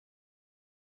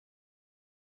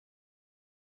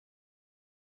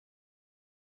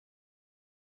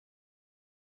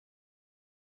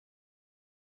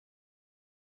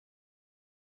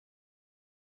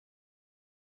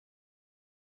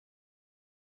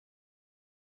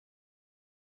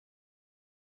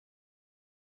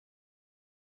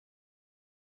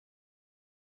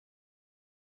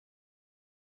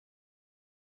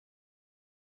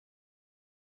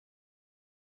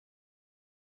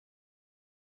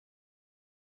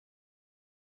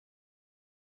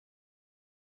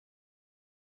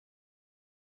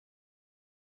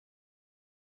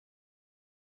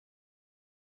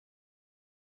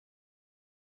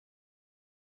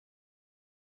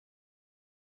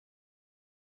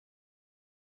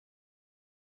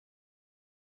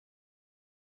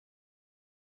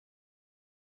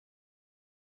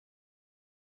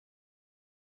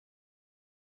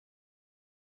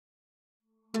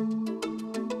City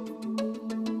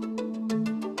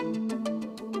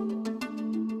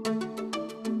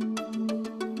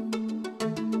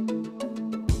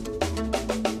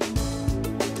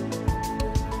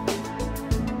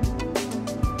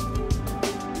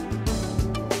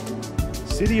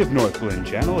of Northglenn,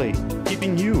 Channel 8,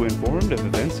 keeping you informed of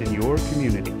events in your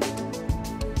community.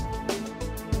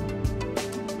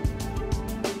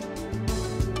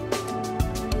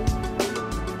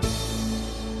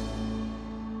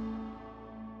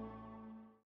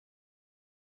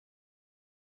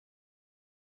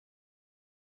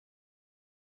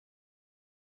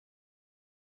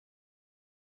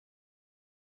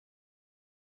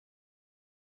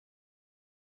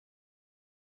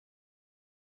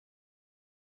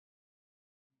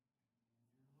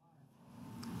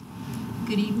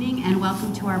 Good evening and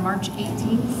welcome to our March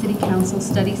 18th City Council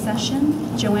study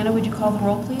session. Joanna, would you call the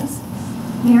roll, please?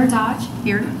 Mayor Dodge.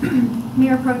 Here.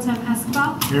 Mayor Pro Tem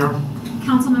Escobar. Here.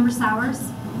 Councilmember Sowers.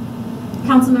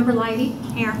 Councilmember Leidy.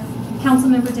 Here.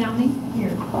 Councilmember Downing.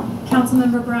 Here.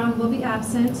 Councilmember Brown will be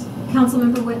absent.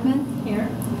 Councilmember Whitman. Here.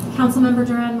 Councilmember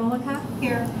Duran-Mullica.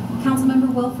 Here.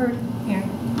 Councilmember Wilford. Here.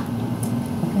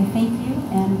 Okay, thank you.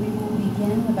 And we will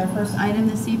begin with our first item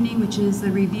this evening, which is the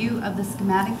review of the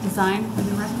schematic design for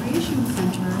the recreation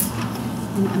center.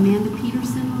 And Amanda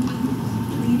Peterson will be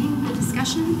leading the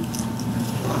discussion.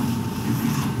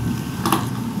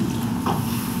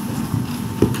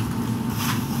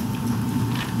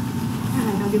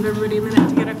 I'll give everybody a minute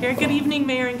to get up here. Good evening,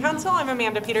 Mayor and Council. I'm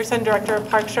Amanda Peterson, Director of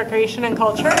Parks, Recreation, and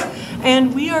Culture.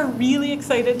 And we are really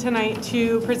excited tonight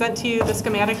to present to you the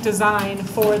schematic design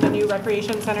for the new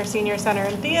Recreation Center, Senior Center,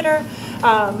 and Theater,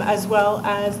 as well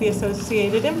as the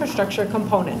associated infrastructure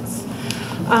components.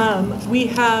 We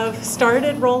have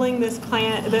started rolling this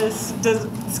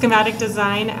schematic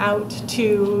design out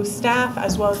to staff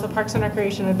as well as the Parks and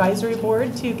Recreation Advisory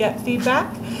Board to get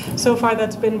feedback. So far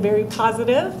that's been very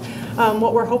positive.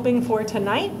 What we're hoping for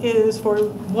tonight is for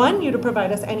one, you to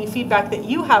provide us any feedback that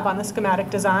you have on the schematic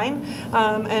design,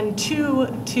 and two,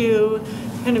 to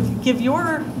kind of give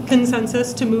your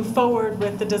consensus to move forward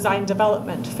with the design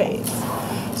development phase.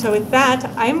 So with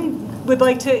that, would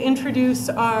like to introduce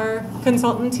our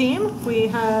consultant team. We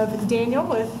have Daniel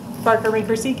with Barker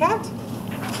Rinker CCAT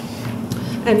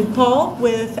and Paul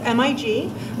with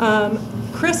MIG.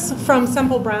 Chris from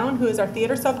Semple Brown, who is our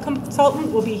theater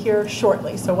sub-consultant, will be here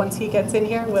shortly. So once he gets in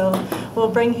here,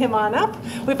 we'll bring him on up.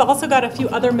 We've also got a few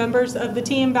other members of the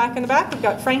team back in the back. We've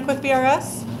got Frank with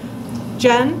BRS,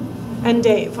 Jen, and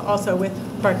Dave also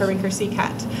with Barker Rinker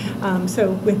CCAT.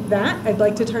 So with that, I'd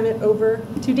like to turn it over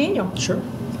to Daniel. Sure.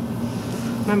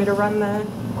 Want me to run the,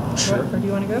 sure. Or do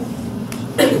you want to go?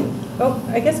 Oh,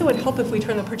 I guess it would help if we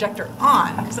turn the projector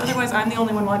on, because otherwise I'm the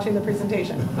only one watching the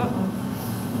presentation. Uh-oh.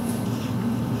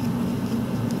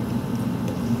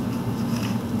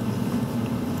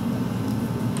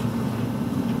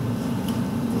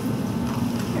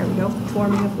 There we go,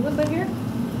 warming up a little bit here.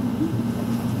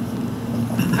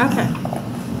 Okay.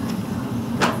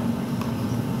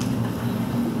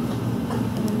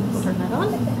 We'll turn that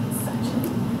on.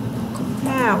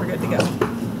 Now we're good to go.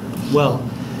 Well,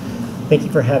 thank you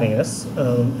for having us.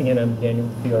 Again, I'm Daniel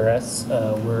with BRS.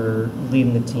 We're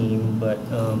leading the team, but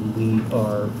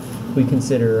we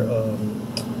consider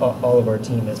all of our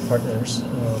team as partners.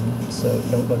 So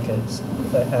don't look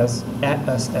at us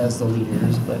as the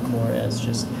leaders, but more as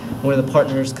just one of the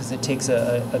partners, because it takes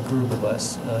a group of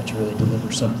us to really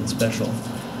deliver something special.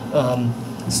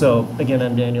 So again,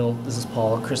 I'm Daniel. This is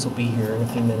Paul. Chris will be here in a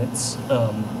few minutes.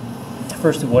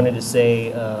 First, I wanted to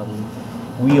say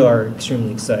we are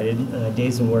extremely excited.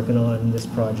 Dave's been working on this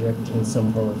project in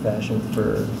some form or fashion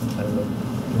for, I don't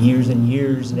know, years and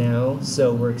years now.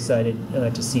 So we're excited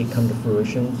to see it come to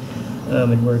fruition.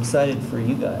 And we're excited for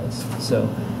you guys. So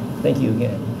thank you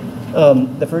again.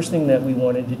 The first thing that we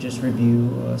wanted to just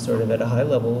review sort of at a high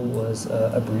level was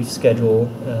a brief schedule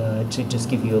to just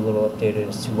give you a little update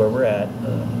as to where we're at.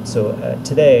 So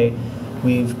today,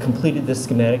 we've completed the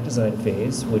schematic design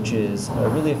phase, which is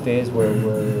really a phase where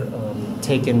we're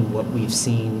taken what we've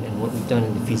seen and what we've done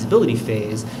in the feasibility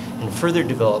phase and further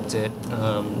developed it,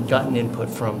 gotten input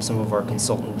from some of our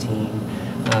consultant team,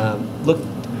 looked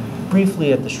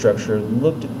briefly at the structure,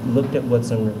 looked at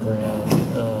what's underground,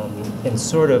 and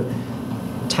sort of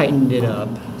tightened it up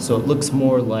so it looks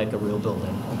more like a real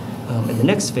building. In the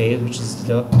next phase, which is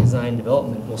design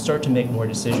development, we'll start to make more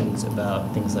decisions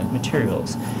about things like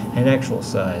materials and actual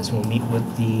size. We'll meet with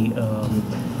the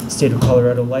State of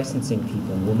Colorado licensing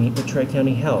people. We'll meet with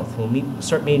Tri-County Health. We'll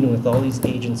start meeting with all these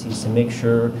agencies to make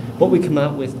sure what we come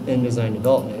out with in design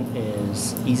development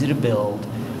is easy to build,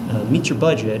 meets your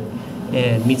budget,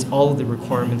 and meets all of the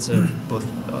requirements of both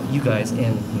you guys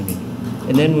and the community.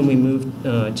 And then when we move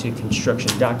to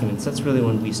construction documents, that's really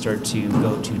when we start to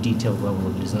go to detailed level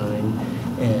of design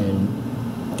and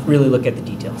really look at the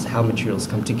details, how materials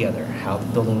come together, how the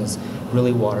building is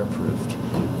really waterproofed.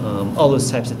 All those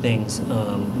types of things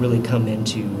really come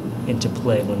into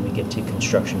play when we get to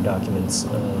construction documents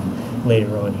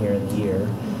later on here in the year.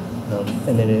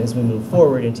 And then as we move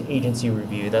forward into agency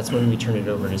review, that's when we turn it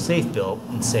over to Safe Built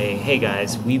and say, hey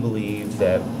guys, we believe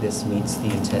that this meets the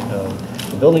intent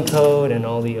of the building code and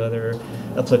all the other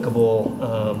applicable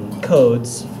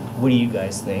codes. What do you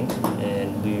guys think?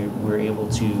 And we're able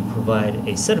to provide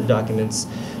a set of documents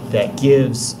that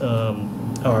gives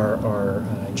our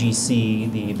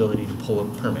GC the ability to pull a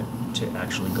permit to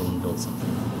actually go and build something.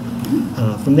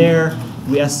 From there,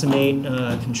 we estimate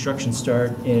construction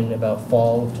start in about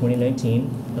fall of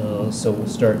 2019. So we'll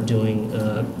start doing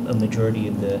a majority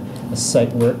of the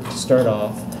site work to start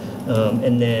off.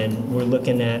 And then we're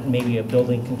looking at maybe a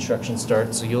building construction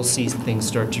start. So you'll see things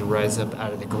start to rise up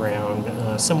out of the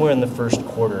ground somewhere in the first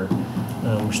quarter.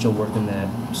 We're still working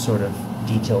that sort of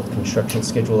detailed construction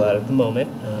schedule out at the moment.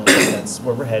 That's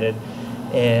where we're headed.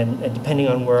 And depending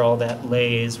on where all that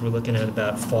lays, we're looking at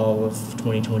about fall of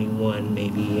 2021,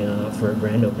 maybe for a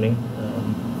grand opening.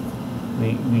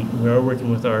 We are working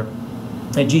with our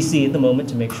GC at the moment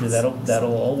to make sure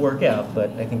that'll all work out.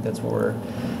 But I think that's where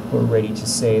we're ready to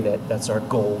say that that's our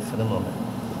goal for the moment.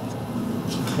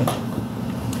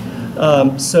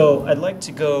 Okay. So I'd like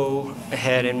to go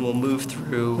ahead and we'll move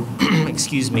through,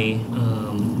 excuse me,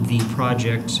 the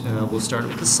project. We'll start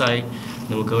with the site.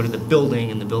 Then we'll go to the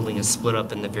building, and the building is split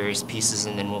up into various pieces,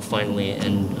 and then we'll finally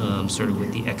end sort of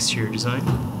with the exterior design.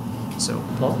 So,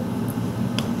 Paul?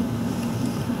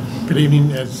 Good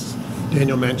evening. As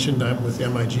Daniel mentioned, I'm with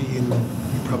MIG, and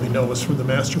you probably know us from the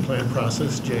master plan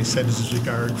process. Jay sends his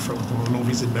regard from, I don't know if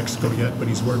he's in Mexico yet, but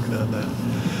he's working on that.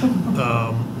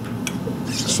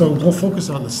 So we'll focus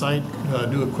on the site,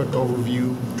 do a quick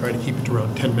overview, try to keep it to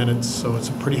around 10 minutes, so it's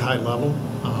a pretty high level.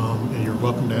 And you're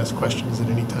welcome to ask questions at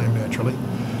any time, naturally.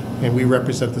 And we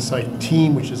represent the site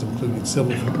team, which is including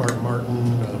civil,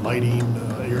 Martin, lighting,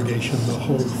 irrigation, the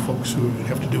whole folks who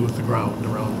have to do with the ground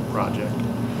around the project.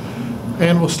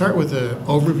 And we'll start with an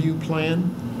overview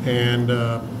plan. And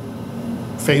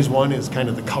phase one is kind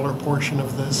of the color portion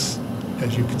of this.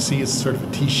 As you can see, it's sort of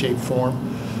a T-shaped form.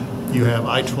 You have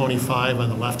I-25 on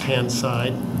the left-hand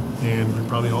side, and we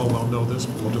probably all well know this,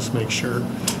 but we'll just make sure.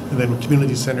 And then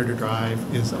Community Center Drive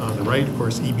is on the right. Of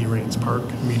course, E.B. Raines Park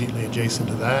immediately adjacent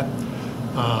to that.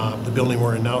 The building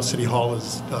we're in now, City Hall,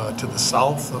 is to the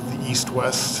south of the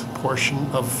east-west portion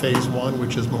of Phase 1,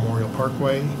 which is Memorial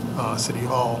Parkway. City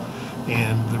Hall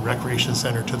and the Recreation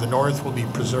Center to the north will be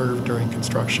preserved during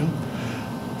construction.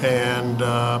 And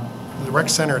the Rec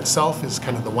Center itself is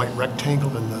kind of the white rectangle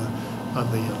on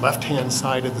the left-hand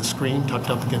side of the screen, tucked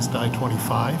up against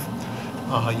I-25.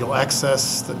 You'll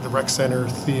access the Rec Center,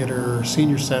 Theater,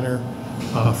 Senior Center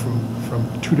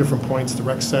from two different points. The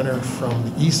Rec Center from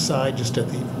the east side, just at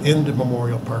the end of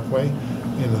Memorial Parkway,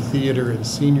 and the Theater and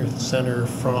Senior Center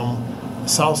from the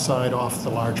south side off the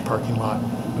large parking lot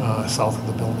south of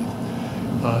the building.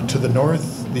 To the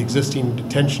north, the existing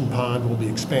detention pond will be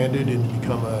expanded and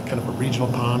become a kind of a regional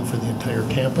pond for the entire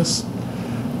campus.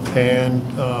 And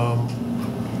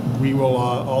we will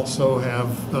also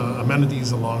have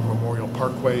amenities along Memorial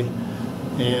Parkway,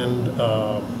 and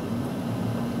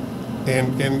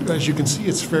as you can see,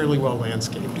 it's fairly well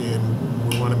landscaped,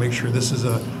 and we want to make sure this is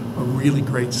a really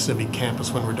great civic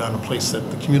campus when we're done, a place that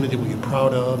the community will be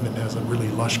proud of and has a really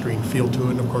lush green feel to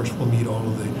it, and of course we'll meet all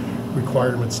of the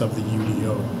requirements of the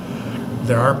UDO.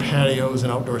 There are patios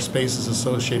and outdoor spaces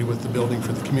associated with the building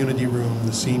for the community room,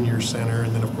 the senior center,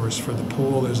 and then of course for the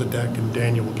pool there's a deck, and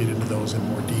Daniel will get into those in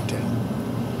more detail.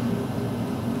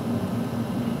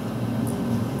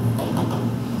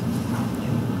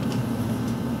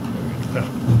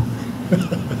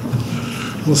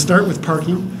 We'll start with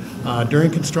parking. During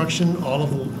construction,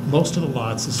 most of the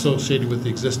lots associated with the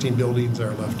existing buildings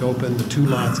are left open. The two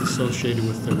lots associated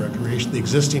with the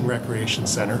existing recreation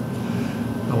center.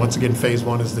 Once again, phase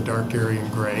one is the dark area in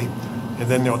gray. And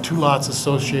then there are two lots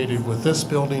associated with this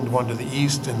building, the one to the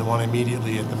east and the one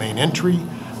immediately at the main entry.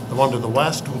 The one to the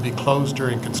west will be closed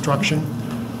during construction.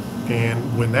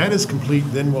 And when that is complete,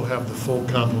 then we'll have the full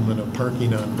complement of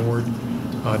parking on board.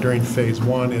 During phase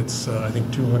one, it's, I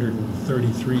think,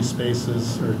 233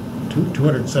 spaces, or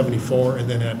 274, and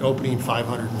then at opening,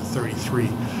 533.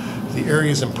 The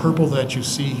areas in purple that you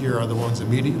see here are the ones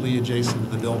immediately adjacent to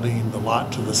the building, the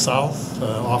lot to the south,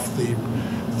 off the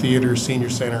Theater Senior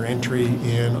Center entry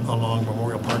and along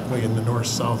Memorial Parkway, in the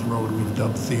north-south road we've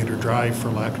dubbed Theater Drive, for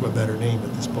lack of a better name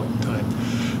at this point in time.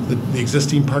 The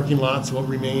existing parking lots will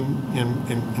remain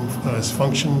as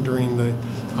function during the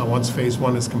once Phase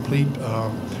 1 is complete,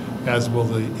 as will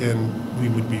we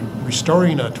would be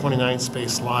restoring a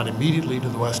 29-space lot immediately to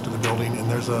the west of the building, and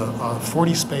there's a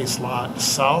 40-space lot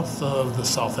south of the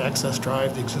south access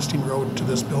drive, the existing road to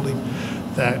this building,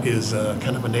 that is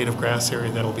kind of a native grass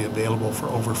area that will be available for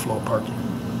overflow parking.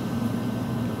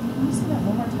 Can you say that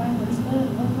one more time? Where's the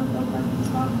overflow parking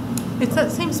spot? It's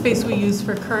that same space we use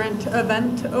for current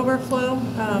event overflow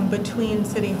between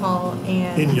City Hall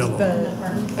and In yellow. the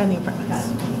apartments.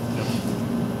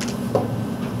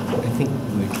 I think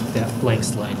that blank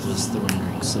slide was the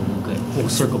rendering, so we'll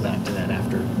circle back to that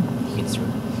after he gets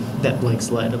through. That blank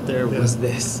slide up there was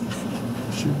this.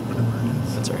 Shoot, whatever it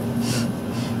is. That's all right.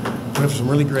 We have some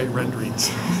really great renderings.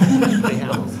 They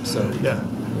have them, so. Yeah,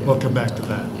 we'll come back to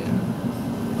that.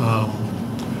 Yeah.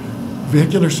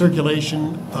 Vehicular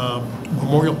circulation,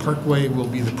 Memorial Parkway will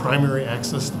be the primary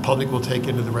access. The public will take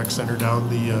into the rec center down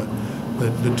the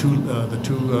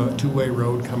two-way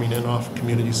road coming in off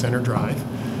Community Center Drive.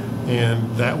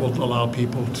 And that will allow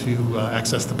people to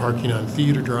access the parking on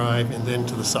Theater Drive and then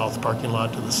to the south parking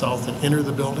lot to the south and enter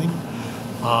the building.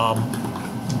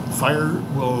 Fire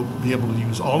will be able to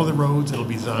use all of the roads. It'll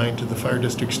be designed to the fire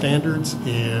district standards,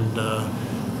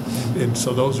 and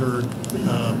so those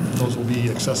will be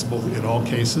accessible in all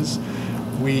cases.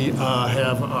 We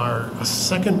have a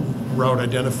second route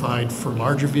identified for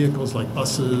larger vehicles like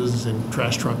buses and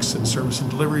trash trucks and service and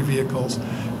delivery vehicles,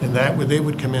 and they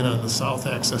would come in on the south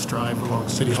access drive along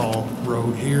City Hall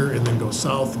Road here and then go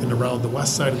south and around the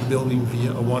west side of the building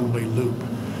via a one-way loop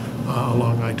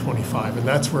along I-25, and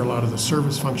that's where a lot of the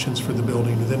service functions for the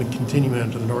building, and then continue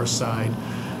into the north side.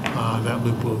 That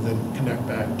loop will then connect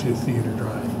back to Theater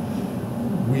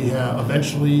Drive. We have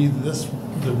eventually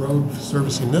the road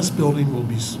servicing this building will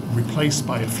be replaced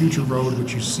by a future road,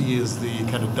 which you see is the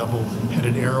kind of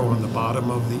double-headed arrow on the bottom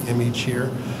of the image here,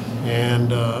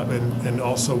 and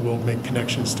also will make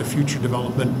connections to future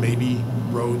development, maybe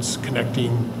roads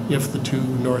connecting, if the two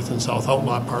north and south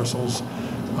outlot parcels,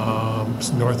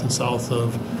 north and south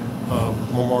of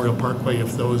Memorial Parkway,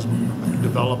 if those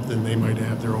develop, then they might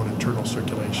have their own internal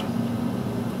circulation.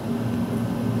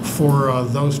 For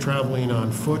those traveling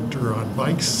on foot or on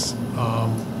bikes,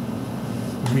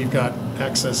 we've got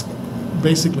access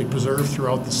basically preserved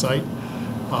throughout the site.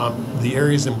 The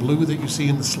areas in blue that you see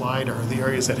in the slide are the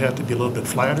areas that have to be a little bit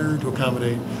flatter to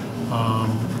accommodate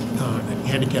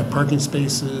handicap parking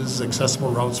spaces, accessible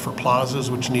routes for plazas,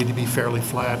 which need to be fairly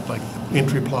flat, like the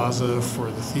entry plaza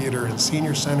for the theater and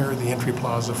senior center, the entry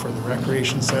plaza for the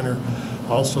recreation center,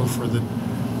 also for the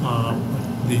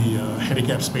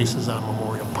handicap spaces on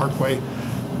Memorial Parkway.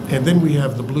 And then we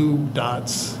have the blue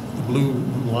dots, the blue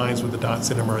lines with the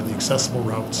dots in them are the accessible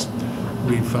routes.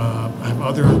 We've have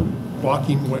other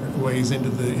walking ways into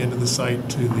the site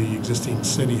to the existing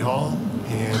City Hall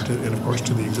and of course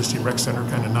to the existing rec center,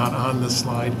 kind of not on this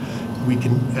slide. We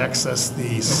can access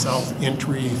the south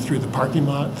entry through the parking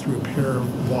lot through a pair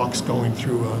of walks going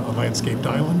through a landscaped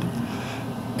island.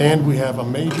 And we have a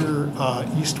major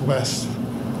east-west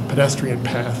pedestrian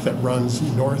path that runs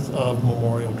north of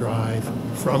Memorial Drive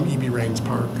from E.B. Raines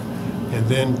Park and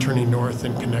then turning north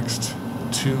and connects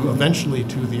eventually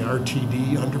to the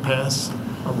RTD underpass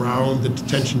around the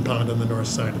detention pond on the north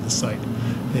side of the site.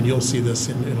 And you'll see this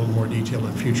in a little more detail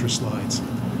in future slides.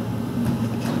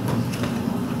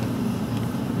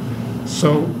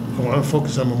 So I want to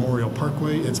focus on Memorial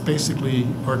Parkway. It's basically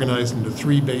organized into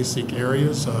three basic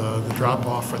areas. The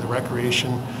drop-off for the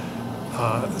recreation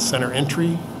center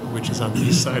entry, which is on the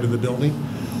east side of the building,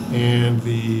 and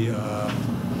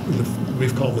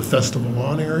we've called the Festival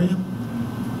Lawn area,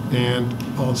 and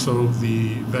also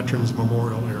the Veterans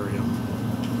Memorial area.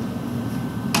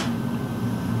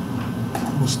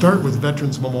 We'll start with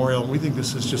Veterans Memorial. We think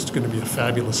this is just going to be a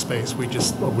fabulous space. We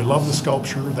love the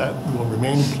sculpture. That will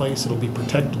remain in place. It'll be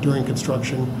protected during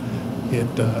construction.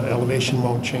 Elevation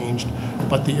won't change,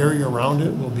 but the area around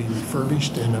it will be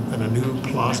refurbished and a new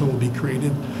plaza will be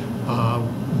created.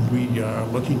 We are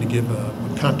looking to give a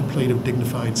contemplative,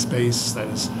 dignified space that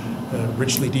is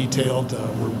richly detailed.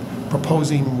 We're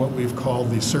proposing what we've called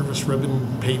the service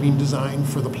ribbon paving design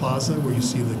for the plaza, where you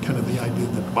see the idea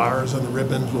that bars on the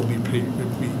ribbons will be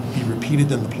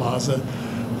repeated in the plaza.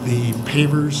 The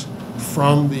pavers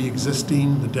from the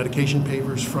dedication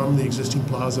pavers from the existing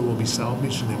plaza will be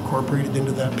salvaged and incorporated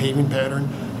into that paving pattern.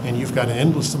 And you've got an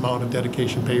endless amount of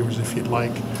dedication pavers if you'd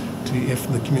like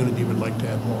if the community would like to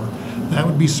add more. That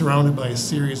would be surrounded by a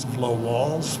series of low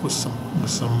walls with some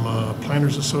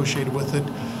planters associated with it.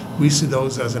 We see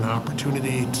those as an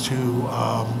opportunity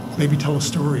to maybe tell a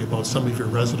story about some of your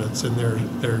residents and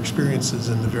their experiences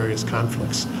in the various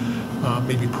conflicts.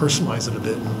 Maybe personalize it a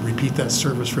bit and repeat that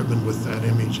service ribbon with that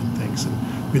image and things. And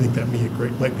we think that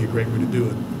might be a great way to do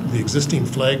it. The existing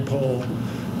flagpole,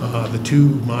 the two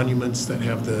monuments that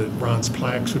have the bronze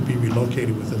plaques would be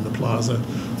relocated within the plaza.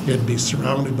 It'd be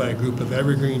surrounded by a group of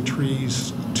evergreen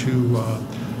trees.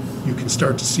 You can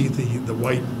start to see the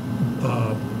white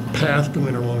path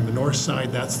going along the north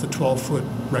side. That's the 12-foot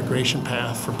recreation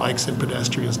path for bikes and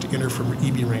pedestrians to enter from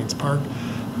E.B. Raines Park.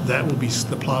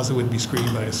 The plaza would be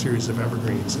screened by a series of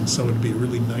evergreens, and so it'd be a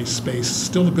really nice space.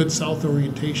 Still a good south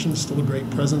orientation, still a great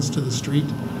presence to the street,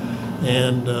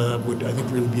 and would, I think,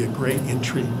 really be a great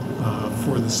entry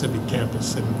for the civic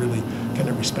campus and really kind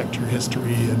of respect your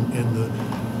history and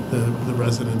the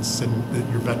residents and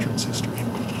your veterans' history.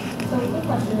 So a quick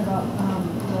question about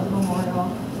the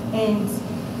memorial, and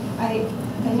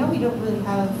I know we don't really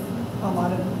have a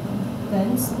lot of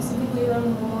events specifically around the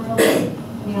memorial.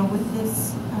 You know, with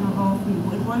this, I don't know if we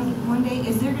would one day.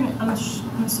 Is there gonna? I'm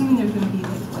assuming there's gonna be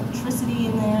like electricity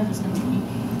in there. There's gonna be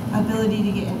ability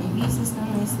to get an EV system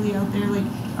nicely out there. Like,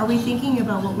 are we thinking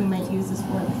about what we might use this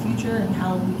for in the future and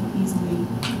how we can easily,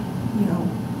 you know,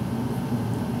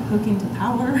 hook into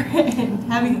power and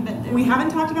having that there? We haven't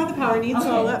talked about the power needs, so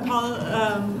I'll Okay. let Paul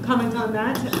comment on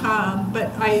that.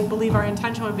 But I believe our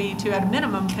intention would be to, at a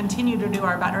minimum, continue to do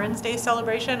our Veterans Day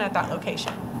celebration at that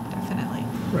location, definitely.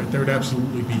 Right, there would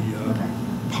absolutely be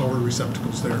power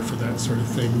receptacles there for that sort of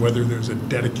thing. Whether there's a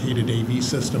dedicated AV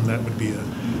system, that would be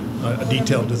a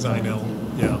detailed design element.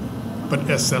 Yeah, but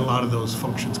yes, a lot of those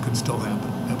functions could still happen.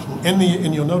 Absolutely.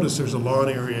 And you'll notice there's a lawn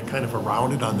area kind of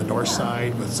around it on the north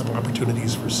side with some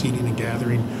opportunities for seating and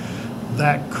gathering.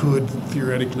 That could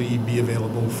theoretically be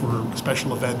available for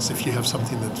special events if you have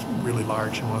something that's really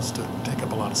large and wants to take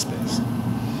up a lot of space.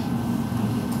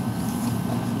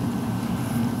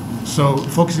 So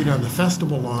focusing on the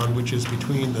festival lawn, which is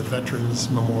between the Veterans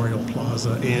Memorial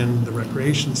Plaza and the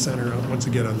Recreation Center, once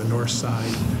again on the north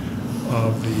side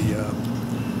of the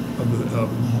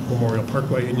Memorial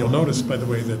Parkway. And you'll notice, by the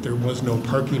way, that there was no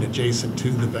parking adjacent to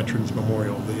the Veterans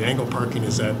Memorial. The angle parking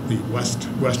is at the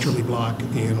westerly block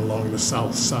and along the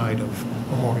south side of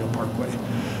Memorial Parkway.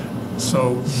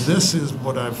 So this is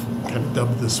what I've kind of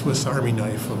dubbed the Swiss Army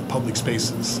knife of public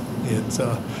spaces. It's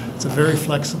a very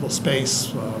flexible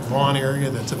space, lawn area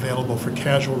that's available for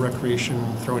casual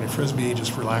recreation, throwing a frisbee,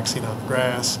 just relaxing on the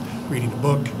grass, reading a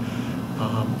book,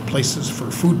 places for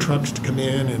food trucks to come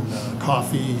in and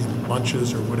coffee and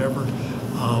lunches or whatever.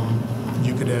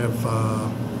 You could have,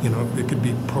 it could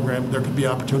be programmed, there could be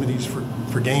opportunities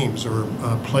for games or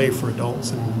play for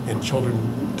adults and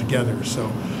children together.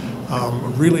 So. A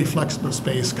really flexible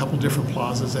space, a couple different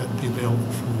plazas that would be available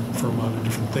for a lot of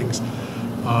different things.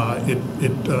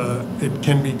 It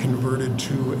can be converted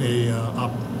to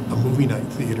a movie night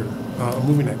theater, a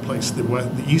movie night place.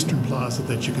 The eastern plaza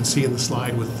that you can see in the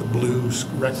slide with the blue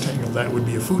rectangle, that would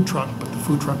be a food truck, but the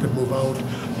food truck would move out.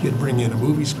 You'd bring in a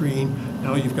movie screen.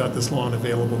 Now you've got this lawn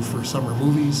available for summer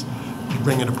movies. You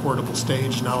bring in a portable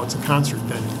stage. Now it's a concert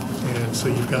venue, and so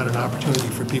you've got an opportunity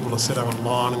for people to sit on the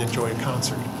lawn and enjoy a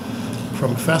concert.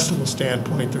 From a festival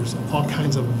standpoint, there's all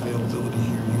kinds of availability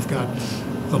here. You've got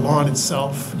the lawn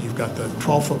itself, you've got the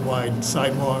 12-foot wide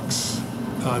sidewalks.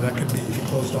 That could be, if you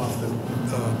closed off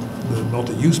the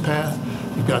multi-use path,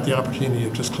 you've got the opportunity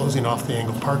of just closing off the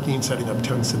angled parking, setting up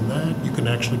tents in that. You can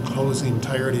actually close the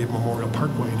entirety of Memorial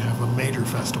Parkway and have a major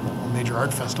festival, a major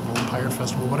art festival, a pirate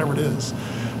festival, whatever it is.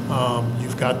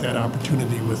 You've got that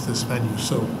opportunity with this venue.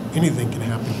 So anything can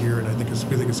happen here, and we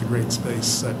think it's a great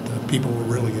space that people will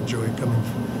really enjoy coming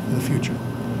in the future.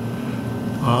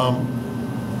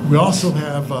 We also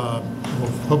have,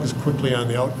 we'll focus quickly on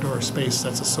the outdoor space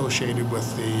that's associated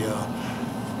with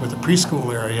the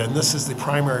preschool area, and this is the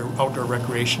primary outdoor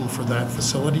recreation for that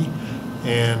facility,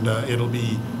 and it'll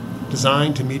be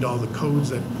designed to meet all the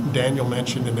codes that Daniel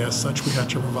mentioned, and as such we have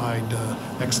to provide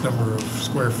X number of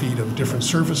square feet of different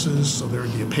surfaces. So there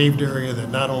would be a paved area that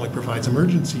not only provides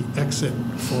emergency exit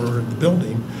for the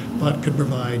building, but could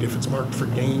provide, if it's marked for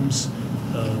games,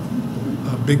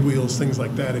 big wheels, things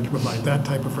like that, it can provide that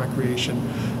type of recreation.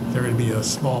 There would be a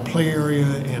small play area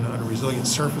and a resilient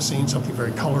surfacing, something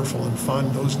very colorful and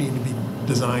fun. Those need to be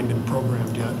designed and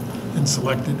programmed yet and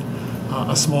selected.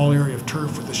 A small area of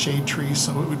turf with a shade tree,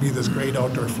 so it would be this great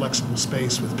outdoor flexible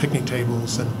space with picnic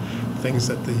tables and things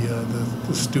that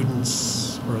the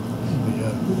students, or I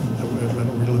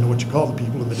don't really know what you call the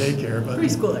people in the daycare, but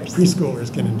Preschoolers.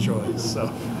 Preschoolers can enjoy. So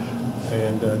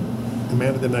And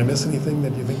Amanda, did I miss anything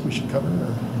that you think we should cover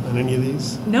on any of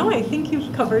these? No, I think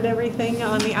you've covered everything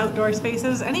on the outdoor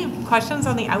spaces. Any questions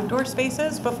on the outdoor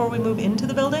spaces before we move into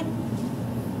the building?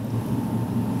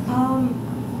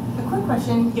 A quick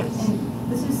question. Yes. And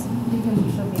this is because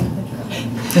you showed me a picture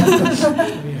of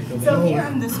it. So here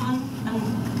on this one,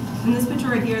 in this picture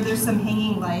right here, there's some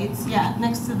hanging lights. Yeah,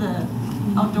 next to the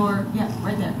outdoor, yeah,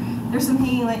 right there. There's some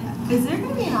hanging lights. Is there going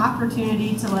to be an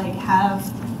opportunity to like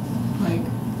have like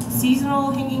seasonal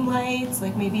hanging lights,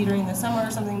 like maybe during the summer or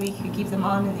something, we could keep them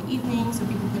on in the evening so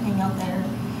people could hang out there?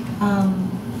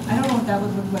 I don't know what that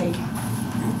would look like.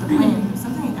 The plan,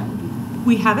 something like that would be.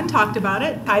 We haven't talked about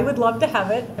it. I would love to have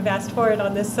it. I've asked for it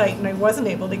on this site and I wasn't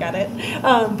able to get it.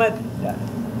 But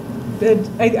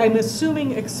I'm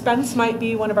assuming expense might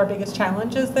be one of our biggest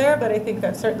challenges there, but I think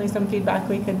that's certainly some feedback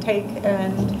we could take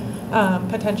and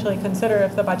potentially consider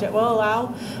if the budget will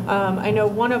allow. I know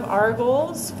one of our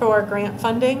goals for grant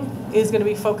funding is going to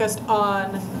be focused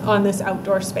on this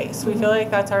outdoor space. We feel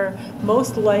like that's our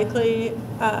most likely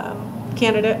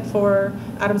candidate for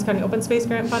Adams County Open Space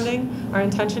Grant funding. Our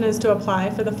intention is to apply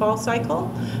for the fall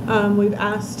cycle. We've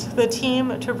asked the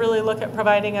team to really look at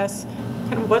providing us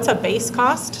kind of what's a base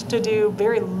cost to do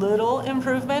very little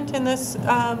improvement in this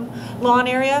lawn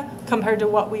area compared to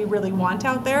what we really want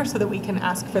out there, so that we can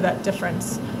ask for that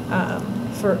difference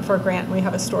for grant. We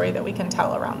have a story that we can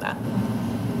tell around that.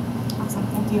 Awesome,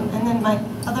 thank you. And then my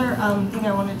other thing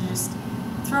I wanted to just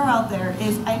throw out there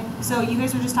is, so you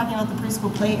guys were just talking about the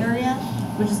preschool play area,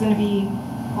 which is going to be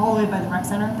all the way by the rec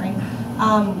center, right?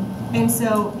 And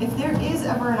so if there is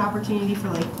ever an opportunity for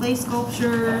like play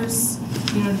sculptures,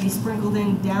 you know, to be sprinkled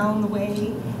in down the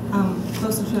way,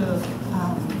 closer to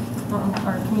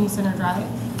our community center drive,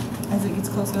 as it gets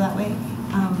closer that way,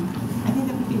 I think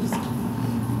that would be just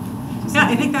Yeah,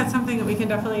 I think that's something that we can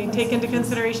definitely take into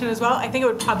consideration as well. I think it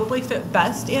would probably fit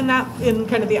best in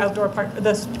kind of the outdoor park,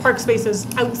 the park spaces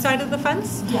outside of the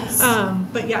fence. Yes.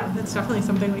 But yeah, that's definitely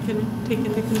something we can take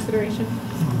into consideration.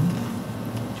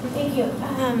 Thank you.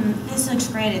 This looks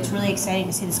great. It's really exciting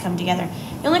to see this come together.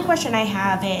 The only question I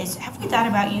have is, have we thought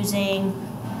about using,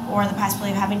 or the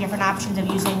possibility of having different options of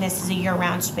using this as a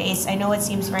year-round space? I know it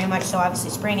seems very much so, obviously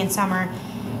spring and summer,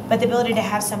 but the ability to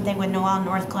have something with Noel and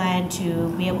Northglenn to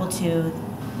be able to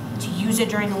use it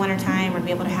during the winter time, or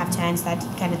be able to have tents, that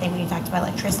kind of thing when you talked about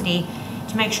electricity,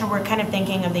 to make sure we're kind of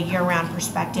thinking of the year-round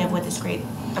perspective with this great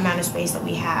amount of space that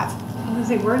we have. I was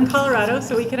gonna say, we're in Colorado,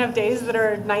 so we can have days that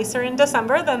are nicer in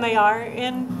December than they are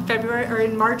in February or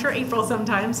in March or April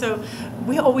sometimes. So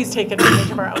we always take advantage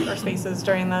of our outdoor spaces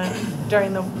during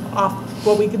the off,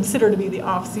 what we consider to be the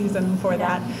off season for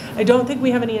that. I don't think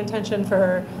we have any intention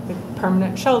for like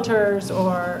permanent shelters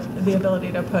or the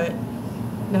ability to put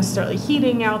necessarily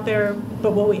heating out there,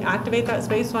 but will we activate that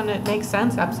space when it makes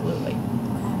sense? Absolutely.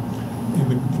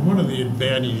 One of the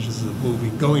advantages of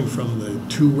moving, going from the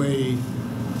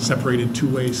separated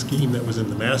two-way scheme that was in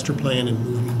the master plan and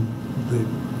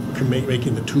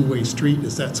making the two-way street,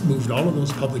 is that's moved all of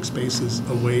those public spaces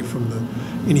away from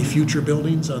any future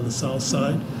buildings on the south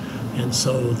side. And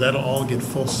so that'll all get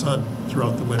full sun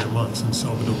throughout the winter months. And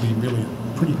so it'll be really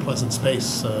a pretty pleasant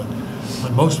space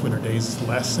on most winter days, the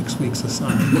last 6 weeks of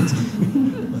sun.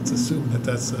 Let's assume that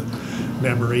that's an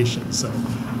aberration. So,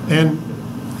 and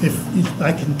if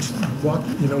I can walk,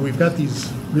 we've got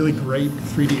these really great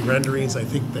 3D renderings, I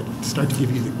think, that start to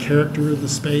give you the character of the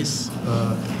space.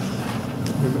 I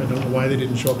don't know why they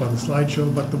didn't show up on the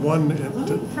slideshow, but the one... Let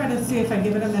me try to see if I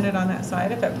give it a minute on that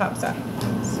side, if it pops up.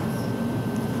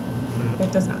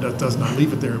 It does not. That does not.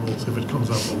 Leave it there. If it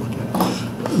comes up, we'll look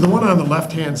at it. The one on the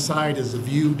left-hand side is a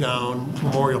view down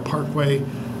Memorial Parkway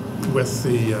with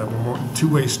the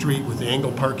two-way street with the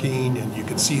angle parking, and you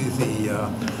can see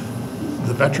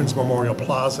the Veterans Memorial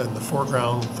Plaza in the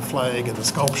foreground with the flag and the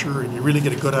sculpture, and you really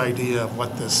get a good idea of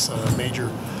what this major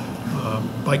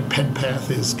bike ped path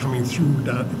is coming through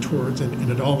down towards,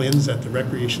 and it all ends at the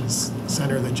recreation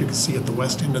center that you can see at the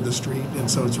west end of the street. And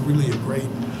so it's really a great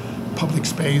public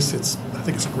space. I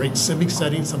think it's a great civic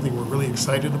setting, something we're really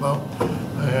excited about.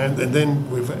 And then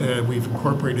we've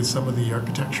incorporated some of the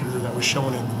architecture that was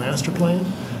shown in the master plan.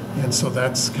 And so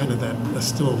that's kind of that,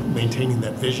 still maintaining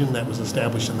that vision that was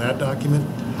established in that document.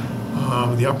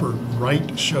 The upper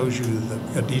right shows you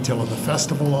a detail of the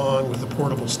festival lawn with a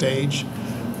portable stage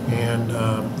and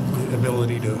the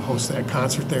ability to host that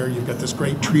concert there. You've got this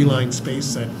great tree-lined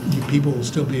space that people will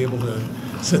still be able to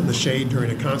sit in the shade during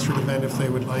a concert event if they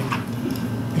would like.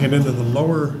 And then in the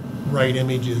lower right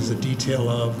image is a detail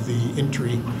of the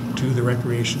entry to the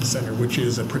recreation center, which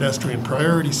is a pedestrian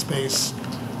priority space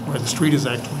where the street is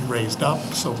actually raised up,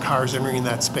 so cars entering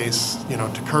that space,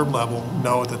 to curb level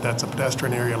know that that's a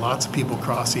pedestrian area, lots of people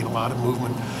crossing, a lot of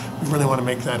movement. We really want to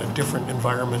make that a different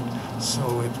environment,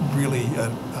 so it really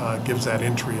gives that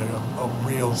entry a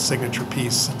real signature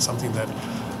piece and something that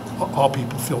all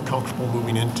people feel comfortable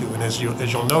moving into. And as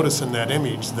you'll notice in that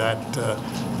image,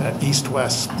 that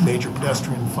east-west major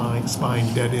pedestrian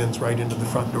spine dead ends right into the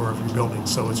front door of your building,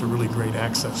 so it's a really great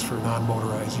access for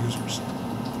non-motorized users.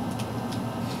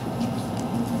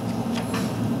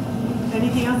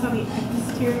 Anything else on the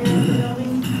exterior of the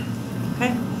building?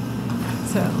 Okay.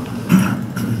 So,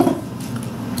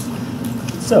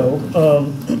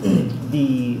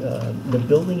 the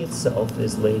building itself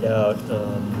is laid out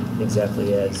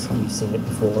exactly as we've seen it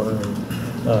before,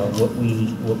 and what we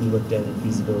looked at in the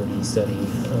feasibility study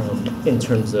in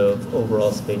terms of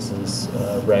overall spaces,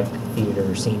 rec,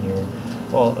 theater, senior,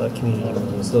 all community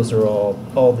rooms. Those are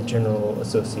all the general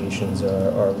associations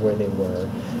are where they were.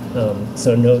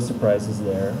 So no surprises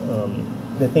there.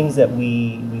 The things that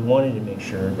we wanted to make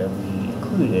sure that we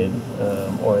included,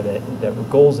 or that were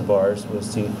goals of ours,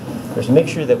 was to make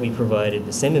sure that we provided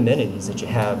the same amenities that you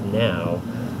have now,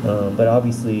 but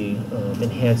obviously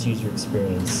enhance user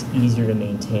experience, easier to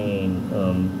maintain,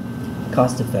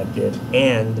 cost effective,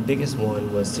 and the biggest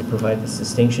one was to provide this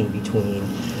distinction between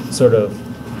sort of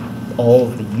all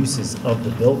of the uses of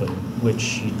the building,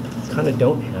 which you kind of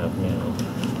don't have now.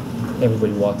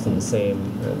 Everybody walks in the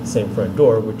same front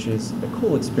door, which is a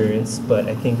cool experience. But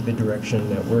I think the direction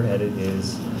that we're headed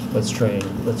is let's try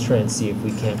and see if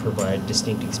we can provide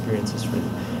distinct experiences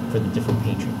for the different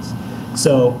patrons.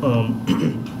 So,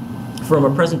 from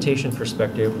a presentation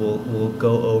perspective, we'll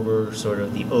go over sort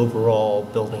of the overall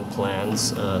building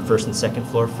plans, first and second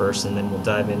floor first, and then we'll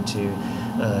dive into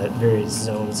various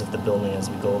zones of the building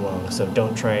as we go along. So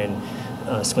don't try and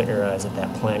squint your eyes at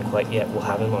that plan quite yet. We'll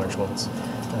have enlarged ones,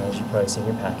 as you've probably seen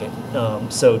in your packet.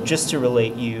 So just to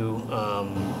relate you,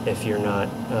 if you're not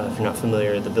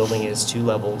familiar, the building is 2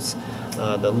 levels.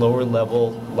 The lower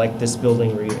level, like this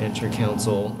building where you enter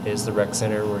council, is the rec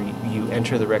center, where you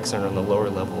enter the rec center on the lower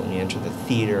level and you enter the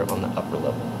theater on the upper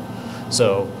level.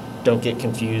 So don't get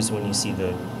confused when you see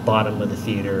the bottom of the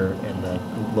theater and the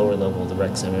lower level of the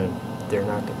rec center.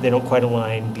 They don't quite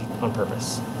align on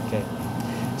purpose. Okay.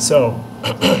 So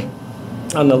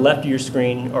on the left of your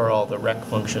screen are all the rec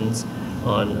functions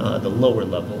on the lower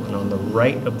level, and on the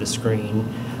right of the screen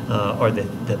are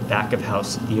the back of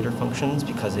house theater functions,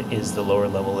 because it is the lower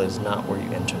level is not where you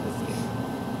enter the theater.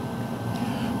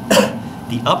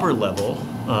 The upper level,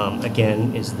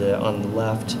 again, is on the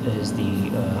left is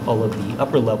all of the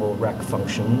upper level rec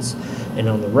functions, and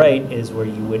on the right is where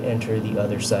you would enter the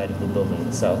other side of the building,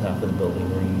 the south half of the building,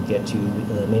 where you get to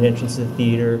the main entrance of the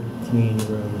theater, community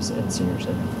rooms, and senior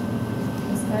center.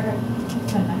 Is there a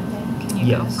connecting? Can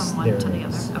you go from one to the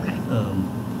other? Okay.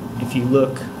 If you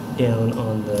look down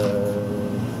on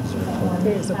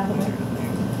There's a pointer.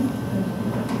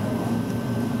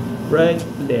 right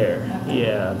there,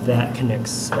 yeah, that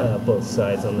connects both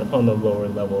sides on the lower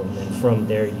level, and then from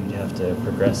there you'd have to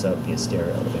progress up via stair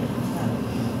elevator.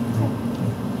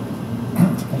 I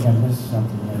think I missed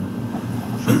something there.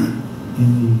 In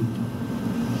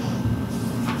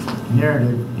the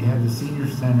narrative, you have the senior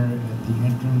center at the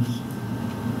entrance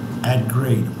at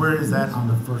grade. Where is that on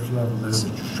the first level that it's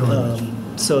showing us?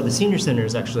 So the senior center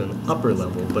is actually on the upper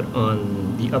level, but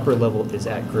on the upper level is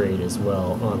at grade as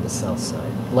well on the south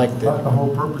side. Like The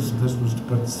whole purpose of this was to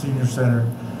put the senior center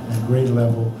at grade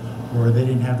level where they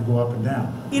didn't have to go up and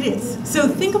down. It is. So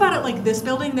think about it like this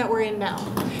building that we're in now.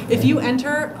 If you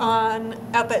enter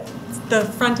up at the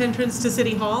front entrance to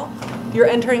City Hall, you're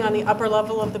entering on the upper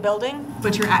level of the building,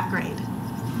 but you're at grade.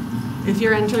 If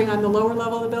you're entering on the lower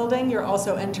level of the building, you're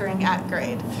also entering at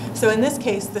grade. So in this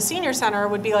case, the senior center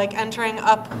would be like entering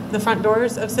up the front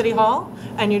doors of City Hall,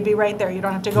 and you'd be right there. You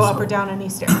don't have to go up or down any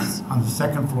stairs. On the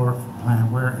second floor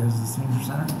plan, where is the senior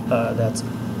center? that's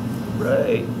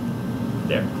right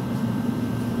there.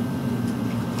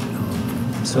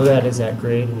 So that is at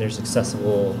grade, and there's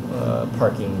accessible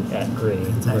parking at grade.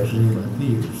 It's right actually in the front.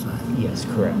 theater side. Yes,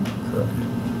 correct.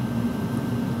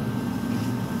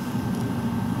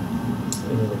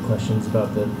 Any other questions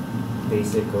about the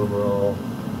basic overall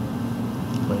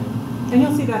plan? And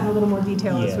you'll see that in a little more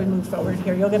detail as we Yeah. move forward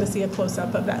here. You'll get to see a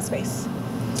close-up of that space.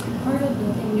 Part of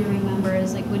the thing to remember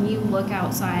is like when you look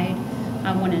outside,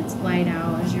 when it's light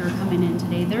out as you're coming in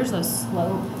today, there's a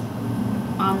slope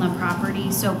on the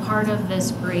property. So part of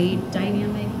this grade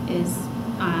dynamic is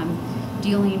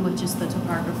dealing with just the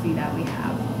topography that we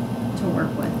have to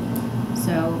work with.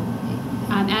 So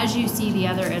as you see the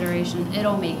other iteration,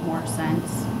 it'll make more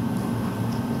sense.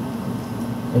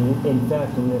 And in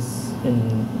fact, in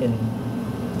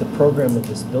the program of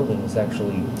this building is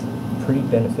actually pretty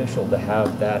beneficial to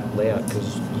have that layout,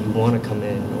 because you want to come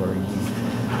in, or you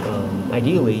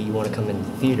ideally you want to come in the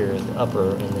theater, the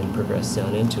upper, and then progress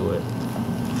down into it.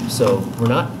 So we're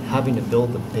not having to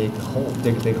build a big hole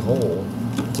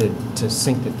to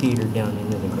sink the theater down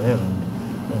into the ground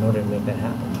in order to make that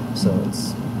happen. So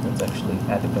that's actually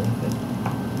added benefit.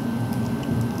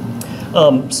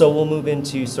 So we'll move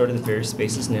into sort of the various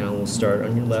spaces now. We'll start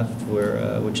on your left,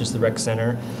 which is the rec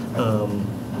center.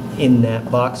 In that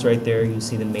box right there, you'll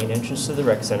see the main entrance to the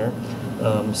rec center.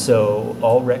 So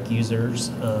all rec users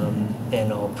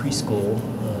and all preschool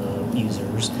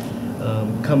users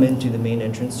come into the main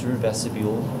entrance through a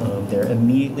vestibule. They're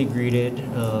immediately greeted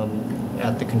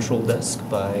at the control desk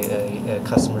by a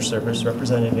customer service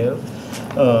representative,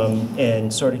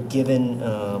 and sort of given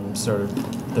sort of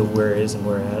the where is and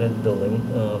where at of the building.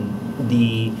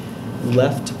 The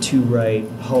left to right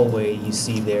hallway you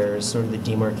see there is sort of the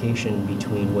demarcation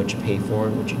between what you pay for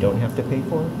and what you don't have to pay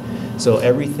for. So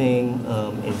everything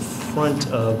in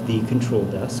front of the control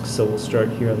desk, so we'll start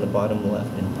here on the bottom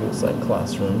left in poolside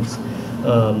classrooms.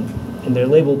 And they're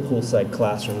labeled poolside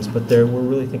classrooms, but we're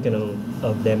really thinking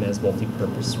of them as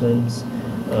multi-purpose rooms.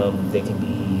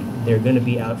 They're going to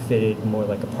be outfitted more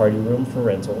like a party room for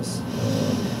rentals,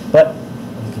 but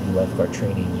you can do lifeguard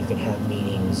training, you can have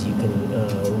meetings, you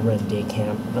can run day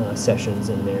camp sessions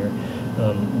in there.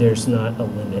 There's not a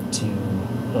limit to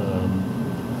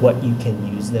what you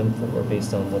can use them for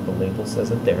based on what the label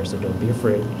says up there, so don't be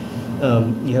afraid.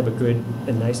 You have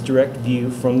a nice direct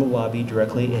view from the lobby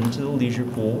directly into the leisure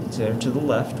pool to the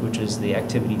left, which is the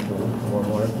activity pool, warm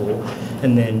water pool.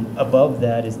 And then above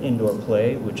that is indoor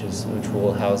play, which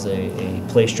will house a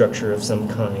play structure of some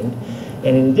kind.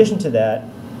 And in addition to that,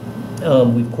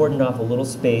 we've cordoned off a little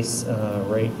space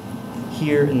right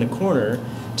here in the corner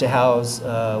to house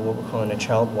what we're calling a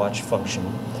child watch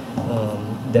function.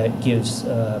 That gives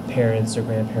parents or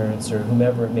grandparents or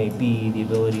whomever it may be the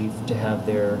ability to have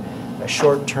their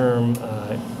short-term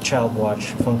child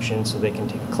watch function, so they can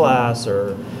take a class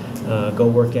or go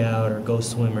work out or go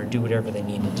swim or do whatever they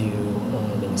need to do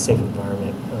in a safe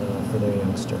environment for their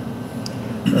youngster.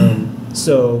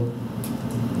 So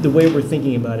the way we're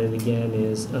thinking about it again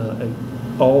is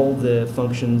all the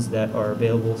functions that are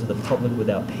available to the public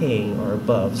without paying are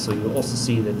above. So you'll also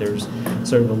see that there's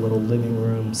sort of a little living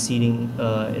room seating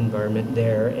environment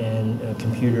there, and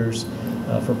computers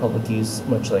for public use,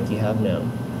 much like you have now.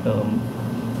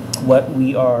 What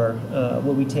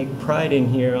we take pride in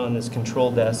here on this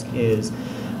control desk is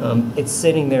it's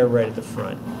sitting there right at the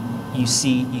front. You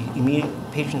see,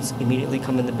 patients immediately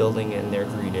come in the building and they're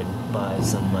greeted by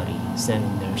somebody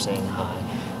standing there saying hi.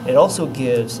 It also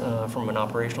gives, from an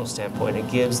operational standpoint, it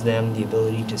gives them the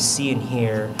ability to see and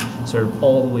hear sort of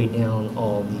all the way down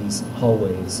all these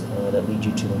hallways that lead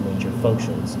you to the major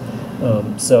functions.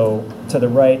 So to the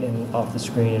right and off the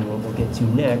screen, and what we'll get to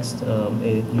next,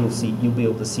 you'll be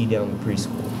able to see down the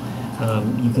preschool.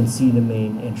 You can see the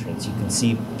main entrance. You can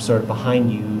see sort of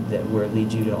behind you where it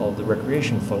leads you to all the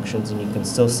recreation functions, and you can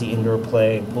still see indoor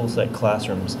play and poolside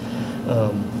classrooms.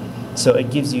 So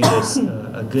it gives you this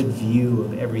a good view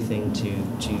of everything to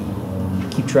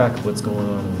keep track of what's going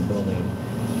on in the building,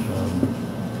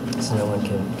 so no one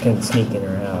can sneak in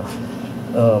or out.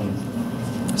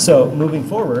 So moving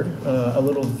forward, a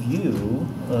little view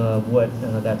of what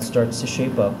that starts to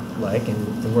shape up like,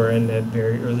 and we're in that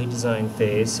very early design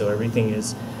phase, so everything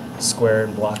is square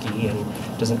and blocky and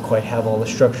doesn't quite have all the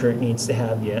structure it needs to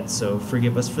have yet, so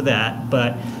forgive us for that.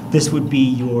 But this would be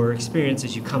your experience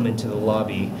as you come into the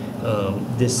lobby.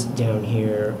 This down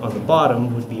here on the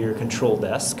bottom would be your control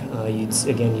desk. You'd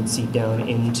see down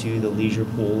into the leisure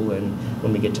pool, and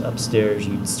when we get to upstairs,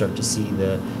 you'd start to see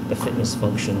the fitness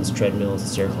functions, treadmills,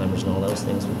 stair climbers, and all those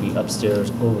things would be upstairs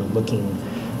overlooking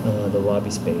the lobby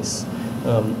space.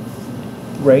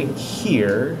 Right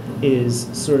here is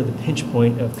sort of the pinch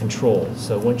point of control.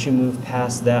 So once you move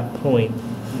past that point,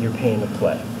 you're paying to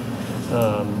play.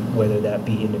 Whether that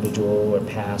be individual or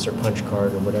pass or punch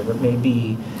card or whatever it may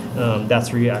be,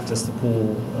 that's where you access the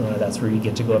pool. That's where you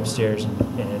get to go upstairs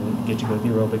and get to go to the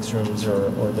aerobics rooms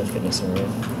or the fitness area.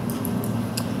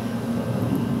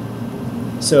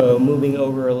 So moving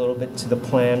over a little bit to the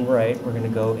plan right, we're going to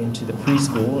go into the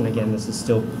preschool, and again, this is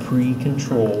still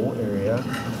pre-control area.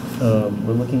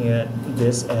 We're looking at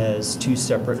this as two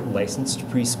separate licensed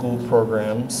preschool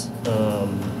programs,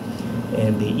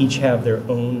 and they each have their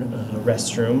own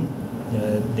restroom.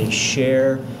 They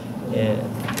share,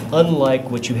 unlike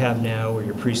what you have now where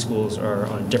your preschools are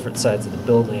on different sides of the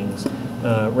buildings,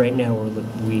 Right now,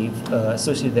 we've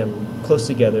associated them close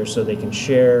together so they can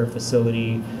share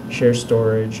facility, share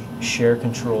storage, share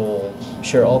control,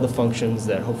 share all the functions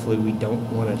that hopefully we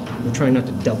don't want to. We're trying not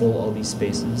to double all these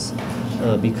spaces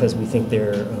because we think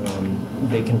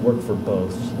they can work for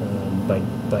both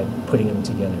by putting them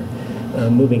together.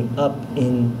 Moving up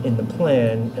in the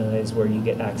plan is where you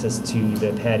get access to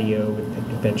the patio with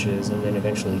picnic benches, and then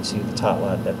eventually to the tot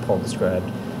lot that Paul described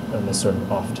as sort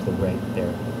of off to the right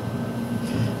there.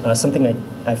 Something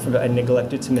I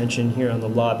neglected to mention here on the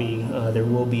lobby, there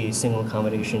will be a single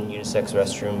accommodation unisex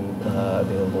restroom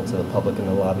available to the public in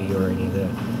the lobby or any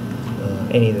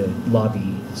of the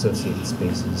lobby associated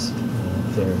spaces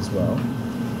there as well.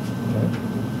 Okay.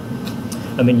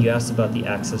 I mean, you asked about the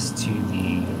access to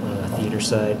the theater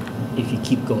side. If you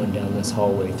keep going down this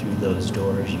hallway through those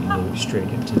doors, you go straight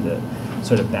into the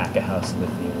sort of back of house of the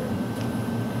theater.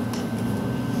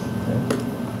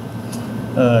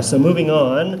 Okay. So moving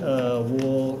on,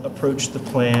 we'll approach the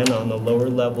plan on the lower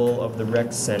level of the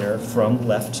rec center from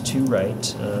left to right.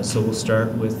 So we'll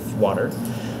start with water.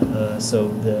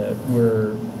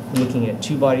 We're looking at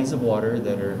two bodies of water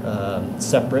that are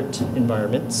separate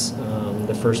environments.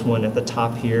 The first one at the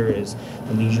top here is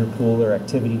the leisure pool or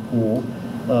activity pool.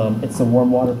 It's a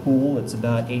warm water pool. It's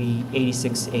about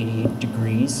 86, 88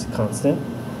 degrees constant.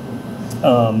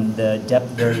 The depth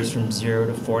varies from 0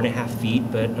 to 4.5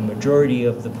 feet, but a majority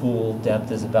of the pool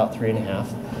depth is about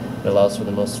 3.5. It allows for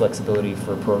the most flexibility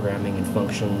for programming and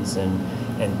functions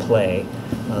and play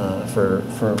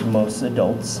for most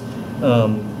adults.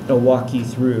 I'll walk you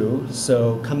through.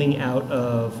 So coming out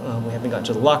of, we haven't got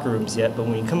to the locker rooms yet, but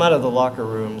when you come out of the locker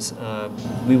rooms,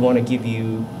 we want to give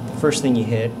you, the first thing you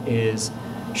hit is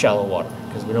shallow water,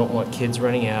 because we don't want kids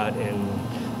running out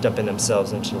and dumping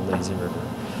themselves into the lazy river.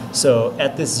 So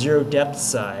at this zero depth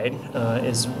side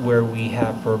is where we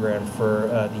have programmed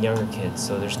for the younger kids.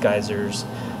 So there's geysers,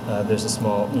 there's a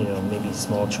small, maybe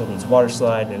small children's water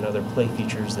slide and other play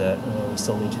features that we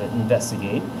still need to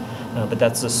investigate. But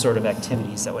that's the sort of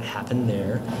activities that would happen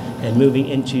there. And moving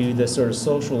into the sort of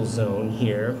social zone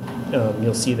here,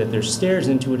 you'll see that there's stairs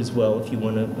into it as well if you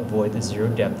want to avoid the zero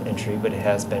depth entry, but it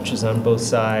has benches on both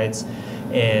sides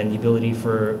and the ability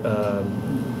for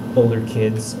older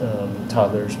kids,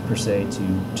 toddlers per se,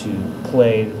 to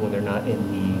play when they're not in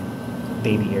the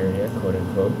baby area, quote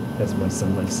unquote, as my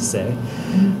son likes to say.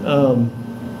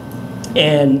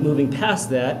 And moving past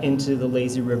that into the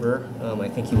lazy river, I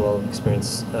think you all have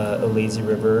experienced a lazy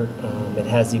river. It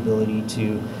has the ability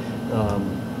to,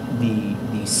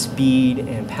 the speed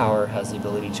and power has the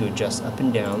ability to adjust up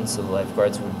and down, so the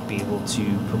lifeguards would be able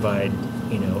to provide,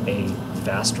 a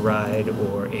fast ride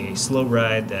or a slow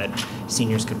ride that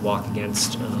seniors could walk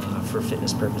against for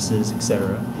fitness purposes,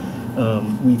 etc.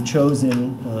 We've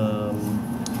chosen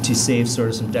to save sort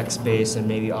of some deck space and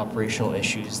maybe operational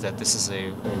issues that this is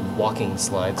a walking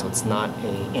slide, so it's not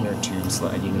an inner tube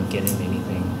slide. You don't get in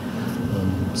anything,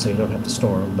 so you don't have to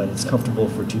store them, but it's comfortable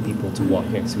for two people to walk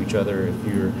next to each other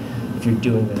if you're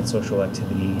doing that social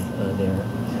activity there.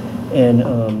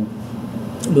 And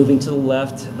moving to the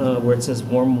left, where it says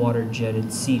warm water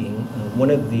jetted seating, one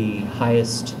of the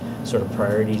highest sort of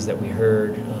priorities that we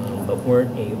heard, but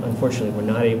unfortunately we're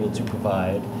not able to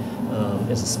provide,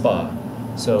 is a spa.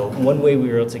 So one way we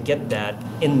were able to get that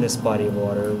in this body of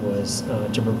water was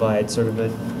to provide sort of a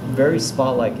very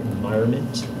spa-like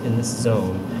environment in this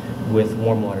zone with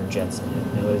warm water jets in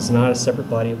it. Now, it's not a separate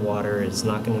body of water. It's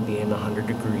not going to be in the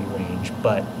 100-degree range,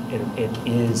 but it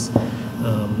is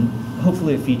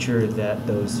hopefully a feature that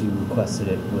those who requested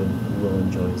it will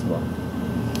enjoy as well.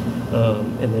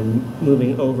 And then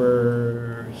moving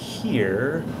over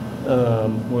here,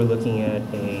 we're looking at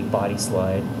a body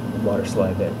slide, water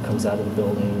slide that comes out of the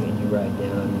building, and you ride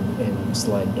down and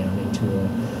slide down into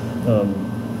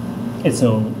its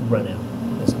own run out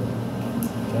as well.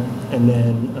 Okay. And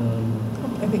then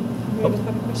I think we just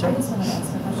have a question. I just wanted to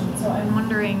ask a question. So I'm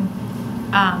wondering,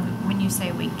 when you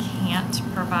say we can't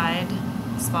provide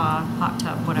spa, hot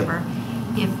tub, whatever,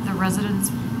 if the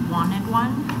residents wanted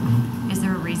one, is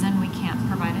there a reason we can't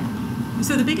provide it?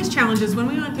 So the biggest challenge is when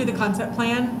we went through the concept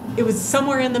plan, it was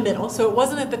somewhere in the middle. So it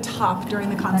wasn't at the top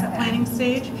during the concept planning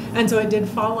stage. And so it did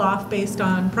fall off based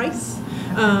on price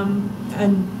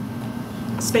and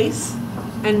space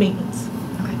and maintenance,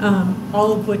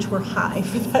 all of which were high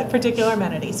for that particular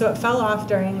amenity. So it fell off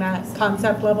during that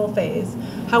concept level phase.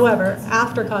 However,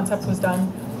 after concept was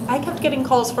done, I kept getting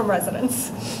calls from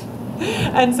residents.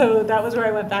 And so that was where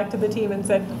I went back to the team and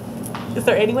said, is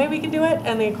there any way we can do it?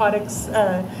 And the aquatics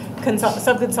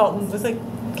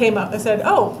sub-consultant came up and said,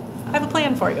 oh, I have a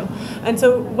plan for you. And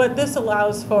so what this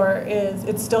allows for is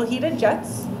it's still heated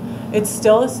jets, It's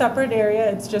still a separate area.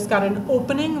 It's just got an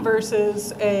opening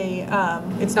versus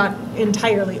it's not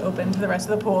entirely open to the rest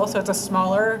of the pool. So it's a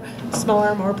smaller,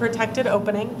 more protected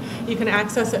opening. You can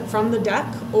access it from the deck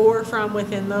or from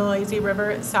within the lazy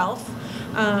river itself.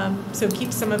 So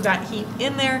keep some of that heat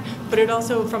in there, but it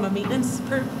also, from a maintenance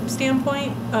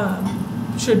standpoint,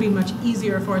 should be much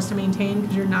easier for us to maintain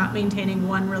because you're not maintaining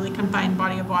one really confined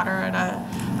body of water at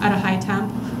a high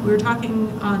temp. We were talking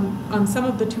on some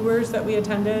of the tours that we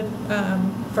attended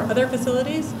for other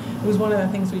facilities. It was one of the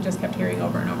things we just kept hearing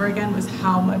over and over again was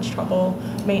how much trouble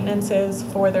maintenance is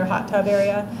for their hot tub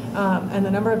area, and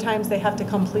the number of times they have to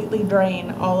completely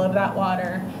drain all of that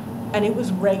water. And it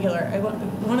was regular.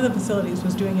 One of the facilities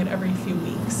was doing it every few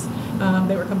weeks.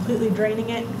 They were completely draining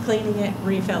it, cleaning it,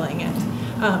 refilling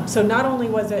it. So not only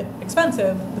was it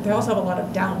expensive, but they also have a lot of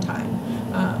downtime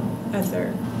as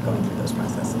they're going through those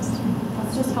processes.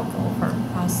 That's just helpful for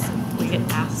us. We get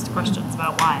asked questions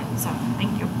about why, so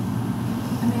thank you.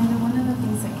 Amanda, one of the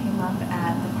things that came up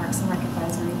at the Parks and Rec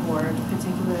Advisory Board,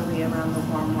 particularly around the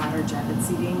warm water jetted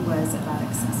seating, was about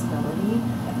accessibility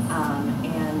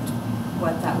and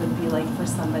what that would be like for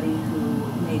somebody who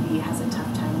maybe has a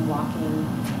tough time walking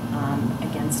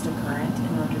against a current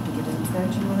in order to get into there.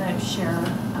 Do you want to share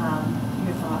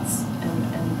your thoughts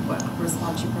and what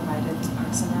response you provided to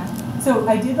Parks and Rec? So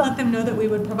I did let them know that we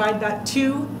would provide that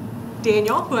to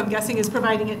Daniel, who I'm guessing is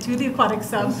providing it to the aquatic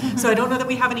sub. So I don't know that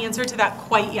we have an answer to that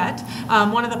quite yet.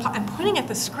 I'm pointing at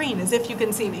the screen as if you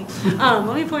can see me.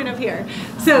 Let me point up here.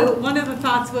 So one of the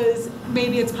thoughts was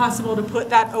maybe it's possible to put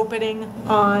that opening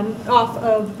off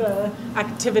of the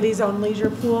activity zone leisure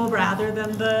pool rather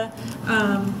than the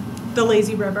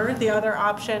lazy river. The other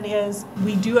option is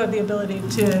we do have the ability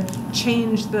to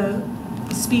change the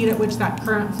speed at which that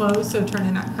current flows, so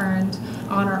turning that current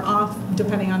on or off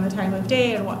depending on the time of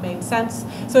day and what made sense.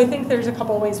 So I think there's a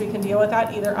couple of ways we can deal with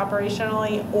that, either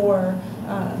operationally or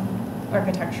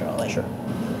architecturally. Sure.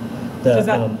 Does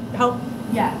that help?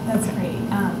 Yeah, that's great.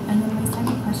 And then my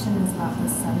second question is about the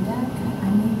sun deck. I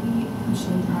may be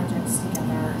pushing projects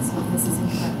together, so if this is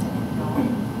incorrect, I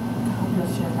hope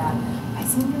you'll share that. I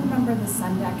seem to remember the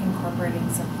sun deck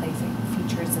incorporating some play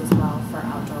features as well for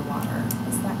outdoor water.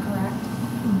 Is that correct?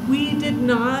 We did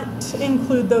not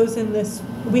include those in this.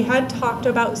 We had talked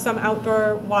about some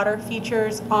outdoor water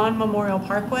features on Memorial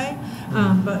Parkway,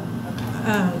 but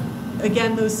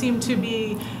again, those seem to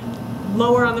be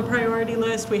lower on the priority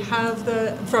list. We have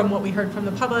from what we heard from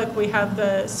the public, we have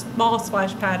the small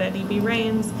splash pad at EB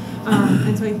Rains,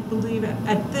 and so I believe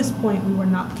at this point we were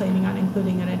not planning on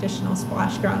including an additional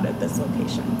splash ground at this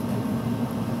location.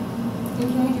 And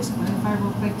can I just clarify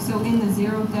real quick? So in the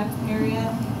zero depth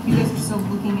area, you guys are still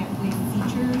looking at play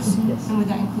features? Yes. And would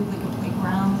that include like a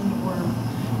playground or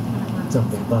whatever?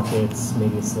 Something, buckets,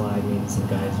 maybe a slide, maybe some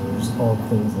geysers, all the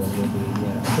things that will be,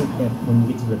 yeah. I think that when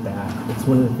we get to the back, it's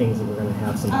one of the things that we're going to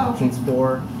have some options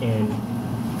for and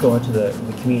go out to the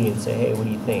community and say, hey, what do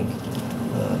you think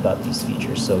about these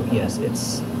features? So yes,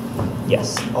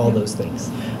 all those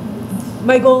things.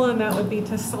 My goal on that would be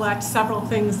to select several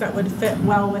things that would fit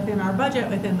well within our budget,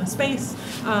 within the space,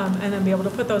 and then be able to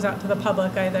put those out to the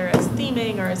public either as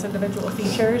theming or as individual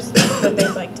features that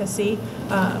they'd like to see.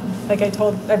 Like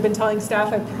I've been telling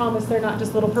staff, I promise they're not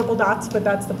just little purple dots, but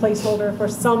that's the placeholder for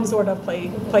some sort of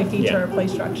play feature or play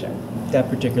structure. That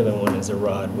particular one is a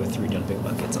rod with 3 dumping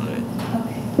buckets on it.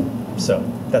 Okay. So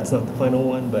that's not the final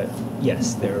one, but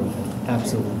yes, there are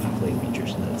absolutely play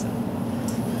features in that side.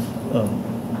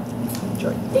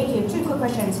 Sorry. Thank you. 2 quick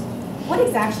questions. What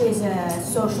exactly is a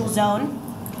social zone?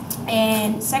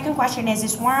 And second question is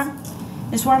this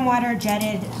warm water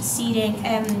jetted seating.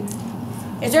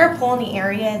 Is there a pool in the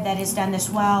area that is done this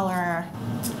well, or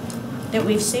that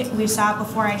we saw it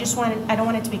before? I don't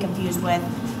want it to be confused with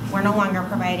we're no longer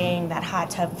providing that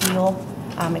hot tub feel,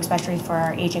 especially for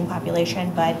our aging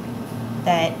population, but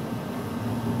that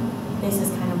this is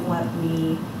kind of what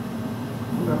we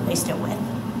replaced it with.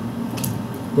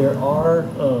 There are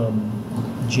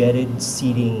jetted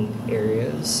seating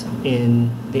areas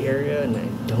in the area, and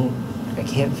I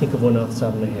can't think of one off the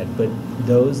top of my head, but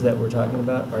those that we're talking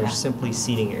about are simply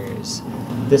seating areas.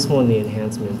 This one, the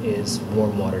enhancement is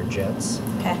warm water jets.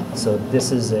 Okay. So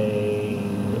this is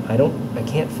I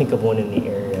can't think of one in the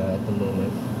area at the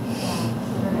moment.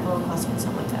 We're never requesting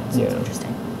something like that, so it's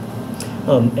interesting.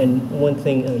 And one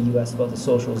thing you asked about the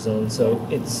social zone, so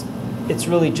it's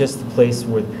really just the place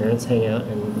where the parents hang out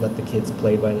and let the kids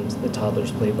play by the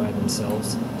toddlers play by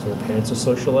themselves. So the parents are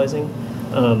socializing.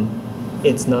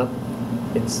 It's not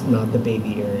the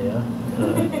baby area.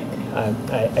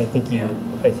 I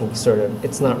think sort of,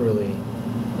 it's not really,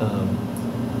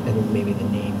 I think maybe the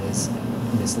name is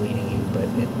misleading you, but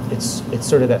it's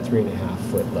sort of that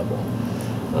 3.5-foot level.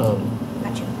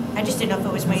 Gotcha. I just didn't know if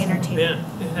it was my entertainment.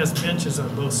 It has benches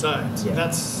on both sides. Yeah.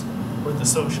 That's where the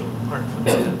social part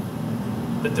comes in.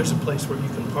 That there's a place where you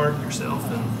can park yourself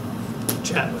and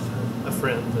chat with a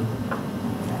friend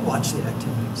and watch the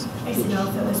activities. I didn't know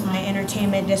if it was my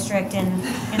entertainment district and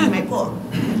my pool.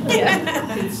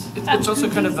 It's also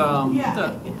kind of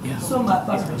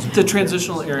the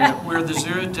transitional area where the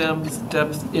zero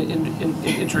depth in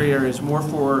entry area is more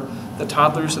for the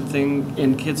toddlers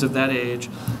and kids of that age,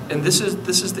 and this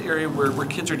is the area where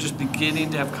kids are just beginning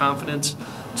to have confidence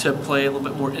to play a little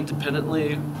bit more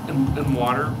independently in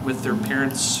water with their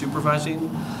parents supervising,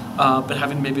 but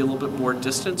having maybe a little bit more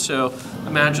distance. So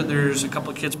imagine there's a couple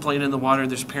of kids playing in the water,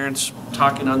 there's parents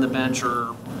talking on the bench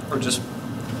or just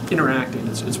interacting.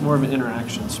 It's more of an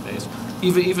interaction space,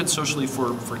 even socially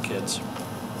for kids.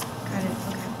 Got it.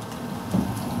 Okay.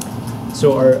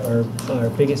 So our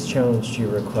biggest challenge to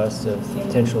your request of the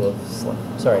potential of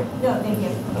sorry. No, thank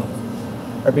you.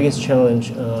 Our biggest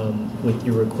challenge with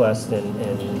your request, and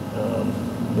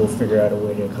we'll figure out a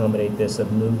way to accommodate this,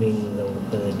 of moving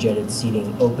the jetted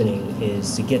seating opening,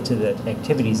 is to get to the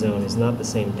activity zone is not the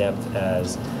same depth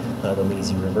as the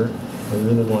lazy river. We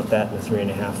really want that in the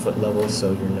 3.5-foot level,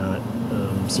 so you're not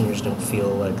seniors don't feel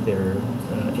like they're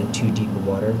in too deep of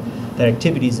water. That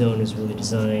activity zone is really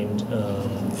designed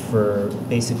for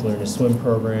basic learn to swim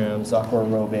programs, aqua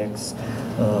aerobics.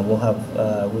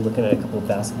 We're looking at a couple of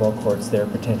basketball courts there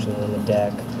potentially on the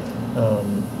deck,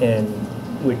 and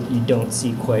what you don't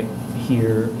see quite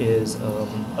here is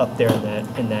up there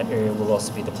in that area will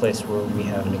also be the place where we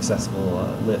have an accessible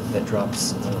lift that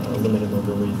drops limited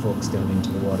mobility folks down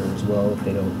into the water as well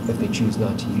if they choose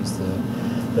not to use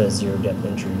the zero depth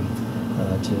entry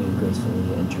to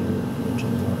gracefully enter into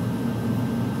the water.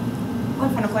 One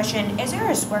final question. Is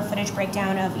there a square footage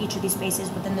breakdown of each of these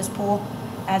spaces within this pool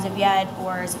as of yet,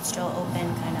 or is it still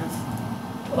open kind of?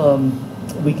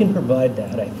 We can provide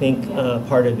that. I think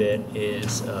part of it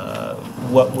is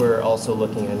what we're also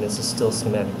looking at. This is still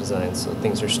schematic design, so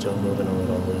things are still moving a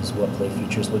little, is what play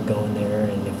features would go in there.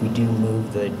 And if we do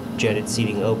move the jetted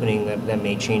seating opening, that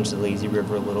may change the lazy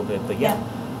river a little bit. But yeah.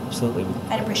 Absolutely.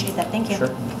 I'd appreciate that. Thank you.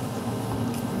 Sure.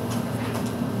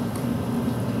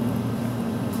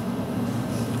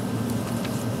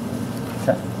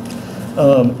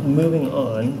 Moving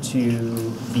on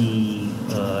to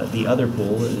the other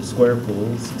pool, the square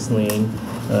pool, 6-lane,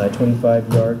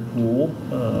 25-yard pool.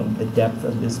 The depth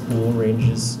of this pool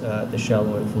ranges the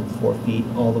shallow end from 4 feet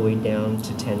all the way down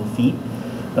to 10 feet.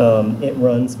 It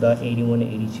runs about 81 to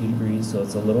 82 degrees, so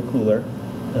it's a little cooler,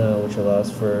 which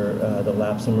allows for the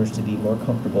lap swimmers to be more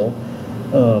comfortable.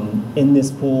 In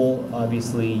this pool,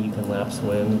 obviously you can lap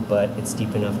swim, but it's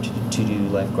deep enough to do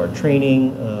lifeguard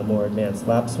training, more advanced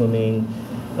lap swimming,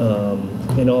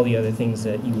 and all the other things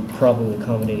that you would probably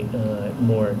accommodate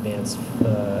more advanced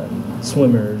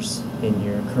swimmers in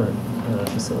your current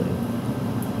facility.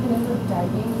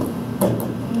 Diving?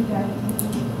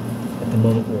 At the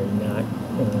moment,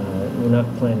 we're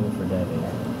not planning for diving.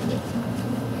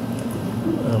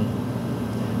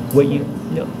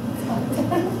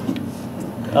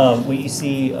 What you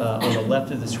see on the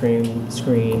left of the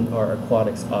screen are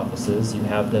aquatics offices. You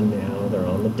have them now. They're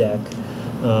on the deck.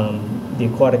 The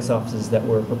aquatics offices that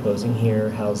we're proposing here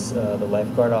house the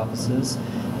lifeguard offices,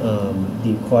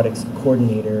 the aquatics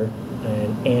coordinator,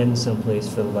 and someplace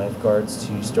for the lifeguards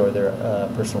to store their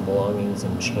personal belongings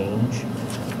and change.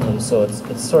 So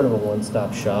it's sort of a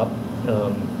one-stop shop.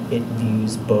 It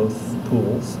views both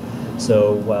pools.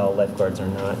 So while lifeguards are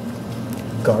not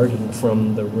guarding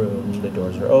from the room, the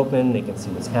doors are open, they can see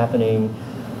what's happening.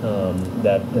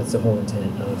 That's the whole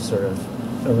intent of sort of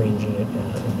arranging it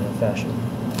in that fashion.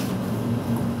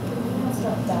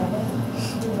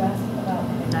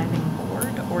 Diving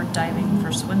board or diving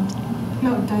for swim team?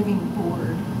 No, diving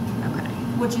board. Okay.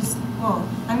 Which is, well,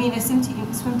 I mean, a swim team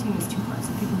is 2 parts,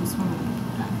 the people who swim and the people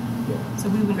who dive. Yeah. So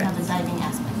we wouldn't have the diving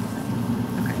aspect of it.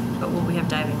 Okay, but will we have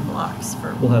diving blocks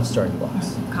for? We'll have starting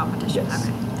blocks. Competition? Yes.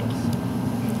 Okay, thank you.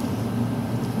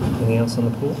 Anything else on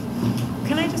the pool?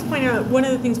 Can I just point out, one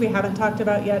of the things we haven't talked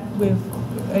about yet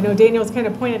I know Daniel's kind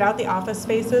of pointed out the office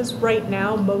spaces. Right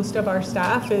now, most of our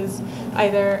staff is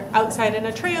either outside in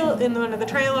one of the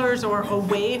trailers or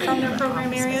away from their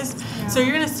program areas. So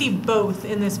you're going to see both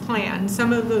in this plan.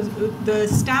 Some of the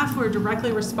staff who are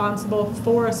directly responsible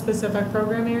for a specific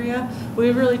program area,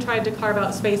 we've really tried to carve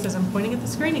out spaces. I'm pointing at the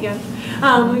screen again.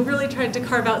 We've really tried to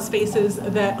carve out spaces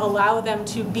that allow them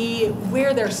to be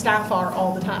where their staff are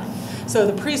all the time. So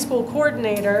the preschool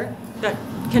coordinator that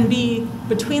can be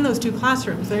between those two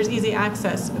classrooms. There's easy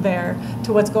access there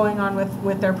to what's going on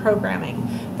with their programming.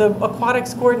 The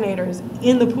aquatics coordinators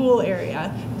in the pool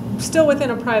area, still within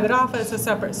a private office, a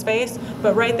separate space,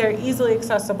 but right there, easily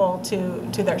accessible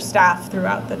to their staff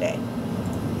throughout the day.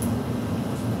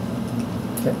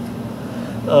 Okay.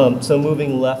 So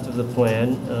moving left of the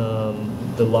plan,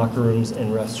 the locker rooms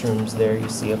and restrooms there you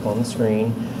see up on the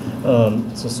screen.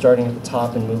 So starting at the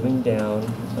top and moving down,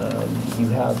 you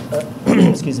have,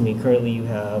 excuse me, currently you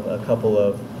have a couple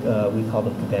of, we call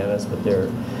them cabanas, but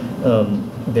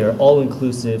they're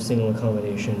all-inclusive, single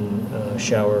accommodation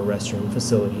shower, restroom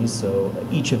facilities. So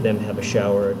each of them have a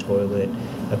shower, a toilet,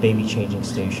 a baby changing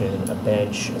station, a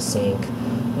bench, a sink,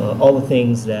 all the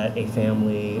things that a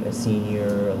family, a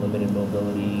senior, a limited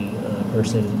mobility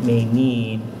person may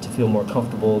need to feel more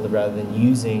comfortable rather than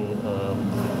using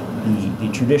the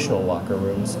traditional locker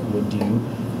rooms would do.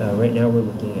 Right now we're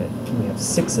looking at, we have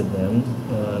 6 of them,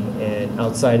 and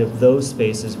outside of those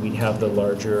spaces we'd have the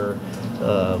larger,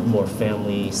 more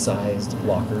family-sized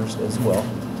lockers as well.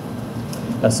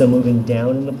 So moving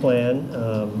down in the plan,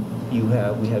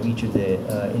 we have each of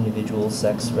the individual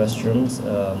sex restrooms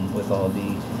with all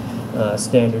the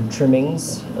standard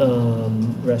trimmings,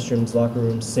 restrooms, locker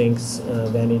rooms, sinks,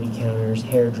 vanity counters,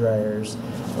 hair dryers,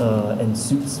 and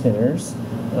suit spinners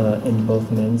in both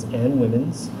men's and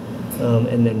women's.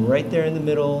 And then right there in the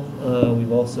middle,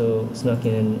 we've also snuck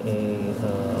in a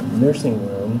nursing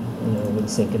room, with a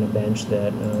sink and a bench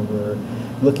that we're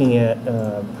looking at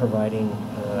providing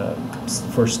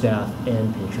for staff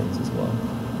and patrons as well.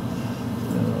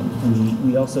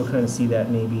 We also kind of see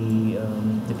that maybe,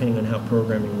 depending on how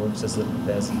programming works, as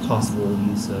possible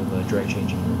use of a dry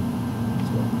changing room as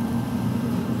well.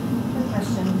 Good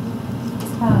question.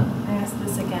 I asked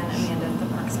this again, Amanda, at the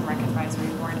Parks and Rec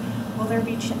Advisory Board. Will there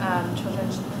be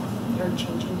children's or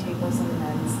changing tables in the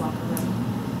men's locker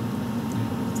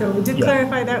room? So we did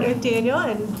clarify that with Daniel,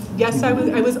 and yes, I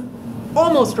was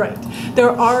almost right.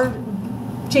 There are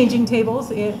changing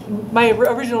tables. My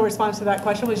original response to that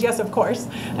question was yes, of course.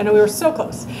 I know we were so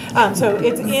close. So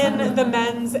it's in the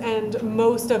men's and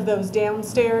most of those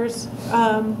downstairs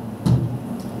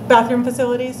bathroom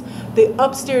facilities. The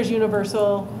upstairs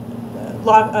universal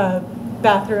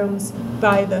bathrooms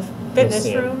by the fitness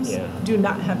rooms do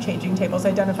not have changing tables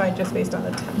identified just based on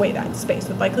the way that space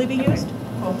would likely be used.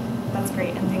 Cool. That's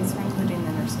great. And thanks for including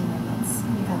the nursing room. That's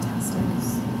fantastic.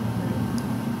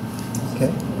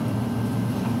 Okay.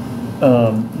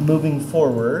 Moving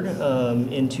forward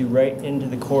right into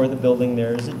the core of the building,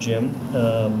 there is a gym.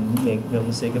 Make no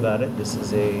mistake about it. This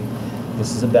is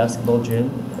a basketball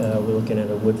gym. We're looking at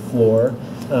a wood floor.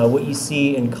 What you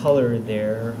see in color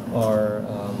there are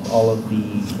all of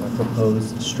the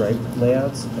proposed stripe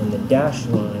layouts, and the dashed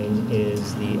line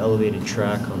is the elevated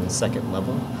track on the second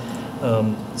level.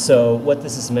 So what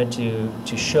this is meant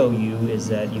to show you is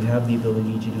that you have the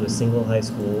ability to do a single high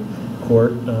school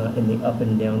court in the up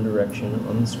and down direction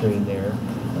on the screen there.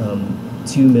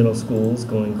 2 middle schools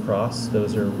going across,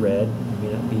 those are red.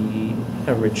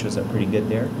 The red shows up pretty good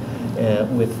there.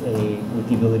 With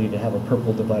the ability to have a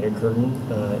purple divider curtain,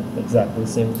 exactly the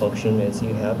same function as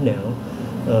you have now.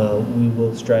 We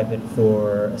will stripe it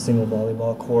for a single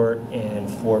volleyball court and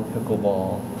 4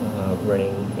 pickleball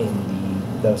running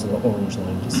those are the orange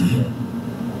line you see here.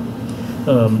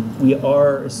 We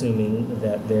are assuming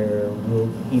that there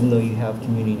will, even though you have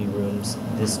community rooms,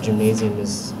 this gymnasium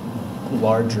is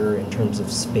larger in terms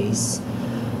of space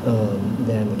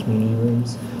than the community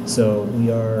rooms. So we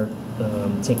are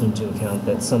taking into account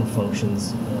that some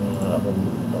functions,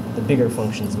 the bigger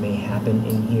functions may happen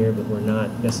in here, but we're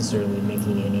not necessarily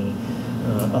making any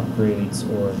upgrades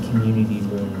or community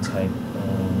room type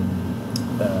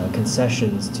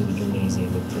concessions to the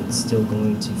gymnasium. It's still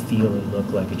going to feel and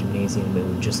look like a gymnasium that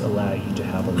would just allow you to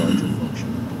have a larger function.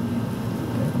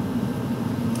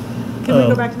 Can we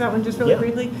go back to that one just really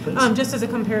briefly? Please. Just as a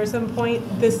comparison point,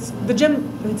 the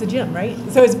gym, it's a gym, right?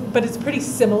 But it's pretty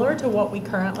similar to what we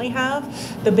currently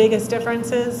have. The biggest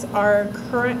differences are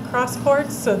current cross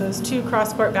courts. So those 2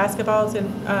 cross court basketballs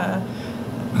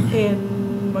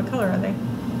in what color are they?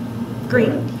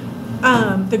 Green.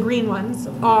 The green ones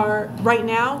are, right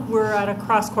now, we're at a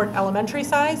cross-court elementary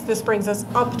size. This brings us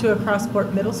up to a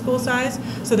cross-court middle school size.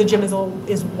 So the gym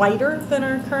is wider than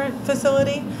our current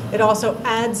facility. It also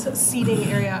adds seating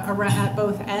area at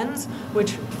both ends,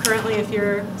 which currently, if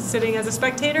you're sitting as a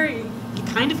spectator, you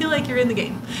kind of feel like you're in the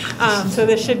game. So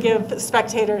this should give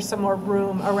spectators some more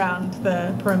room around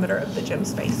the perimeter of the gym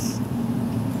space.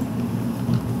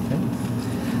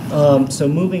 So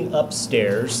moving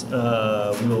upstairs,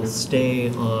 we'll stay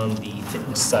on the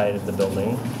fitness side of the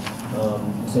building.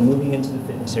 So moving into the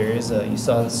fitness areas, you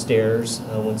saw the stairs.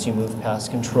 Once you move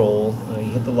past control,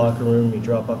 you hit the locker room, you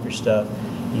drop off your stuff,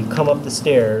 you come up the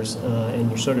stairs, and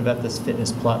you're sort of at this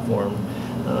fitness platform.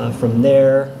 From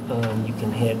there, you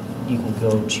can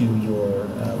go to your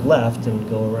left and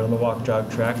go around the walk jog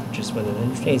track, which is within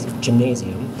the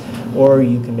gymnasium, or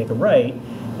you can make a right,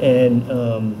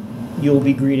 and you'll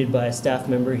be greeted by a staff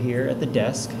member here at the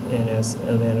desk. And as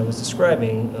Amanda was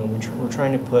describing, we're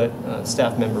trying to put a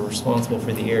staff member responsible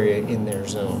for the area in their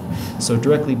zone. So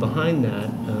directly behind that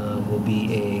will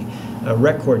be a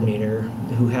rec coordinator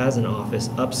who has an office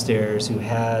upstairs, who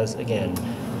has, again,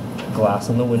 glass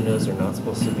on the windows. They're not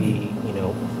supposed to be,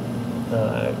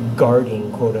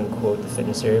 guarding, quote unquote, the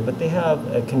fitness area, but they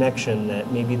have a connection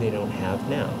that maybe they don't have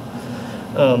now.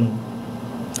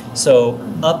 So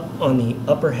up on the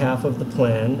upper half of the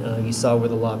plan, you saw where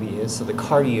the lobby is. So the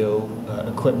cardio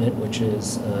equipment, which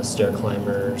is stair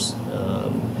climbers,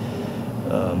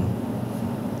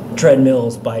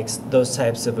 treadmills, bikes, those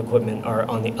types of equipment are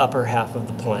on the upper half of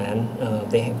the plan.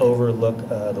 They overlook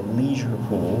the leisure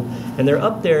pool, and they're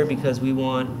up there because we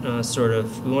want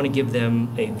to give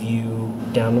them a view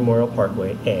down Memorial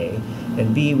Parkway, A,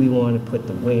 and B, we want to put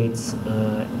the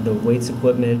weights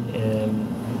equipment and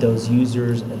those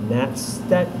users, and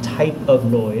that type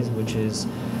of noise, which is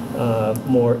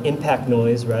more impact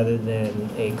noise rather than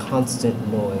a constant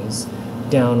noise,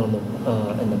 down on the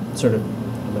in the sort of,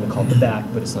 I'm going to call it the back,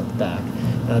 but it's not the back,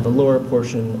 the lower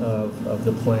portion of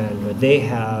the plan, where they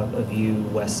have a view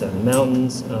west of the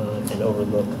mountains and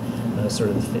overlook sort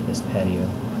of the fitness patio.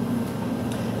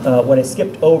 What I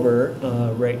skipped over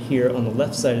right here on the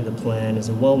left side of the plan is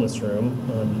a wellness room.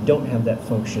 You don't have that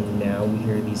function now. We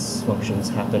hear these functions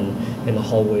happen in the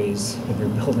hallways of your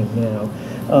building now.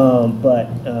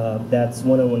 But that's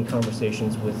one-on-one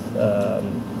conversations with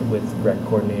rec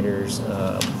coordinators,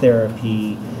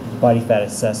 therapy, body fat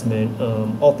assessment,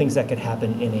 all things that could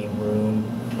happen in a room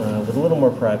with a little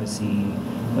more privacy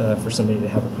for somebody to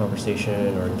have a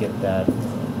conversation or get that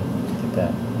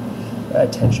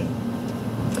attention.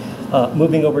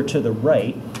 Moving over to the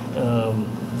right,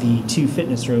 the two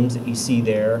fitness rooms that you see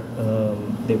there,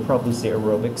 they probably say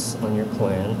aerobics on your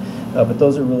plan, but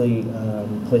those are really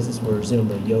places where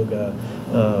Zumba, yoga,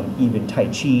 even Tai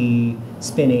Chi,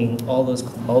 spinning, all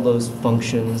those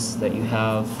functions that you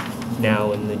have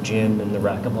now in the gym and the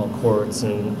racquetball courts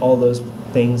and all those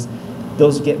things,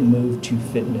 those get moved to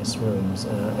fitness rooms.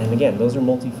 And again, those are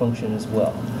multifunction as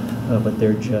well, but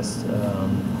they're just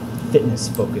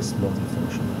fitness-focused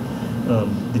multifunction.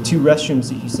 The two restrooms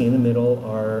that you see in the middle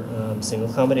are single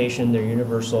accommodation. They're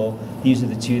universal. These are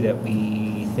the two that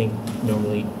we think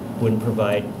normally wouldn't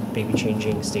provide baby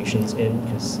changing stations in,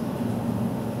 because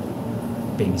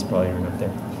babies probably aren't up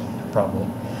there, probably.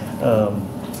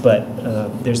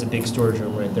 But there's a big storage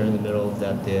room right there in the middle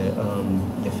that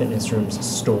the fitness rooms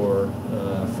store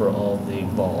for all the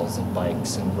balls and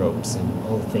bikes and ropes and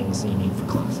all the things that you need for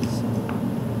classes.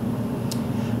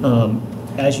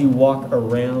 As you walk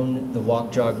around the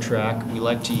walk-jog track, we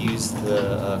like to use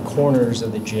the corners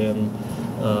of the gym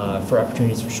for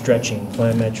opportunities for stretching,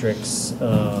 plyometrics,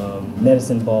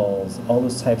 medicine balls, all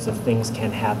those types of things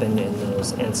can happen in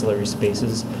those ancillary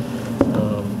spaces.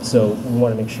 So we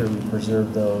want to make sure we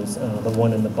preserve those. The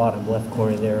one in the bottom left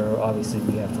corner there, obviously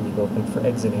we have to leave open for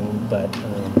exiting, but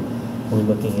we're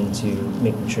looking into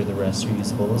making sure the rest are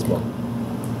usable as well.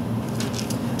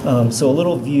 So a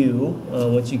little view,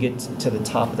 once you get to the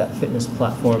top of that fitness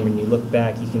platform and you look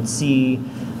back, you can see,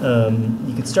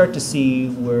 you can start to see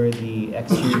where the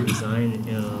exterior design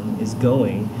is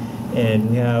going. And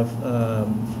we have,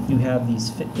 you have this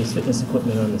fitness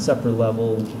equipment on this upper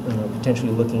level,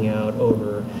 potentially looking out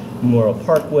over Memorial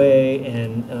Parkway,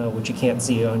 and what you can't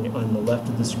see on the left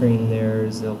of the screen there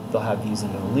is they'll have views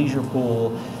into the leisure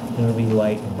pool, and it'll be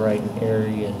light and bright and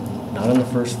airy, and not on the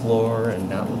first floor, and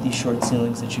not with these short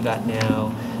ceilings that you got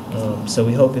now. So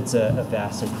we hope it's a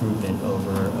vast improvement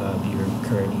over your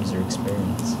current user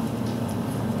experience.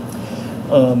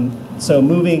 So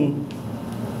moving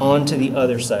on to the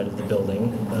other side of the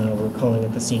building, we're calling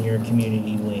it the Senior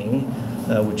Community Wing,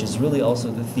 which is really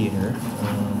also the theater.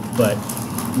 But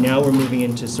now we're moving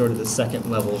into sort of the second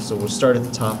level, so we'll start at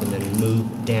the top and then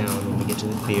move down when we get to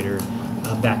the theater,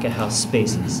 back at house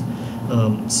spaces.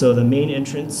 So the main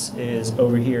entrance is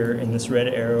over here in this red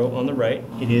arrow on the right.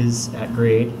 It is at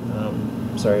grade.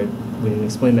 Sorry, we didn't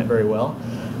explain that very well.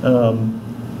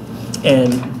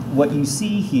 And what you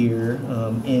see here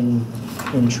in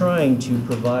trying to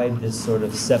provide this sort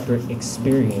of separate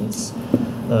experience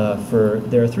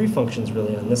there are three functions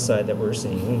really on this side that we're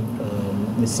seeing.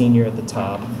 The senior at the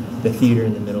top, the theater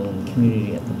in the middle, and the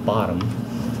community at the bottom.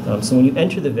 So when you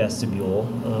enter the vestibule,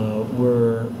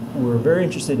 we're very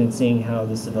interested in seeing how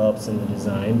this develops in the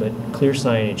design, but clear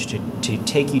signage to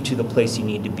take you to the place you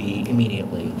need to be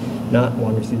immediately, not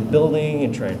wander through the building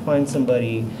and try and find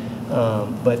somebody.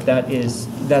 But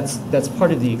that's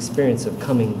part of the experience of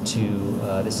coming to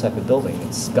this type of building.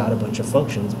 It's got a bunch of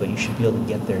functions, but you should be able to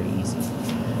get there easy.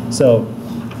 So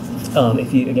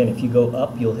if you go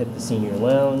up, you'll hit the senior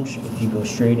lounge. If you go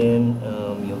straight in,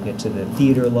 you'll get to the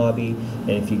theater lobby.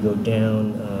 And if you go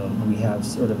down, we have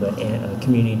sort of a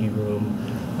community room,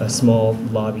 a small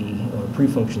lobby or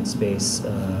pre-function space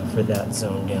for that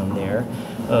zone down there.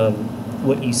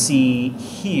 What you see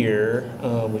here,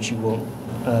 which you won't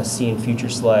see in future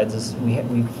slides, is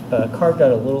we've carved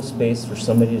out a little space for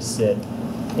somebody to sit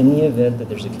in the event that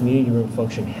there's a community room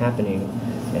function happening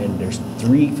and there's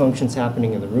 3 functions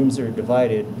happening and the rooms are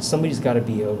divided. Somebody's got to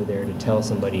be over there to tell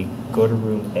somebody, go to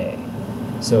room A.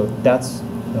 So that's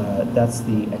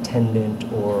the attendant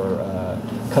or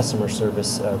customer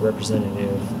service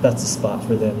representative. That's the spot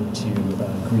for them to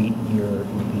greet your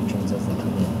patrons as they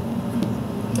come in.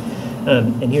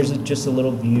 And here's just a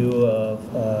little view of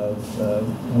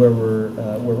where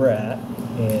we're at,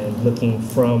 and looking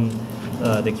from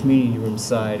the community room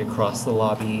side across the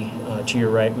lobby. To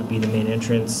your right would be the main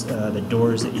entrance. The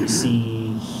doors that you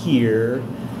see here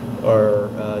are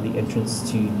the entrance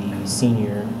to the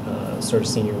senior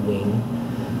wing,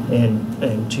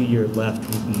 and to your left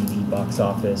would be the box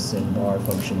office and bar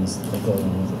functions that go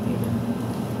along with the theater.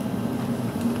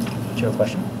 Do you have a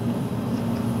question?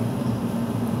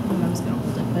 I was going to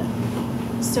hold it, but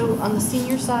so on the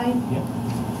senior side,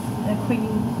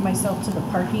 equating myself to the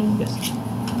parking. Yes.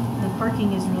 The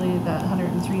parking is really that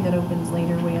 103 that opens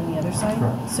later way on the other side.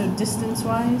 Correct. So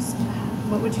distance-wise,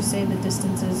 what would you say the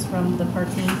distance is from the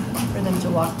parking for them to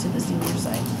walk to the senior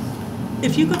side?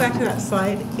 If you go back to that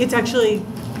slide, it's actually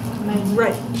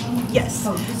right. Yes.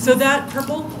 So that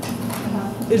purple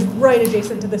is right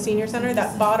adjacent to the senior center.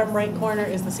 That bottom right corner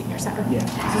is the senior center. Yeah.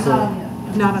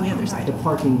 Not on the other side. The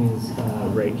parking is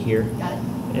right here. Got it.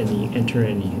 And you enter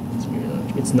in, you hit the senior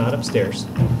lounge. It's not upstairs.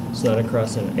 It's not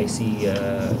across an icy,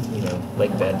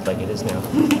 lake bed like it is now.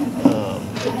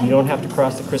 You don't have to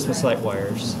cross the Christmas light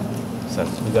wires. So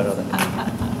we got all that.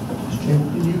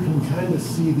 And you can kind of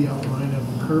see the outline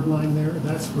of the curb line there.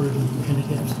 That's where the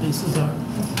handicap spaces are,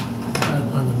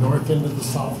 on the north end of the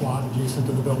south lot adjacent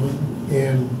to the building.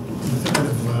 And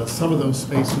some of those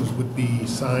spaces would be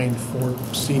signed for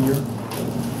senior.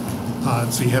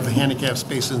 So you have the handicap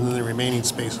spaces, and then the remaining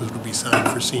spaces would be signed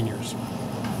for seniors.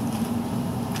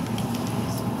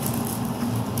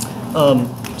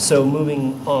 So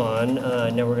moving on,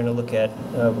 now we're going to look at,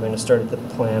 we're going to start at the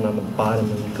plan on the bottom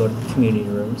and go to the community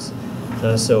rooms.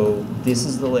 So this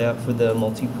is the layout for the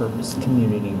multi-purpose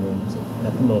community rooms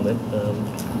at the moment.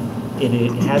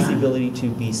 It has the ability to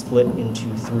be split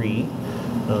into 3.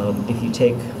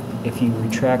 If you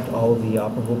retract all of the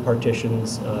operable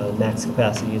partitions, max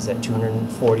capacity is at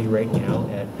 240 right now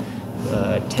at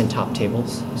 10 top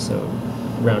tables, so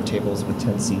round tables with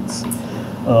 10 seats.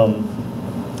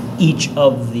 Each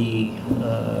of the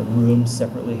rooms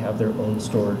separately have their own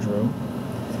storage room,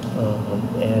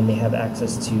 and they have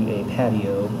access to a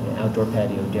patio, an outdoor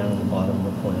patio down at the bottom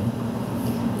of the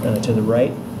plan. To the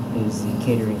right is the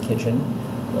catering kitchen.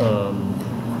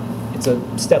 It's a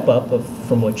step up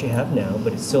from what you have now,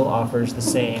 but it still offers the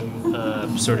same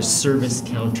sort of service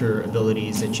counter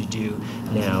abilities that you do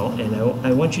now. And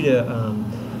I want you to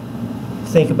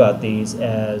think about these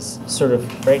as sort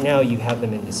of, right now you have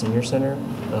them in the senior center.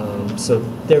 So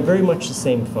they're very much the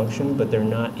same function, but they're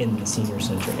not in the senior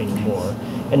center anymore.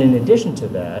 And in addition to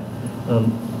that,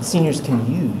 seniors can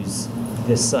use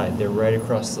this side. They're right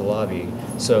across the lobby.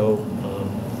 So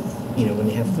when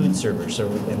they have food service,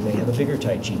 and they have a bigger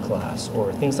Tai Chi class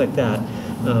or things like that,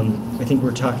 I think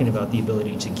we're talking about the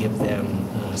ability to give them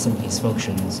some of these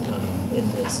functions in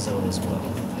this zone as well.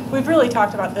 We've really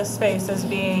talked about this space as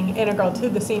being integral to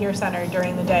the senior center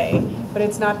during the day, but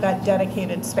it's not that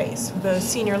dedicated space. The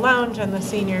senior lounge and the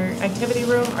senior activity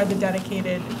room are the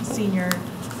dedicated senior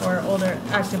or older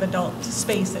active adult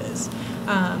spaces.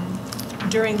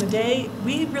 During the day,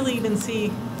 we really even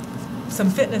see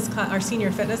some our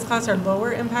senior fitness class, our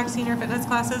lower impact senior fitness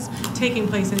classes taking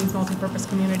place in these multipurpose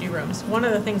community rooms. One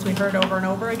of the things we heard over and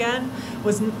over again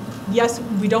was, yes,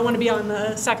 we don't want to be on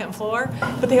the second floor,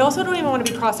 but they also don't even want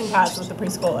to be crossing paths with the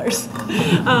preschoolers.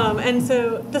 And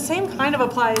so the same kind of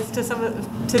applies to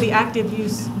to the active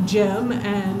use gym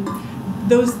and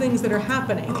those things that are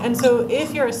happening. And so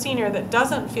if you're a senior that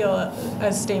doesn't feel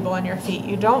as stable on your feet,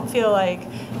 you don't feel like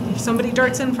if somebody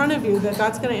darts in front of you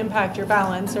that's going to impact your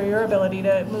balance or your ability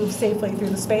to move safely through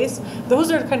the space,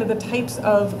 those are kind of the types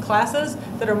of classes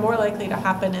that are more likely to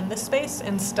happen in this space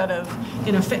instead of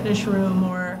in a fitness room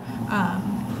or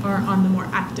on the more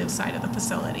active side of the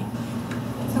facility.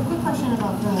 So quick question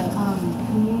about the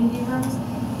community rooms.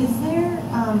 Is there,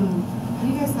 have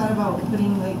you guys thought about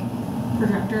putting like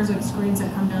projectors, like screens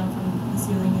that come down from the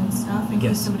ceiling and stuff in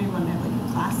case somebody wanted to have like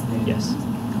a class there? Yes.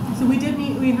 So we did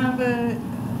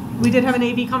have an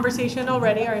AV conversation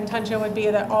already. Our intention would be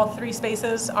that all 3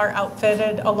 spaces are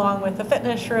outfitted along with the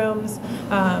fitness rooms.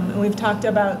 And we've talked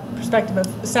about perspective of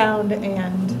sound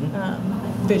and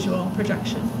visual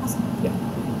projection. Yeah.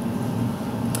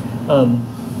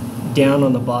 Down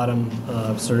on the bottom,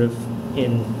 sort of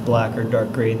in black or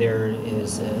dark gray, there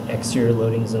is an exterior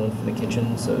loading zone for the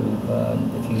kitchen. So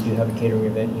if you do have a catering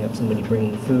event, you have somebody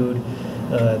bringing food,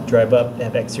 drive up,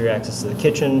 have exterior access to the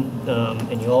kitchen.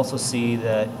 And you also see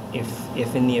that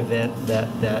if in the event that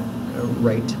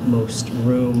rightmost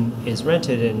room is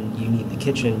rented and you need the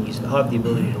kitchen, you have the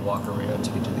ability to walk around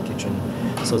to get to the kitchen.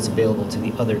 So it's available to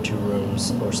the other 2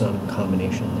 rooms or some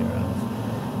combination thereof.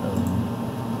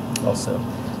 Also,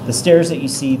 the stairs that you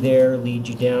see there lead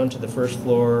you down to the first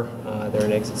floor. They're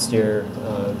an exit stair.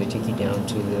 They take you down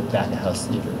to the back of house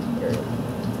theater area.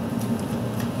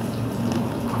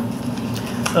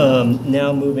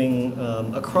 Now moving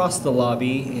across the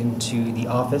lobby into the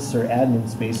office or admin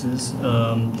spaces,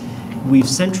 we've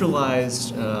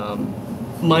centralized,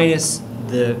 minus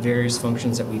the various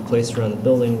functions that we've placed around the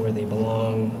building where they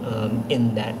belong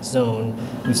in that zone,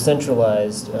 we've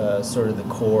centralized sort of the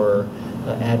core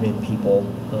admin people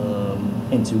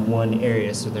into one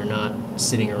area so they're not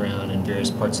sitting around in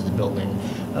various parts of the building.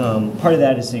 Part of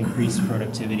that is to increase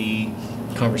productivity,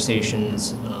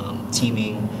 conversations,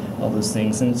 teaming, all those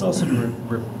things, and it's also to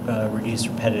reduce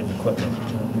repetitive equipment.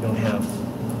 We don't have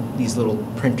these little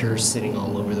printers sitting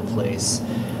all over the place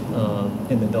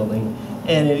in the building.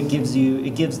 And it gives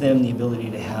them the ability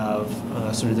to have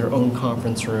sort of their own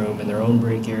conference room and their own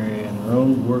break area and their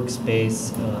own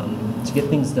workspace to get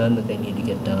things done that they need to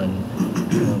get done,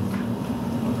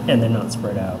 and they're not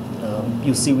spread out.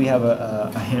 You'll see we have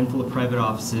a handful of private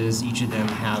offices. Each of them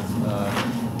have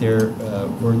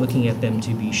we're looking at them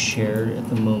to be shared at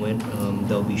the moment.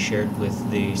 They'll be shared with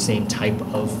the same type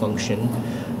of function.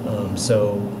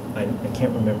 So I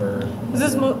can't remember.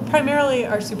 This is primarily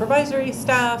our supervisory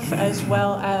staff as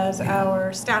well as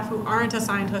our staff who aren't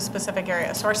assigned to a specific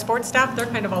area. So our sports staff, they're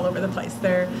kind of all over the place.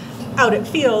 They're out at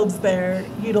fields, they're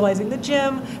utilizing the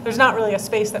gym. There's not really a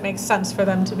space that makes sense for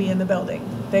them to be in the building.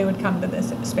 They would come to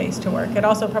this space to work. It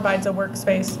also provides a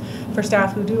workspace for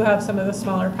staff who do have some of the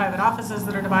smaller private offices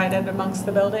that are divided amongst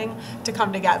the building to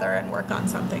come together and work on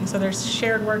something. So there's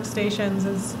shared workstations,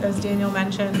 as Daniel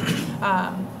mentioned,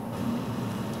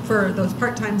 for those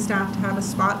part-time staff to have a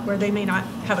spot where they may not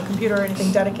have a computer or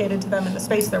anything dedicated to them in the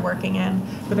space they're working in,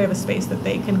 but they have a space that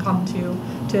they can come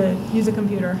to use a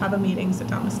computer, have a meeting, sit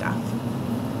down with staff.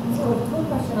 So a quick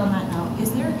question on that now.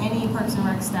 Is there any Parks and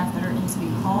Rec staff that are in City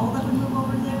Hall that would move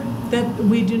over there? That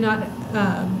we do not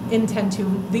intend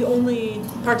to. The only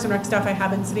Parks and Rec staff I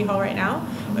have in City Hall right now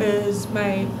is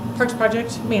my Parks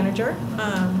Project Manager,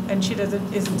 and she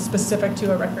isn't specific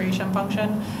to a recreation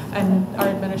function, and our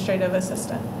administrative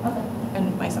assistant,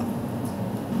 and myself.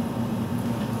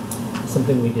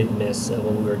 Something we did miss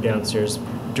when we were downstairs,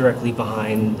 directly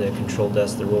behind the control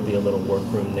desk, there will be a little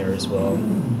workroom there as well,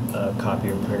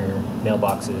 copier, printer,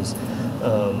 mailboxes,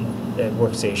 a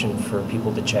workstation for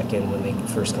people to check in when they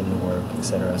first come to work,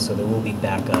 etc. So there will be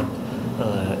backup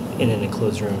in an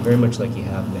enclosed room, very much like you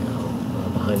have now,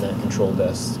 behind that control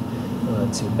desk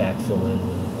to backfill in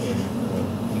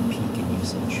when you peak in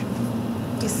usage.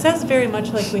 It says very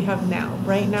much like we have now.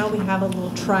 Right now we have a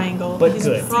little triangle. But He's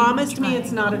good. promised me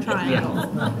it's not a triangle.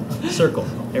 Yeah. Circle.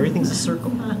 Everything's a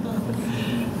circle.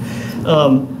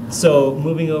 So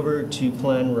moving over to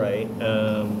plan right,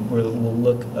 where we'll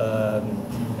look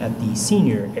at the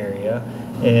senior area.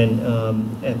 And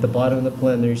at the bottom of the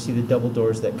plan there you see the double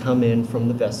doors that come in from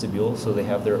the vestibule, so they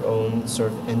have their own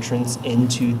sort of entrance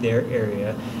into their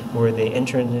area where they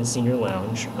enter into the senior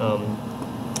lounge.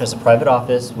 There's a private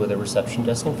office with a reception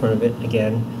desk in front of it,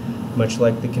 again, much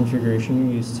like the configuration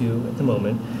you're used to at the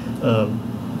moment,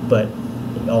 but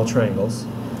all triangles.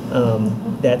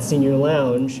 That senior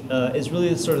lounge is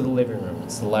really sort of the living room.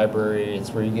 It's the library, it's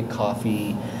where you get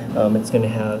coffee. It's going to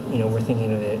have, we're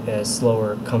thinking of it as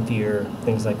slower, comfier,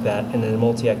 things like that. And then the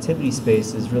multi-activity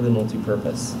space is really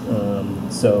multi-purpose.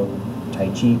 So Tai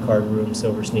Chi, card room,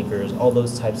 silver sneakers, all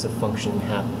those types of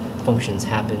functions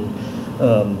happen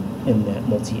in that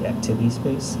multi-activity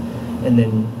space. And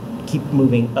then keep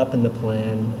moving up in the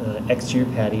plan, exterior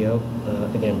patio.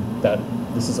 Again,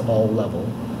 this is all level,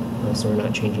 so we're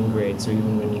not changing grade. So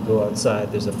even when you go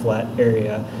outside, there's a flat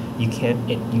area. You can't.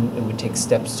 It would take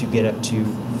steps to get up to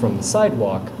from the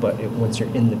sidewalk, but once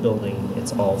you're in the building,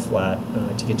 it's all flat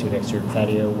to get to an exterior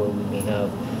patio where we may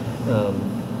have,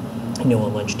 a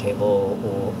lunch table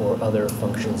or other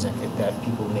functions that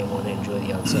people may want to enjoy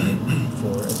the outside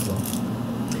for as well.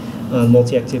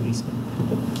 Multi-activities.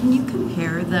 Can you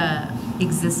compare the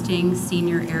existing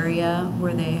senior area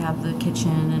where they have the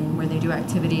kitchen and where they do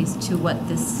activities to what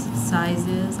this size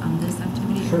is on this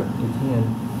activity? Sure, you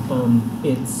can.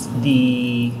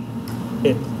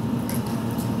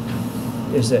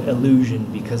 There's an illusion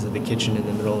because of the kitchen in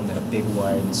the middle and that big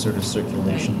wide sort of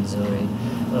circulation zone.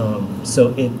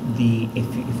 So if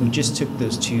we just took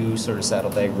those two sort of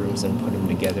saddlebag rooms and put them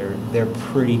together, they're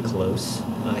pretty close.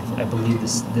 I believe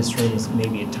this room is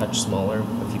maybe a touch smaller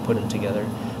if you put them together,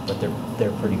 but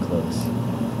they're pretty close.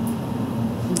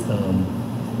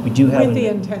 We do have with the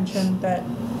intention that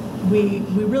we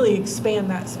really expand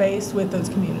that space with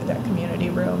that community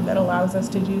room that allows us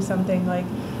to do something like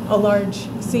a large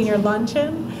senior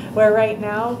luncheon, where right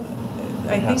now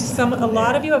I think a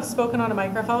lot of you have spoken on a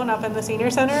microphone up in the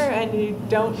senior center and you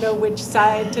don't know which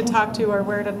side to talk to or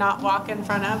where to not walk in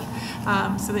front of,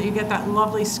 so that you get that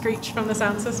lovely screech from the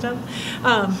sound system.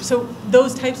 So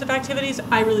those types of activities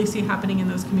I really see happening in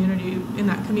that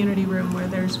community room where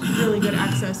there's really good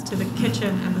access to the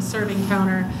kitchen and the serving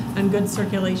counter and good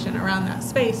circulation around that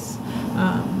space,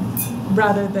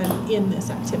 rather than in this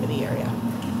activity area.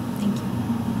 Thank you.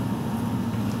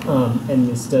 And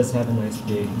this does have a nice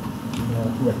big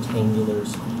rectangular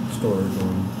storage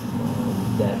room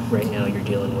that right now you're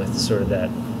dealing with sort of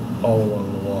that all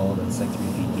along the wall that's like 3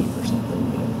 feet deep or something.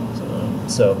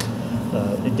 So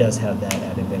it does have that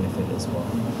added benefit as well.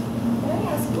 Can I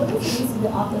ask, what is the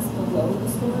office below the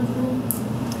storage room?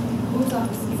 Whose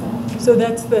office is that? So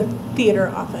that's the theater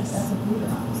office. That's a theater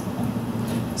office.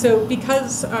 Okay. So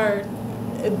because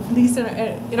at least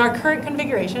in our current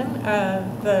configuration,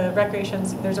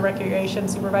 there's a recreation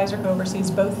supervisor who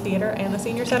oversees both theater and the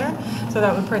senior center. So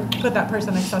that would put that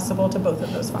person accessible to both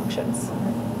of those functions.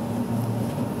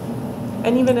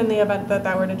 And even in the event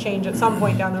that were to change at some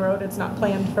point down the road, it's not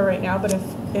planned for right now, but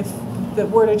if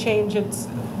that were to change, it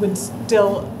would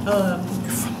still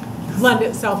lend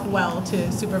itself well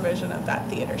to supervision of that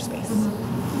theater space.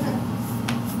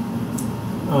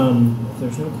 If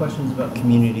there's no questions about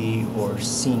community or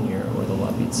senior or the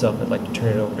lobby itself, I'd like to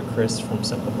turn it over to Chris from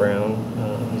Semple Brown.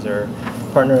 He's our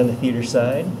partner on the theater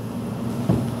side.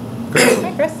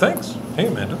 Hi, Chris. Thanks. Hey,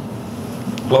 Amanda.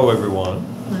 Hello, everyone.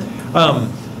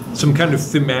 Some kind of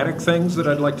thematic things that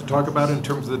I'd like to talk about in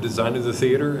terms of the design of the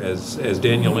theater. As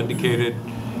Daniel indicated,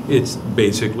 it's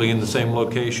basically in the same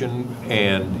location,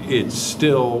 and it's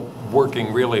still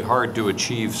working really hard to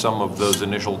achieve some of those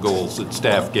initial goals that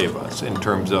staff gave us in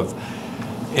terms of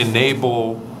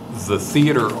enable the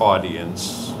theater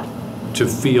audience to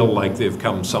feel like they've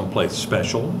come someplace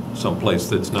special, someplace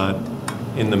that's not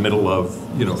in the middle of,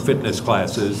 fitness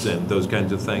classes and those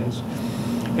kinds of things,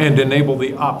 and enable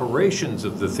the operations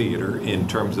of the theater in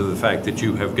terms of the fact that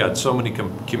you have got so many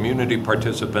community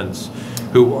participants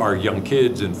who are young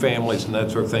kids and families and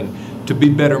that sort of thing to be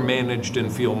better managed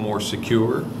and feel more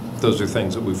secure. Those are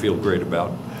things that we feel great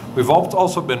about. We've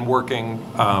also been working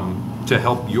to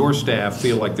help your staff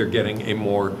feel like they're getting a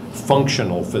more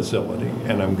functional facility.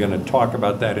 And I'm going to talk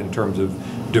about that in terms of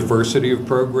diversity of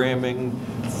programming,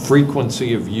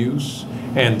 frequency of use,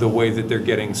 and the way that they're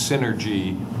getting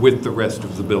synergy with the rest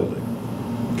of the building.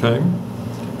 Okay?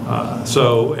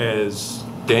 So as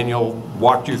Daniel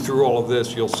walked you through all of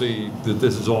this, you'll see that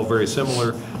this is all very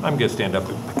similar. I'm going to stand up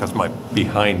because my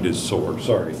behind is sore,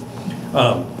 sorry.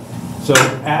 So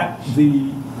at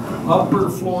the upper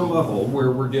floor level,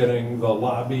 where we're getting the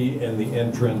lobby and the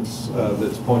entrance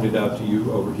that's pointed out to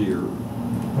you over here.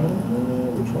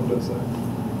 Which one does that?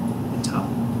 The top.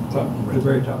 The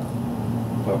very top.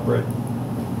 Top right.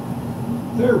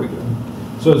 There we go.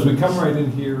 So as we come right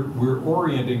in here, we're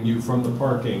orienting you from the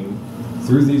parking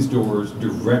through these doors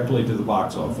directly to the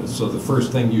box office. So the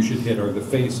first thing you should hit are the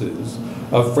faces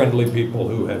of friendly people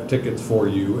who have tickets for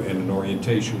you and an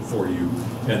orientation for you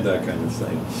and that kind of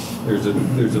thing.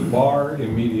 There's a bar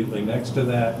immediately next to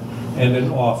that and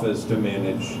an office to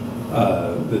manage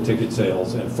the ticket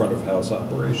sales and front of house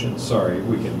operations. Sorry,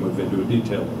 we can move into a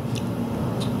detail.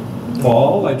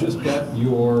 Paul, I just got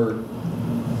your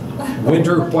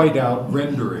winter whiteout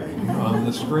rendering on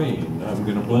the screen. I'm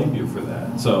going to blame you for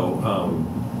that. So,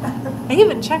 I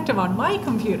even checked them on my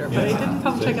computer, but Yeah, I didn't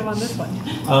come check them on this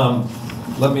one.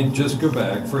 let me just go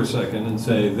back for a second and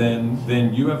say,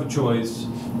 then you have a choice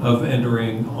of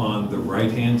entering on the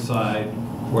right-hand side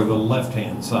or the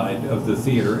left-hand side of the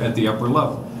theater at the upper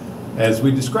level. As we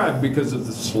described, because of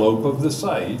the slope of the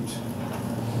site,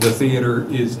 the theater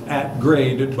is at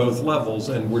grade at both levels,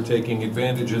 and we're taking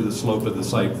advantage of the slope of the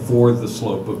site for the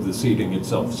slope of the seating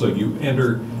itself. So you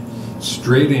enter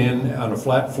straight in on a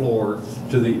flat floor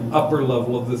to the upper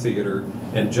level of the theater,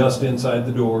 and just inside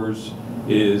the doors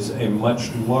is a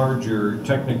much larger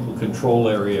technical control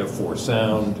area for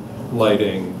sound,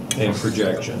 lighting, and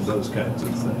projection, those kinds of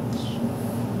things.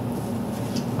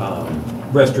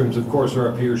 Restrooms, of course, are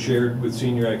up here, shared with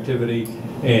senior activity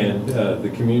and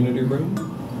the community room.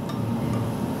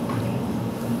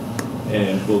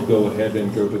 And we'll go ahead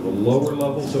and go to the lower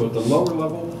level. So at the lower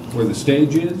level, where the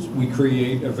stage is, we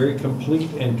create a very complete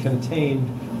and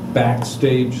contained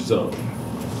backstage zone.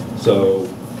 So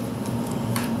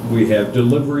we have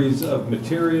deliveries of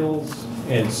materials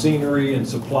and scenery and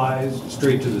supplies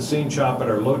straight to the scene shop at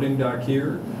our loading dock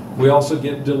here. We also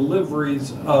get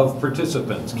deliveries of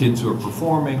participants, kids who are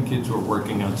performing, kids who are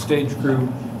working on stage crew,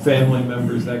 family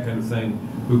members, that kind of thing,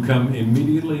 who come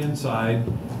immediately inside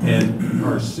and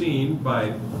are seen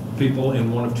by people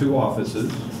in one of two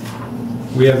offices.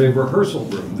 We have a rehearsal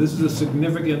room. This is a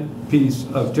significant piece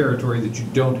of territory that you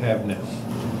don't have now.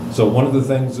 So one of the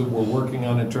things that we're working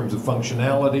on in terms of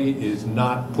functionality is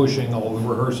not pushing all the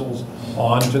rehearsals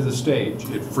onto the stage.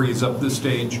 It frees up the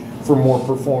stage for more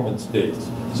performance days.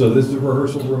 So this is a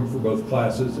rehearsal room for both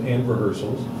classes and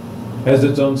rehearsals. Has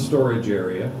its own storage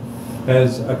area.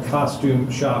 Has a costume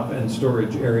shop and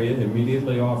storage area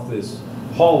immediately off this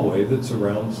hallway that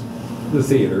surrounds the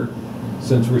theater.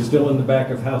 Since we're still in the back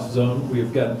of house zone,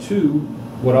 we've got two,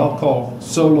 what I'll call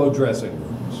solo dressing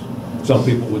rooms. Some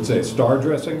people would say star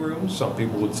dressing rooms, some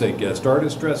people would say guest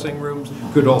artist dressing rooms.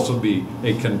 Could also be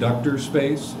a conductor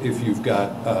space if you've got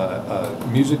a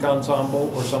music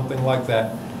ensemble or something like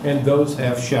that. And those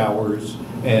have showers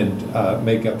and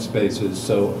makeup spaces,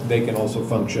 so they can also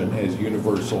function as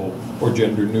universal or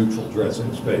gender neutral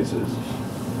dressing spaces.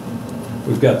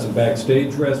 We've got some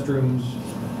backstage restrooms,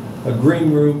 a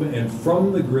green room, and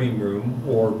from the green room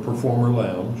or performer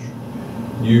lounge,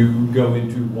 you go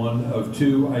into one of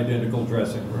two identical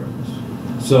dressing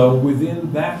rooms. So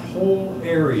within that whole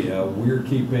area, we're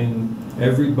keeping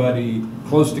everybody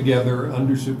close together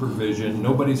under supervision.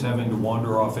 Nobody's having to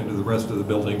wander off into the rest of the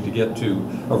building to get to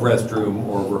a restroom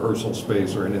or a rehearsal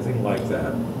space or anything like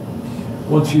that.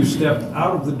 Once you step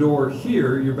out of the door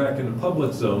here, you're back in the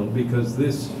public zone, because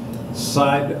this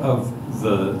side of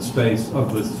the space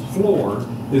of the floor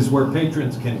is where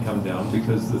patrons can come down,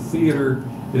 because the theater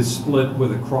is split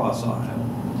with a cross aisle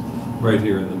right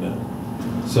here in the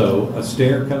middle. So a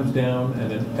stair comes down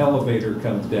and an elevator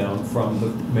comes down from the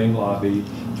main lobby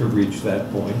to reach that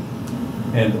point.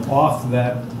 And off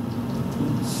that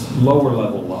lower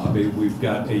level lobby, we've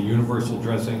got a universal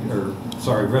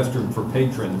restroom for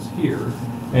patrons here.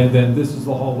 And then this is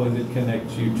the hallway that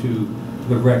connects you to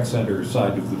the rec center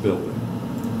side of the building.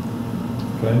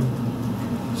 Okay?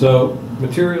 So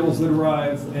materials that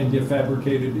arrive and get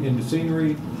fabricated into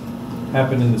scenery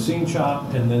happen in the scene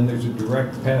shop, and then there's a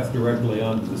direct path directly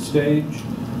onto the stage.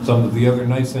 Some of the other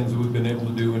nice things that we've been able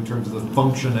to do in terms of the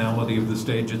functionality of the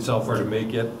stage itself are to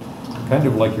make it kind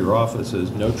of like your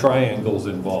offices, no triangles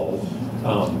involved.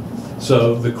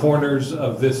 So the corners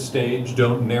of this stage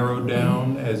don't narrow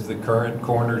down as the current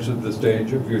corners of the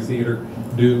stage of your theater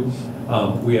do.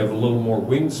 We have a little more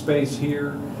wing space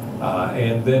here.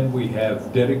 And then we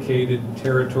have dedicated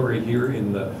territory here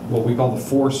in the what we call the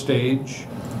fore stage,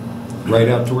 right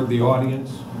out toward the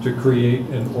audience, to create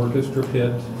an orchestra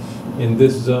pit in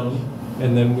this zone.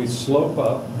 And then we slope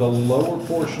up. The lower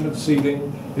portion of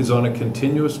seating is on a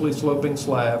continuously sloping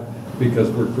slab,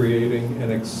 because we're creating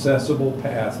an accessible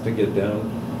path to get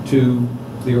down to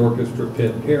the orchestra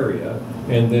pit area.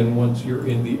 And then once you're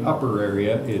in the upper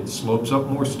area, it slopes up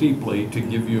more steeply to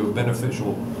give you a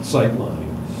beneficial sight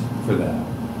line for that.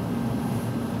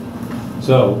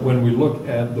 So when we look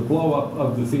at the blow up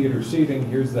of the theater seating,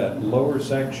 here's that lower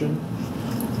section.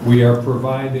 We are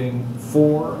providing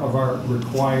 4 of our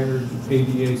required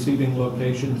ADA seating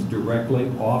locations directly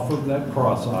off of that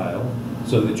cross aisle,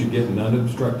 so that you get an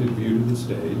unobstructed view to the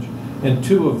stage. And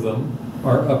 2 of them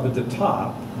are up at the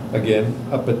top, again,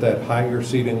 up at that higher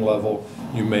seating level.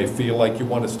 You may feel like you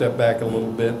want to step back a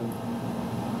little bit,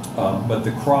 but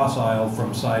the cross aisle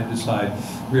from side to side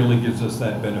really gives us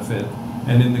that benefit.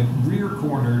 And in the rear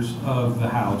corners of the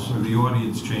house, or the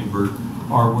audience chamber,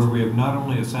 are where we have not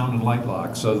only a sound and light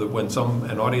lock, so that when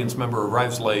an audience member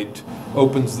arrives late,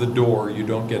 opens the door, you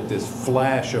don't get this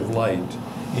flash of light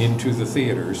into the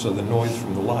theater, so the noise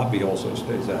from the lobby also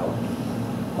stays out,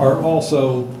 are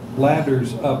also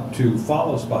ladders up to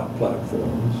follow spot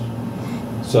platforms.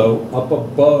 So up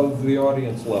above the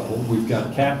audience level, we've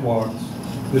got catwalks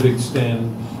that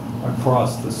extend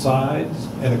across the sides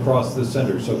and across the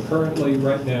center. So currently,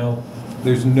 right now,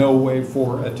 there's no way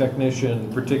for a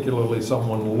technician, particularly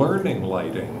someone learning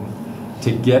lighting,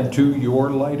 to get to your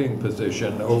lighting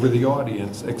position over the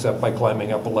audience except by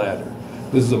climbing up a ladder.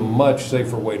 This is a much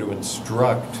safer way to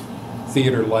instruct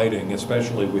theater lighting,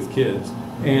 especially with kids,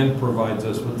 and provides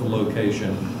us with the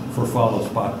location for follow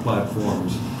spot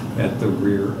platforms at the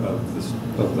rear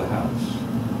of the house.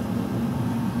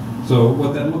 So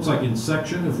what that looks like in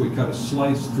section, if we cut a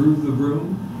slice through the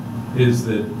room, is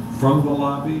that from the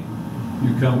lobby,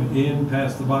 you come in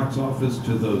past the box office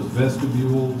to those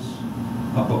vestibules.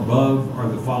 Up above are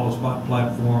the follow spot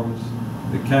platforms,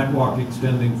 the catwalk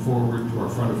extending forward to our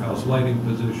front of house lighting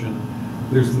position.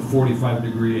 There's the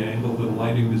 45-degree angle that a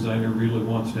lighting designer really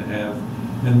wants to have.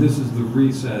 And this is the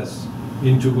recess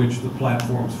into which the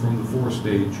platforms from the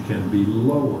forestage can be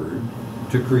lowered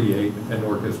to create an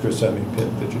orchestra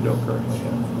semi-pit that you don't currently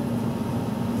have.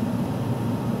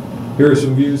 Here are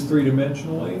some views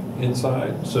three-dimensionally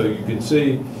inside, so you can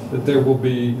see that there will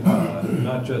be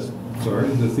not just,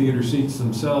 the theater seats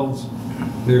themselves.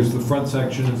 There's the front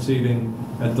section of seating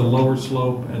at the lower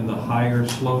slope and the higher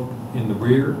slope in the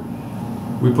rear.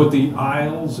 We put the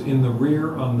aisles in the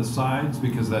rear on the sides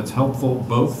because that's helpful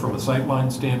both from a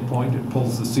sightline standpoint. It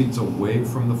pulls the seats away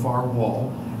from the far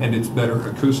wall, and it's better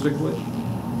acoustically.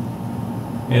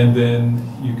 And then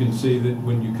you can see that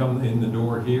when you come in the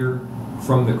door here,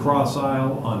 from the cross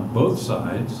aisle on both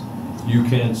sides, you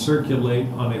can circulate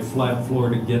on a flat floor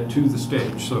to get to the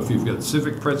stage. So if you've got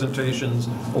civic presentations,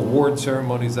 award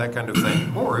ceremonies, that kind of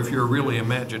thing, or if you're a really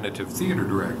imaginative theater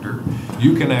director,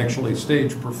 you can actually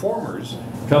stage performers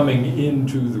coming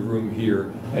into the room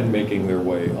here and making their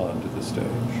way onto the stage.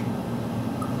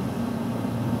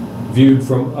 Viewed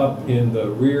from up in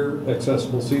the rear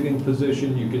accessible seating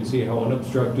position, you can see how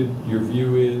unobstructed your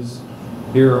view is.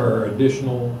 Here are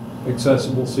additional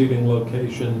accessible seating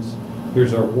locations.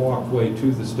 Here's our walkway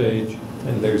to the stage,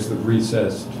 and there's the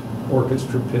recessed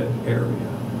orchestra pit area.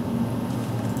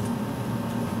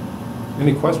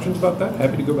 Any questions about that?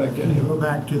 Happy to go back in. Can you go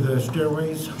back to the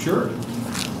stairways? Sure.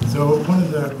 So one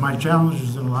of my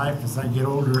challenges in life as I get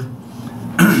older,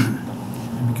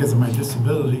 and because of my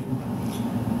disability,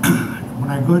 when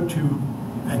I go to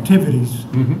activities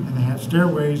and they have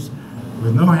stairways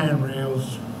with no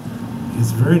handrails,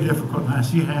 it's very difficult, and I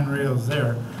see handrails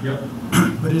there. Yep.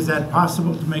 But is that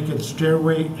possible to make it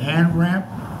stairway and ramp?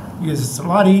 Because it's a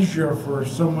lot easier for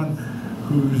someone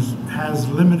who has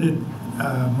limited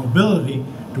mobility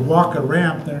to walk a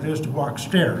ramp than it is to walk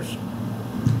stairs.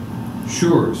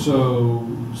 Sure. So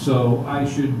I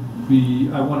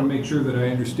want to make sure that I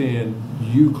understand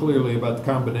you clearly about the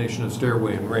combination of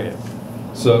stairway and ramp.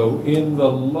 So in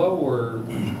the lower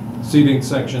seating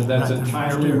section, that's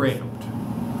entirely ramped.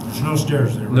 There's no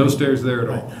stairs there. Right? No stairs there at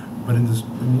all. Right. But in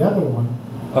the other one,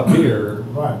 up here,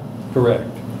 right? Correct.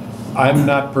 I'm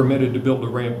not permitted to build a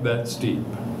ramp that steep.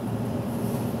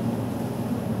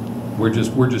 We're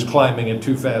just climbing at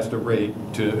too fast a rate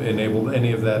to enable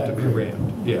any of that to be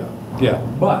ramped. Yeah.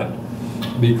 But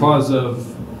because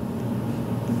of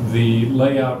the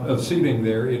layout of seating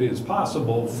there, it is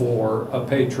possible for a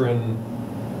patron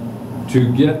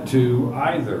to get to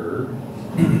either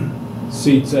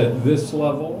seats at this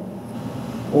level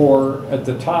or at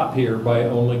the top here by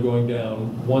only going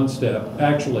down one step,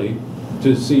 actually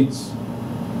to seats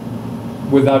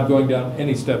without going down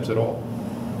any steps at all.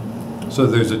 So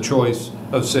there's a choice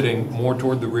of sitting more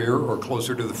toward the rear or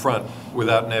closer to the front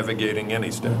without navigating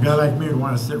any steps. A guy like me would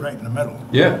want to sit right in the middle.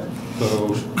 Yeah,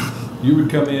 so you would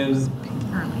come in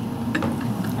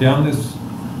down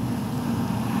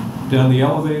the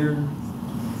elevator,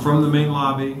 from the main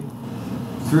lobby,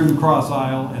 through the cross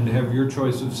aisle, and to have your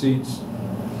choice of seats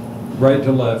right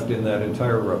to left in that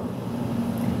entire row.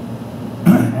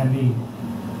 And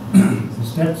the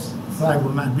steps side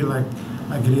will not be like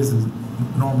it is in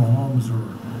normal homes, or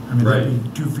Right. they'll be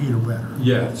 2 feet or better.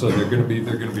 Yeah, so they're going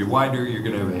to be wider. You're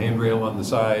going to have a handrail on the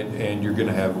side, and you're going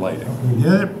to have lighting.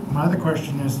 My other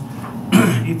question is,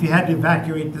 if you had to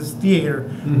evacuate this theater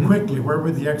quickly, where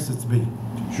would the exits be?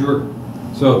 Sure.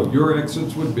 So your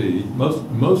exits would be,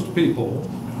 most people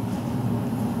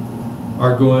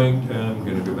are going, I'm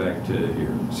going to go back to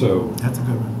here. So that's a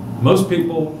good one. Most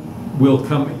people will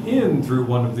come in through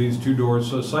one of these two doors,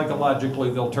 so psychologically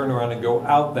they'll turn around and go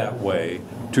out that way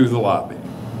to the lobby.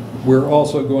 We're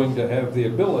also going to have the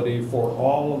ability for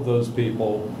all of those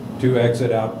people to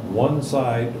exit out one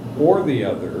side or the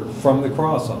other from the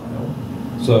cross aisle.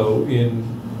 So in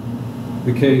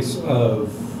the case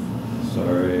of,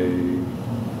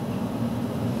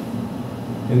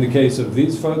 in the case of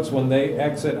these folks, when they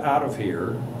exit out of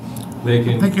here, they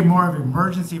can... I'm thinking more of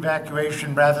emergency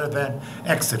evacuation rather than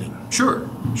exiting. Sure,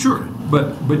 sure.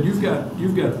 But you've got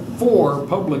 4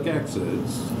 public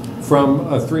exits from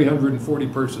a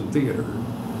 340-person theater,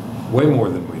 way more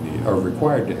than we need, are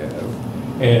required to have.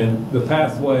 And the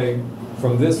pathway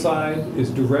from this side is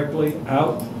directly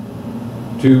out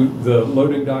to the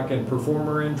loading dock and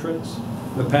performer entrance.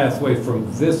 The pathway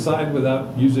from this side,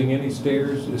 without using any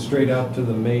stairs, is straight out to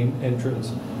the main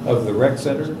entrance of the rec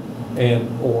center, and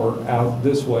or out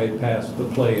this way past the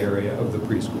play area of the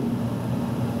preschool.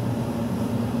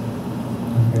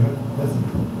 Okay, okay.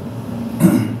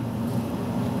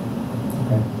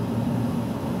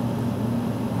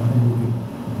 I think we could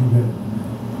do better than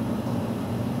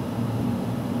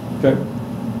Okay.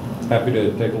 Happy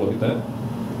to take a look at that. that.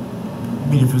 I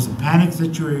mean, if it's a panic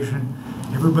situation,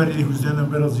 everybody who's in the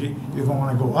middle, you're going to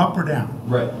want to go up or down.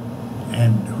 Right.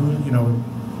 And who, you know,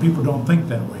 people don't think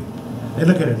that way. They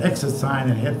look at an exit sign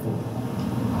and head for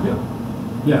it. Yeah.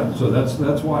 Yeah, so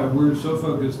that's why we're so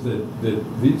focused that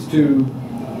these two,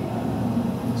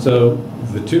 so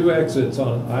the 2 exits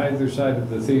on either side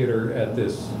of the theater at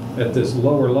this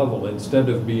lower level, instead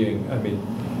of being, I mean,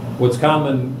 what's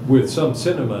common with some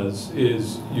cinemas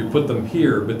is you put them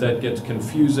here, but that gets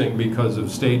confusing because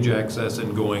of stage access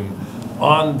and going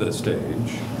on the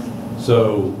stage.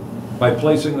 So by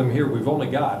placing them here, we've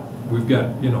got,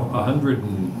 you know,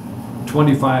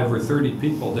 125 or 30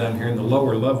 people down here in the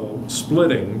lower level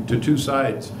splitting to 2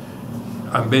 sides.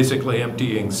 I'm basically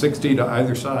emptying 60 to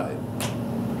either side.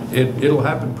 It'll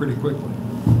happen pretty quickly.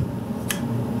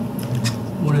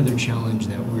 One other challenge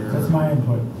that we're... That's my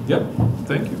input. Yep,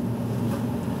 thank you.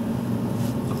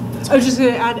 I was just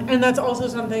going to add, and that's also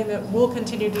something that we'll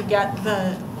continue to get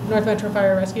the North Metro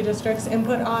Fire Rescue District's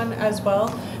input on as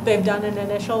well. They've done an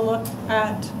initial look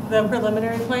at the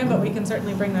preliminary plan, but we can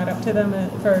certainly bring that up to them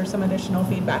for some additional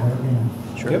feedback.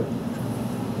 Sure. Yep.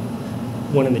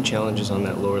 One of the challenges on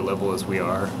that lower level is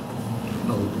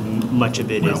much of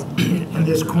it is... In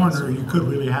this corner, you could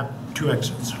really have 2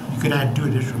 exits. You could add 2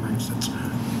 additional exits.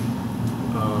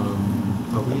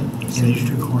 In these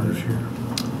 2 corners here.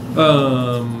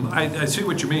 I see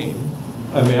what you mean.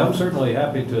 I mean, I'm certainly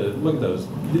happy to look at those.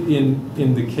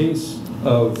 In the case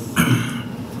of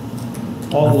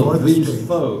all of these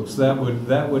folks, that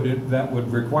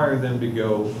would require them to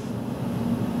go,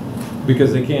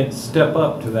 because they can't step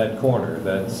up to that corner.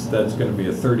 That's going to be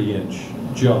a 30-inch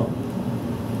jump.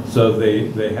 So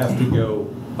they have to go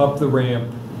up the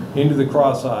ramp into the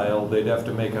cross aisle. They'd have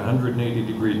to make a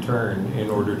 180-degree turn in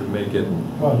order to make it.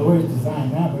 Well, the way it's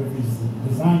designed now, but if he's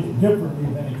designed it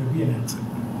differently, then it could be an exit.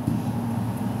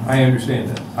 I understand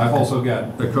that. I've also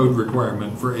got a code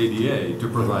requirement for ADA to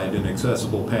provide an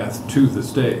accessible path to the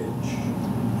stage.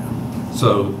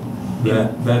 So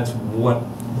that's what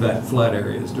that flat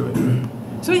area is doing.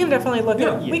 So we can definitely look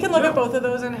at at both of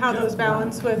those and how those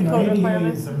balance with code ADA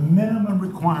requirements. is a minimum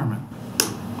requirement.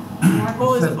 Our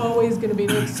goal is always going to be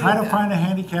to exceed Try to that. find a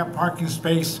handicap parking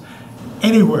space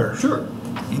anywhere. Sure.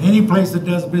 In any place that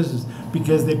does business,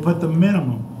 because they put the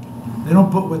minimum. They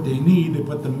don't put what they need, they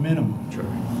put the minimum. Sure.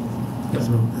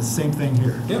 So the same thing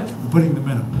here. Yeah. Putting the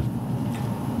minimum.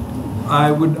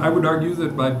 I would argue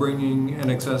that by bringing an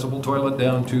accessible toilet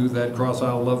down to that cross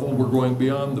aisle level, we're going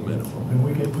beyond the minimum. And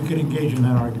we could engage in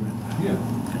that argument. Yeah.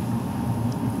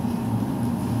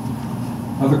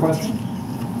 Other questions?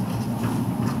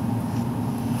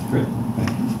 Great.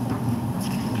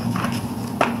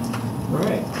 All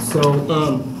right, so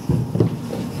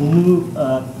we'll move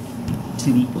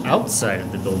to the outside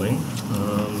of the building,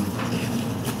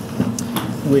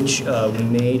 which we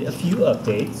made a few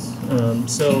updates.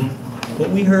 So what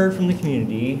we heard from the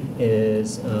community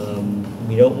is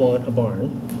we don't want a barn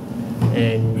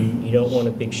and you don't want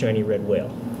a big shiny red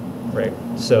whale, right?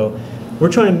 So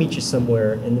we're trying to meet you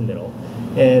somewhere in the middle.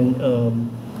 And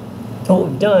what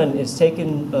we've done is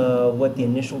taken what the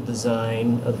initial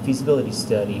design of the feasibility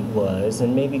study was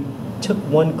and maybe took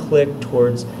one click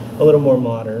towards a little more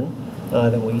modern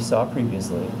than what you saw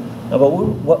previously. But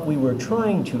what we were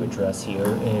trying to address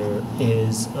here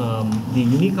is the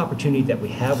unique opportunity that we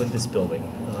have with this building.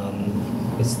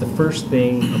 It's the first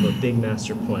thing of a big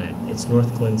master plan. It's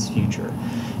Northglenn's future.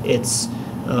 It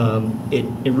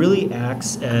really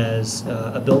acts as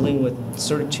a building with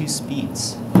sort of two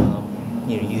speeds.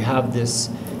 you have this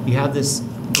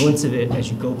glimpse of it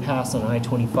as you go past on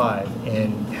I-25,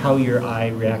 and how your eye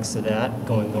reacts to that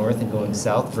going north and going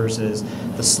south versus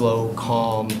the slow,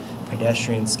 calm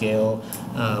pedestrian scale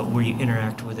where you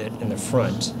interact with it in the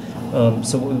front.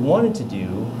 So what we wanted to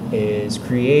do is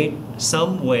create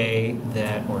some way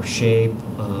that, or shape,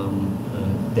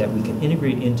 that we can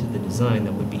integrate into the design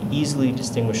that would be easily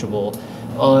distinguishable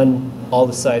on all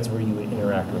the sides where you would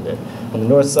interact with it. On the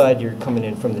north side, you're coming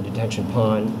in from the detention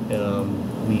pond.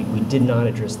 We did not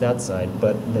address that side,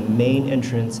 but the main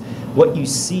entrance, what you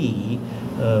see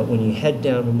when you head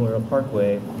down Memorial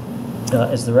Parkway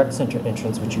is the rec center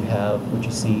entrance, which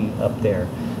you see up there.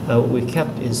 What we've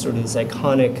kept is sort of this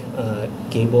iconic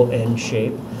gable end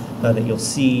shape that you'll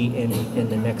see in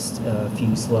the next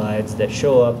few slides that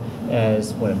show up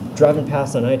as when I'm driving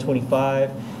past on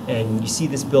I-25 and you see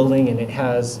this building and it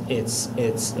has it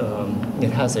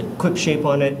has a quick shape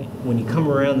on it. When you come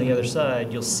around the other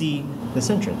side, you'll see this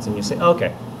entrance and you'll say, oh,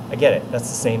 okay, I get it, that's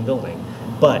the same building.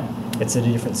 But it's at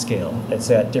a different scale.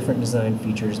 It's at different design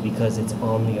features because it's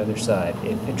on the other side.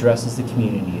 It addresses the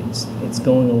community. It's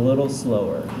going a little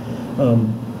slower.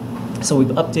 So we've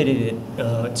updated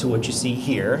it to what you see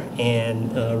here,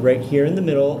 and right here in the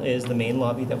middle is the main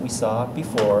lobby that we saw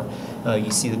before. You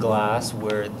see the glass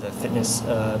where the fitness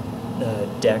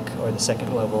deck, or the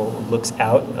second level, looks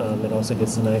out. It also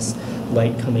gets a nice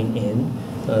light coming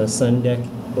in. Sun deck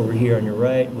over here on your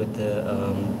right with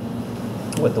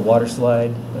the water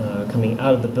slide coming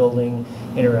out of the building,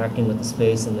 interacting with the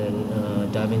space, and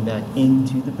then diving back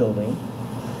into the building.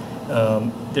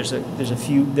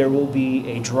 There will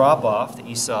be a drop off that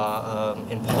you saw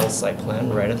in Paul's site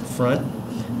plan right at the front.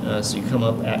 So you come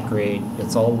up at grade,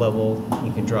 it's all level,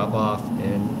 you can drop off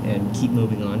and keep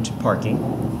moving on to parking.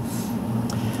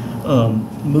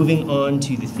 Moving on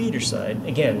to the theater side,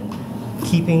 again,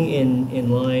 keeping in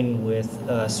line with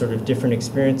sort of different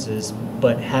experiences,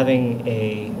 but having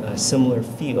a similar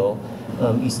feel.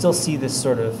 You still see this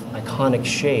sort of iconic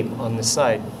shape on the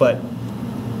side, but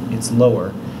it's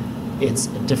lower. It's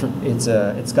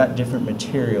got different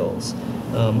materials.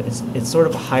 It's sort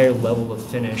of a higher level of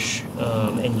finish,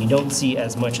 and you don't see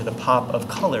as much of the pop of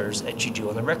colors that you do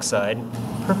on the rec side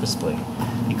purposefully,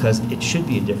 because it should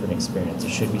be a different experience. It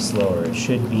should be slower. It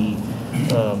should be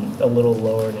a little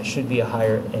lower, and it should be a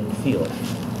higher end feel.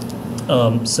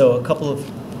 So a couple of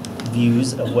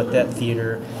views of what that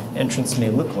theater entrance may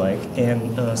look like,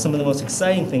 and some of the most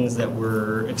exciting things that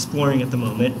we're exploring at the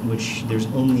moment, which there's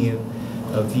only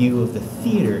a view of the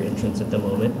theater entrance at the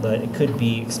moment, but it could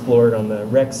be explored on the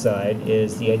rec side,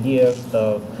 is the idea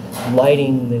of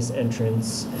lighting this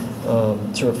entrance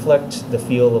to reflect the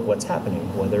feel of what's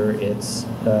happening, whether it's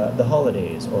the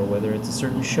holidays, or whether it's a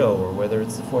certain show, or whether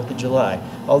it's the 4th of July.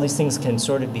 All these things can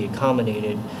sort of be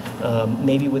accommodated,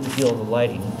 maybe with the feel of the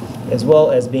lighting, as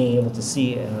well as being able to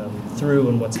see through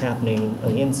and what's happening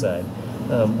on the inside.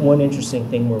 One interesting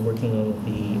thing we're working on with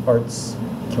the Arts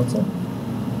Council,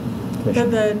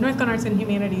 the Northglenn Arts and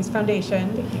Humanities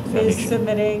Foundation is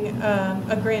submitting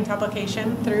a grant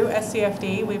application through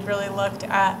SCFD. We've really looked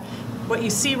at what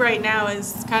you see right now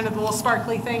is kind of the little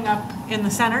sparkly thing up in the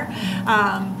center.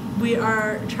 We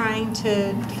are trying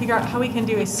to figure out how we can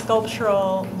do a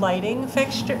sculptural lighting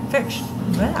fixture, say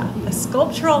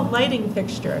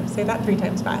that 3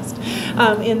 times fast,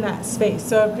 in that space.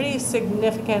 So a pretty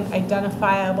significant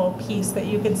identifiable piece that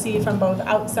you can see from both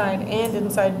outside and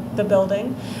inside the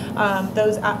building.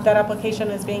 That application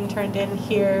is being turned in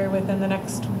here within the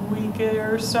next week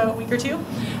or two,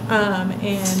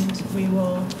 and we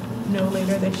will know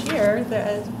later this year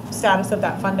the status of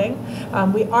that funding.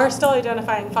 We are still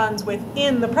identifying funds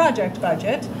within the project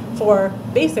budget for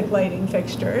basic lighting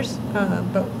fixtures,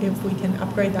 but if we can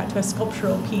upgrade that to a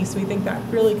sculptural piece, we think that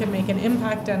really could make an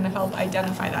impact and help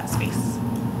identify that space.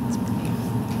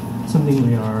 Something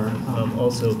we are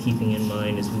also keeping in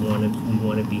mind is we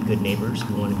want to be good neighbors.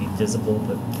 We want to be visible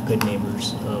but good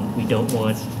neighbors. We don't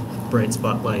want bright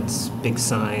spotlights, big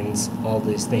signs, all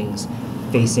these things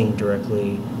facing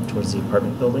directly towards the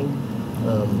apartment building,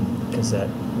 because that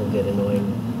will get annoying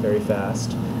very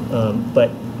fast.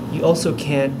 But you also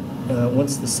can't,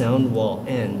 once the sound wall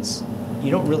ends,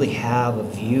 you don't really have a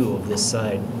view of this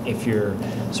side if you're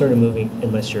sort of moving,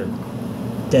 unless you're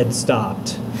dead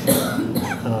stopped.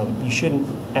 You shouldn't,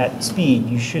 at speed,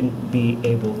 you shouldn't be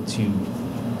able to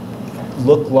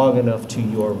look long enough to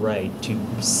your right to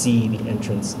see the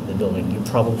entrance of the building. You're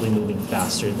probably moving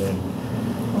faster than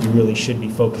you really should be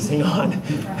focusing on.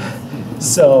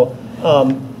 So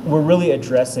we're really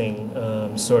addressing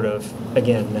sort of,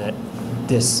 again, that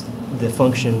this the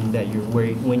function that you're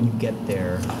when you get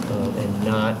there, and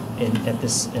not at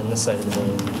this side of the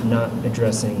building, not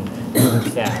addressing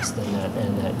moving fast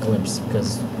and that glimpse,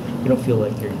 because you don't feel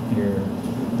like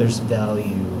there's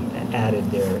value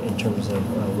added there in terms of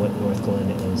what Northglenn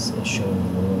is showing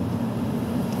the world.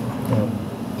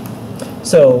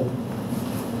 So,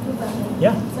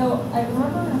 yeah. So I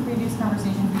remember in a previous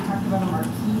conversation we talked about a marquee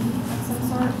of some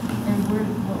sort, and what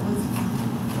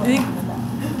I think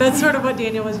that's sort of what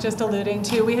Daniel was just alluding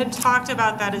to. We had talked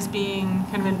about that as being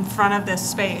kind of in front of this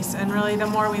space, and really the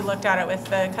more we looked at it with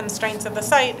the constraints of the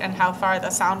site and how far the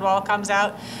sound wall comes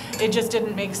out, it just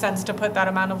didn't make sense to put that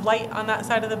amount of light on that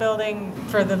side of the building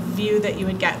for the view that you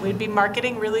would get. We'd be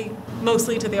marketing really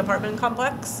mostly to the apartment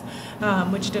complex,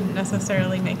 which didn't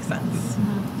necessarily make sense.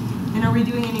 And are we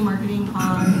doing any marketing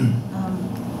on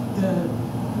the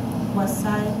west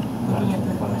side, looking at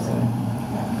the west side?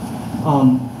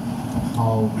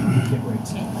 I'll get right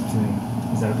to it.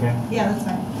 Is that okay? Yeah, that's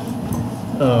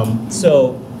fine.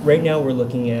 So right now we're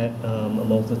looking at a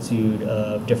multitude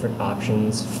of different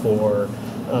options for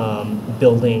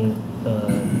building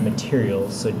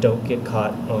materials. So don't get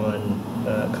caught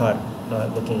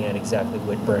looking at exactly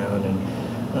what brown and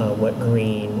what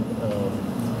green.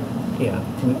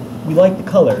 We like the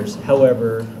colors.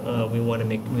 However, we want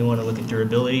to look at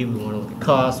durability. We want to look at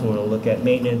cost. We want to look at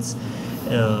maintenance.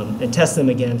 And test them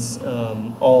against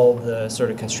all the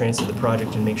sort of constraints of the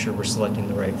project and make sure we're selecting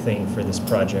the right thing for this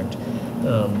project.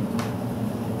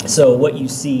 So what you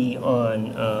see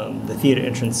on the theater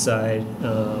entrance side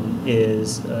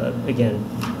is, again,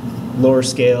 lower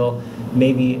scale,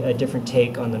 maybe a different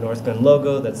take on the Northglenn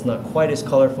logo that's not quite as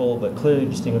colorful but clearly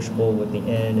distinguishable with the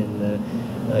N and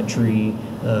the tree,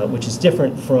 which is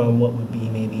different from what would be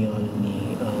maybe on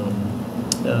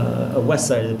the west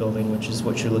side of the building, which is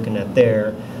what you're looking at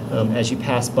there. As you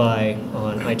pass by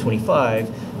on I-25,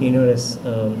 you notice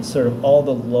sort of all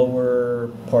the lower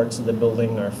parts of the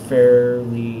building are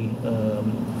fairly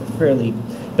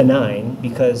benign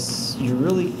because you're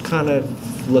really kind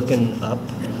of looking up,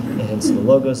 and so the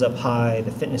logo's up high,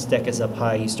 the fitness deck is up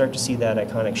high. You start to see that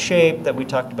iconic shape that we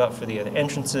talked about for the other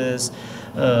entrances.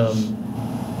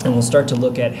 And we'll start to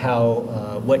look at how,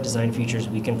 what design features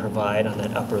we can provide on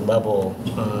that upper level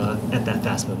at that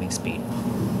fast-moving speed.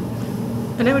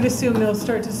 And I would assume they'll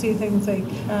start to see things like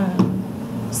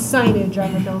signage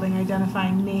on the building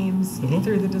identifying names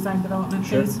through the design development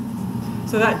phase.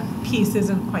 So that piece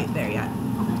isn't quite there yet.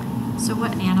 So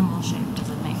what animal shape does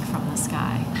it make from the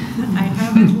sky? I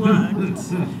haven't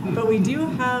looked, but we do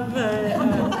have a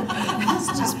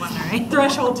just wondering.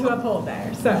 threshold to uphold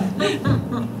there. So,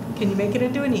 can you make it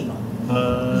into an eagle?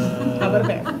 How about a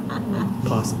bear?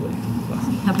 Possibly.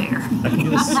 A bear. I can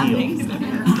do a seal.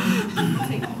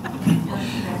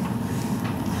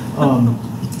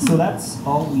 So that's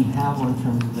all we have on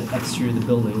terms of the exterior of the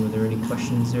building. Were there any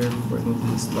questions there before I move to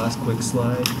this last quick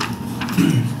slide?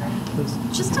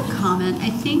 Just a comment. I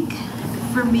think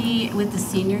for me with the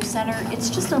senior center, it's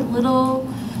just a little,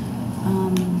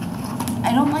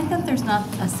 I don't like that there's not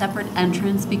a separate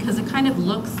entrance because it kind of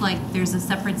looks like there's a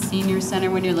separate senior center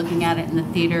when you're looking at it in the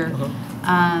theater.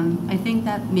 I think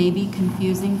that may be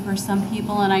confusing for some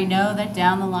people, and I know that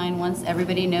down the line, once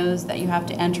everybody knows that you have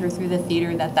to enter through the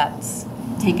theater, that's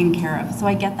taken care of. So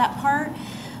I get that part.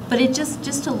 But it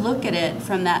just to look at it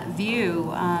from that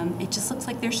view, it just looks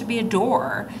like there should be a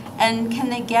door. And can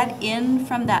they get in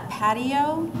from that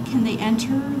patio? Can they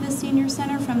enter the senior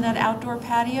center from that outdoor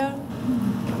patio?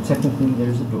 Technically,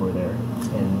 there's a door there,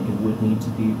 and it would be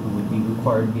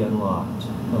required to be unlocked.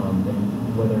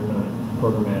 And whether or not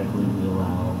programmatically we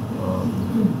allow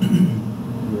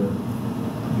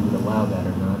you would allow that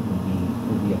or not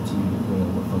would be up to you depending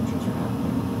on what functions are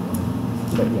happening.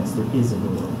 But yes, there is a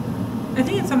door. I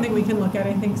think it's something we can look at.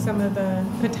 I think some of the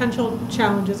potential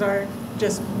challenges are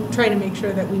just trying to make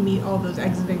sure that we meet all those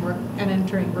exiting and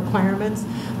entering requirements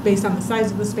based on the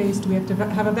size of the space. Do we have to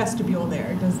have a vestibule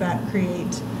there? Does that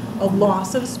create a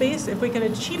loss of space? If we can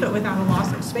achieve it without a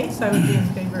loss of space, I would be in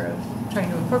favor of trying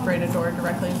to incorporate a door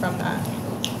directly from that.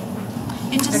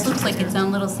 It just looks like its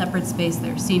own little separate space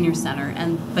there, senior center,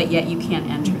 but yet you can't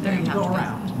enter there. You have to go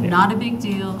around. Yeah. Not a big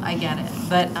deal, I get it,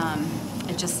 but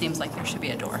it just seems like there should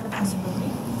be a door. I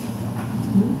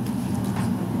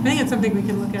think it's something we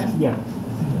can look at. Yeah,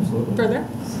 absolutely. Further.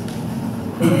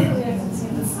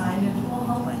 The signage will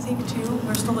help, I think, too.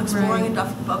 We're still exploring a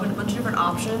bunch of different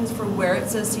options for where it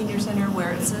says senior center,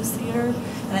 where it says theater,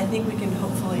 and I think we can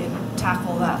hopefully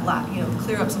tackle that,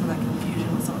 clear up some of that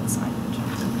confusion with some of the signage.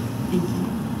 Thank you.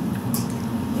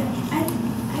 Yeah, I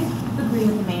agree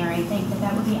with the mayor. I think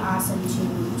that would be awesome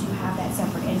to have that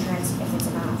separate entrance if it's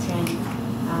an option,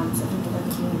 so people are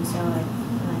doing so.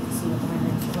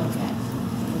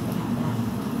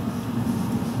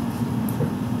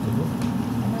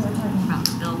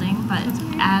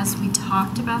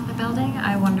 talked about the building,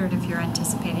 I wondered if you're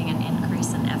anticipating an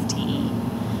increase in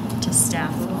FTE to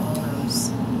staff all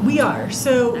those. We are.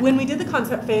 So when we did the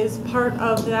concept phase, part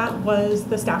of that was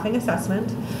the staffing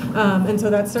assessment. And so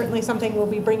that's certainly something we'll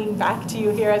be bringing back to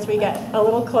you here as we get a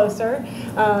little closer.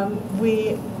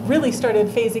 We really started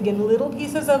phasing in little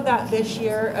pieces of that this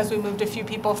year as we moved a few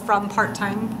people from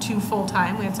part-time to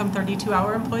full-time. We had some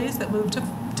 32-hour employees that moved to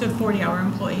 40-hour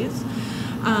employees.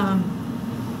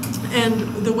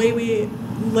 And the way we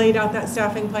laid out that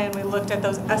staffing plan, we looked at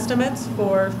those estimates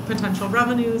for potential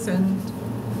revenues and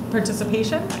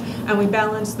participation, and we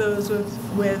balanced those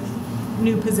with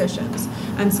new positions.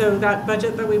 And so that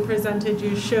budget that we presented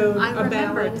you showed a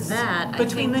balance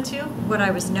between the two. What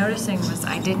I was noticing was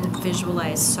I didn't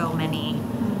visualize so many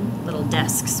little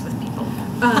desks with people.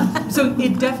 So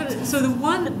it definitely. So the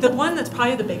one that's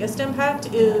probably the biggest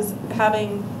impact is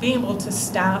being able to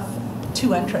staff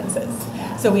 2 entrances.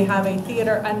 So we have a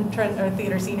theater entrance or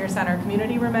theater senior center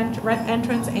community room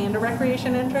entrance and a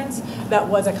recreation entrance that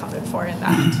was accounted for in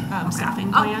that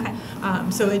staffing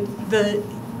plan. So the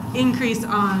increase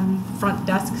on front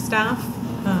desk staff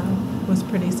was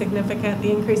pretty significant. The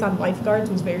increase on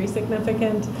lifeguards was very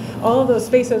significant. All of those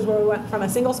spaces where we went from a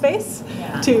single space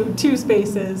to 2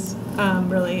 spaces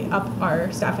really up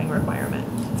our staffing requirement.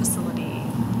 Facility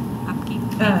upkeep.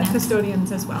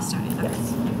 Custodians as well. Custodian, okay.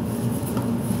 Yes.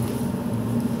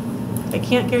 I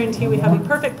can't guarantee we have a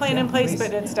perfect plan in place,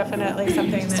 but it's definitely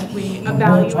something that we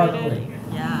evaluated.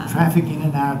 Yeah. Traffic in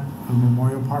and out of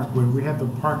Memorial Parkway, we have the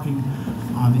parking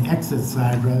on the exit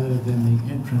side rather than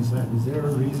the entrance side. Is there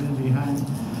a reason behind,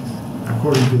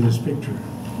 according to this picture?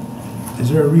 Is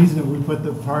there a reason that we put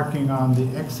the parking on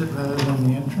the exit rather than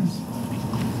the entrance?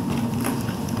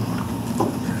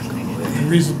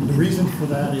 The reason for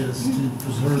that is to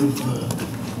preserve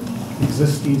the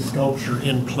existing sculpture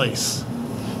in place.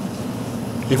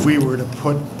 If we were to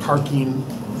put parking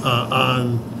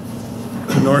on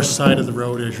the north side of the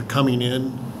road as you're coming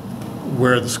in,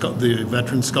 where the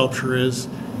veteran sculpture is,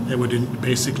 it would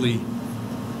basically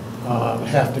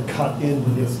have to cut into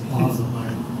this plaza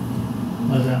line,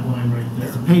 by that line right there.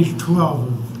 It's page 12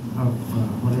 of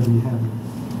whatever you have,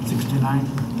 69.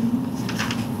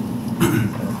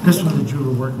 This one that you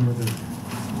were working with.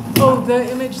 Oh,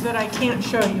 the image that I can't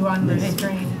show you on the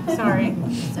screen. Sorry.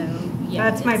 So, yeah,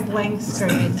 that's my blank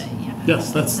screen.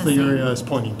 Yes, that's the area I was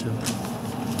pointing to.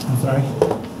 I'm sorry?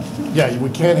 Yeah, we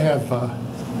can't have,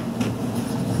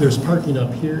 there's parking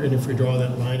up here, and if we draw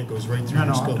that line, it goes right through No,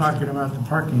 your I'm sculpture. talking about the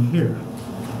parking here.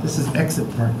 This is exit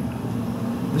parking.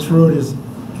 This road is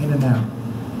in and out.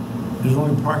 There's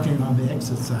only parking on the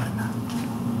exit side now.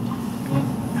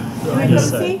 Can you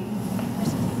see?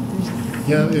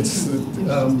 Yeah, it's,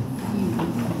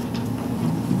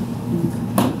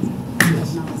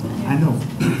 I know.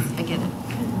 I get it.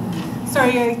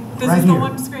 Sorry, this Right is the here.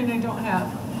 one screen I don't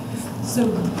have. So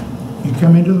You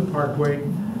come into the parkway,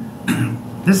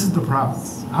 this is the problem.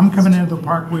 I'm coming into the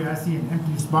parkway, I see an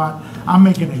empty spot, I'm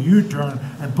making a U-turn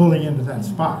and pulling into that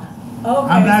spot. Okay,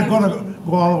 I'm I not see what gonna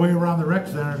go all the way around the rec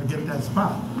center to get that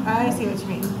spot. I see what you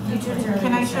mean.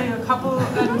 Can I show you a couple?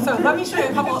 So let me show you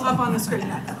a couple up on the screen.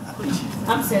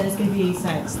 I'm saying there's gonna be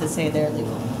signs that say they're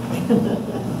legal.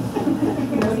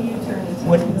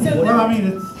 Well, I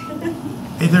mean,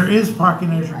 there is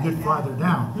parking as you get farther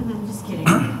down. Just kidding.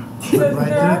 But right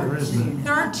there isn't.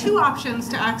 There are 2 options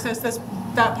to access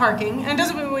that parking, and it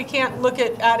doesn't mean we can't look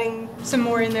at adding some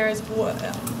more in there as well,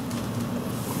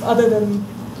 other than.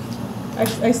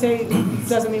 I say it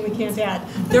doesn't mean we can't add.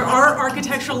 There are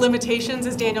architectural limitations,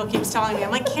 as Daniel keeps telling me.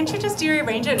 I'm like, can't you just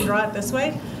rearrange it and draw it this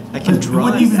way? I can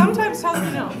draw it. Sometimes tells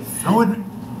me no.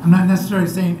 I'm not necessarily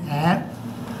saying add,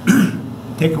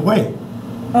 take away.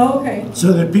 Oh, okay.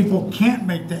 So that people can't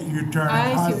make that U-turn I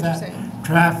and see cause what you're that saying.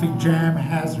 traffic jam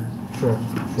hazard. Sure.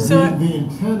 So the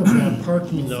intent of that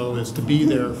parking, though, is to be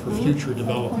there for future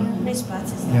development. Nice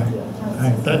spots, isn't Yeah.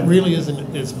 it? That really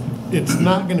isn't, it's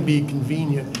not going to be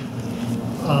convenient.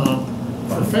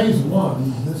 For phase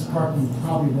 1, this parking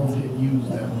probably won't get used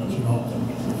that much at all.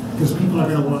 Because people are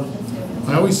going to want,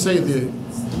 I always say the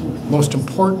most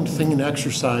important thing in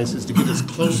exercise is to get as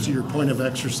close to your point of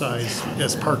exercise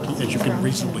as you can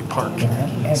reasonably park.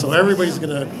 So everybody's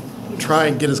going to try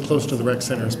and get as close to the rec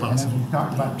center as And possible. as we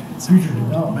talk about future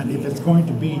development, if it's going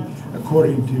to be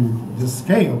according to the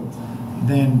scale,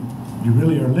 then you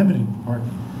really are limiting the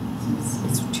parking.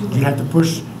 You have to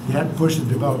push the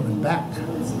development back.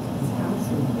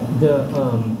 The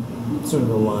sort of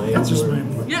the line. That's just my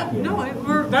input. Yeah, no,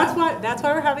 that's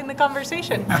why we're having the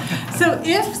conversation. So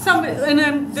if somebody,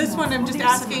 and this one I'm just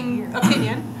asking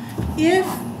opinion, if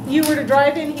you were to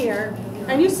drive in here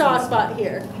and you saw a spot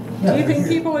here, Do you think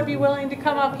people would be willing to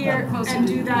come up here and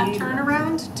do that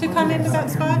turnaround to come into that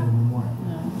spot?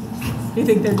 You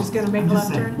think they're just gonna make a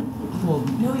left turn? Well,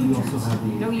 you also have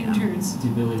the, No U-turns. the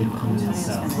ability to come to the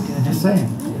south. Just saying.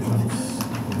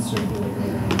 And circulate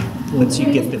around. Once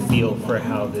you get the feel for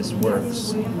how this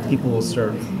works, people will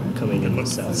start coming in the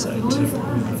south side too.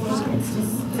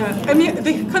 I mean,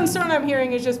 the concern I'm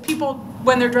hearing is just people,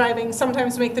 when they're driving,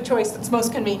 sometimes make the choice that's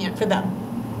most convenient for them.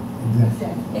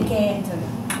 AKA Antonio.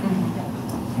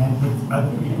 And put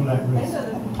other people at risk.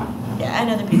 Yeah, I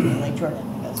know the people like Jordan.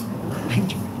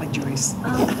 Like Joyce. Can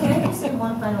I just say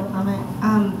one final comment?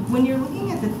 When you're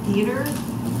looking at the theater,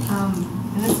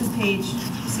 and this is page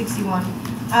 61,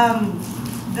 I'm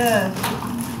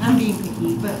being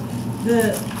picky, but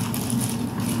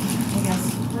I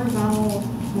guess, horizontal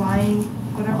line,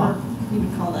 whatever you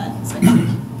would call that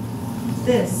section.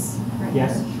 This, right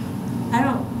Yes. here. I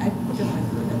don't like the way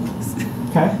that looks.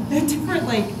 Okay. They're different,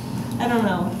 like, I don't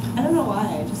know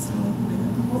why, I just don't like the way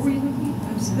that. What were you looking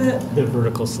at? The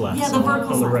vertical slats Yeah, the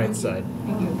vertical on the slats. right side.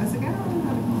 Thank you. I was like, I don't know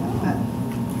how to call it,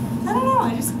 but I don't know.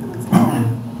 I just think it looks like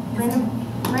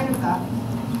random thought.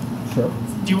 Sure.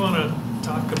 Do you want to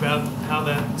talk about how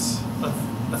that's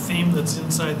a theme that's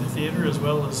inside the theater as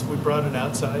well as we brought it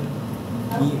outside?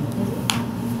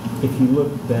 If you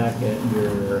look back at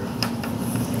your...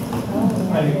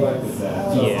 I neglected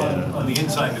that. So Yeah. on the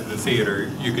inside of the theater,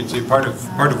 you can see part of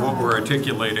what we're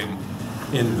articulating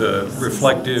in the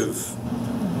reflective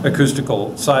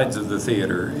acoustical sides of the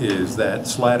theater is that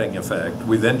slatting effect.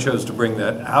 We then chose to bring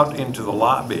that out into the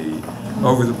lobby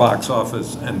over the box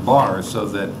office and bar so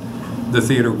that the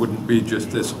theater wouldn't be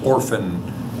just this orphan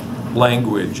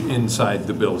language inside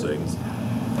the building.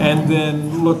 And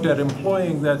then looked at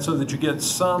employing that so that you get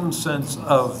some sense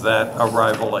of that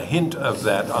arrival, a hint of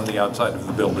that on the outside of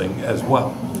the building as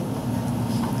well.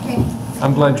 Okay.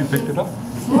 I'm glad you picked it up.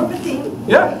 More of a theme.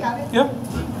 Yeah. Got it. Yeah.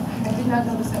 I did not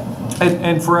notice that before.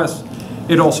 And for us,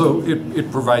 it also,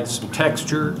 it provides some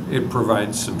texture, it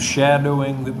provides some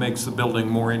shadowing that makes the building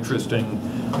more interesting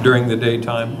during the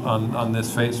daytime on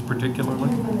this face particularly.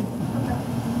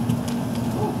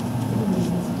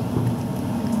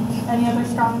 Any other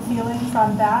strong feelings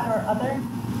on that or other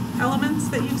elements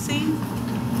that you've seen?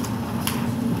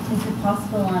 Is it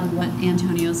possible on what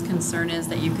Antonio's concern is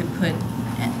that you could put,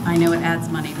 I know it adds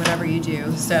money, whatever you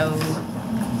do, so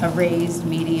a raised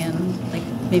median, like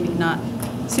maybe not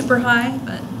super high,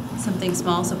 but something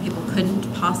small so people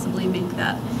couldn't possibly make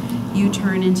that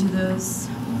U-turn into those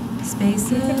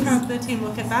spaces? You can have the team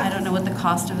look at that. I don't know what the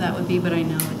cost of that would be, but I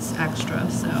know it's extra,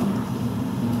 so.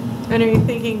 And are you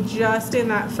thinking just in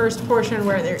that first portion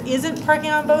where there isn't parking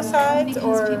on both sides,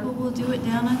 Because or? people will do it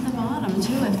down at the bottom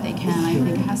too if they can. I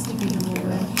think it has to be a little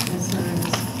bit.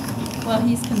 Well,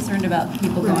 he's concerned about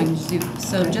people going to do,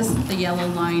 so just the yellow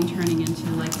line turning into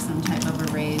like some type of a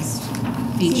raised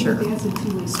feature. See, but that's a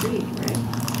two-way street, right?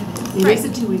 It Right. is a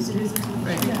two-way street.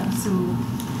 Right. Yeah, so.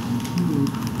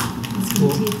 It's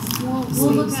gonna take.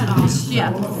 We'll look at all. Yeah,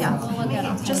 we'll look at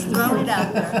all. Just throwing it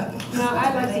out there. No,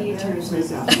 I like the U-turns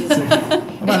myself.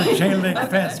 How about a chain link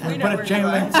fence? We'll put a chain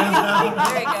link fence down.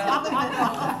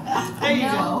 There you go.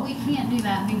 No, we can't do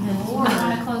that because we want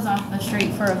to close off the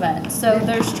street for events. So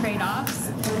there's trade-offs.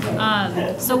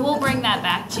 So we'll bring that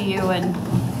back to you and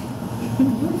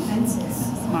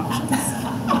some options.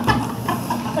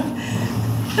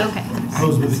 Okay.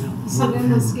 Close with it. So then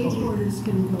the skateboarders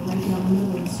can go right down the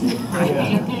middle of the street.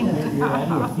 You're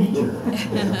adding a feature.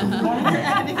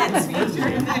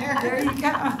 There you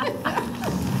go.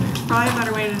 Probably a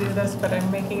better way to do this, but I'm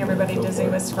making everybody dizzy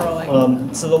with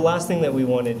scrolling. So the last thing that we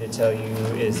wanted to tell you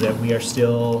is that we are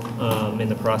still in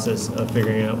the process of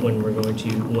figuring out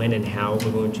when and how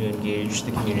we're going to engage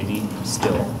the community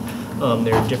still.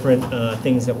 There are different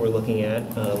things that we're looking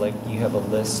at, like you have a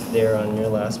list there on your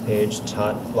last page: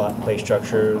 tot lot play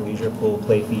structure, leisure pool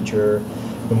play feature,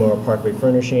 Memorial Parkway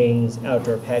furnishings,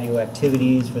 outdoor patio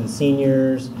activities for the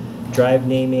seniors, drive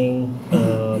naming.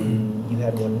 You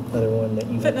had one other one that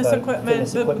you Fitness thought- equipment,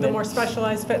 fitness the more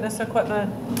specialized fitness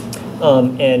equipment.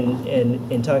 And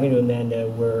in talking to Amanda,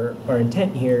 our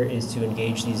intent here is to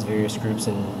engage these various groups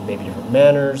in maybe different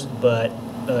manners, but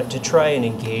to try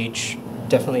and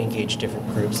definitely engage different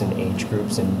groups and age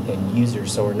groups and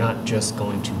users. So we're not just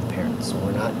going to the parents,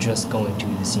 we're not just going to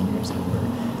the seniors, and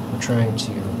we're trying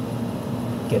to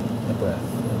get a breadth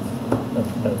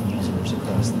of users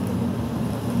across the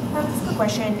board. This is a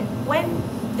question. When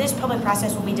this public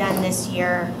process will be done this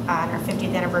year on our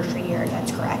 50th anniversary year,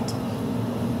 that's correct?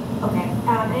 Okay.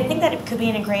 And I think that it could be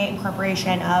a great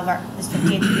incorporation of this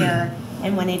 50th year,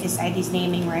 and when they decide these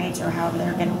naming rights or however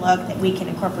they're going to look, that we can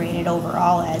incorporate it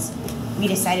overall as we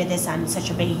decided this on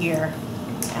such a big year,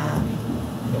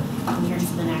 years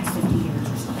to the next 50 years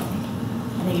or something.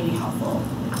 I think it'd be helpful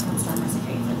to start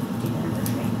messaging for the 50th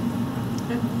anniversary.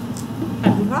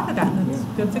 Hadn't thought of that. That's a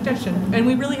good suggestion. And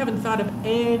we really haven't thought of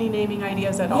any naming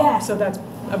ideas at all. Yeah. So that's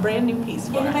a brand new piece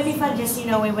for And it might us. be fun just,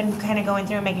 we've been kind of going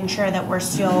through and making sure that we're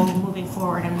still moving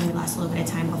forward and we lost a little bit of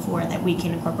time before that we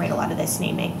can incorporate a lot of this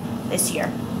naming this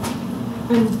year.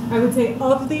 And I would say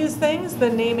of these things, the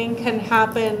naming can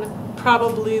happen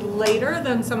probably later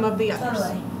than some of the others.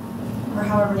 Totally. Or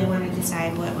however they want to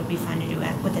decide what would be fun to do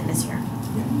it within this year.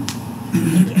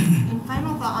 And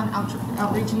final thought on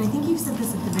outreach, and I think you said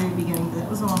this at the very beginning, but that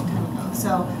was a long time ago.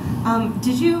 So,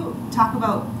 did you talk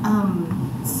about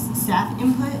staff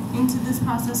input into this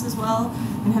process as well?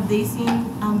 And have they seen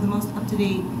the most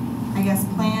up-to-date, I guess,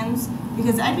 plans?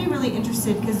 Because I'd be really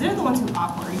interested, because they're the ones who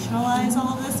operationalize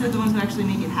all of this. They're the ones who actually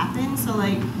make it happen. So,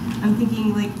 like, I'm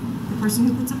thinking, like, the person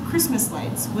who puts up Christmas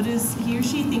lights, what is he or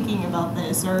she thinking about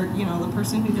this? Or, the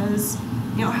person who does,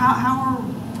 how are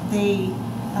they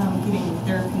getting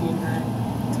their opinion heard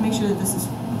to make sure that this is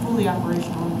fully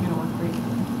operational and going to work great?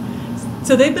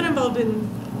 So they've been involved in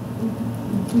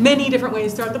many different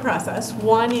ways throughout the process.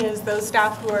 One is those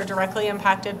staff who are directly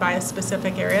impacted by a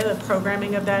specific area, the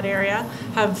programming of that area,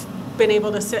 have been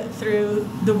able to sit through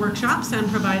the workshops and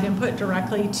provide input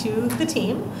directly to the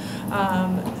team.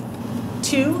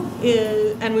 Two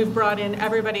is, and we've brought in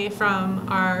everybody from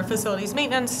our facilities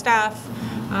maintenance staff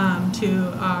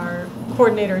to our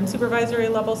coordinator and supervisory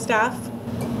level staff.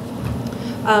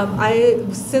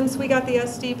 Since we got the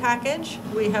SD package,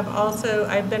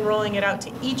 I've been rolling it out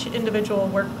to each individual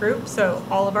work group, so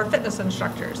all of our fitness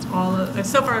instructors.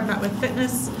 So far I've met with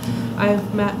fitness,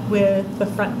 I've met with the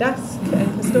front desk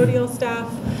and custodial staff.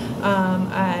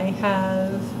 I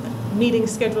have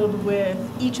meetings scheduled with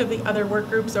each of the other work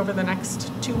groups over the next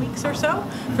 2 weeks or so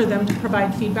for them to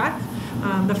provide feedback.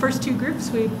 The first two groups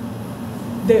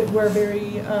that were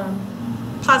very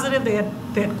positive.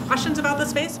 They had questions about the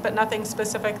space, but nothing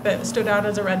specific that stood out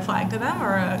as a red flag to them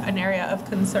or an area of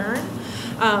concern.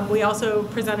 We also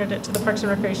presented it to the Parks and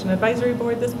Recreation Advisory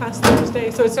Board this past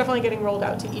Thursday, so it's definitely getting rolled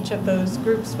out to each of those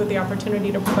groups with the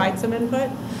opportunity to provide some input.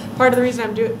 Part of the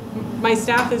reason my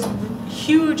staff is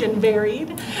huge and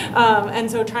varied, and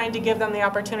so trying to give them the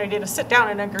opportunity to sit down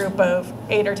in a group of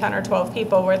 8 or 10 or 12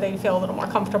 people where they feel a little more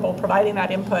comfortable providing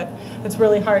that input. It's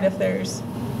really hard if there's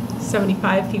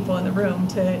 75 people in the room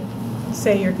to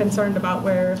say you're concerned about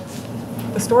where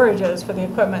the storage is for the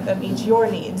equipment that meets your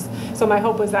needs. So my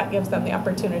hope was that gives them the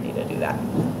opportunity to do that.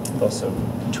 I've also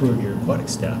toured your aquatic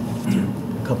staff through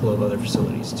a couple of other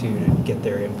facilities too to get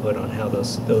their input on how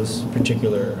those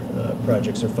particular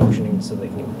projects are functioning, so we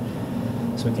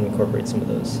can incorporate some of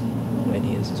those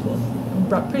ideas as well.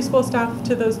 Brought preschool staff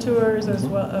to those tours as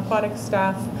well, aquatic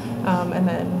staff, and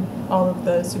then all of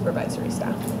the supervisory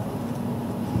staff.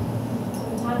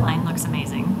 The timeline looks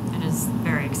amazing. It is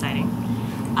very exciting.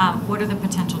 What are the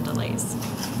potential delays?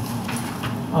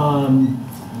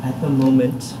 At the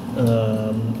moment,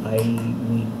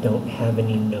 we don't have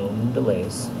any known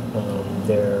delays.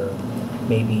 There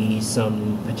may be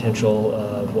some potential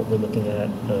what we're looking at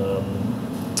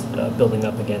building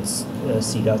up against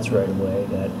CDOT's right away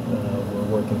that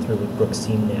we're working through with Brooks'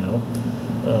 team now.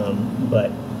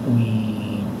 But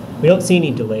we don't see any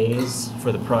delays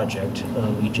for the project.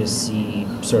 We just see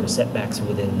sort of setbacks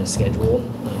within the schedule,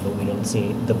 but we don't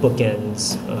see the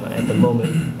bookends at the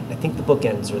moment. I think the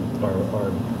bookends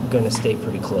are going to stay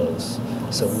pretty close.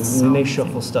 So we may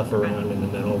shuffle stuff around in the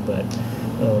middle, but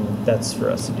that's for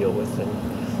us to deal with and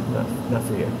not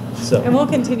for you. So. And we'll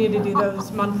continue to do those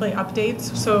monthly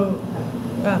updates. So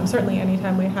certainly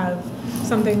anytime we have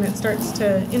something that starts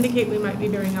to indicate we might be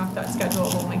veering off that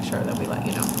schedule, we'll make sure that we let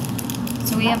you know.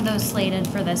 So we have those slated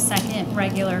for the second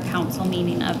regular council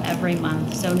meeting of every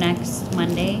month. So next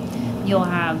Monday, you'll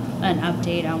have an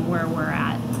update on where we're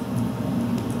at.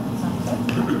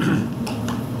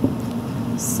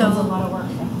 So, a lot of work.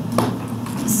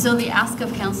 So the ask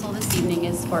of council this evening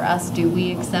is for us, do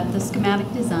we accept the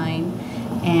schematic design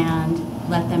and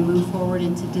let them move forward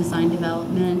into design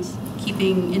development,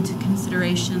 keeping into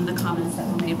consideration the comments that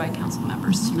were made by council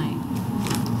members tonight?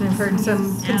 I've heard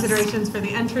some considerations for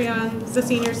the entry on the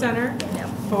senior center,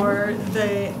 for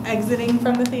the exiting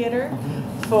from the theater,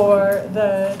 for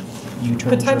the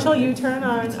potential U-turn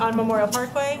on Memorial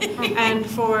Parkway, and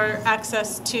for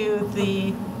access to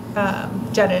the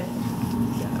jetted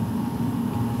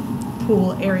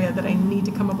pool area that I need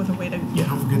to come up with a way to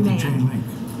Don't forget the chain link.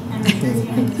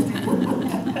 Entertainment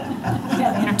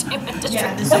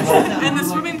district. And the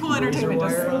swimming pool entertainment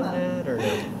district.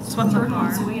 Swimmer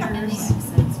bar.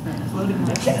 Floating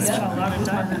decks. A lot of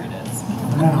margaritas.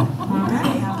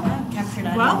 Captured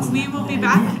audience. Well, we will be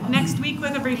back next week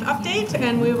with a brief update,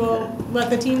 and we will let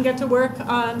the team get to work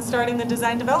on starting the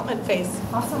design development phase.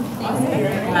 Awesome. Thank you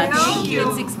very much. Thank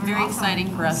you. It's very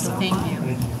exciting for us, so thank you.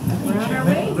 We're on our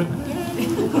way.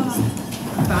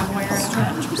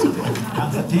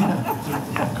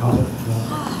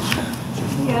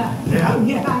 Yeah,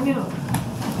 I know.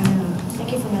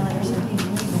 Thank you for my letters.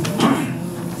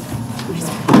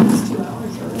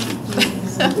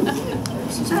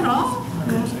 Is that all?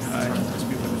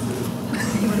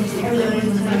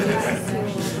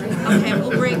 Okay,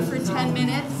 we'll break for 10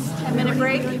 minutes. 10-minute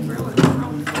break. We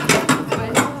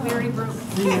already broke.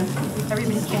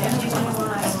 Everybody's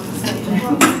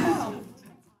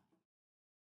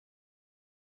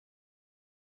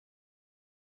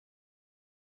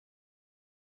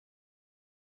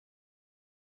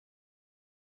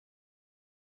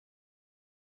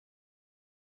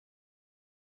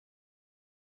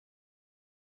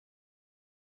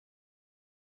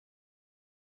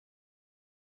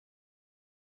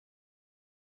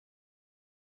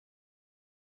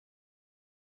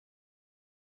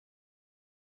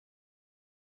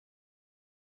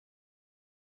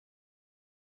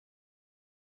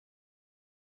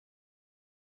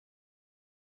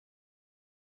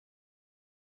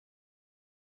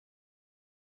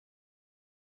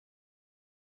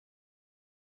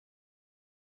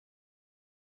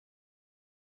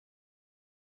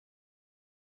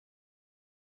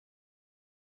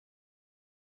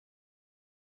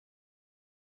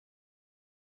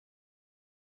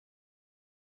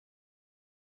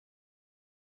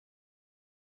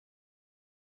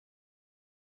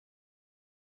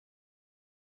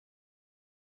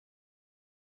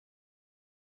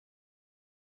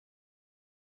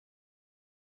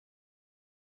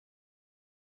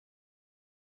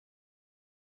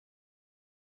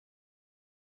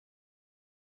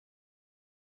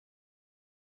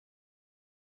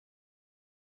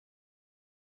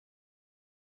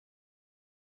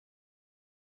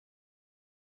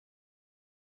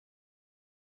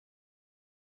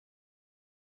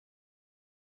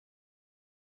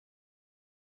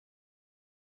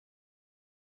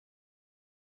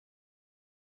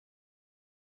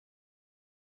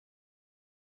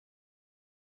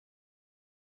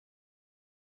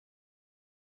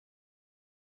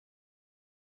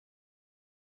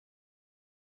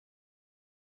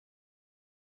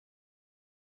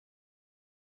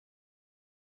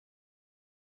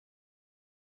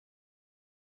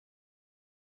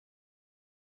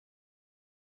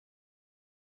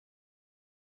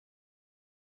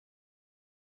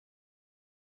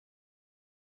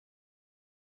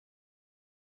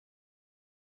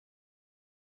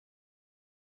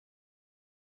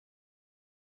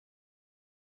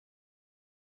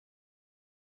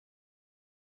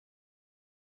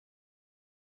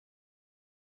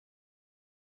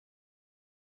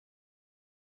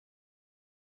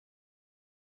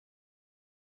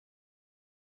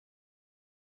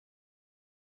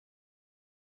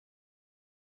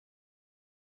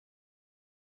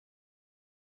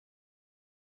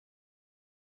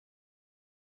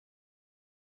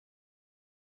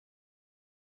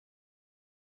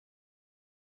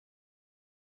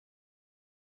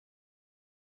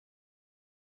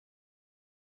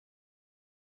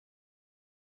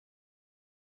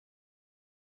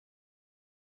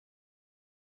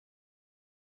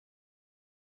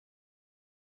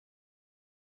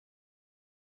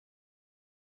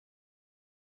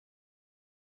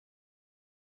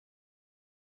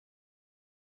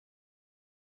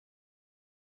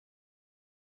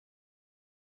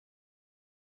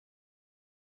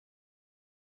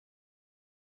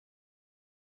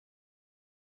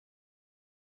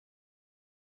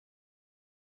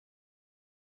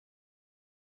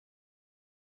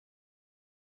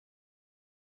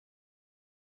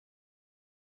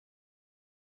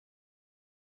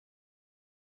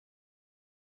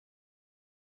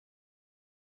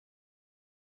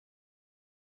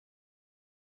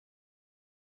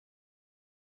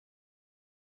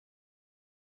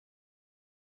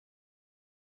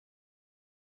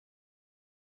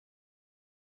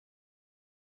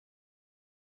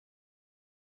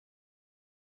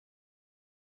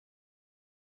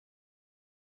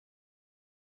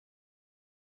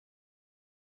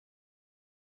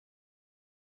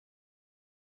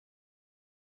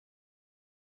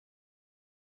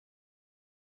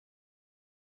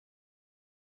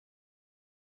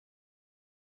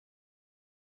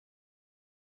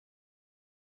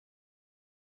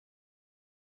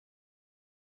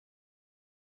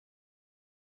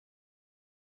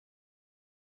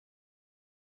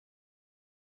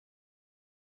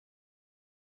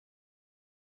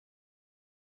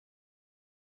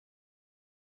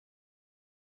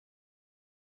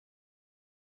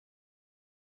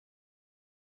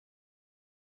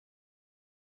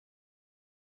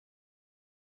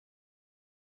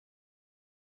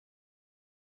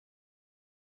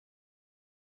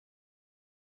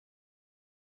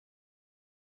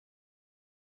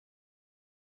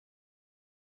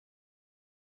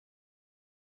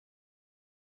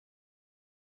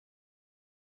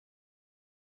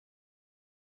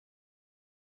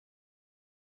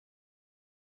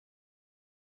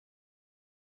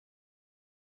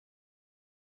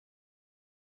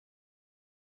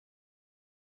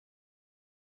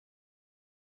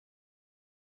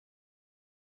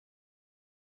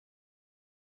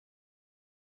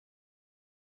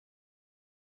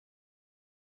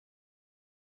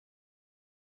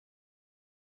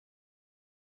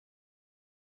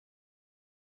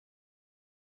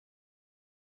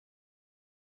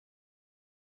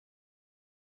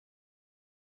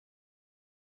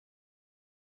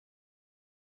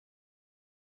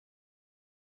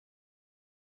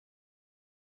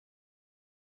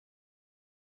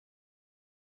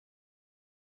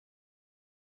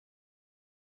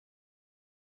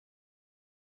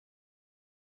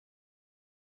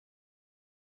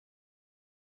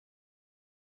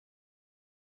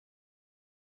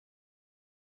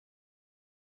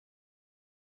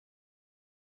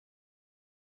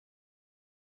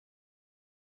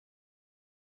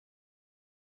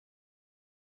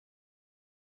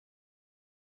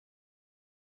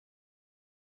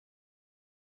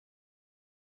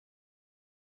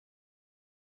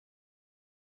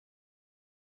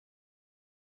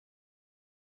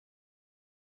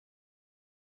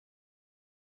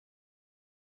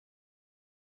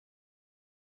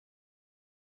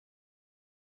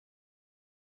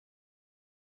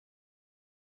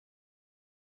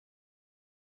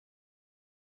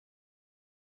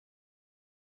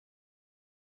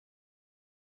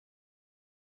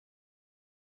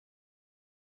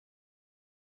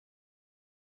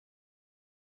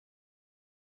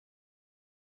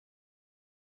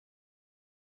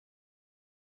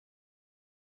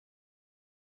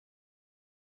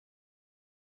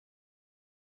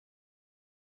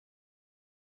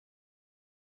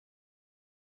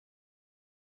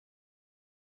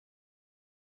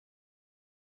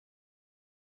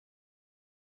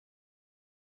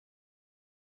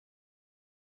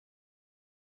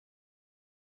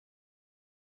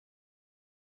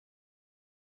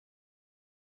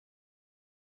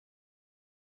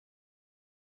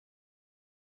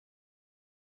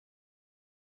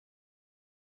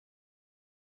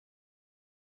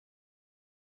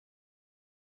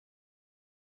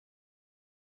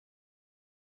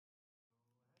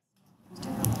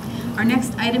Our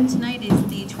next item tonight is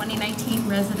the 2019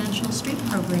 Residential Street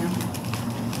Program.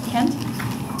 Kent,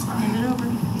 hand it over.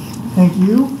 Thank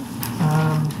you.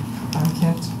 I'm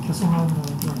Kent Kisselman,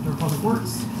 the Director of Public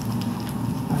Works.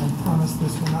 I promise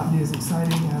this will not be as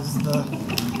exciting as the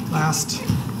last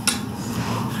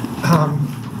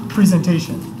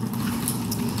presentation.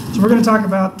 So we're going to talk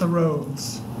about the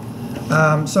roads.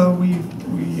 So we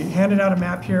handed out a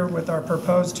map here with our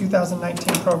proposed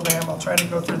 2019 program. I'll try to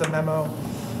go through the memo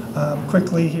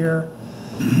quickly here.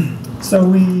 So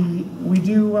we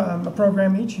do a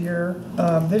program each year.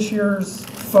 This year's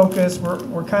focus,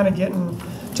 we're kind of getting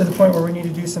to the point where we need to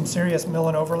do some serious mill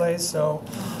and overlays. So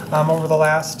over the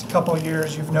last couple of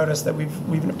years, you've noticed that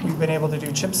we've been able to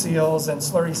do chip seals and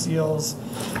slurry seals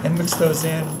and mix those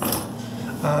in.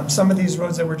 Some of these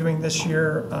roads that we're doing this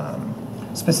year,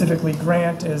 specifically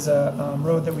Grant is a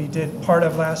road that we did part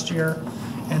of last year,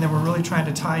 and then we're really trying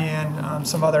to tie in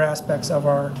some other aspects of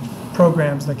our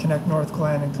programs that connect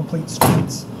Northglenn and Complete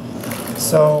Streets.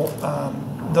 So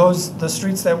the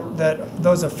streets that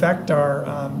those affect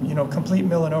are complete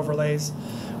mill and overlays.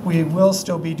 We will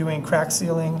still be doing crack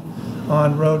sealing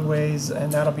on roadways,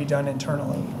 and that'll be done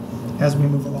internally as we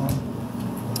move along.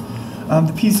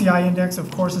 The PCI index, of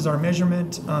course, is our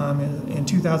measurement. In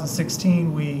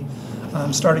 2016, we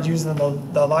started using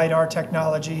the LiDAR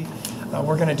technology.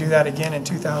 We're going to do that again in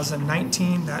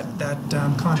 2019.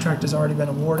 That contract has already been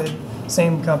awarded,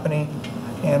 same company,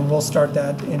 and we'll start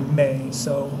that in May.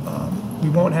 So we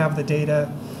won't have the data,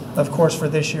 of course, for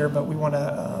this year, but we want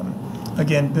to,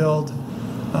 again, build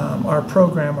our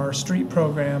program, our street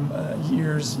program,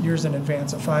 years in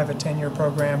advance, a 5 to 10 year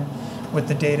program with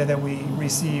the data that we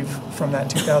receive from that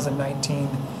 2019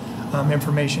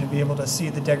 information to be able to see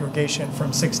the degradation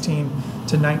from 16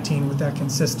 to 19 with that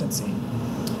consistency.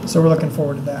 So we're looking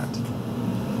forward to that.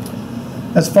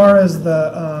 As far as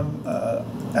the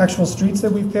actual streets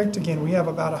that we've picked, again, we have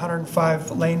about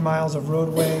 105 lane miles of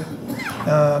roadway.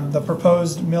 The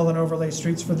proposed mill and overlay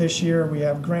streets for this year, we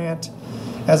have Grant,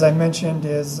 as I mentioned,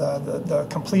 is the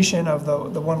completion of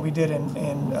the one we did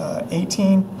in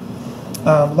 18.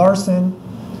 Larson,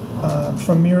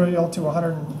 from Muriel to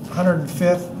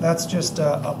 105th, that's just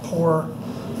a poor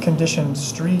conditioned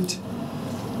street.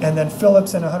 And then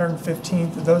Phillips and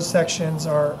 115th, those sections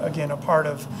are, again, a part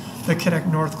of the Connect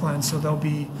Northglenn, so they'll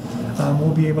be,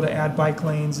 we'll be able to add bike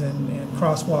lanes and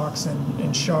crosswalks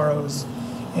and sharrows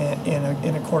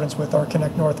in accordance with our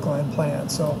Connect Northglenn plan.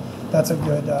 So that's a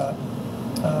good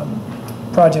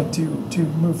project to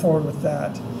move forward with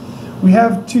that. We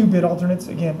have 2 bid alternates.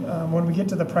 Again, when we get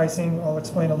to the pricing, I'll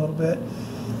explain a little bit.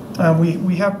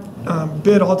 We have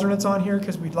bid alternates on here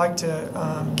because we'd like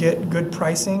to get good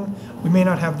pricing. We may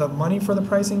not have the money for the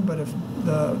pricing, but if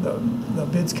the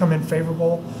bids come in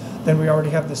favorable, then we already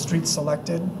have the streets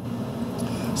selected.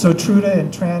 So Truda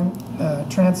and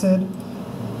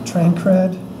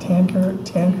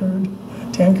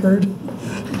Tankard,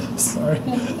 sorry,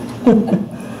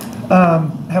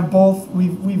 have both,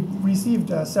 we've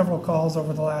received several calls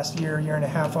over the last year and a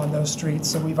half on those streets,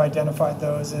 so we've identified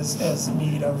those as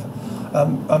need of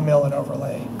a mill and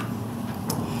overlay.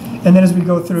 And then as we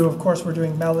go through, of course, we're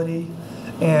doing Melody,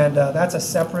 and that's a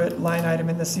separate line item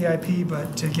in the CIP,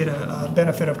 but to get a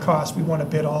benefit of cost, we want to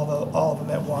bid all of them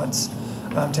at once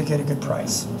to get a good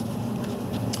price.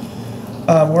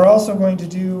 We're also going to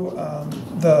do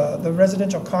the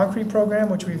residential concrete program,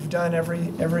 which we've done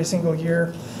every single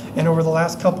year. And over the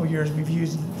last couple of years, we've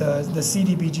used the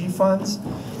CDBG funds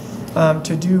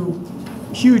to do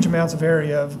huge amounts of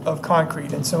area of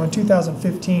concrete. And so in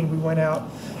 2015, we went out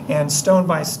and stone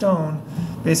by stone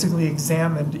basically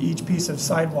examined each piece of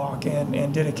sidewalk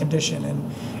and did a condition.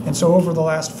 And so over the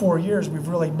last 4 years, we've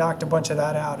really knocked a bunch of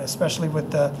that out, especially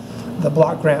with the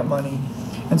block grant money.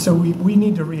 And so we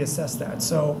need to reassess that.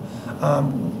 So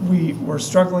we're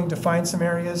struggling to find some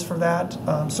areas for that.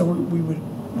 So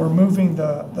we're moving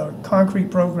the concrete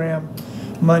program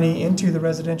money into the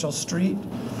residential street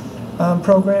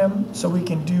program so we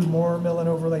can do more mill and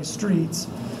overlay streets.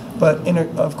 But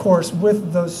of course,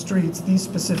 with those streets, these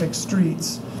specific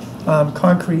streets,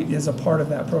 concrete is a part of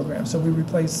that program. So we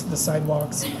replace the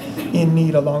sidewalks in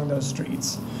need along those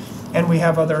streets. And we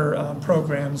have other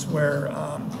programs where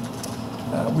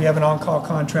we have an on-call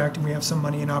contract and we have some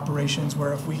money in operations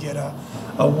where if we get a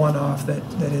one-off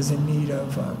that is in need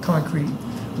of concrete,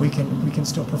 we can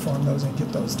still perform those and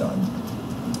get those done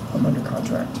under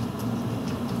contract.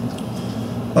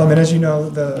 And as you know,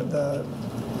 the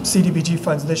CDBG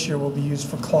funds this year will be used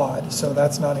for Claude, so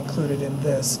that's not included in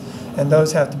this. And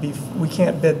those have to be, we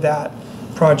can't bid that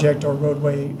project or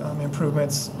roadway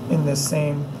improvements in this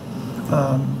same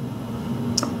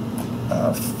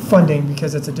funding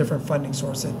because it's a different funding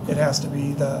source. It has to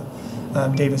be the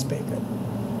Davis-Bacon.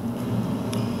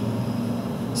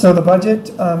 So the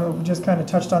budget, we just kind of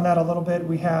touched on that a little bit.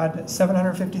 We had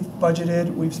 $750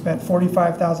 budgeted. We've spent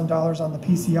 $45,000 on the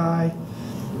PCI,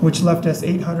 which left us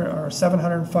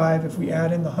 $705. If we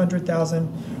add in the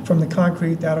 $100,000 from the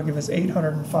concrete, that'll give us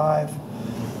 $805.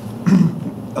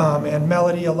 And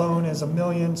Melody alone is $1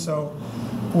 million, so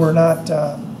we're not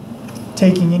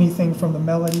taking anything from the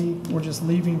Melody. We're just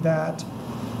leaving that,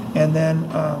 and then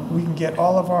we can get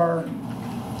all of our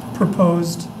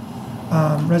proposed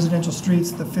residential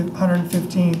streets, the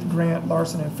 115th, Grant,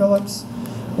 Larson, and Phillips.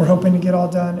 We're hoping to get all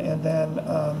done, and then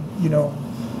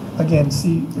again,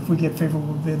 see if we get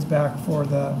favorable bids back for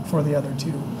the other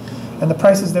two. And the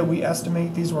prices that we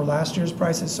estimate, these were last year's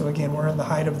prices, so again, we're in the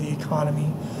height of the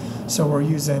economy, so we're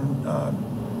using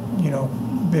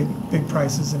big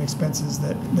prices and expenses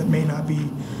that may not be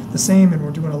the same, and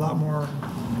we're doing a lot more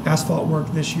asphalt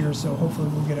work this year, so hopefully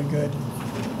we'll get a good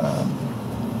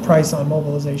price on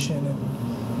mobilization,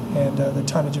 and the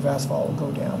tonnage of asphalt will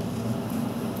go down.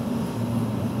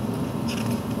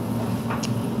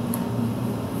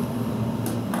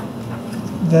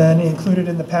 Then included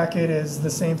in the packet is the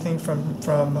same thing from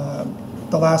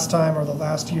the last time or the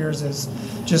last years, is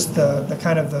just the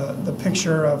kind of the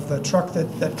picture of the truck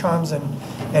that comes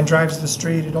and drives the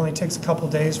street. It only takes a couple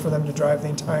days for them to drive the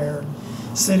entire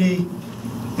city,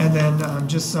 and then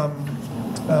just some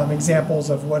examples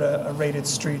of what a rated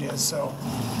street is. So,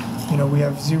 we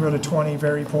have 0 to 20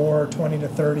 very poor, 20 to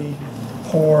 30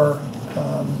 poor,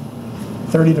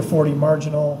 30 to 40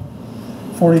 marginal,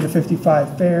 40 to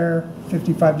 55 fair,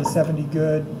 55 to 70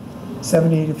 good,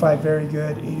 70 to 85 very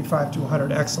good, 85 to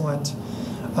 100 excellent.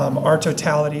 Our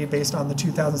totality, based on the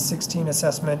 2016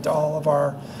 assessment, all of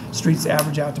our streets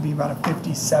average out to be about a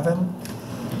 57,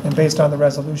 and based on the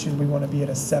resolution, we want to be at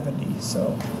a 70.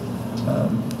 So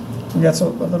we got a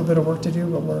little bit of work to do,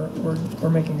 but we're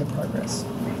making good progress.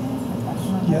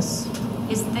 Yes.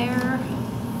 Is there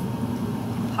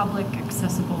public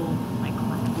accessible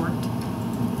report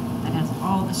that has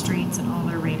all the streets and all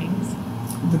their ratings?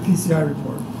 The PCI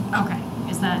report. Okay.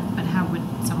 But how would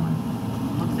someone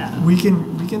look that up? We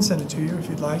can send it to you if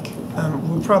you'd like.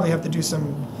 We'll probably have to do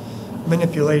some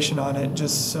manipulation on it,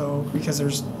 just so, because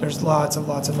there's lots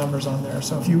of numbers on there.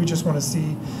 So if you just want to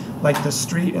see the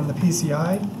street and the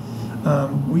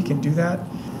PCI, we can do that.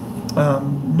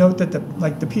 Note that the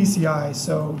PCI,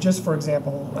 so just for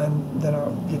example, and then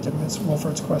I'll get to Ms.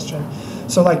 Wolford's question.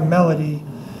 So Melody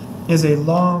is a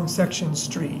long section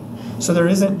street. So there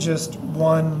isn't just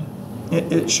one,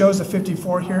 it shows a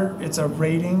 54 here, it's a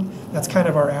rating, that's kind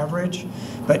of our average,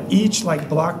 but each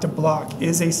block to block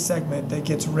is a segment that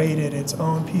gets rated its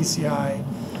own PCI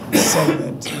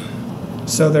segment.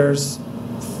 So there's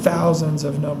thousands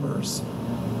of numbers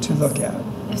to look at.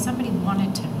 If somebody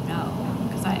wanted to know,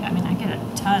 because I get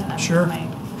a ton, Sure. My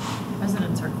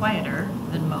residents are quieter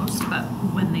than most, but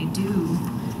when they do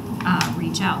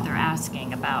reach out, they're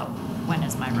asking about when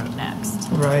is my road next.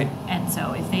 Right. And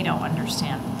so if they don't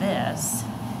understand this,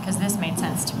 because this made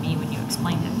sense to me when you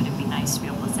explained it, but it'd be nice to be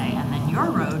able to say, and then your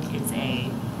road is a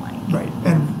blank. Right,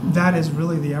 and that is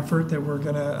really the effort that we're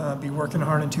going to be working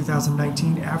hard in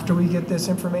 2019 after we get this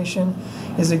information,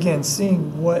 is again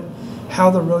seeing how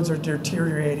the roads are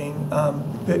deteriorating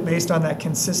based on that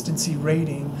consistency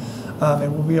rating,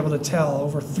 and we'll be able to tell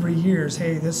over 3 years,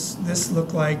 hey, this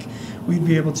looked like we'd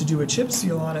be able to do a chip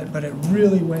seal on it, but it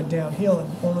really went downhill in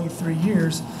only 3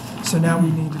 years. So now we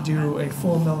need to do a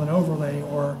full mill and overlay,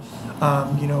 or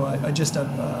just a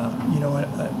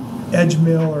edge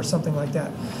mill or something like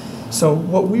that. So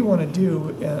what we want to do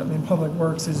in Public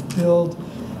Works is build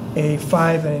a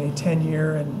 5 and a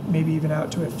 10-year, and maybe even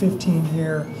out to a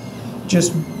 15-year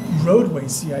just roadway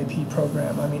CIP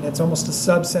program. I mean, it's almost a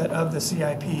subset of the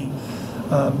CIP,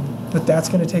 but that's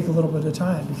going to take a little bit of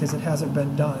time because it hasn't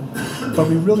been done. But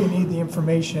we really need the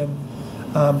information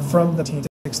from the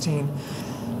 2016.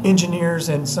 Engineers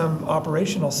and some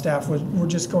operational staff were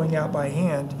just going out by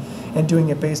hand and doing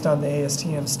it based on the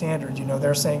ASTM standard.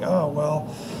 They're saying, oh,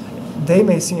 well, they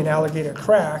may see an alligator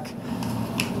crack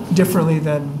differently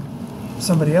than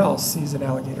somebody else sees an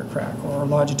alligator crack or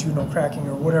longitudinal cracking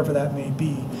or whatever that may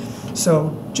be.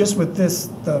 So just with this,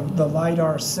 the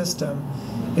LiDAR system,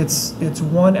 it's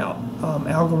one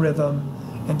algorithm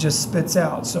and just spits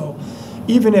out. So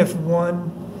even if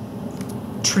one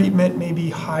treatment may be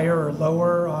higher or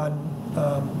lower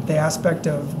on the aspect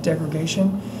of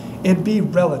degradation, it'd be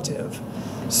relative.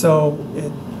 So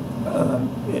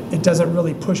it doesn't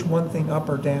really push one thing up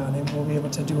or down, and we'll be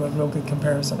able to do a real good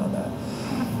comparison on that.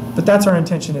 But that's our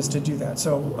intention, is to do that.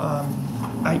 So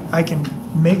I can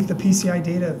make the PCI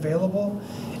data available.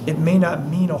 It may not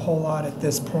mean a whole lot at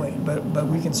this point, but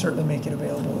we can certainly make it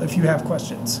available if you have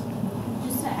questions.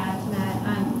 Just to add to that,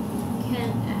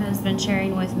 Kent has been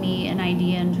sharing with me an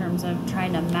idea in terms of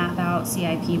trying to map out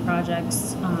CIP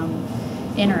projects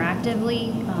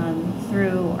interactively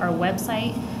through our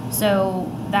website. So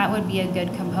that would be a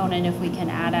good component if we can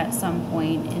add at some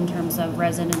point in terms of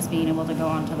residents being able to go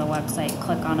onto the website,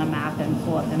 click on a map, and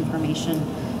pull up information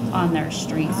on their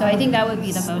street. So I think that would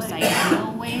be the most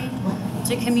ideal way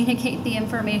to communicate the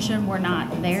information. We're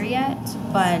not there yet,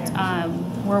 but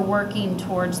we're working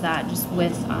towards that, just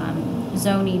with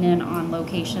zoning in on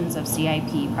locations of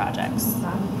CIP projects.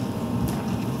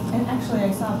 And actually,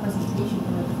 I saw a presentation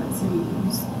from a different city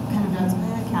who's kind of done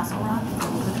something like Castle Rock.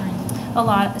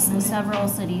 Several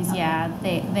cities, yeah,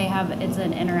 they have, it's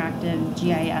an interactive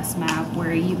GIS map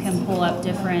where you can pull up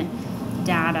different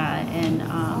data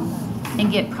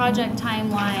and get project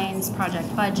timelines,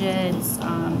 project budgets,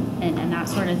 and that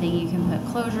sort of thing. You can put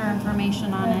closure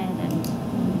information on it. And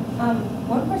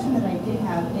one question that I did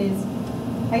have is,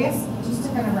 I guess, just to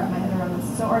kind of wrap my head around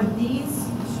this, so are these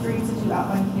streets that you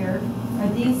outlined here, are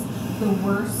these the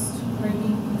worst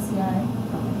ranking PCI?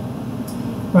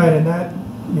 Right, and that,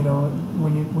 you know,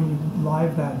 when you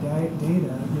live that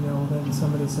data, you know, then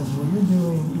somebody says, well, you're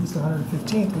doing East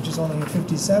 115th, which is only a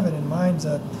 57, and mine's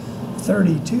a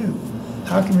 32.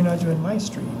 How come you're not doing my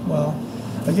street? Well,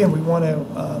 again, we want to,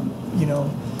 you know,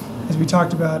 as we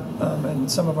talked about in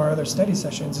some of our other study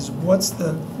sessions, is what's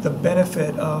the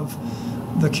benefit of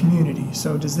the community?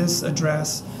 So does this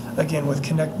address, again, with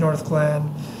Connect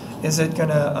Northglenn, is it going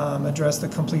to address the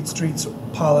Complete Streets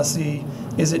policy?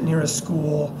 Is it near a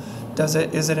school? Is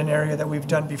it an area that we've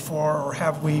done before, or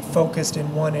have we focused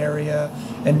in one area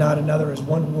and not another? Is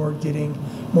one ward getting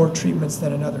more treatments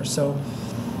than another? So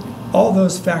all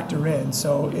those factor in.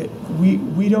 So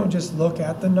we don't just look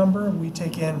at the number, we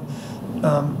take in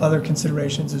other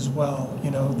considerations as well.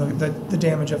 You know, the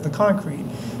damage of the concrete.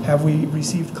 Have we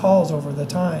received calls over the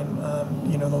time,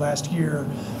 you know, the last year,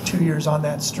 2 years on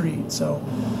that street? So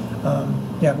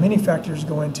yeah, many factors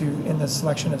go into in the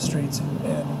selection of streets,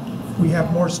 and we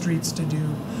have more streets to do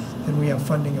than we have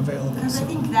funding available. Because so. I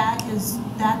think that's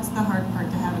the hard part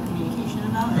to have a communication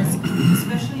about, is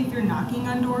especially if you're knocking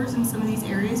on doors in some of these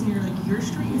areas and you're like, your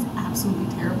street is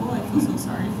absolutely terrible, I feel so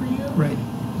sorry for you. Right.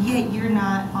 Yet you're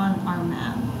not on our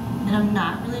map. And I'm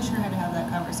not really sure how to have that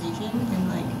conversation. And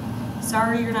like,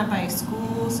 sorry you're not by a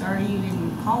school, sorry you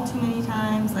didn't call too many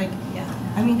times. Like,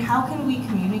 I mean, how can we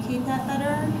communicate that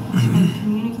better and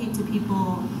communicate to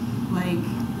people like,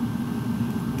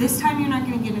 this time you're not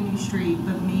going to get a new street,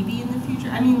 but maybe in the future.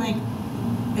 I mean, like,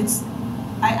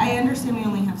 I understand we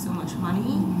only have so much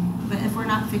money, but if we're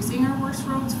not fixing our worst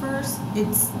roads first,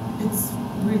 it's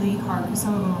really hard, because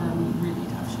some of them are in really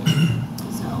tough shape.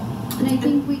 So, and I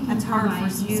think we can it's hard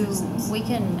provide for you, citizens. we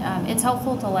can, it's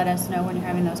helpful to let us know when you're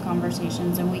having those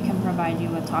conversations, and we can provide you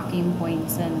with talking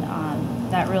points and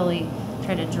that really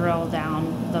try to drill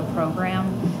down the program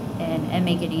and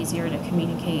make it easier to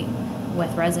communicate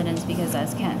with residents, because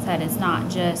as Kent said, it's not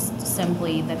just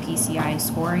simply the PCI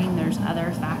scoring, there's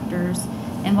other factors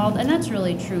involved, and that's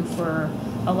really true for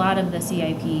a lot of the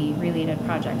CIP related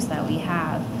projects that we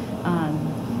have.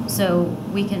 So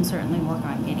we can certainly work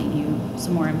on getting you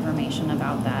some more information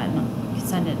about that, and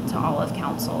send it to all of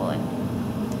council.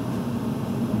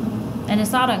 And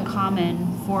it's not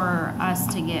uncommon for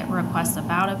us to get requests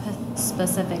about a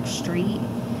specific street,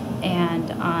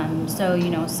 and so, you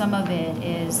know, some of it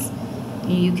is,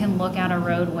 you can look at a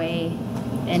roadway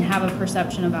and have a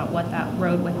perception about what that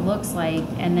roadway looks like,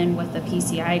 and then with the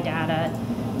PCI data,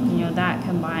 you know, that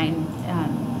combined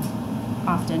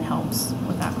often helps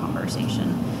with that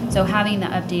conversation. So having the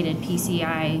updated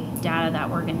PCI data that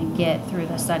we're going to get through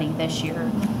the study this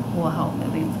year will help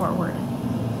moving forward.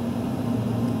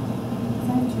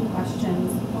 I have two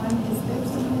questions. One, is there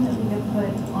something that we could put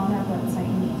on our website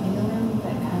in the interim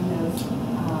that kind of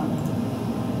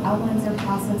outlines our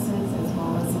processes as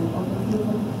well as an overview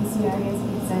of the PCI is?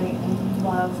 Because I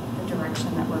love the direction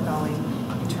that we're going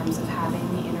in terms of having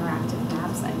the interactive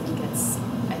maps. I think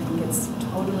it's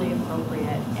totally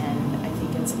appropriate, and I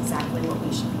think it's exactly what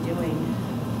we should be doing.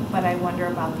 But I wonder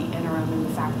about the interim and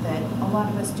the fact that a lot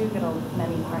of us do get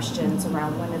many questions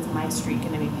around, when is my street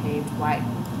going to be paved? Why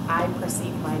I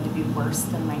perceive mine to be worse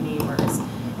than my neighbors.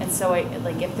 And so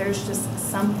if there's just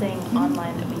something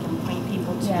online that we can point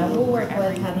people to, we'll work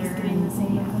where with everybody's Heather getting the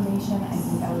same information, I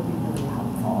think that would be really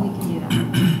helpful. We can do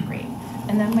that. Great.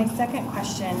 And then my second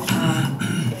question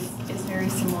is very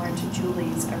similar to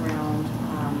Julie's around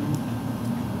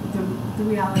the the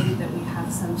reality that we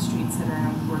have some streets that are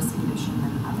in worse condition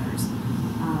than others.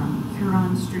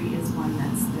 Huron Street is one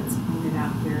that's pointed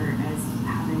out here as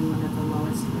having one of the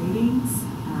lowest ratings.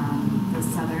 The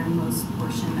southernmost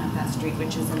portion of that street,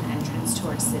 which is an entrance to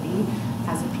our city,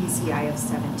 has a PCI of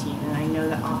 17. And I know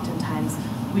that oftentimes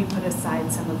we put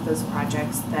aside some of those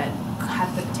projects that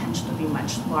have the potential to be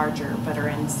much larger but are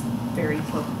in very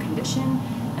poor condition.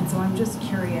 And so I'm just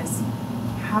curious,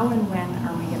 how and when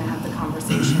are we going to have the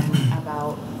conversation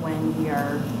about when we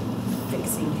are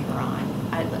fixing Huron?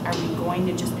 Are we going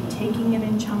to just be taking it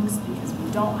in chunks because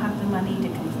we don't have the money to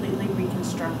completely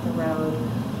reconstruct the road?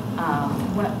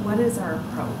 What is our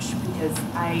approach? Because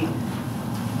I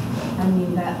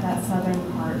mean that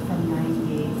southern part from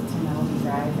 98th to Melody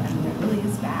Drive, I mean, it really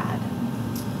is bad.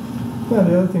 Well,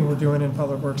 the other thing we're doing in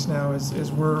Public Works now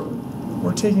is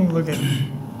we're taking a look at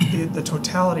the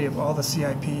totality of all the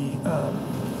CIP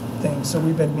things. So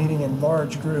we've been meeting in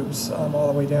large groups all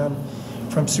the way down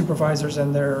from supervisors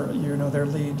and their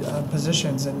lead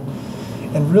positions,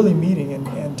 and really meeting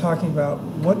and talking about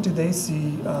what do they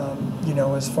see,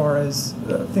 as far as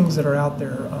things that are out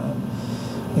there,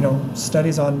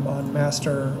 studies on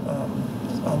master,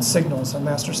 on signals, a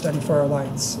master study for our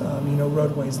lights,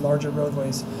 roadways, larger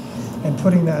roadways, and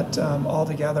putting that all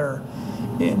together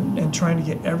and trying to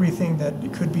get everything that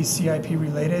could be CIP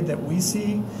related that we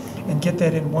see and get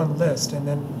that in one list,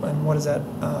 and what does that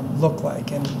look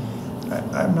like? And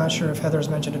I'm not sure if Heather's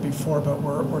mentioned it before, but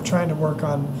we're trying to work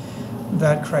on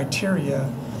that criteria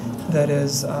that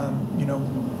is,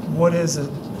 what is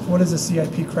a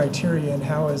CIP criteria and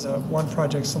how is one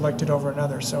project selected over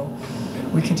another. So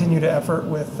we continue to effort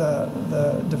with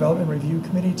the Development Review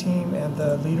Committee team and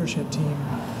the leadership team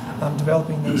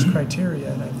developing those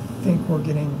criteria. And I think we're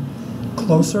getting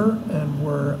closer, and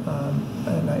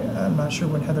I'm not sure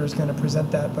when Heather's going to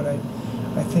present that, but I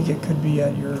think it could be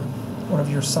at one of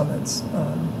your summits.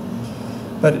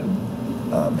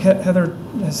 Heather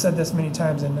has said this many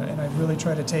times, and I really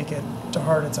try to take it to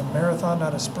heart. It's a marathon,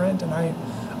 not a sprint, and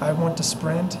I want to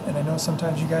sprint, and I know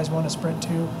sometimes you guys want to sprint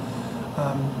too.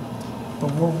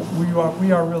 But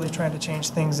we are really trying to change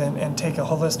things and take a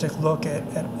holistic look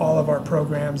at all of our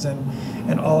programs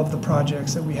and all of the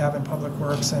projects that we have in Public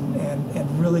Works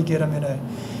and really get them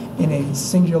in a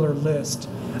singular list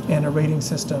and a rating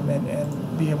system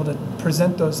and be able to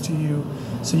present those to you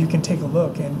so you can take a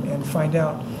look and find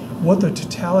out what the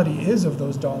totality is of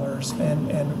those dollars, and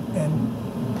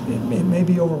it may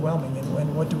be overwhelming,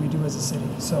 and what do we do as a city?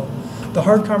 So the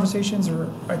hard conversations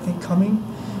are, I think, coming.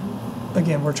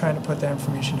 Again, we're trying to put that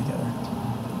information together.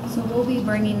 So we'll be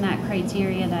bringing that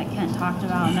criteria that Kent talked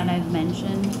about and that I've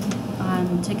mentioned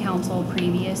to council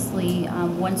previously.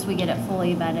 Once we get it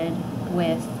fully vetted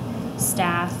with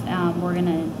staff, we're going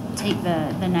to take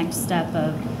the next step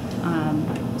of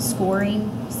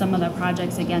scoring some of the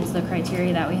projects against the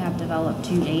criteria that we have developed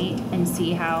to date and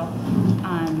see how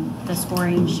the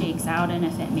scoring shakes out and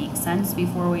if it makes sense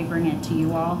before we bring it to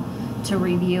you all to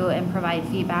review and provide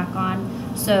feedback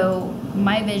on. So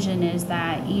my vision is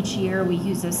that each year we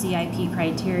use the CIP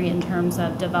criteria in terms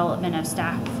of development of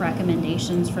staff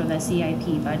recommendations for the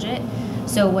CIP budget.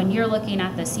 So when you're looking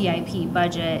at the CIP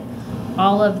budget,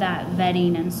 all of that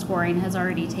vetting and scoring has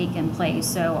already taken place.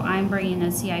 So I'm bringing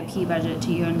a CIP budget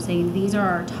to you and saying these are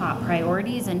our top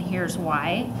priorities and here's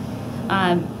why.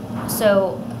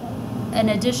 So an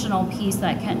additional piece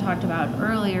that Kent talked about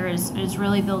earlier is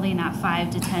really building that 5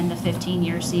 to 10 to 15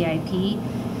 year CIP.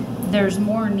 There's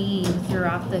more need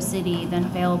throughout the city than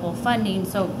available funding.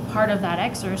 So part of that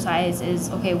exercise is,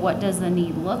 okay, what does the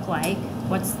need look like?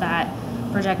 What's that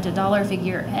projected dollar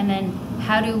figure? And then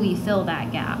how do we fill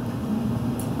that gap?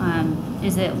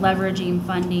 Is it leveraging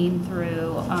funding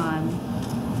through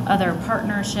other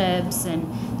partnerships? And,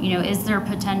 is there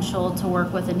potential to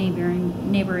work with a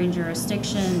neighboring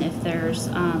jurisdiction if there's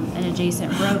an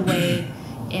adjacent roadway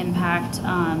impact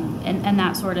and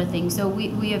that sort of thing? So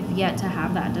we have yet to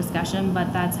have that discussion,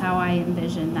 but that's how I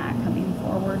envision that coming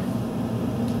forward.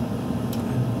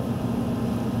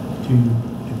 To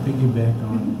piggyback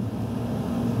on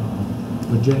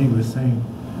what Jenny was saying,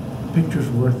 picture's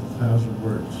worth 1,000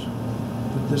 words.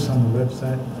 Put this on the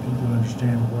website, people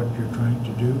understand what you're trying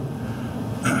to do.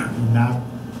 Not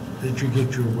that you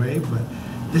get your way, but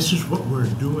this is what we're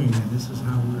doing, and this is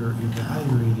how we're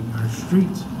evaluating our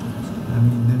streets. I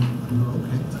mean, then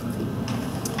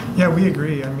okay. Yeah, we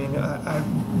agree. I mean,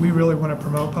 we really want to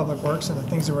promote Public Works and the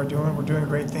things that we're doing. We're doing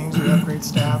great things. We have great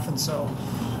staff, and so,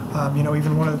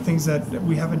 even one of the things that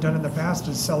we haven't done in the past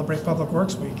is celebrate Public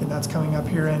Works Week, and that's coming up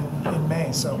here in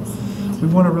May. So we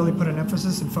want to really put an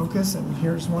emphasis and focus, and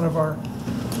here's one of our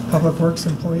Public Works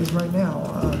employees right now,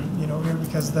 here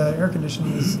because the air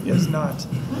conditioning is not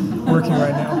working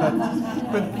right now.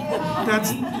 But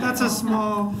that's a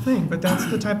small thing, but that's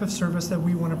the type of service that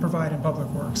we want to provide in Public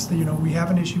Works. You know, we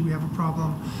have an issue, we have a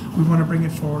problem, we want to bring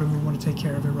it forward, and we want to take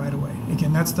care of it right away.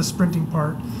 Again, that's the sprinting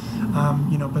part,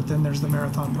 you know, but then there's the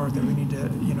marathon part that we need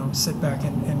to, you know, sit back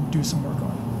and do some work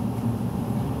on.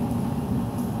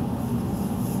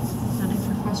 Any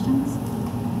for questions?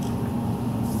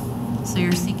 So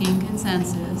you're seeking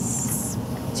consensus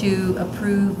to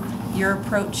approve your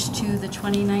approach to the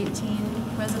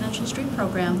 2019 residential street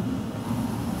program.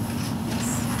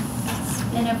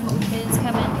 And if bids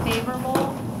come in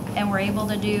favorable and we're able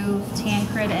to do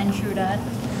Tancred and Truda,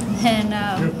 then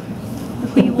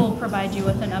we will provide you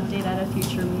with an update at a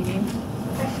future meeting.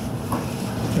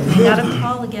 I got a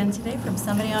call again today from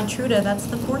somebody on Truda. That's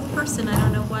the fourth person. I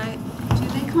don't know why. Do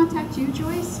they contact you,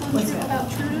 Joyce, on about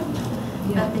Truda?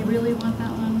 Yeah. That they really want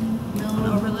that one mill and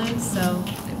overlaid? So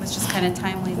it was just kind of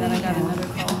timely that I got another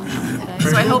call today.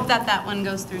 So I hope that that one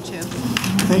goes through too.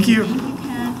 Thank you. Thank you,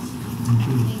 Ken.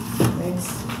 Thanks.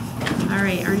 All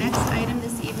right, our next item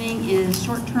this evening is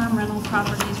short-term rental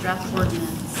properties draft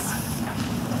ordinance.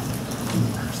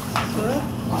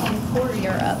 And Corey,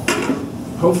 you're up.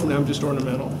 Hopefully I'm just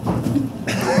ornamental.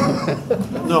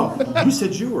 No, you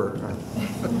said you were.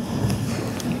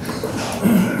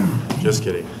 Just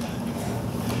kidding.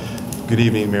 Good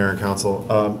evening, Mayor and Council.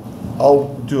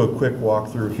 I'll do a quick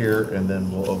walkthrough here and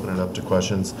then we'll open it up to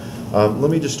questions.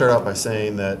 Let me just start out by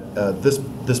saying that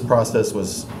this process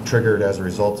was triggered as a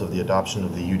result of the adoption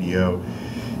of the UDO.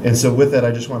 And so with that,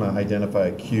 I just want to identify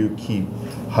a few key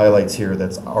highlights here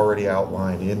that's already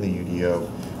outlined in the UDO.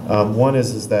 One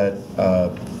is that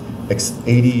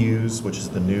ADUs, which is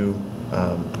the new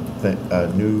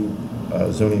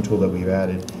zoning tool that we've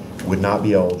added, would not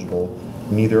be eligible.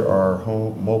 Neither are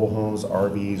mobile homes,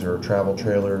 RVs, or travel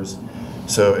trailers.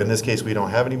 So in this case, we don't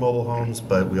have any mobile homes,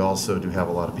 but we also do have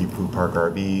a lot of people who park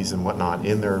RVs and whatnot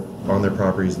on their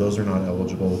properties. Those are not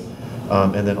eligible.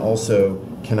 And then also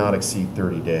cannot exceed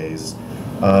 30 days.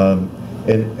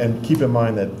 And keep in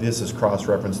mind that this is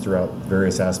cross-referenced throughout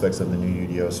various aspects of the new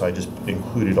UDO, so I just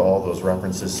included all those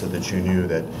references so that you knew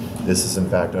that this is in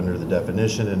fact under the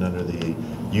definition and under the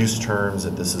use terms,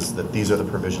 that these are the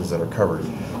provisions that are covered.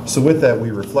 So with that, we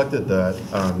reflected that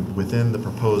within the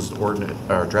proposed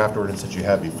draft ordinance that you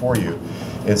have before you.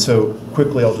 And so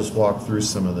quickly, I'll just walk through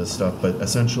some of this stuff, but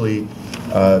essentially,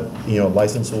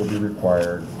 license will be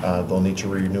required. They'll need to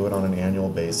renew it on an annual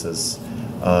basis.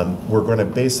 We're going to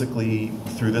basically,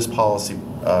 through this policy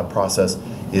process,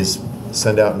 is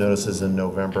send out notices in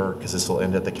November, because this will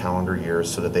end at the calendar year,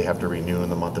 so that they have to renew in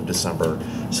the month of December,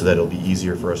 so that it'll be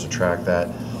easier for us to track that.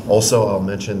 Also, I'll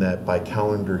mention that by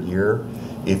calendar year,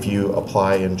 if you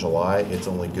apply in July, it's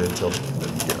only good till the end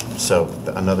of the year. So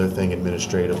another thing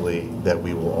administratively that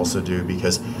we will also do,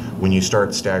 because when you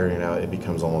start staggering it out, it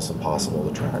becomes almost impossible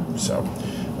to track. So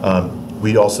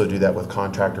we also do that with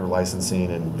contractor licensing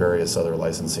and various other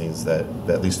licensings that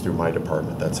at least through my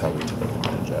department, that's how we typically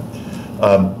manage that.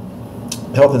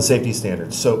 Health and safety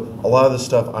standards. So a lot of this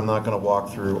stuff, I'm not going to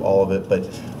walk through all of it, but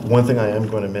one thing I am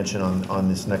going to mention on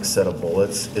this next set of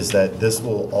bullets is that this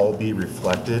will all be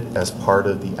reflected as part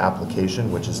of the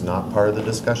application, which is not part of the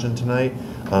discussion tonight,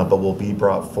 but will be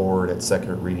brought forward at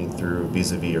second reading through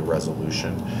vis-a-vis a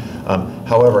resolution.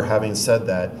 However, having said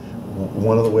that,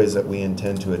 one of the ways that we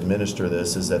intend to administer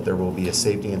this is that there will be a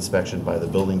safety inspection by the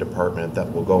building department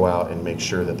that will go out and make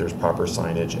sure that there's proper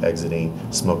signage exiting,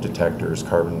 smoke detectors,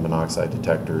 carbon monoxide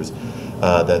detectors,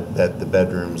 that the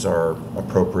bedrooms are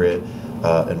appropriate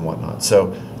and whatnot.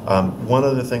 So one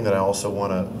other thing that I also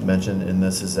want to mention in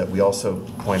this is that we also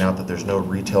point out that there's no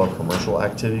retail or commercial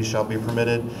activity shall be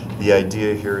permitted. The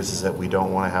idea here is that we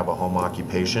don't want to have a home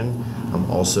occupation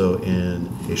also in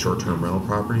a short-term rental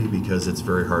property, because it's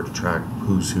very hard to track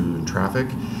who's who in traffic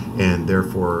and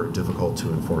therefore difficult to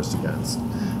enforce against.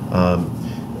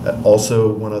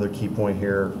 Also, one other key point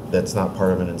here that's not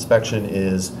part of an inspection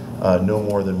is no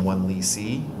more than one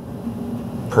leasee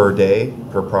per day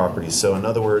per property. So in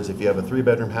other words, if you have a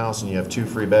 3-bedroom house and you have 2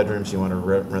 free bedrooms, you want to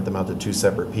rent them out to 2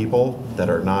 separate people that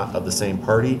are not of the same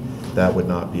party, that would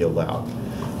not be allowed.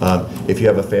 If you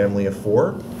have a family of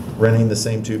 4 renting the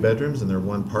same 2 bedrooms and they're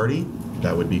one party,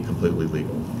 that would be completely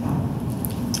legal.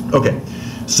 Okay,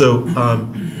 so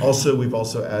also we've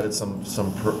also added some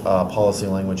policy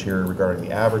language here regarding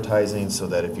the advertising, so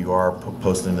that if you are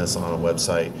posting this on a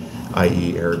website,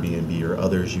 i.e. Airbnb or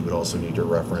others, you would also need to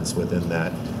reference within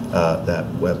that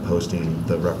web posting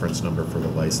the reference number for the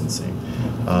licensing.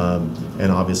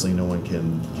 And obviously no one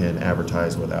can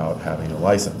advertise without having a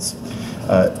license.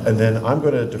 And then I'm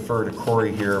going to defer to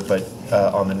Corey here, but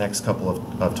on the next couple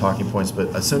of talking points, but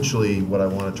essentially what I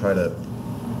want to try to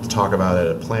talk about at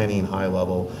a planning high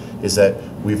level is that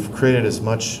we've created as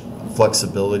much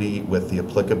flexibility with the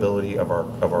applicability of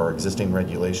our existing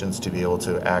regulations to be able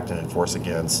to act and enforce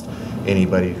against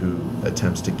anybody who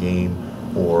attempts to game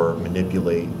or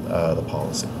manipulate the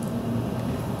policy.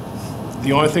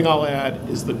 The only thing I'll add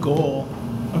is the goal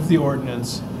of the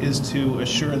ordinance is to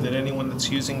assure that anyone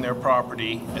that's using their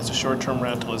property as a short-term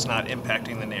rental is not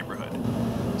impacting the neighborhood.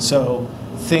 So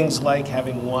things like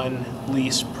having one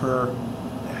lease per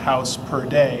house per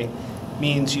day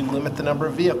means you limit the number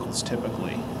of vehicles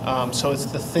typically. So it's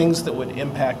the things that would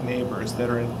impact neighbors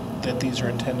that these are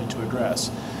intended to address.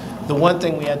 The one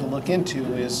thing we had to look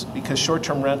into is, because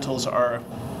short-term rentals are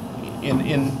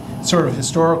in sort of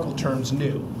historical terms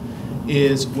new,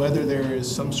 is whether there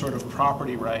is some sort of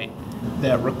property right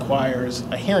that requires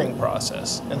a hearing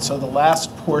process. And so the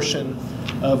last portion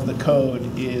of the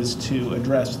code is to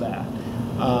address that.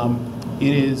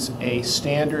 It is a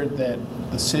standard that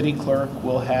the city clerk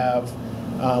will have,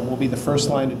 will be the first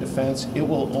line of defense. It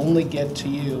will only get to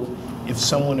you if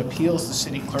someone appeals the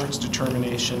city clerk's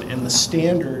determination, and the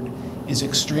standard is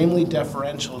extremely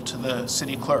deferential to the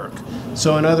city clerk.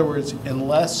 So in other words,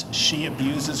 unless she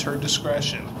abuses her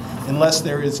discretion, unless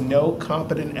there is no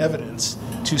competent evidence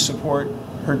to support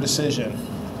her decision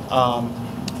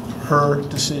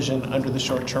under the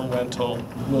short-term rental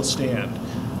will stand.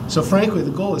 So frankly,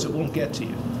 the goal is it won't get to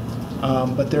you.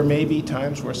 But there may be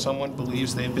times where someone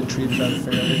believes they've been treated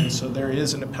unfairly, and so there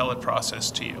is an appellate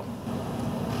process to you.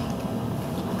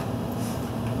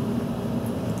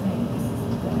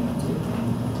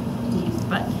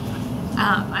 But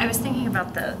I was thinking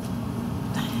about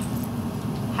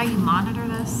how you monitor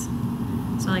this.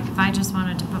 So like if I just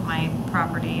wanted to put my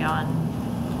property on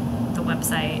the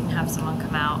website and have someone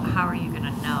come out, how are you going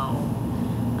to know?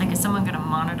 Like, is someone going to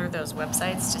monitor those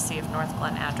websites to see if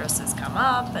Northglenn addresses come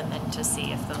up and then to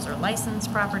see if those are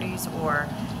licensed properties? Or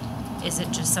is it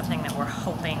just something that we're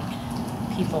hoping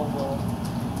people will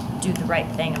do the right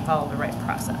thing and follow the right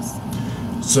process?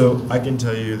 So I can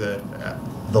tell you that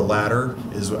the latter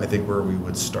is, I think, where we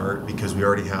would start, because we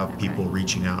already have people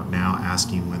reaching out now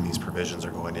asking when these provisions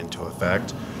are going into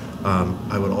effect.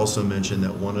 I would also mention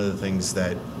that one of the things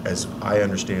that, as I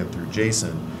understand through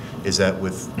Jason, is that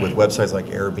with websites like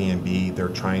Airbnb, they're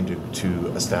trying to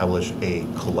establish a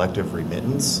collective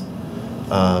remittance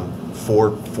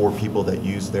for people that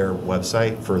use their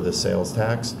website for the sales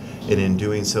tax. And in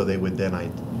doing so, they would then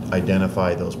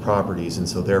identify those properties, and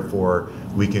so therefore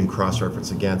we can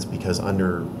cross-reference against, because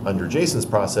under Jason's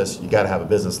process, you got to have a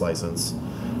business license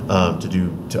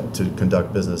to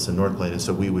conduct business in Northglenn, and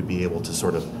so we would be able to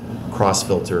sort of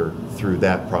cross-filter through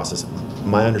that process.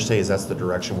 My understanding is that's the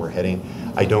direction we're heading.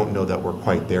 I don't know that we're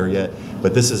quite there yet,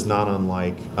 but this is not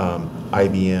unlike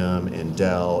IBM and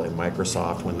Dell and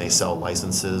Microsoft when they sell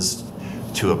licenses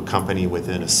to a company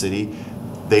within a city.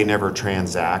 They never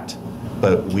transact,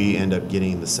 but we end up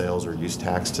getting the sales or use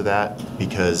tax to that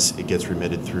because it gets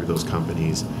remitted through those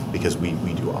companies, because we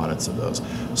do audits of those.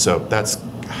 So that's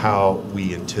how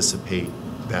we anticipate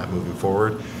that moving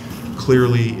forward.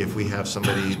 Clearly, if we have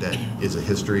somebody that is a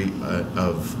history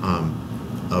of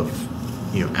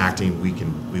acting,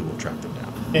 we will track them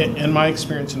down. And my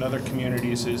experience in other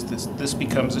communities is this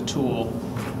becomes a tool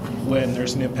when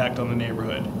there's an impact on the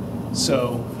neighborhood.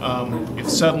 So if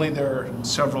suddenly there are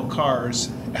several cars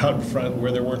out in front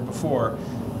where there weren't before,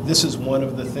 this is one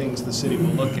of the things the city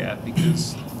will look at,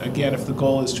 because again, if the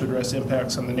goal is to address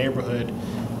impacts on the neighborhood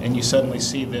and you suddenly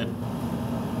see that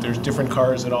there's different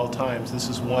cars at all times, this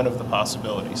is one of the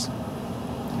possibilities.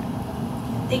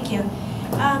 Thank you.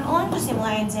 Along the same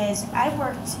lines is, I've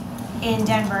worked in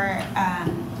Denver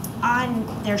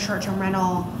on their short-term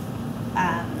rental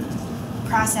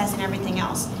process and everything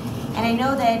else. And I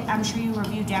know that, I'm sure you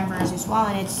review Denver's as well,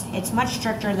 and it's much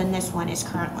stricter than this one is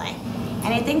currently.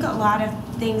 And I think a lot of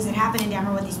things that happen in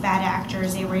Denver with these bad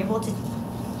actors, they were able to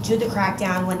do the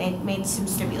crackdown when they made some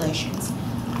stipulations.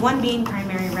 One being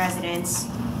primary residence,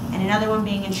 and another one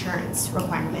being insurance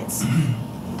requirements.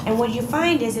 And what you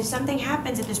find is, if something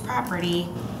happens at this property,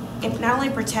 it not only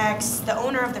protects the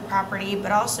owner of the property,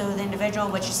 but also the individual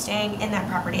which is staying in that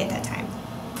property at that time.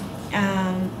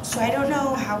 So I don't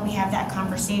know how we have that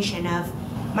conversation of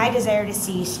my desire to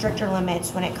see stricter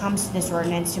limits when it comes to this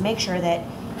ordinance, to make sure that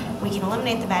we can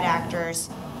eliminate the bad actors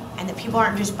and that people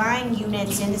aren't just buying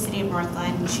units in the city of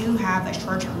Northglenn to have a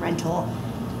short-term rental.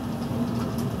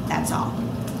 That's all.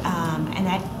 And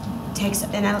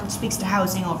that speaks to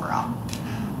housing overall.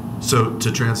 So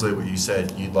to translate what you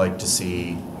said, you'd like to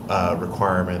see a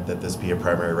requirement that this be a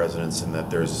primary residence and that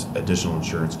there's additional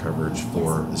insurance coverage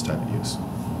for this type of use.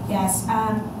 Yes,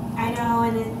 I know,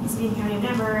 and as being county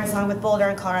member, along with Boulder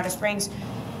and Colorado Springs,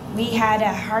 we had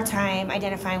a hard time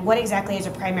identifying what exactly is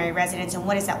a primary residence and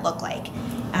what does that look like.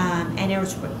 And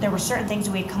there were certain things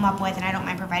that we had come up with, and I don't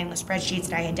mind providing the spreadsheets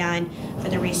that I had done for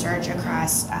the research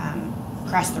across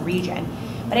the region.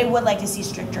 But I would like to see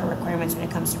stricter requirements when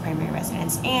it comes to primary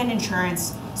residence and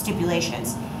insurance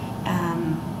stipulations.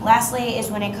 Lastly is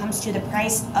when it comes to the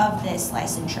price of this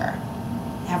licensure.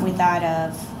 Have we thought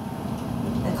of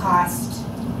the cost?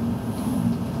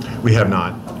 We have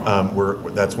not.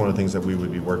 That's one of the things that we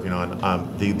would be working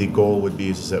on. The goal would be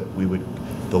is that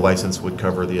the license would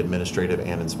cover the administrative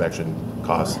and inspection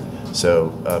costs. So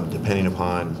depending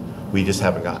upon, we just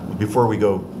haven't gotten, before we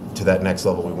go to that next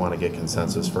level, we want to get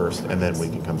consensus first, and then we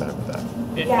can come back with that.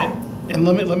 Yeah. And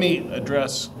let me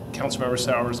address Councilmember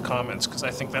Sauer's comments, because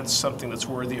I think that's something that's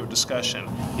worthy of discussion.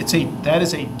 That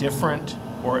is a different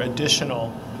or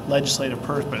additional legislative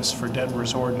purpose for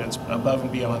Denver's ordinance above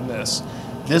and beyond this.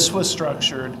 This was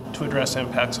structured to address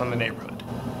impacts on the neighborhood.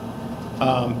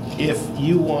 If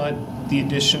you want the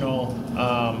additional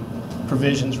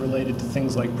provisions related to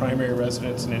things like primary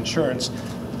residence and insurance,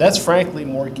 that's frankly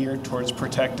more geared towards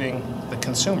protecting the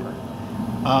consumer.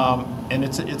 And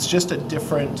it's just a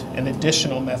different and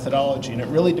additional methodology, and it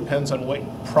really depends on what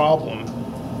problem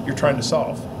you're trying to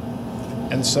solve.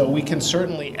 And so we can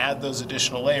certainly add those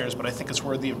additional layers, but I think it's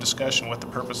worthy of discussion what the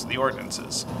purpose of the ordinance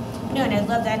is. No, and I'd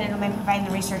love that, and I don't mind providing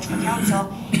the research for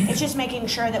council. It's just making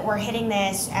sure that we're hitting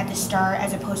this at the start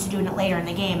as opposed to doing it later in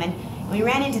the game. And we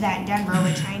ran into that in Denver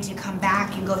with trying to come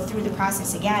back and go through the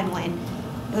process again when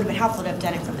it would have been helpful to have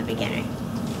done it from the beginning.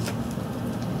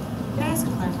 Can I ask a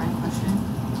clarifying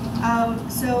question?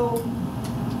 So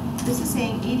this is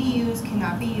saying ADUs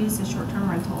cannot be used as short-term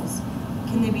rentals.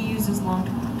 Can they be used as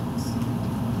long-term rentals?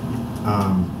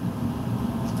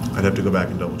 I'd have to go back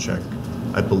and double check.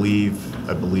 I believe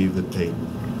that they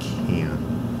can.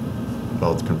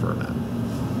 Well, let's confirm that.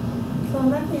 So in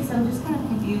that case, I'm just kind of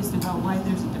confused about why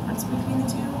there's a difference between the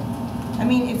two. I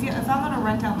mean, if I'm going to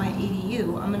rent out my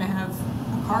ADU, I'm going to have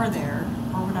a car there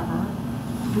or whatever.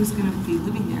 Who's going to be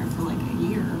living there for like a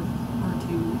year or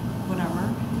two,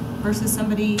 whatever, versus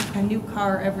a new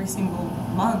car every single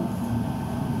month.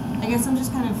 I guess I'm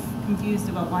just kind of confused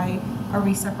about why are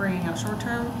we separating out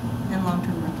short-term and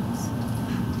long-term rentals?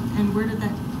 And where did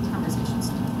that conversation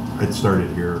start? It started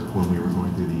here when we were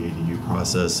going through the ADU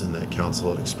process, and that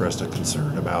council had expressed a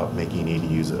concern about making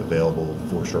ADUs available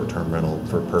for short-term rental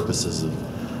for purposes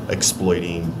of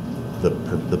exploiting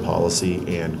the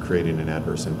policy and creating an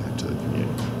adverse impact to the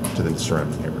community, to the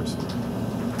surrounding neighbors.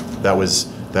 That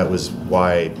was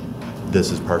why this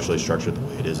is partially structured the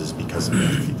way it is because of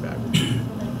that feedback.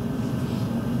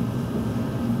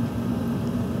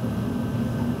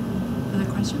 Other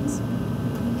questions?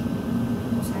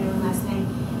 Sorry, one last thing.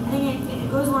 I think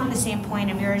it goes along the same point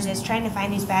of yours is trying to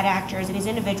find these bad actors and these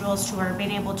individuals who are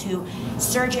being able to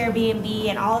search Airbnb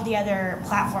and all of the other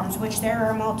platforms, which there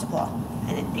are multiple,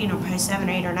 and probably 7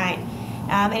 or 8 or 9.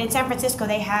 And in San Francisco,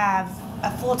 they have a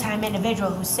full-time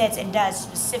individual who sits and does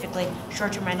specifically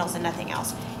short-term rentals and nothing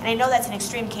else. And I know that's an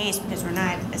extreme case because we're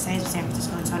not the size of San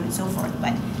Francisco and so on and so forth,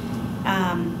 but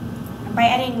by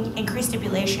adding increased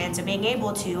stipulations and being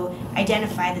able to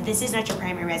identify that this is not your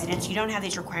primary residence, you don't have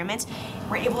these requirements,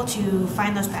 we're able to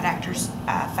find those bad actors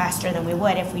faster than we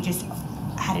would if we just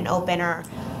had an open or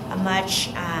a much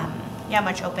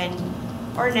open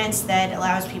ordinance that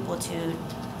allows people to,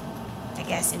 I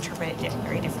guess, interpret it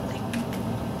very differently.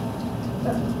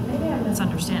 Maybe I'm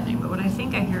misunderstanding, but what I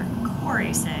think I hear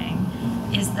Corey saying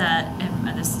is that,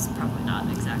 and this is probably not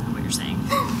exactly what you're saying.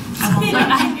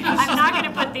 I'm not going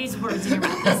to put these words in your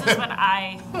mouth. This is what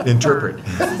I interpret.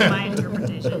 This is my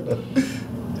interpretation.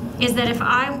 Is that if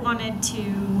I wanted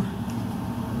to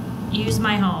use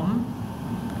my home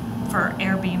for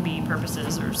Airbnb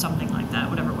purposes or something like that,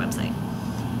 whatever website,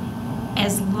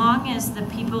 as long as the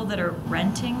people that are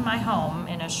renting my home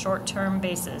in a short-term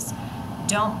basis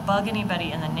don't bug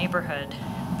anybody in the neighborhood,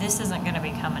 this isn't going to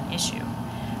become an issue.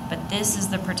 But this is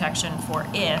the protection for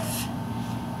if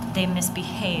they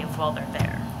misbehave while they're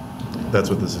there. That's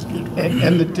what this is geared for.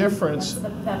 And the difference,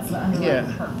 that's the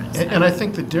underlying purpose. And I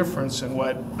think the difference in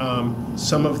what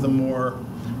some of the more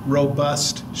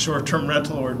robust short-term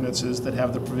rental ordinances that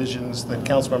have the provisions that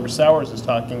Councilmember Sowers is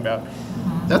talking about,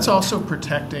 that's also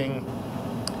protecting,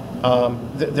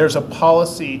 there's a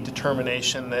policy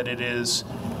determination that it is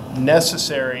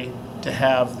necessary to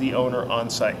have the owner on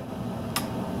site.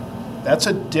 That's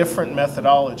a different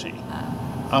methodology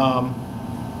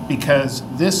because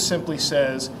this simply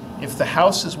says if the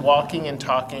house is walking and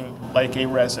talking like a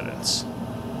residence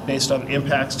based on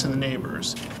impacts to the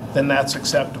neighbors, then that's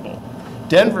acceptable.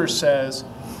 Denver says,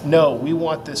 no, we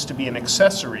want this to be an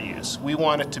accessory use. We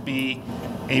want it to be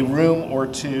a room or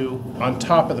two on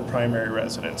top of the primary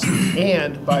residence.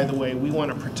 And, by the way, we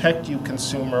want to protect you,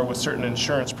 consumer, with certain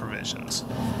insurance provisions.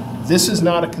 This is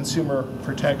not a consumer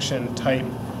protection type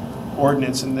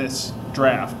ordinance in this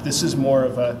draft. This is more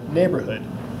of a neighborhood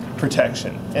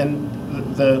protection. And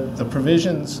the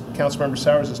provisions Councilmember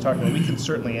Sowers is talking about, we can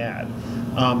certainly add.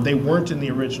 They weren't in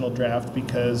the original draft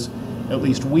because at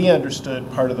least we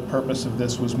understood part of the purpose of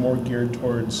this was more geared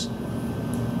towards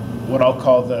what I'll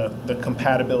call the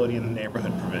compatibility in the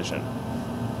neighborhood provision.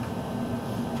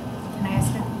 Can I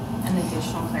ask an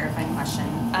additional clarifying question?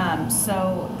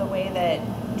 So the way that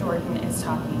Jordan is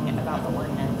talking about the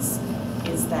ordinance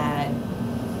is that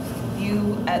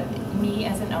me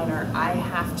as an owner, I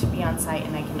have to be on site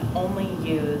and I can only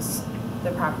use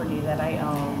the property that I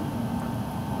own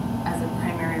as a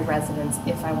primary residence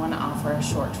if I want to offer a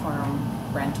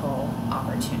short-term rental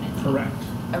opportunity. Correct.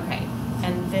 Okay,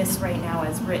 and this right now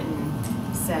as written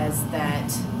says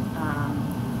that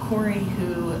Corey,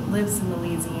 who lives in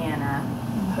Louisiana,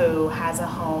 who has a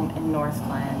home in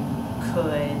Northglenn,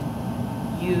 could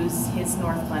use his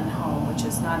Northglenn home, which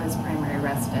is not his primary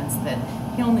residence, that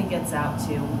he only gets out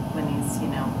to when he's,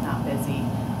 not busy,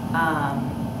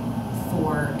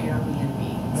 for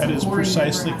Airbnb. That is Corey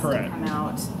precisely never has correct. to come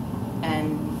out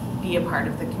and be a part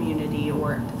of the community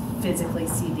or physically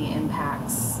see the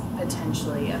impacts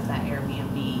potentially of that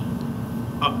Airbnb.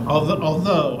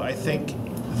 Although I think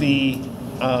the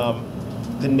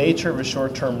nature of a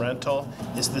short-term rental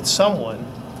is that someone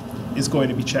is going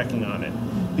to be checking on it,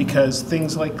 because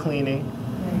things like cleaning,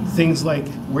 things like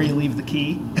where you leave the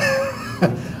key,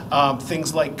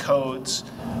 things like codes.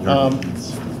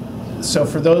 So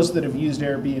for those that have used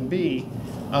Airbnb,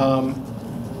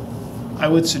 I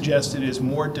would suggest it is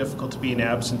more difficult to be an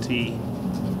absentee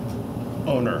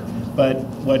owner. But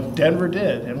what Denver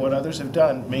did and what others have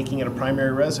done, making it a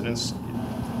primary residence,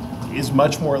 is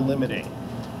much more limiting.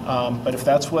 But if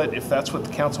that's what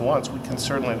the council wants, we can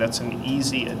certainly, that's an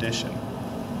easy addition.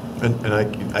 And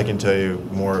I can tell you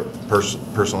more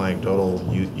personal anecdotal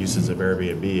uses of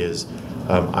Airbnb is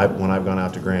when I've gone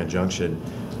out to Grand Junction,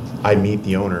 I meet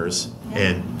the owners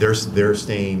and they're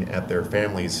staying at their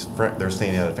family's they're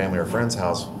staying at a family or friend's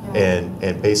house,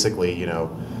 and basically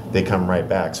they come right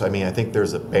back. So I mean, I think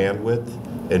there's a bandwidth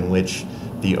in which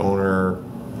the owner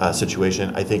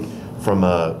situation, I think from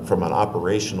an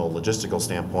operational logistical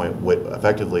standpoint, what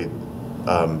effectively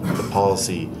the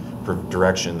policy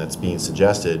direction that's being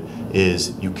suggested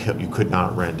is you could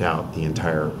not rent out the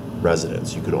entire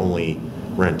residence. You could only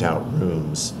rent out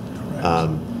rooms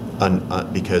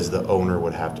because the owner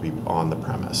would have to be on the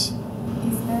premise. Is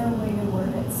there a way to word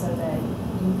it so that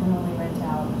you can only rent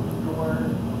out your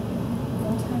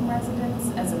full-time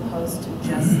residence as opposed to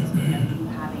just you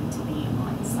having to be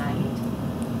on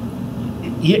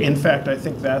site? Yeah, in fact, I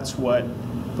think that's what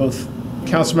both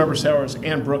Councilmember Sowers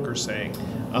and Brooke are saying.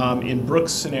 In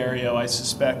Brooke's scenario, I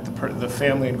suspect the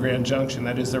family in Grand Junction,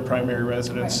 that is their primary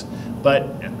residence. Right.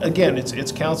 But again,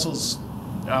 it's council's,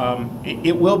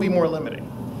 it will be more limiting.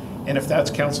 And if that's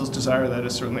council's desire, that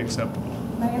is certainly acceptable.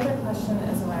 My other question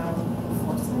is around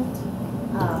enforcement.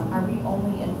 Are we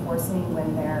only enforcing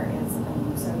when there is a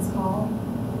nuisance call?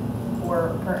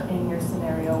 Or in your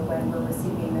scenario, when we're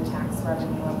receiving the tax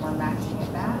revenue and we're matching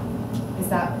it back? Is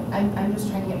that, I'm just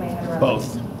trying to get my head around.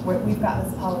 Both. We've got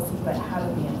this policy, but how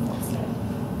do we enforce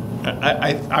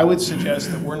it? I would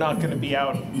suggest that we're not going to be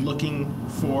out looking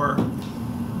for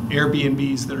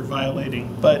Airbnbs that are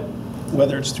violating, but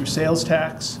whether it's through sales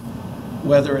tax,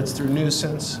 whether it's through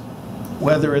nuisance,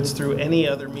 whether it's through any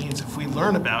other means, if we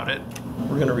learn about it,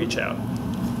 we're going to reach out.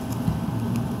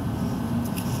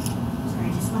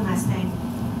 Sorry, just one last thing.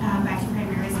 Back to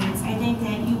primary residence. I think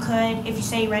that you could, if you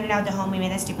say you rented out the home, we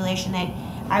made that stipulation that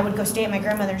I would go stay at my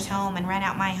grandmother's home and rent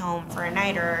out my home for a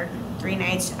night or 3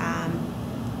 nights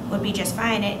would be just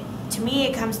fine. To me,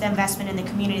 it comes to investment in the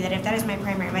community, that if that is my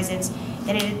primary residence,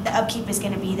 that the upkeep is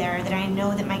going to be there, that I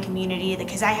know that my community,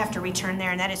 because I have to return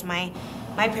there, and that is my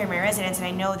primary residence, and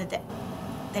I know that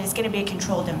it's going to be a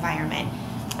controlled environment.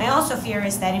 My also fear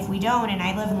is that if we don't, and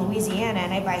I live in Louisiana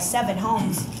and I buy 7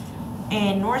 homes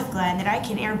in Northglenn, that I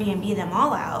can Airbnb them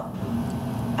all out,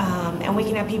 and we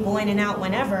can have people in and out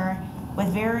whenever with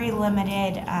very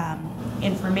limited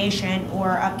information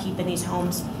or upkeep in these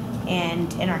homes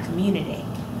and in our community.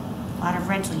 A lot of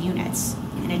rental units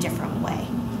in a different way.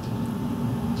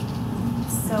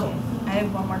 So I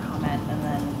have one more comment and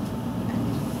then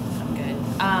I'm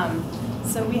good.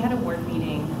 So we had a board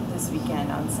meeting this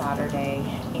weekend on Saturday,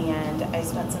 and I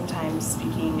spent some time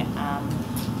speaking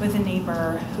with a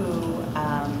neighbor who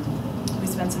we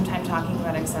spent some time talking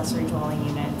about accessory dwelling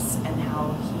units and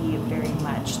how he very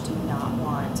much did not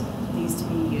want these to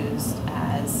be used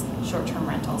as short-term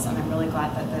rentals, and I'm really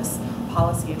glad that this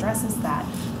policy addresses that.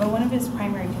 But one of his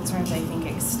primary concerns, I think,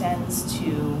 extends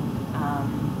to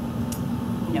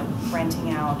renting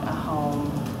out a home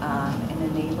in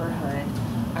a neighborhood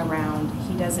around.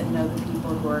 He doesn't know the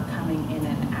people who are coming in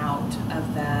and out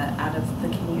of the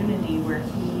community where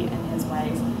he and his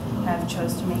wife have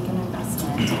chose to make an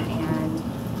investment, and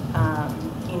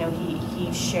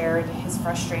he shared his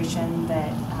frustration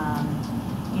that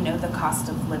the cost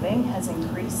of living has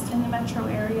increased in the metro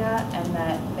area, and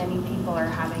that many people are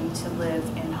having to live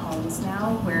in homes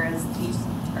now, whereas these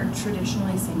are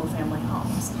traditionally single-family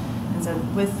homes. And so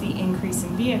with the increase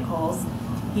in vehicles,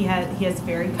 he has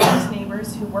very close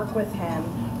neighbors who work with him,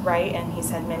 right? And he's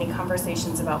had many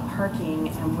conversations about parking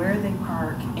and where they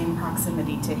park in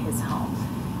proximity to his home.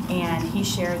 And he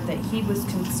shared that he was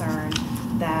concerned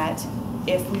that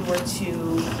if we were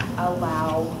to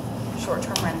allow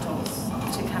short-term rentals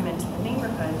to come into the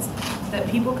neighborhoods, that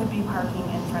people could be parking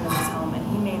in front of his home and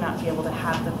he may not be able to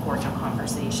have the cordial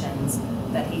conversations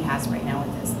that he has right now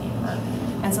with his neighbor.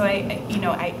 And so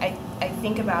I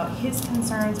think about his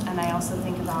concerns, and I also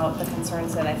think about the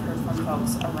concerns that I've heard from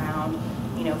folks around,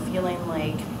 feeling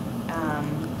like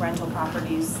rental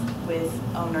properties with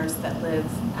owners that live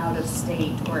out of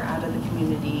state or out of the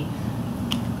community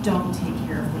don't take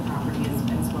care of the property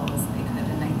as well as they could.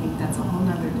 And I think that's a whole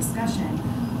nother discussion.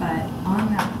 But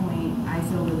on that point, I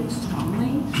feel really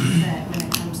strongly that when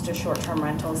it comes to short-term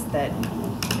rentals, that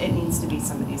it needs to be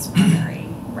somebody's primary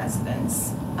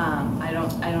residence. I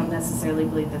don't necessarily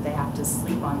believe that they have to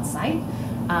sleep on site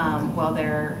while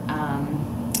they're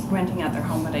renting out their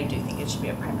home, but I do think it should be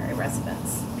a primary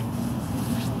residence.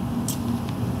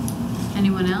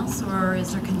 Anyone else, or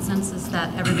is there consensus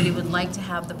that everybody would like to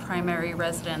have the primary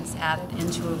residence added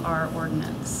into our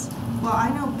ordinance? Well, I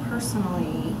know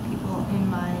personally people in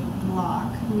my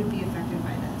block who would be affected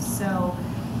by this. So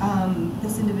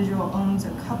this individual owns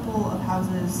a couple of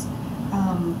houses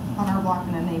on our block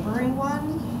and a neighboring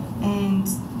one, and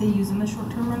they use them as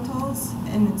short-term rentals,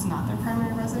 and it's not their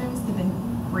primary residence. They've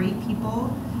been great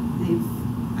people.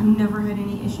 I've never had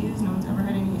any issues. No one's ever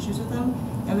had any issues with them.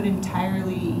 That would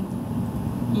entirely,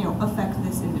 affect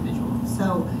this individual.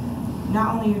 So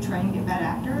not only are you trying to get bad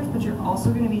actors, but you're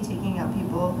also going to be taking out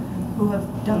people who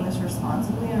have done this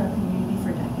responsibly in our community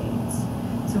for decades.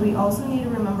 So we also need to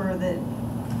remember that,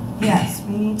 yes,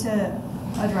 we need to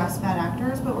address bad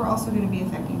actors, but we're also going to be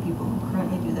affecting people who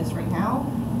currently do this right now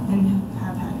and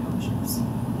have had no issues.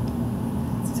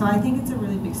 So I think it's a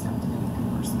really big step to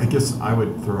make. I guess I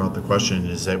would throw out the question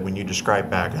is that when you describe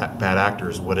bad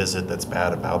actors, what is it that's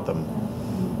bad about them?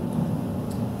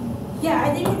 Yeah,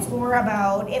 I think it's more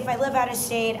about if I live out of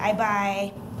state, I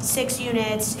buy 6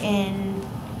 units in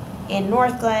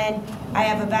Northglenn, I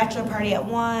have a bachelor party at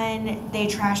 1, they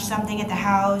trash something at the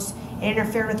house, it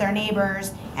interfered with our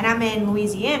neighbors, and I'm in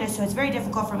Louisiana, so it's very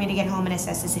difficult for me to get home and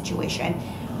assess the situation.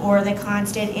 Or the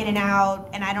constant in and out,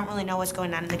 and I don't really know what's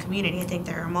going on in the community. I think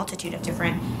there are a multitude of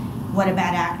different what a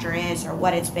bad actor is or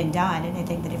what it's been done, and I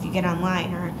think that if you get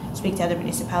online or speak to other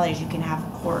municipalities, you can have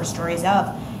horror stories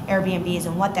of Airbnbs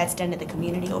and what that's done to the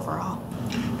community overall.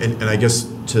 And I guess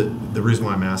the reason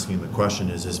why I'm asking the question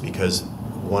is because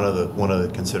one of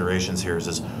the considerations here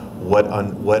is what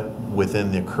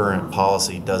within the current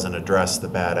policy doesn't address the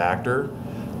bad actor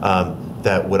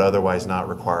that would otherwise not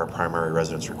require a primary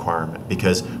residence requirement.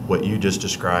 Because what you just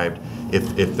described,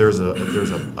 if there's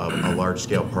a large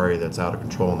scale party that's out of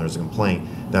control and there's a complaint,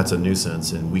 that's a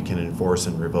nuisance, and we can enforce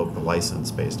and revoke the license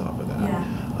based off of that.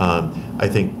 Yeah. I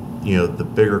think the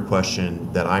bigger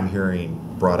question that I'm hearing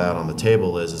brought out on the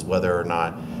table is whether or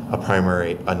not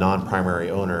a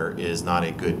non-primary owner is not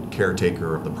a good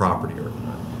caretaker of the property or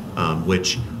not,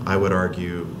 which I would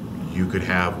argue you could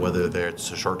have whether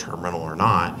it's a short-term rental or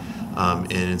not.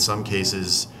 And in some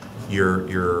cases,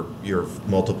 your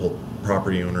multiple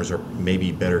property owners are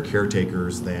maybe better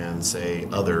caretakers than, say,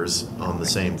 others on the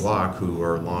same block who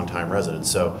are longtime residents.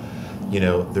 So,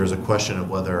 there's a question of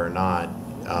whether or not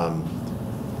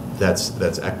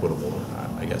that's equitable or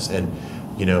not, I guess. And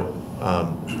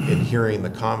in hearing the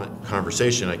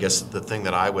conversation, I guess the thing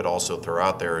that I would also throw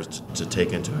out there is to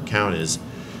take into account is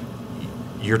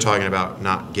you're talking about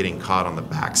not getting caught on the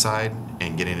backside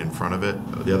and getting in front of it.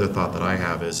 The other thought that I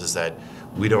have is that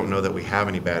we don't know that we have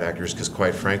any bad actors because,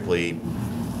 quite frankly,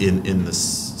 in the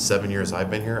 7 years I've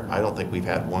been here, I don't think we've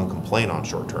had one complaint on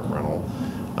short-term rental,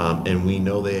 and we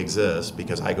know they exist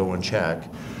because I go and check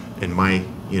in my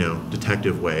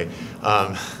detective way,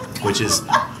 which is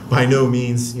by no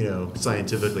means,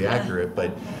 scientifically accurate,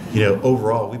 but,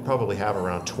 overall, we probably have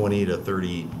around 20 to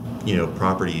 30,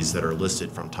 properties that are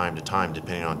listed from time to time,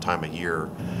 depending on time of year,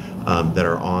 that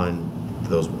are on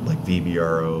those like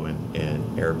VBRO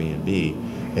and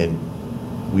Airbnb,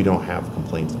 and we don't have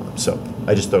complaints on them. So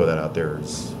I just throw that out there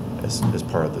as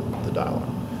part of the dialogue.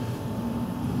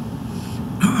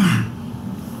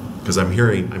 Because I'm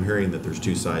hearing that there's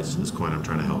two sides to this coin. I'm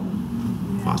trying to help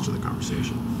foster the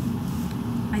conversation.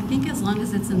 I think as long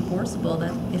as it's enforceable,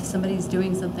 that if somebody's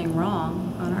doing something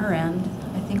wrong on our end,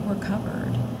 I think we're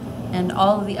covered. And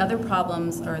all of the other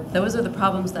problems, or those are the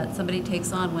problems that somebody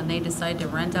takes on when they decide to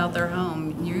rent out their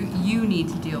home. You need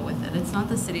to deal with it. It's not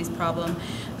the city's problem.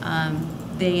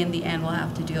 They, in the end, will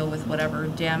have to deal with whatever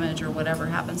damage or whatever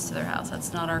happens to their house.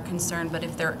 That's not our concern. But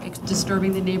if they're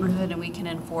disturbing the neighborhood and we can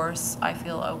enforce, I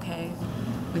feel okay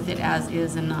with it as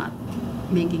is and not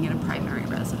making it a primary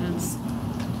residence.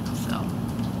 So,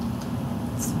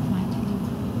 that's my opinion.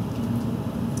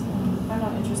 I'm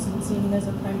not interested in seeing it as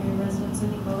a primary residence. I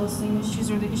think all those same issues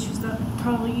are the issues that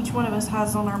probably each one of us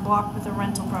has on our block with a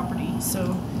rental property.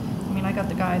 So, I mean, I got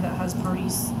the guy that has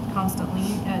parties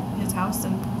constantly at his house,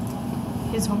 and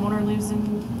his homeowner lives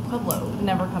in Pueblo,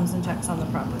 never comes and checks on the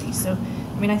property. So,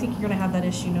 I mean, I think you're going to have that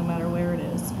issue no matter where it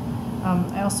is.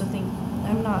 I also think,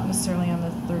 I'm not necessarily on the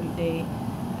 30-day.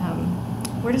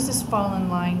 Where does this fall in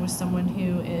line with someone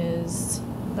who is,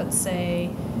 let's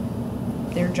say,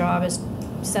 their job has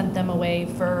sent them away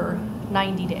for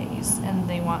 90 days and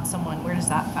they want someone? Where does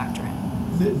that factor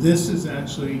in? This is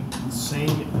actually the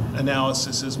same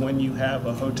analysis as when you have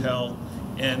a hotel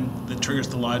and that triggers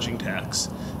the lodging tax.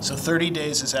 So 30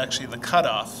 days is actually the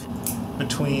cutoff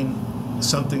between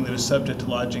something that is subject to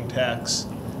lodging tax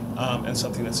and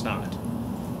something that's not.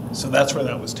 So that's where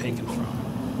that was taken from.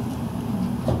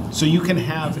 So you can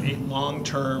have a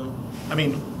long-term,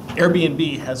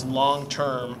 Airbnb has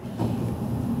long-term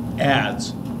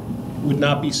ads, would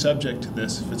not be subject to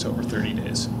this if it's over 30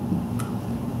 days.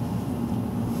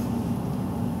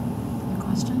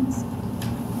 Questions?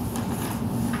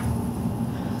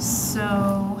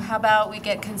 So how about we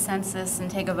get consensus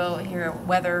and take a vote here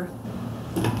whether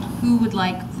who would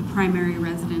like the primary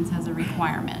residence as a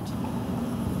requirement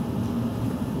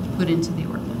put into the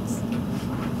ordinance?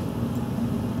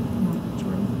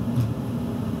 Jordan?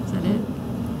 Is that it?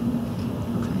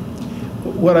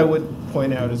 Okay. What I would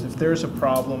point out is if there's a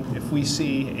problem, if we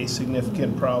see a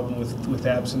significant problem with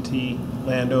absentee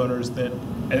landowners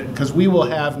because we will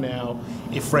have now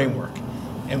a framework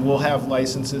and we'll have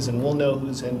licenses and we'll know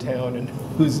who's in town and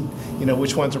who's,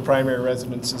 which ones are primary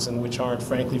residences and which aren't,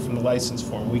 frankly, from the license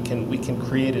form. We can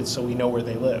create it so we know where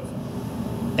they live.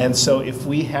 And so if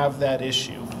we have that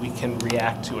issue, we can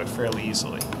react to it fairly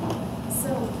easily.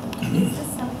 So is this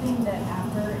something that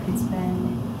after it's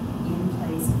been in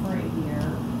place for a year,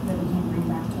 that we can bring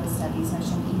back to a study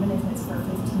session, even if it's for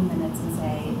 15 minutes and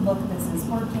say, look, this is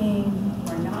working,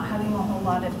 we're not having a whole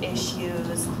lot of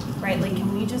issues, right? Like,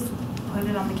 can we just put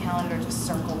it on the calendar to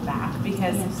circle back?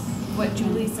 Because what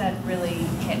Julie said really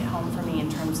hit home for me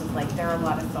in terms of, like, there are a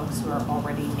lot of folks who are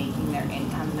already making their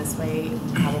income this way,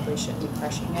 probably shouldn't be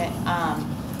crushing it.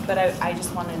 But I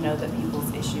just want to know that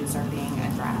people's issues are being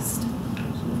addressed.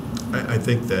 I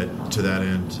think that to that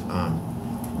end,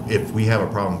 if we have a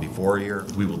problem before a year,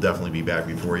 we will definitely be back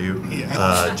before you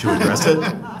to address it.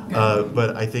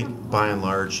 But I think by and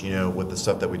large, with the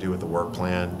stuff that we do with the work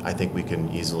plan, I think we can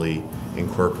easily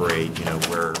incorporate,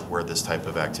 where this type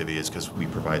of activity is, because we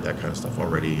provide that kind of stuff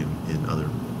already in other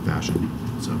fashion.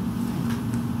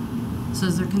 So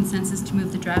is there consensus to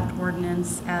move the draft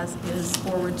ordinance as is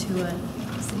forward to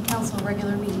a city council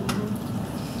regular meeting?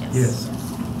 Yes.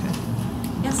 Okay.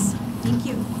 Yes, thank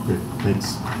you. Great,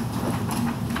 thanks.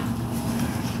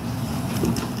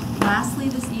 Lastly,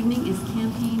 this evening is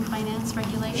campaign finance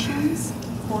regulations.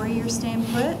 Corey, you're staying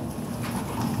put.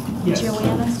 Yes.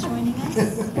 Joanna's joining us.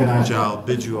 And I shall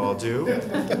bid you all do.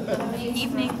 Good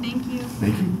evening, thank you.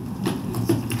 Thank you.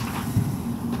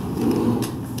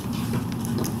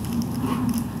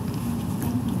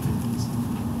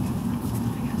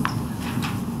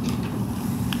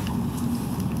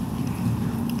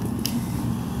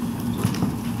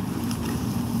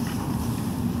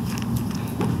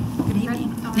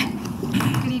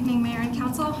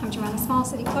 I'm Joanna Small,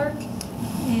 City Clerk,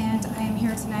 and I am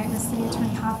here tonight with City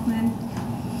Attorney Hoffman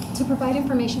to provide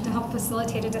information to help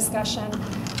facilitate a discussion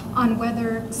on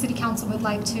whether City Council would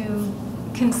like to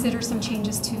consider some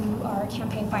changes to our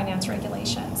campaign finance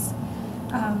regulations.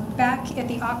 Back at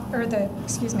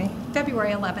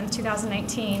February 11th,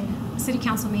 2019 City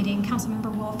Council meeting,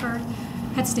 Councilmember Wolford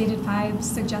had stated 5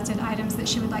 suggested items that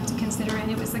she would like to consider, and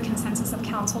it was the consensus of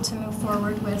council to move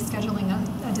forward with scheduling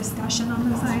a discussion on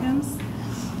those items.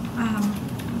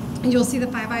 You'll see the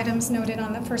 5 items noted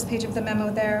on the first page of the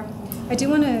memo there. I do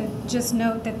want to just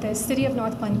note that the City of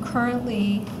Northglenn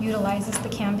currently utilizes the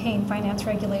campaign finance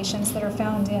regulations that are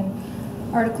found in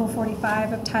Article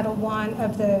 45 of Title I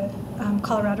of the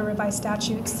Colorado Revised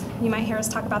Statutes. You might hear us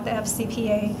talk about the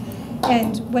FCPA,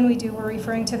 and when we do, we're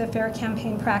referring to the Fair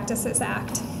Campaign Practices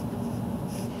Act.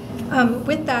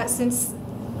 With that, since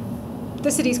the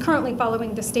city is currently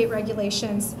following the state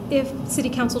regulations, if City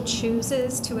Council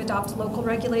chooses to adopt local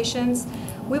regulations,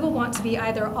 we will want to be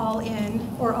either all in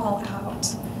or all out.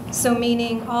 So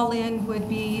meaning all in would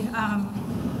be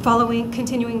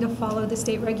continuing to follow the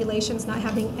state regulations, not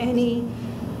having any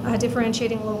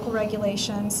differentiating local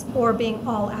regulations, or being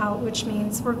all out, which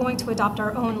means we're going to adopt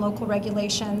our own local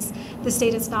regulations. The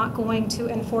state is not going to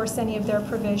enforce any of their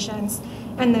provisions,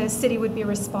 and the city would be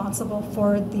responsible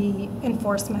for the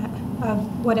enforcement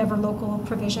of whatever local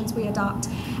provisions we adopt.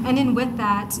 And then with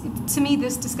that, to me,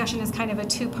 this discussion is kind of a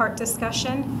 2-part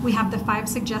discussion. We have the 5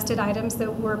 suggested items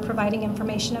that we're providing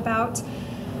information about.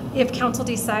 If council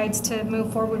decides to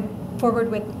move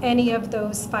forward with any of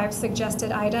those 5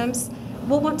 suggested items,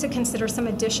 we'll want to consider some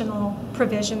additional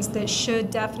provisions that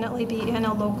should definitely be in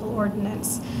a local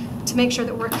ordinance to make sure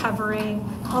that we're covering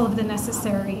all of the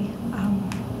necessary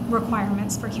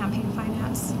requirements for campaign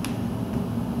finance.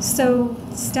 So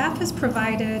staff has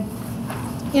provided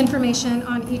information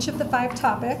on each of the 5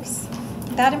 topics.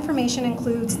 That information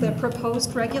includes the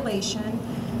proposed regulation,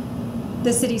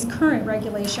 the city's current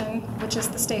regulation, which is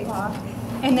the state law,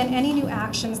 and then any new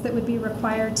actions that would be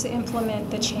required to implement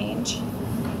the change.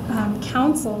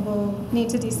 Council will need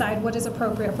to decide what is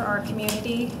appropriate for our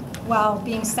community while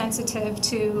being sensitive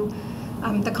to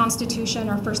the Constitution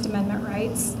or First Amendment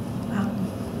rights,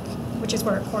 which is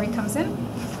where Corey comes in.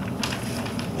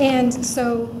 And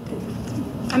so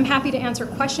I'm happy to answer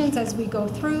questions as we go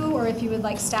through, or if you would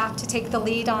like staff to take the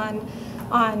lead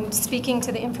on speaking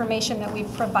to the information that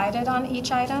we've provided on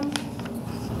each item.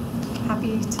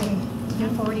 Happy to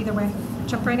move forward either way.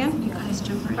 Jump right in? You guys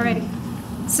jump right in.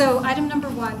 Alrighty. So item number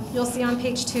 1, you'll see on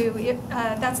page 2,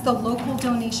 that's the local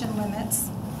donation limits.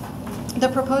 The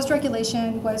proposed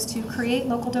regulation was to create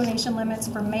local donation limits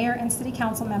for mayor and city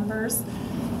council members,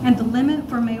 and the limit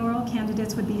for mayoral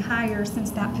candidates would be higher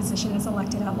since that position is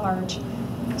elected at large.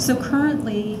 So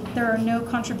currently, there are no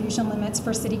contribution limits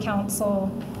for city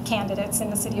council candidates in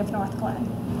the city of Northglenn.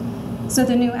 So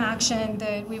the new action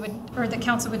that the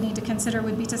council would need to consider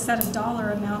would be to set a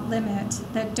dollar amount limit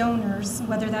that donors,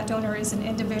 whether that donor is an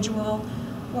individual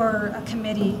or a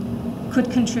committee, could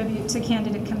contribute to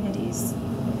candidate committees.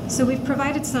 So we've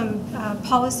provided some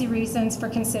policy reasons for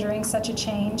considering such a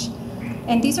change.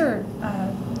 And these are,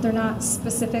 they're not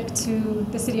specific to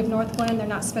the city of Northglenn, they're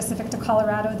not specific to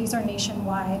Colorado, these are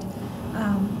nationwide.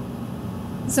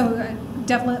 So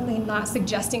definitely not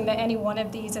suggesting that any one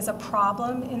of these is a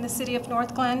problem in the city of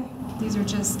Northglenn. These are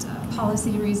just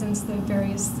policy reasons that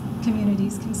various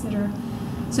communities consider.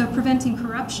 So preventing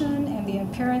corruption and the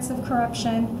appearance of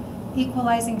corruption,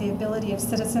 equalizing the ability of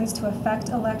citizens to affect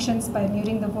elections by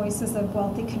muting the voices of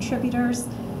wealthy contributors,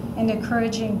 and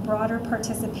encouraging broader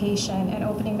participation and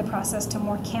opening the process to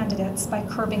more candidates by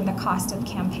curbing the cost of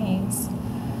campaigns.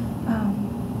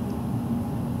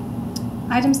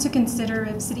 Items to consider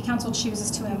if City Council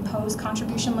chooses to impose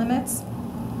contribution limits.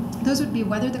 Those would be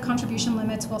whether the contribution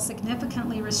limits will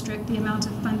significantly restrict the amount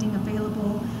of funding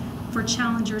available for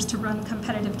challengers to run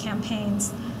competitive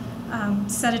campaigns.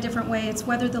 Said a different way, it's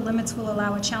whether the limits will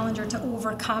allow a challenger to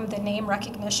overcome the name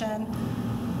recognition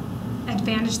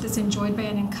advantage that's enjoyed by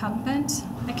an incumbent.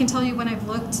 I can tell you when I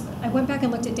went back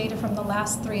and looked at data from the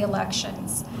last 3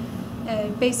 elections.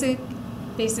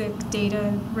 Basic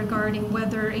data regarding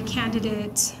whether a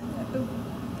candidate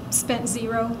spent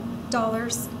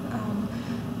 $0,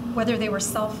 whether they were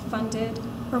self-funded,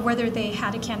 or whether they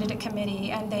had a candidate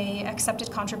committee and they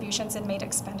accepted contributions and made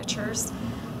expenditures.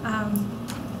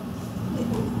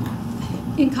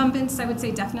 Incumbents, I would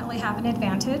say, definitely have an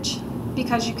advantage,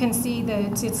 because you can see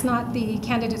that it's not the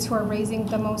candidates who are raising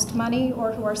the most money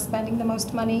or who are spending the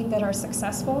most money that are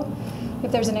successful.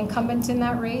 If there's an incumbent in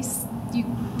that race,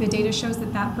 the data shows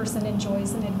that that person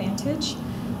enjoys an advantage.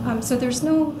 So there's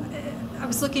no, I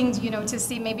was looking, to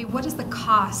see maybe what is the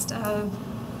cost of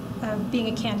being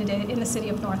a candidate in the city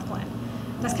of Northglenn.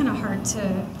 That's kind of hard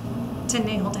to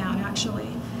nail down, actually.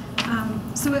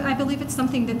 So I believe it's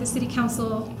something that the city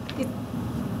council,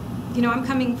 I'm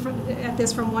coming at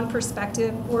this from one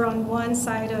perspective. We're on one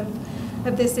side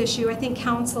of this issue. I think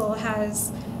council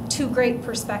has 2 great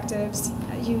perspectives.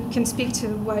 you can speak to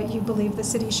what you believe the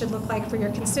city should look like for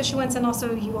your constituents, and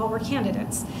also you all were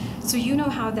candidates. So you know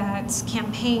how that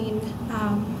campaign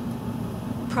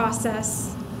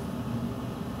process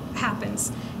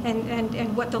happens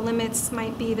and what the limits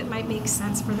might be that might make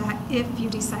sense for that if you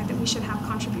decide that we should have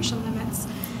contribution limits.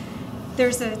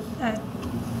 There's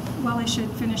well, I should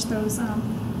finish those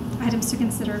items to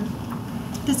consider.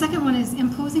 The second one is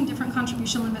imposing different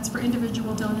contribution limits for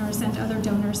individual donors and other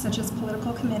donors, such as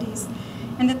political committees.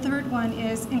 And the third one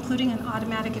is including an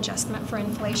automatic adjustment for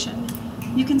inflation.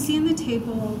 You can see in the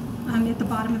table at the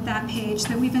bottom of that page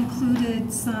that we've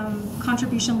included some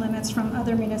contribution limits from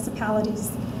other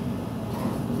municipalities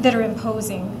that are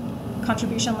imposing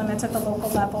contribution limits at the local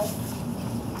level.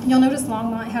 You'll notice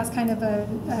Longmont has kind of a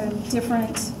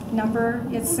different number.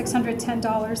 It's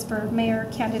 $610 for mayor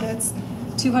candidates,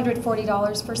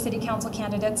 $240 for city council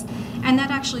candidates, and that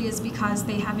actually is because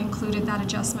they have included that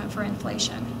adjustment for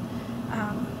inflation.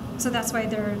 So that's why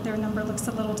their number looks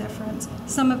a little different.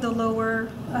 Some of the lower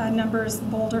numbers,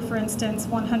 Boulder for instance,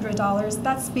 $100,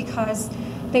 that's because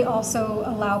they also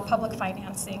allow public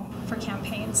financing for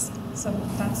campaigns. So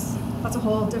that's a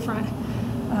whole different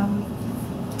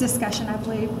discussion, I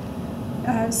believe.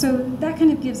 So that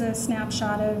kind of gives a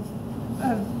snapshot of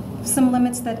some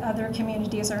limits that other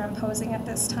communities are imposing at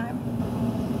this time.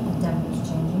 Denver's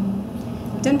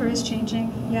changing. Denver is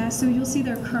changing, yeah. So you'll see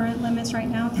their current limits right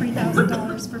now,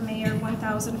 $3,000 for mayor,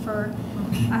 $1,000 for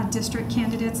district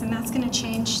candidates, and that's going to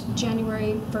change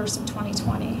January 1st of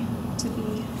 2020 to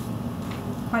be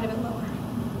quite a bit lower.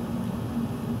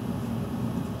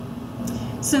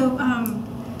 So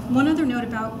one other note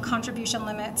about contribution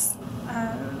limits.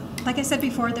 Like I said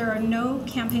before, there are no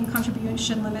campaign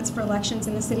contribution limits for elections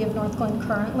in the city of Northglenn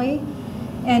currently,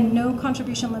 and no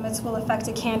contribution limits will affect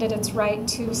a candidate's right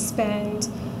to spend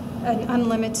an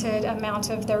unlimited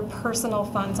amount of their personal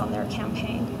funds on their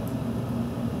campaign.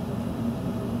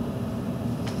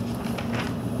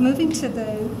 Moving to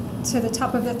the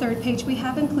top of the third page, we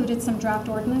have included some draft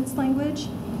ordinance language.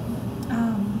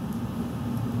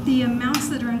 The amounts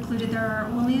that are included there are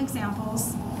only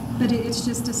examples, but it's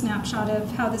just a snapshot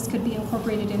of how this could be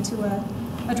incorporated into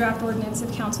a draft ordinance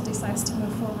if council decides to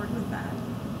move forward with that.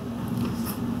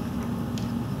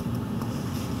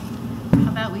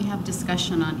 How about we have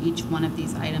discussion on each one of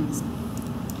these items,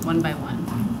 one by one?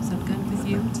 Is that good with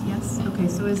you? Yes? Okay,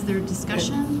 so is there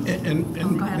discussion? And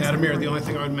go ahead. Madam Mayor, the only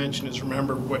thing I would mention is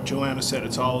remember what Joanna said,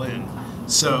 it's all in.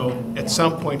 So at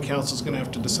some point, council's going to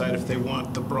have to decide if they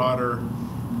want the broader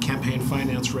campaign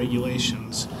finance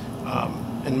regulations.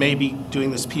 And maybe doing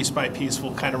this piece by piece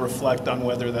will kind of reflect on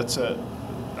whether that's a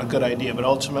good idea. But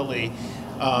ultimately,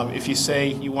 if you say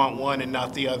you want one and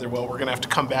not the other, well, we're going to have to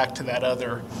come back to that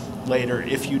other later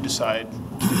if you decide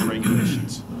to do the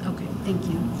regulations. Okay, thank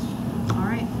you. All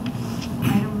right.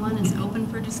 Item 1 is open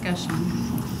for discussion.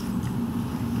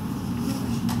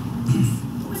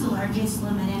 What was the largest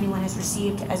limit anyone has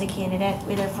received as a candidate,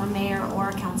 either for mayor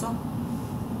or council?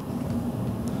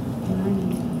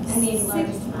 I mean,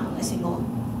 largest amount, a single.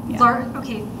 Yeah.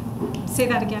 Okay, say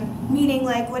that again. Meaning,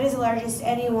 like, what is the largest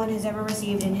anyone has ever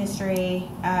received in history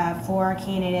for a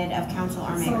candidate of council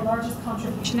or mayor? So the largest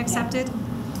contribution accepted?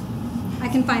 I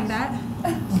can find that.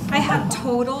 I have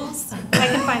totals. I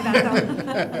can find that though.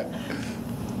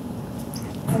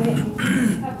 I'll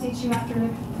update you after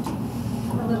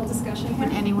a little discussion.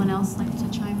 Would anyone else like to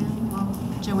chime in while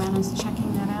Joanna's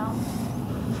checking that out?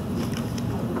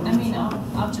 I mean,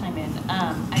 I'll chime in.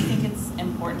 I think it's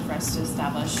important for us to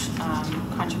establish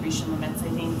contribution limits. I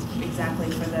think exactly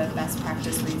for the best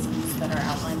practice reasons that are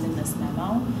outlined in this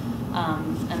memo.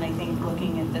 And I think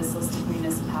looking at this list of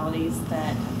municipalities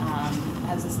that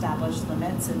has established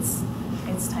limits,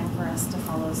 it's time for us to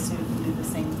follow suit and do the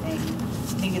same thing.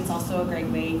 I think it's also a great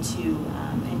way to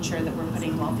ensure that we're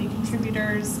putting wealthy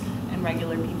contributors and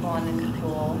regular people on an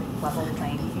equal level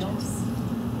playing field.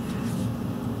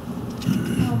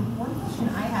 One question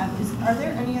I have is, are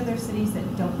there any other cities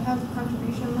that don't have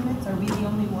contribution limits? Are we the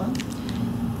only one?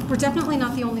 We're definitely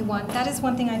not the only one. That is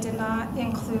one thing I did not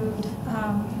include.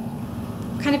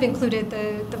 Kind of included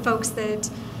the folks that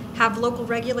have local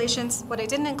regulations. What I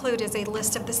didn't include is a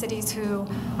list of the cities who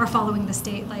are following the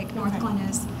state, like Northglenn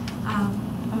is.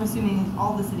 I'm assuming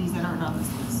all the cities that aren't on this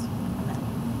list.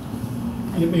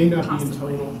 It may not be in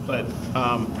total, but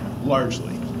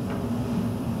largely.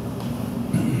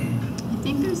 I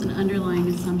think there's an underlying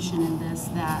assumption in this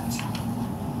that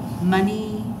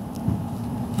money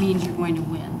means you're going to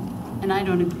win. And I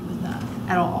don't agree with that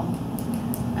at all.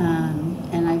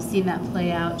 And I've seen that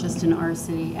play out just in our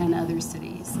city and other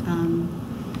cities.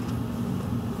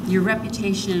 Your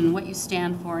reputation, what you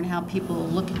stand for, and how people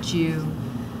look at you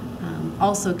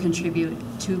also contribute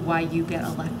to why you get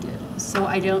elected. So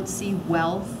I don't see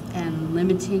wealth and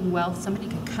limiting wealth. Somebody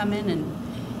could come in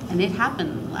and it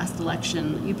happened last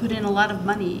election. You put in a lot of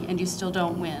money and you still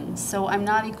don't win. So I'm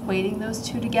not equating those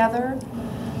two together.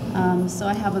 So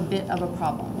I have a bit of a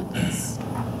problem with this.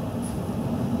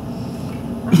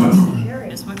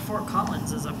 Is what Fort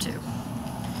Collins is up to.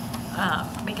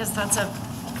 Because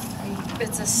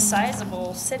it's a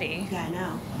sizable city. Yeah, I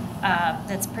know.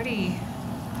 That's pretty,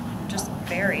 just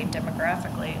varied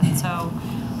demographically. And so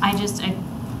I'd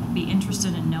be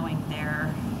interested in knowing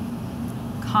their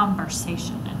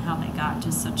conversation and how they got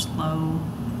to such low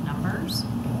numbers,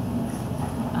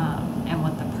 and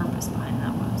what the purpose behind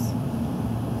that was.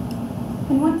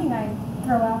 And one thing I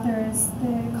throw out there is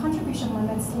the contribution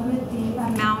limits limit the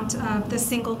amount of the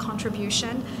single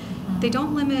contribution. They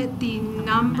don't limit the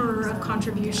number of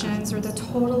contributions or the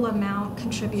total amount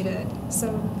contributed.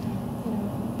 So,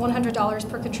 $100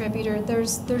 per contributor.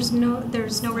 There's no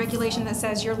regulation that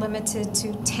says you're limited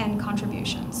to 10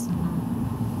 contributions.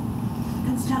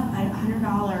 Good stuff.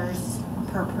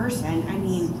 $100 per person. I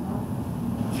mean,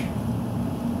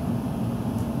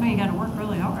 well, you got to work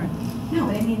really hard. no,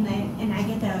 but I mean, and I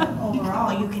get that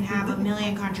overall you can have 1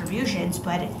 million contributions,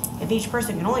 but if each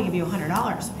person can only give you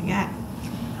 $100, again.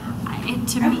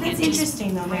 To me, That's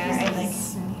interesting, though, Mayor.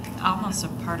 It's almost a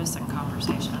partisan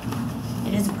conversation.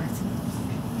 It is a partisan.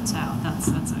 So that's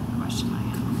a question I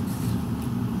have.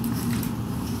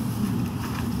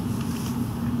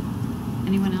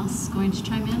 Anyone else going to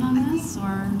chime in on this,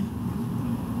 or?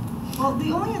 Well,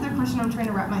 the only other question I'm trying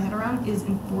to wrap my head around is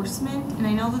enforcement, and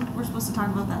I know that we're supposed to talk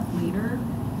about that later.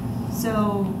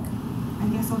 So I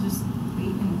guess I'll just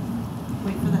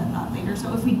wait for that thought later.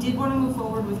 So if we did want to move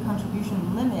forward with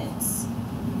contribution limits,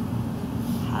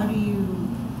 how do you,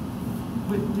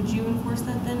 would you enforce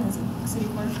that then as a city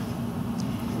clerk?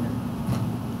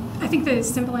 I think the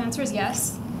simple answer is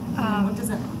yes. What does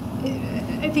that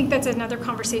mean? I think that's another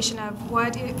conversation of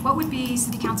what would be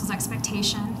City Council's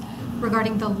expectation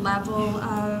regarding the level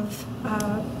of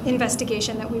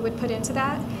investigation that we would put into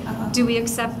that. Do we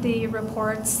accept the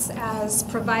reports as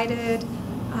provided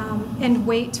and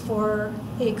wait for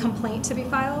a complaint to be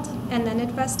filed and then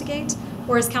investigate?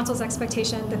 Or is council's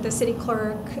expectation that the city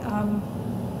clerk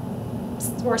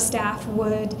or staff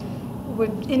would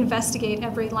investigate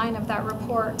every line of that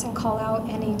report and call out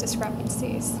any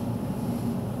discrepancies?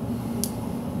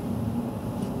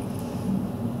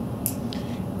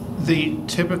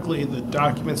 Typically, the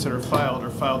documents that are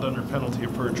filed under penalty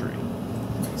of perjury.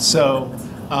 So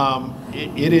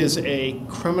it is a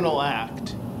criminal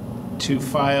act to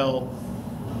file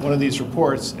one of these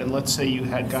reports, and let's say you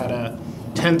had got a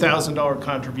 $10,000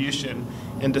 contribution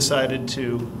and decided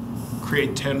to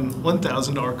create 10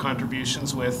 $1,000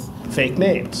 contributions with fake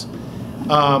names.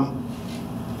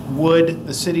 Would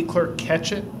the city clerk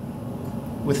catch it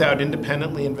without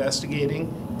independently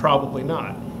investigating? Probably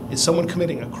not. Is someone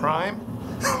committing a crime?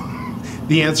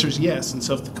 The answer is yes. And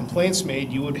so if the complaint's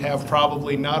made, you would have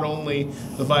probably not only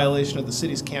the violation of the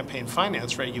city's campaign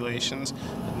finance regulations,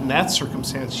 but in that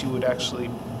circumstance, you would actually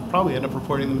probably end up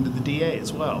reporting them to the DA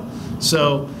as well.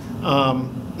 So, I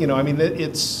mean, it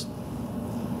is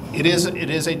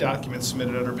a document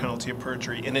submitted under penalty of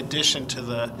perjury, in addition to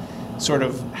the sort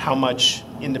of how much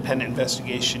independent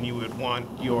investigation you would want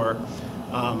your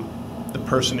the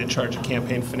person in charge of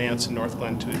campaign finance in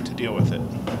Northglenn to deal with it.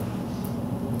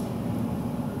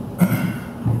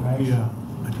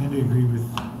 I tend to agree with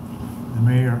the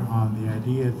mayor on the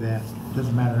idea that it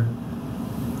doesn't matter,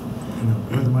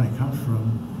 where the money comes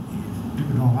from. If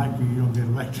people don't like you, you don't get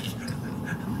elected.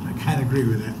 I kind of agree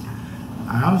with that.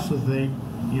 I also think,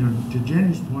 to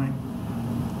Jenny's point,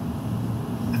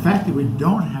 the fact that we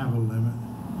don't have a limit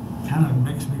kind of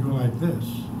makes me go like this.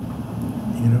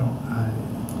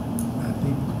 I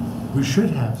think we should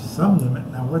have some limit.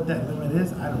 Now, what that limit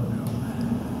is, I don't know.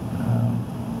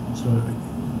 It's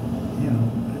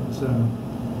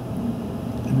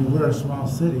we're a small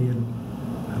city, and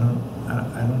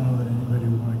I don't know that anybody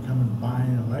would want to come and buy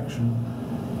an election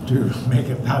to make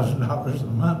 $1,000 a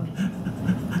month.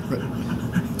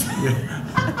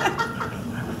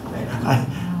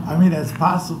 I mean, it's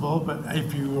possible, but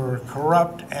if you were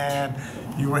corrupt and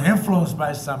you were influenced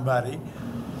by somebody,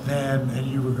 and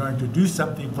you were going to do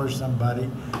something for somebody,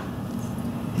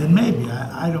 then maybe.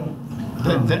 I don't.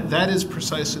 That is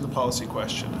precisely the policy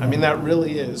question. I mean, that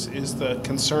really is the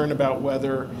concern about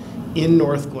whether in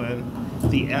Northglenn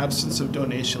the absence of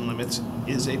donation limits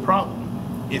is a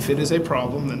problem. If it is a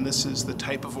problem, then this is the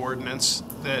type of ordinance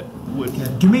that would... Yeah,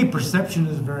 to me, perception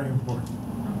is very important.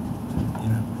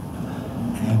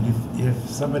 And if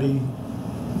somebody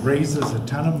raises a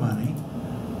ton of money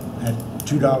at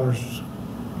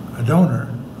 $2 a donor,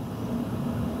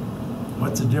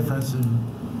 what's the difference in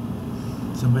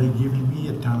somebody giving me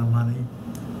a ton of money,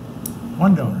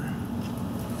 one donor,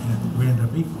 and we end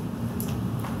up equal?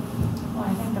 Well,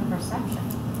 I think the perception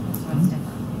is what's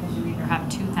different, because you either have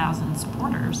 2,000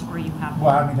 supporters or you have.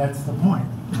 Well, I mean, that's the point.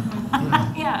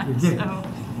 Yeah, so.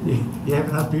 You have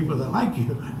enough people that like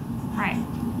you. Right.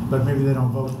 But maybe they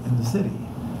don't vote in the city,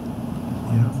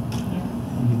 you know?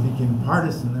 Yeah. And you're thinking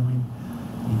partisan, I mean,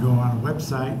 you go on a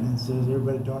website and it says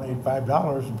everybody donate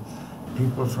 $5, and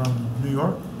people from New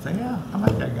York say, yeah, I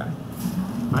like that guy,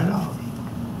 $5.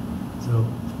 So.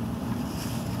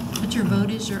 But your vote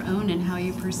is your own, and how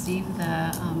you perceive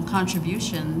the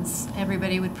contributions,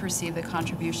 everybody would perceive the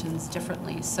contributions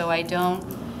differently. So I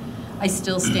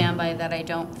still stand by that. I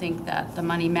don't think that the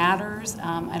money matters.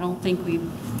 I don't think we've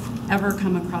ever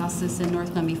come across this in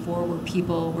Northglenn before, where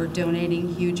people were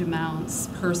donating huge amounts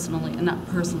personally, not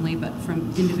personally, but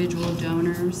from individual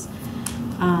donors.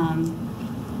 I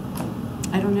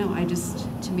don't know.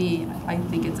 To me, I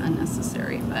think it's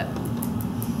unnecessary, but.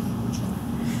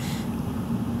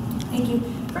 Thank you.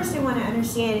 First, I want to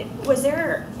understand, is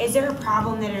there a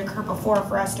problem that had occurred before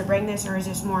for us to bring this, or is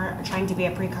this more trying to be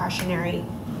a precautionary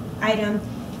item?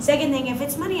 Second thing, if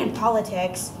it's money in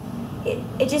politics,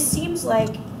 it just seems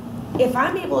like if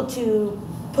I'm able to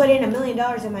put in $1 million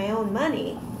of my own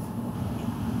money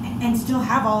and still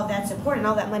have all of that support and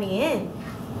all that money in,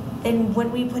 then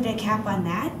wouldn't we put a cap on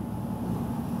that?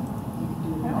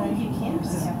 I don't think you can put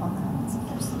a cap on that.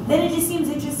 Then it just seems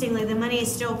interesting, like the money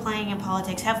is still playing in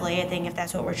politics heavily, I think, if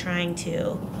that's what we're trying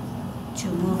to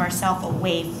move ourselves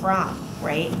away from,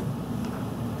 right?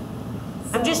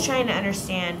 I'm just trying to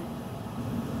understand.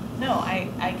 No,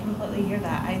 I completely hear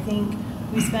that. I think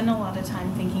we spend a lot of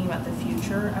time thinking about the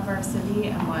future of our city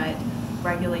and what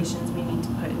regulations we need to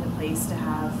put into place to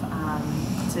have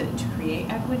to create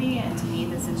equity. And to me,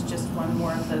 this is just one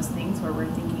more of those things where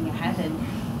we're thinking ahead. And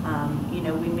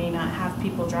we may not have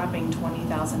people dropping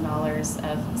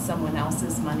 $20,000 of someone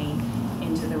else's money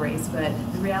into the race, but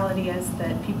the reality is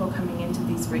that people coming into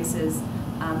these races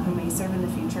who may serve in the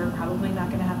future are probably not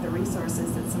going to have the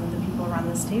resources that some of the people around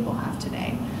this table have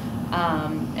today.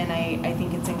 And I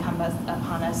think it's incumbent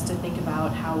upon us to think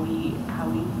about how we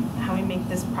make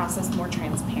this process more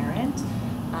transparent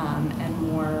and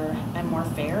more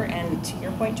fair. And to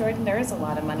your point, Jordan, there is a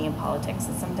lot of money in politics.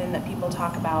 It's something that people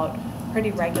talk about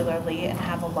pretty regularly and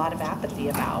have a lot of apathy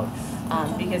about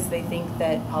because they think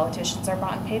that politicians are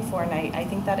bought and paid for. And I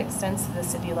think that extends to the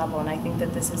city level. And I think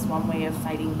that this is one way of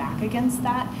fighting back against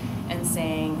that and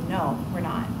saying, no, we're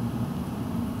not.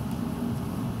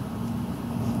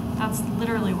 That's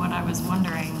literally what I was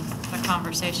wondering the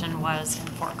conversation was in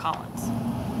Fort Collins.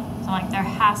 So like there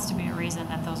has to be a reason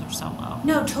that those are so low.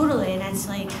 No, totally, and that's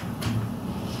like,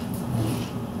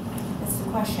 that's the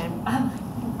question.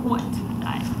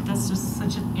 That's just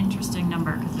such an interesting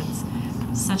number because it's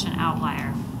such an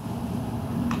outlier.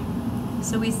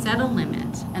 So we set a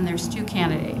limit, and there's 2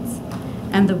 candidates,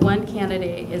 and the one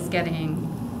candidate is getting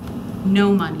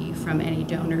no money from any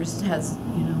donors,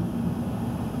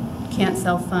 can't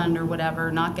self-fund or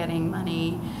whatever, not getting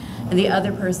money, and the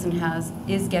other person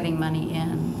is getting money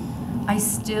in. I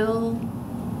still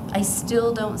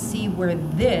don't see where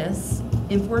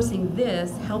enforcing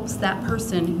this helps that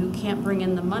person who can't bring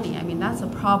in the money. I mean, that's a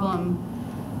problem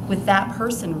with that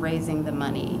person raising the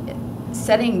money.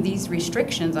 Setting these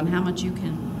restrictions on how much you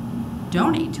can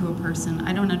donate to a person,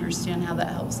 I don't understand how that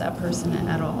helps that person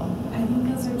at all. I think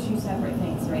those are 2 separate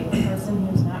things, right? The person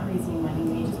who's not raising money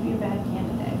may just be a bad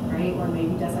candidate, right? Or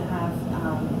maybe doesn't have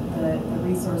the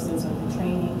resources or the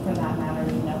training, for that matter,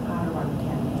 to know how to run a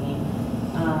campaign.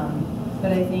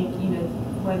 But I think,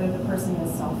 whether the person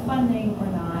is self-funding or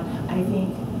not, I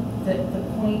think that the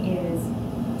point is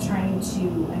trying to,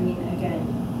 again,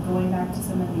 going back to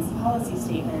some of these policy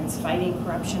statements, fighting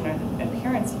corruption or the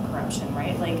appearance of corruption,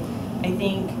 right? Like, I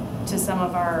think to some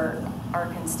of our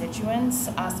constituents,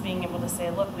 us being able to say,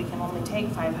 look, we can only take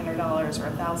 $500 or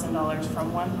 $1,000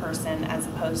 from one person as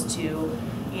opposed to,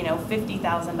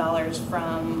 $50,000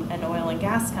 from an oil and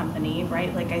gas company,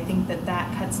 right? Like, I think that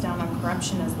cuts down on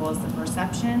corruption as well as the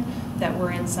perception that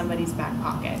we're in somebody's back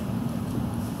pocket.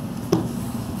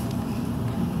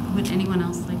 Would anyone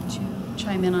else like to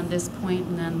chime in on this point,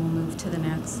 and then we'll move to the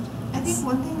next? I think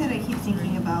one thing that I keep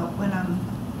thinking about when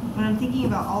I'm thinking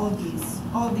about all of these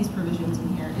provisions in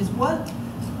here is what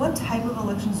type of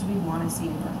elections do we want to see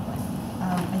in Northglenn?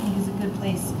 I think is a good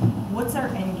place. What's our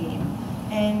end game?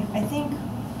 And I think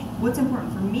what's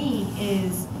important for me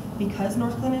is, because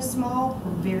Northglenn is small,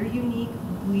 we're very unique.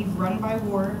 We've run by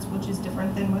wards, which is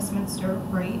different than Westminster,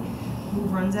 right? Who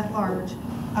runs at large.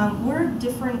 we're a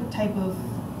different type of,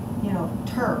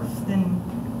 turf than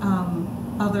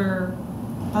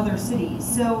other cities.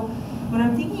 So when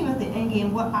I'm thinking about the end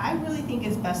game, what I really think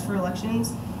is best for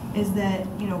elections is that,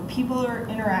 people are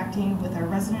interacting with our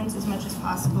residents as much as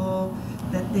possible,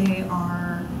 that they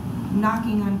are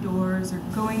knocking on doors or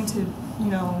going to,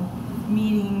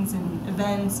 meetings and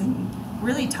events and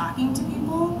really talking to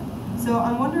people. So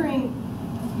I'm wondering,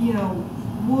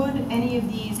 would any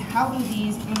of these, how do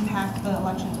these impact the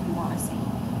elections we want to see,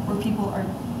 where people are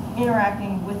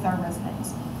interacting with our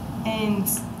residents? And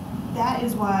that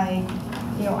is why,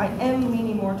 I am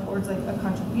leaning more towards like a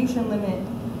contribution limit,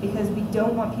 because we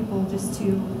don't want people just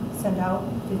to send out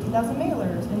 50,000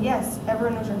 mailers. And yes,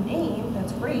 everyone knows your name,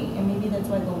 that's great, and maybe that's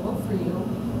why they'll vote for you.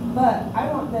 But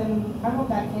I want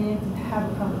that candidate to have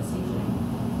a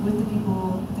conversation with the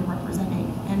people they're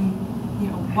representing and,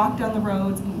 walk down the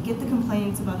roads and get the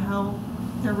complaints about how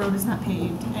their road is not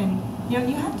paved. And, you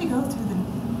have to go through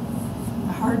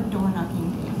the hard door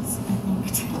knocking days, I think,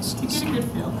 to get a good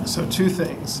feel. So 2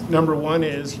 things. Number 1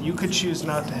 is you could choose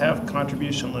not to have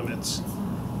contribution limits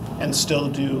and still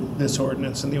do this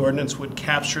ordinance, and the ordinance would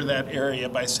capture that area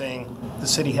by saying the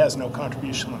city has no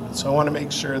contribution limit. So I want to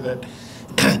make sure that,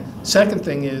 second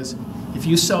thing is, if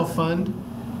you self-fund,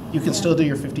 you can still do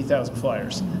your 50,000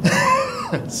 flyers.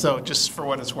 So just for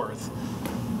what it's worth.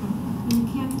 You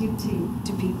can't dictate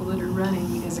to people that are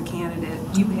running as a candidate,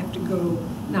 you have to go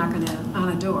knock on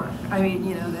a door. I mean,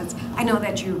 I know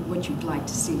that's what you'd like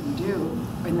to see them do,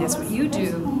 and that's what you do.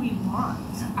 That's who we want.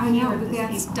 I know, but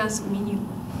that doesn't mean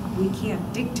we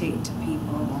can't dictate to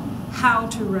people how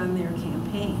to run their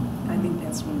campaign. I think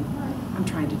that's what I'm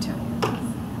trying to tell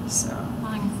you. So.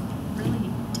 Well, really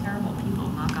terrible people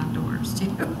knock on doors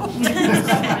too.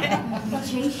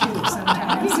 Chase you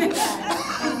sometimes.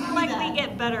 Like we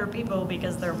get better people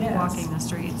because they're walking the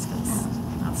streets, because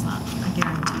that's not a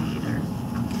guarantee either.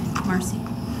 Marcy?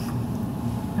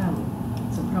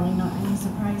 So probably not any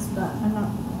surprise, but I'm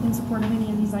not in support of any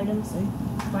of these items. I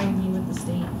find being with the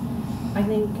state. I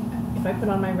think if I put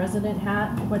on my resident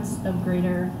hat, what's of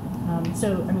greater,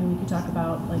 we could talk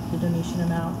about like the donation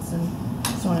amounts and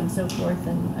so on and so forth,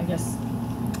 and I guess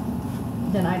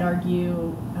then I'd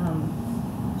argue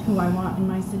who I want in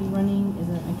my city running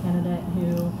isn't a candidate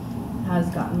who has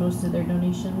gotten most of their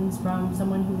donations from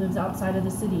someone who lives outside of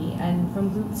the city and from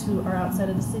groups who are outside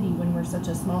of the city. When we're such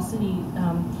a small city,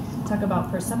 talk about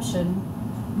perception.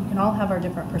 We can all have our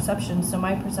different perceptions. So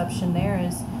my perception there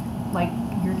is like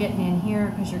you're getting in here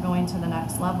because you're going to the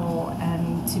next level,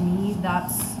 and to me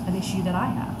that's an issue that I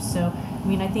have. So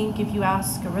I think if you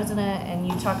ask a resident and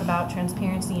you talk about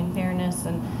transparency and fairness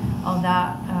and all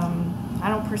that, I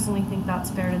don't personally think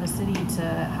that's fair to the city to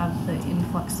have the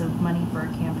influx of money for a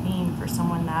campaign for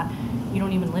someone that you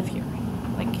don't even live here.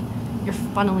 Like, you're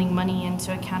funneling money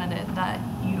into a candidate that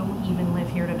you don't even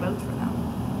live here to vote for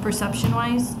them.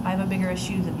 Perception-wise, I have a bigger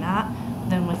issue than that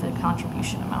than with a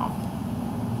contribution amount.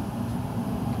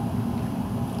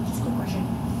 Just a quick question.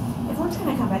 If we're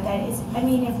trying to combat that,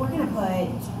 if we're going to put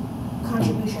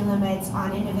contribution limits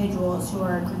on individuals who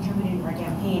are contributing to our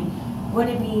campaign, would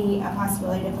it be a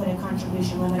possibility to put a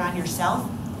contribution limit on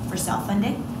yourself for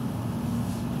self-funding?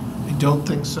 I don't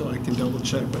think so. I can double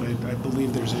check, but I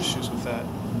believe there's issues with that.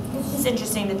 It's just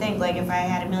interesting to think, like, if I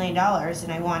had $1 million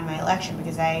and I won my election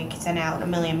because I sent out 1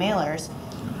 million mailers,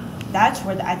 that's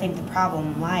where I think the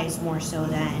problem lies more so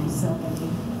than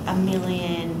a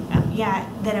million,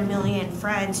 than 1 million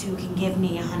friends who can give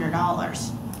me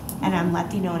 $100. And I'm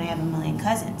Latino and I have 1 million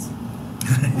cousins.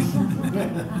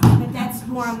 But that's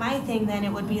more of my thing than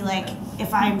it would be like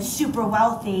if I'm super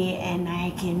wealthy and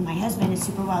my husband is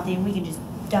super wealthy and we can just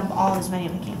dump all this money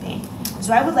on the campaign.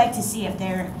 So I would like to see if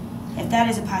that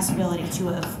is a possibility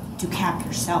to cap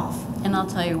yourself. And I'll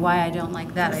tell you why I don't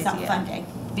like that idea. Self-funding.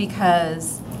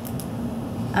 Because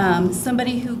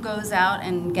somebody who goes out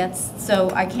and so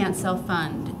I can't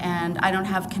self-fund and I don't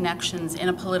have connections in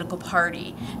a political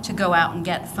party to go out and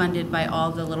get funded by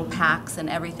all the little PACs and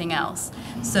everything else.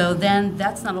 So then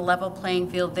that's not a level playing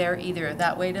field there either.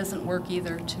 That way doesn't work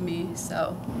either to me,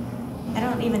 so. I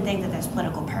don't even think that that's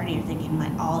political party. You're thinking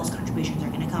like all his contributions are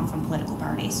going to come from political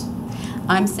parties.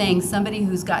 I'm saying somebody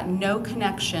who's got no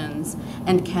connections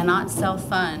and cannot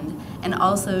self-fund, and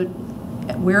also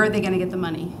where are they going to get the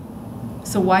money?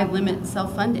 So why limit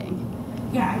self-funding?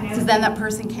 Yeah, because then that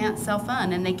person can't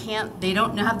self-fund, and they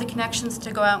don't have the connections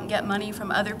to go out and get money from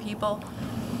other people.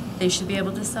 They should be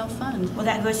able to self-fund. Well,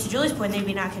 that goes to Julie's point. They'd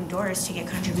be knocking doors to get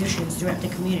contributions throughout the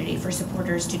community for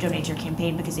supporters to donate to your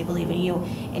campaign because they believe in you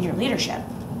and your leadership.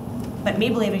 But me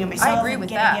believing in myself, I agree with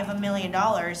and that. give $1 million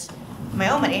my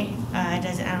own money. I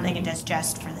don't think it does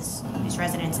just for these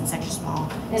residents in such a small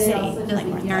And city. it also like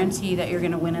doesn't Northglenn. guarantee that you're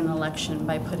going to win an election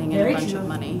by putting in Very a bunch true. of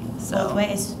money. Both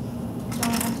ways.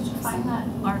 Did you find that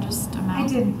largest amount? I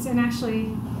didn't, and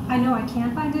actually, I know I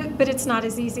can find it, but it's not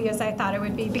as easy as I thought it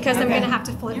would be, because I'm Okay. going to have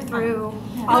to flip through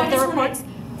No, all I of the just wanna reports.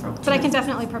 But I can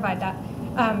definitely provide that.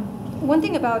 One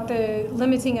thing about the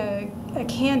limiting a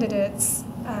candidate's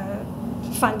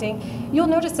funding, you'll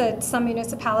notice that some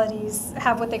municipalities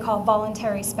have what they call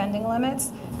voluntary spending limits,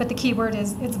 but the key word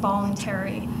is it's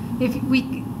voluntary. I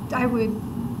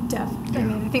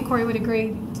think Corey would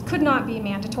agree, could not be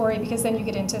mandatory, because then you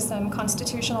get into some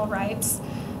constitutional rights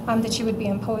that you would be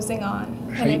imposing on.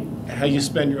 How you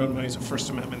spend your own money is a First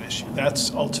Amendment issue.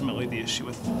 That's ultimately the issue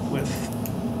with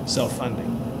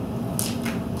self-funding.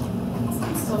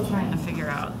 I'm still trying to figure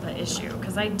out the issue,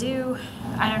 because I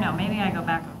don't know, maybe I go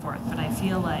back and forth, but I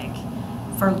feel like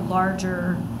for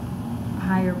larger,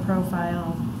 higher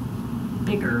profile,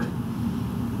 bigger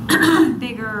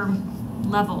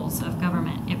levels of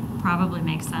government, it probably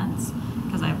makes sense,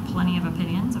 because I have plenty of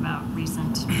opinions about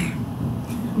recent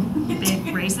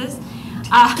big races.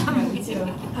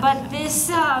 But this,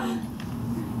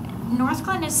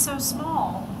 Northglenn is so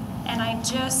small, and I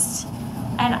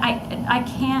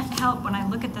can't help, when I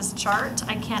look at this chart,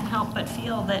 I can't help but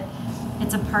feel that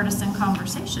it's a partisan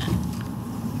conversation.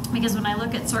 Because when I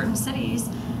look at certain cities,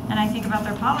 and I think about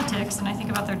their politics, and I think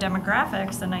about their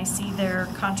demographics, and I see their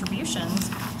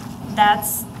contributions,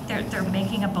 they're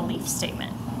making a belief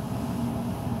statement.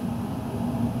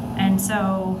 And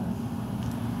so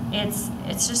it's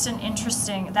just an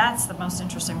interesting, that's the most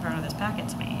interesting part of this packet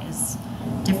to me, is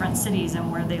different cities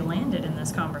and where they landed in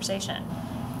this conversation.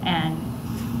 And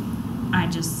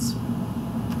I'm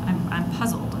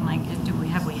puzzled. I'm like,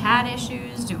 have we had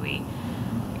issues?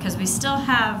 Because we still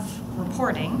have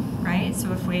reporting, right?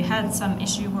 So if we had some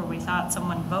issue where we thought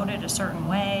someone voted a certain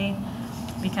way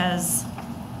because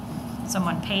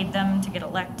someone paid them to get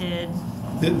elected.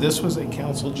 This was a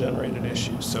council-generated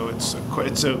issue, so it's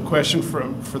a question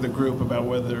for the group about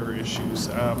whether there are issues.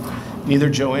 Neither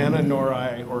Joanna nor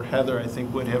I or Heather, I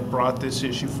think, would have brought this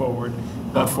issue forward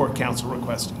for council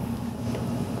requesting.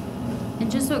 And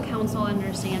just so council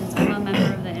understands, I'm a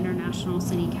member of the International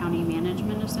City County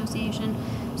Management Association.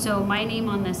 So my name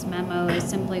on this memo is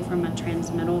simply from a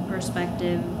transmittal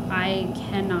perspective. I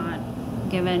cannot,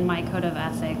 given my code of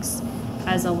ethics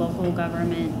as a local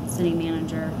government city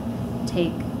manager,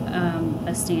 take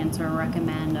a stance or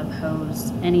recommend,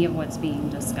 oppose any of what's being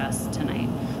discussed tonight.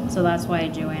 So that's why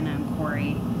Joanna and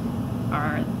Corey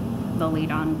are the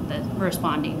lead on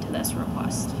responding to this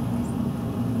request.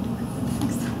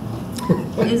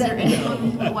 Is there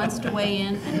anyone who wants to weigh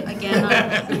in? Again,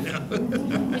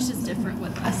 which is different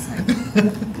with us.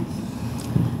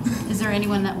 Is there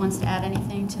anyone that wants to add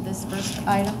anything to this first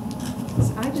item?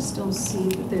 I just don't see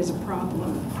that there's a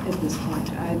problem at this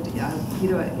point.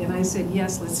 And I said,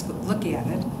 yes, let's look at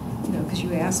it, because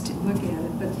you asked to look at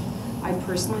it, but I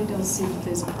personally don't see that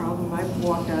there's a problem. I've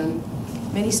walked on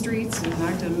many streets and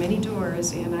knocked on many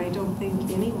doors, and I don't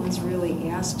think anyone's really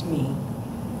asked me,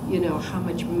 how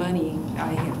much money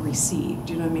I have received.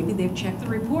 Maybe they've checked the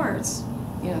reports.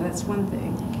 That's one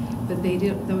thing, but they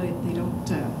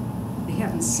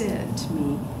haven't said to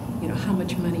me, how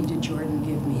much money did Jordan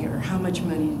give me, or how much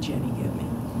money did Jenny give me?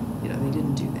 They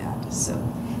didn't do that. So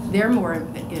they're more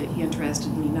interested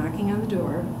in me knocking on the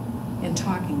door and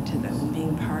talking to them and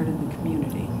being part of the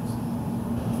community.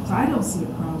 So I don't see a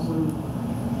problem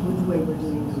with the way we're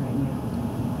doing it right now.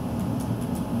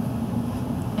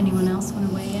 Anyone else want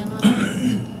to weigh in on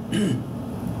this?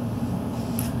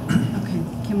 Okay,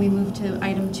 can we move to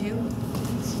item 2?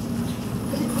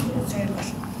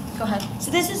 Go ahead. So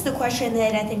this is the question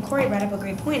that I think Corey brought up a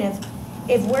great point of,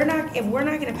 if we're not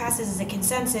going to pass this as a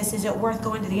consensus, is it worth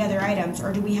going to the other items,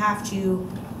 or do we have to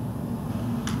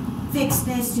fix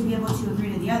this to be able to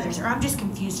agree to the others? Or I'm just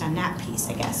confused on that piece,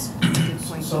 I guess.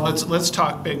 So let's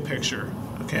talk big picture.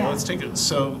 Okay, Yeah. let's take it.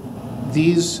 So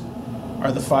these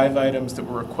are the 5 items that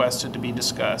were requested to be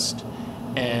discussed.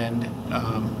 And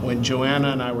when Joanna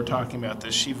and I were talking about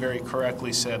this, she very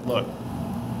correctly said, look,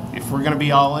 if we're going to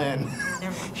be all in,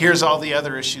 here's all the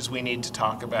other issues we need to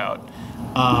talk about.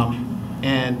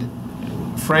 And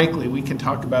frankly, we can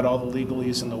talk about all the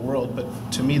legalese in the world, but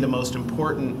to me, the most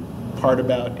important part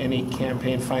about any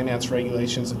campaign finance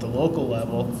regulations at the local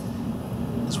level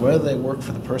is whether they work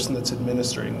for the person that's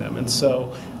administering them. And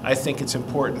so I think it's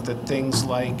important that things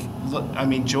like,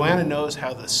 Joanna knows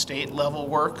how the state level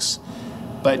works,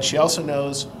 but she also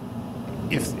knows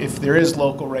if there is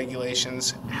local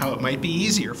regulations, how it might be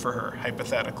easier for her,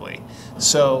 hypothetically.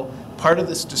 So part of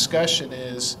this discussion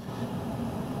is,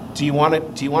 do you want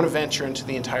to venture into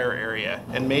the entire area?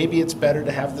 And maybe it's better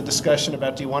to have the discussion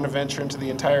about, do you want to venture into the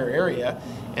entire area?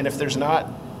 And if there's not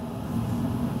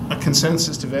a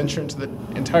consensus to venture into the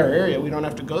entire area, we don't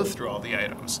have to go through all the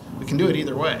items. We can do it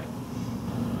either way.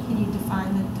 Can you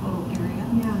define the total area?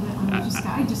 Yeah,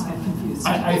 I just got confused.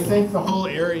 I think the whole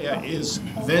area is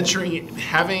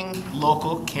having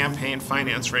local campaign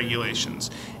finance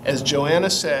regulations. As Joanna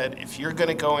said, if you're going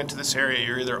to go into this area,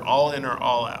 you're either all in or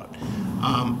all out.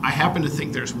 I happen to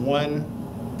think there's one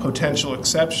potential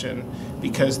exception,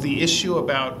 because the issue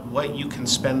about what you can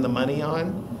spend the money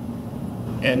on,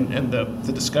 and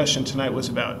the discussion tonight was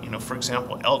about, for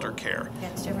example, elder care.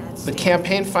 That's different. The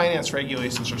campaign finance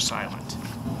regulations are silent.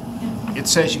 It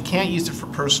says you can't use it for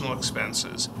personal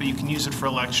expenses, but you can use it for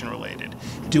election related.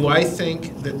 Do I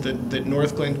think that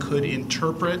Northglenn could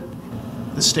interpret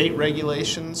the state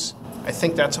regulations? I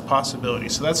think that's a possibility.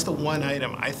 So that's the one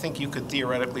item I think you could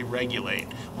theoretically regulate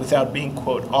without being,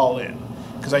 quote, all in.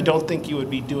 Because I don't think you would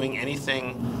be doing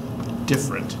anything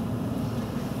different,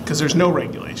 because there's no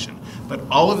regulation. But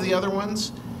all of the other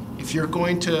ones, if you're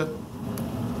going to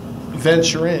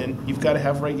venture in, you've got to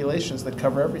have regulations that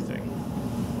cover everything.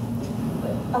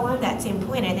 Along that same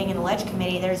point, I think in the Ledge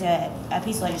Committee, there's a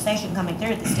piece of legislation coming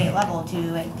through at the state level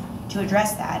to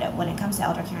address that when it comes to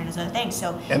elder care and those other things.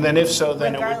 So, and then if so,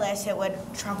 then regardless, it would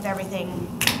trump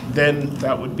everything. Then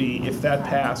that would be, if that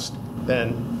passed,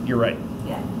 then you're right.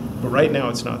 Yeah. But right now,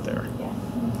 it's not there. Yeah.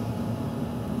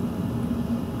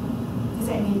 Because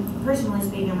I mean, personally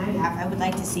speaking, on my behalf, I would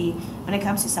like to see, when it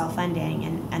comes to self-funding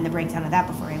and the breakdown of that,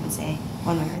 before I would say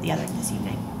one way or the other this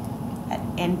evening.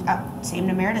 And same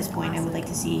to Merida's point, I would like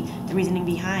to see the reasoning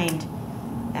behind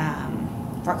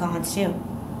Fort Collins too.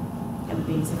 It would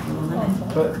be a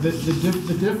limit. But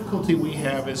the difficulty we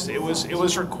have is it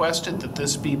was requested that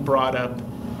this be brought up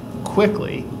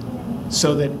quickly,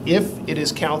 so that if it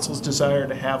is council's desire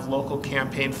to have local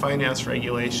campaign finance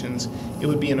regulations, it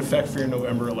would be in effect for your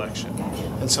November election.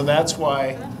 And so that's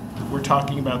why we're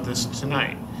talking about this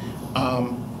tonight.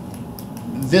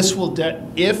 This will,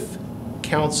 if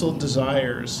council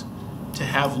desires to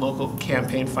have local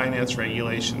campaign finance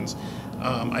regulations,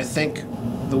 I think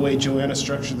the way Joanna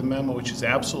structured the memo, which is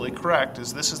absolutely correct,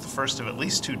 is this is the first of at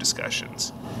least 2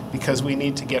 discussions, because we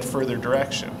need to get further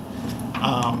direction.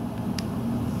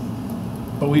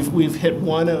 But we've hit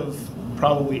one of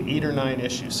probably 8 or 9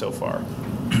 issues so far.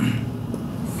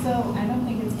 So I don't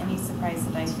think it's any surprise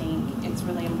that I think it's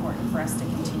really important for us to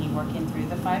continue working through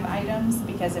the 5 items,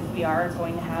 because if we are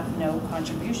going to have no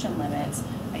contribution limits,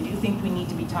 I do think we need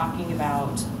to be talking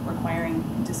about requiring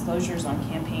disclosures on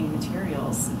campaign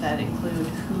materials that include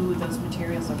who those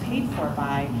materials are paid for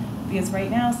by. Because right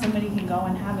now, somebody can go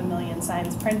and have 1 million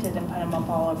signs printed and put them up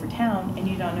all over town, and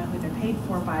you don't know who they're paid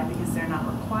for by, because they're not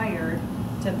required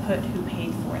to put who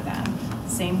paid for them.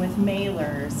 Same with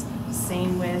mailers,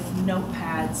 same with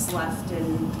notepads left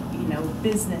in,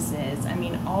 businesses. I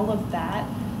mean, all of that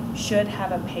should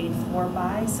have a paid for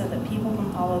by, so that people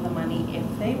can follow the money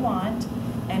if they want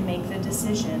and make the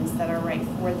decisions that are right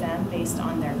for them based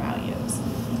on their values.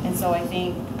 And so I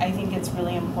think it's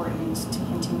really important to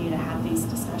continue to have these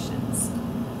discussions.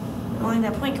 Along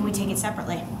that point, can we take it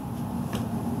separately?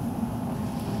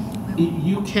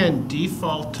 You can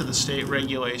default to the state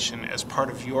regulation as part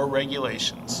of your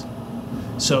regulations.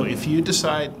 So if you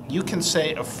decide, you can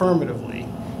say affirmatively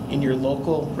in your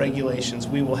local regulations,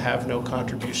 we will have no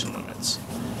contribution limits.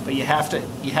 But you have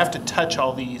to touch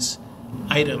all these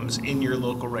items in your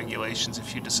local regulations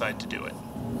if you decide to do it.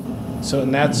 So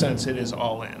in that sense, it is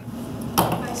all in.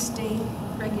 By state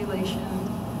regulation,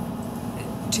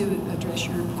 to address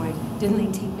your point, didn't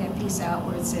they take that piece out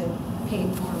where it said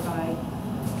paid for by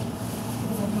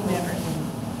whoever?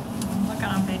 I'm looking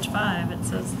on page 5, it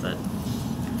says that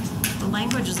the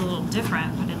language is a little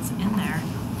different, but it's in there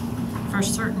for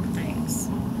certain things.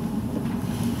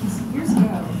 Years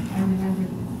ago, I remember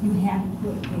you had to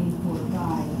put paid for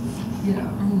by,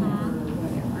 whomever or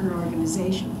whatever, an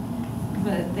organization.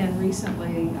 But then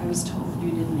recently, I was told you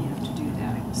didn't have to do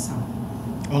that, so.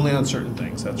 Only on certain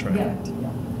things, that's right. Yeah.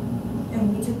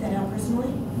 And we took that out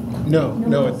personally? No,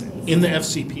 in the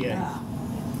FCPA.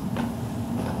 But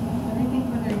I think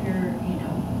whether you're,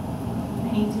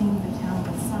 painting the town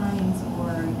with signs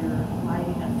or you're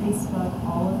lighting up Facebook,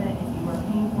 all of it, if you are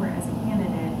paying for it as a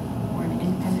candidate or an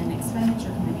independent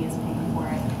expenditure committee is paying for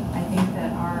it, I think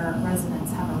that our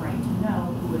residents have a right to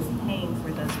know who is paying for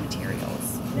those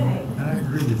materials. I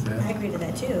agree with that. I agree with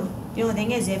that too. The only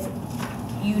thing is, if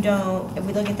we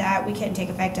look at that, we can't take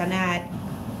effect on that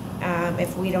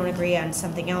if we don't agree on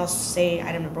something else, say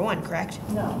item number 1, correct?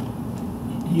 No.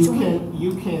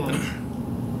 You can,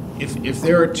 if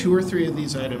there are 2 or 3 of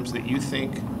these items that you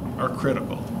think are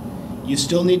critical, you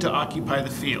still need to occupy the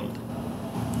field.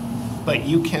 But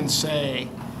you can say,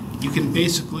 you can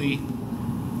basically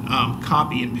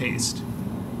copy and paste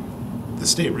the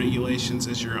state regulations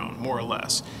as your own, more or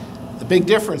less. The big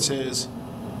difference is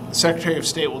the Secretary of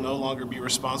State will no longer be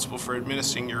responsible for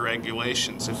administering your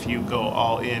regulations if you go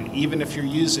all in. Even if you're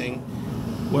using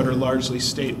what are largely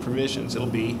state provisions, it'll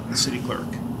be the city clerk.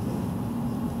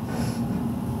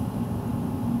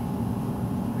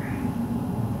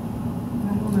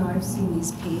 I don't know, I've seen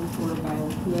these paid for by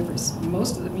whoever,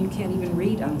 most of them you can't even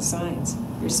read on the signs,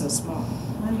 they're so small.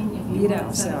 I mean, if You you know,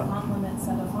 want to set so- a font limit,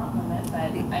 set a font limit, but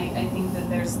I think that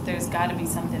there's got to be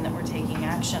something that we're taking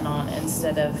action on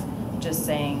instead of just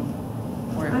saying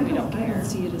we don't I care. don't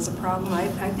see it as a problem.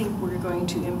 I think we're going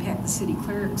to impact the city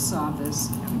clerk's office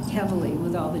heavily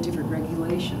with all the different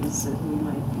regulations that we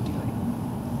might be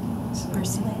doing. So-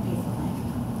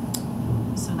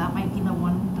 So that might be the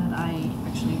one that I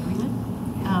actually agree with,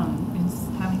 is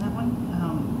having that one.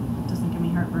 It doesn't give me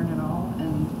heartburn at all,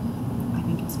 and I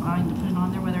think it's fine to put it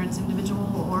on there, whether it's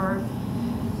individual or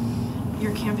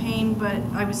your campaign, but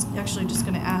I was actually just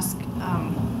going to ask,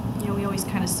 we always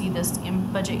kind of see this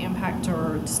budget impact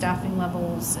or staffing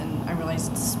levels, and I realize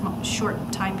it's a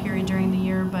short time period during the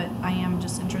year, but I am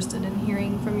just interested in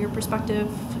hearing from your perspective,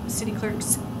 city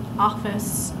clerk's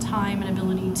office time and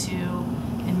ability to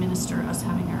administer us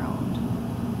having our own.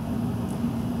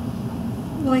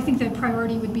 Well, I think the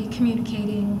priority would be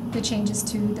communicating the changes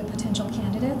to the potential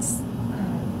candidates.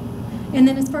 And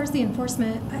then as far as the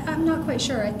enforcement, I'm not quite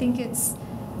sure. I think it's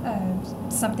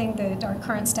something that our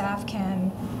current staff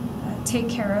can take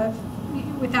care of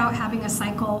without having a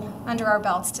cycle under our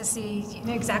belts to see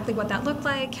exactly what that looked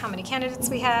like, how many candidates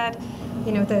we had,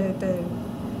 the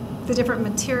different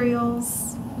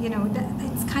materials.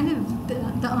 It's kind of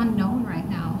the unknown right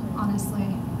now, honestly.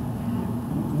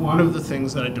 One of the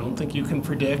things that I don't think you can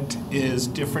predict is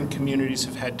different communities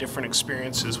have had different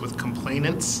experiences with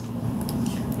complainants.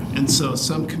 And so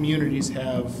some communities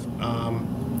have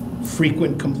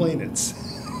frequent complainants.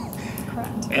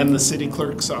 Correct. And the city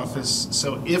clerk's office,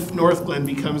 so if Northglenn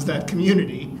becomes that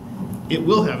community, it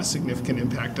will have a significant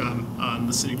impact on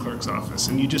the city clerk's office.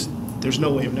 And there's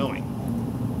no way of knowing.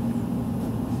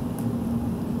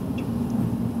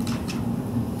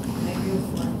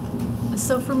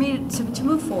 So for me to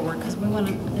move forward, because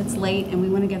it's late and we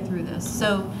want to get through this.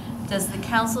 So does the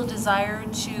council desire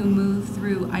to move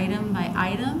through item by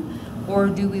item? Or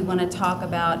do we want to talk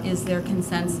about, is there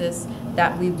consensus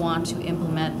that we want to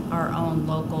implement our own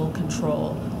local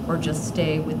control or just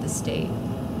stay with the state?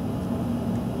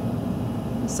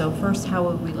 So first, how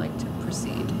would we like to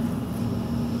proceed?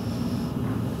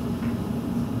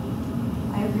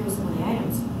 I agree with some of the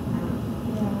items.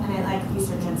 And I like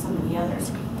research on some of the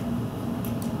others.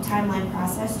 Timeline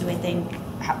process, do I think,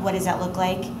 what does that look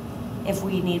like if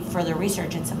we need further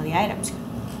research in some of the items?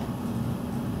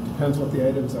 Depends what the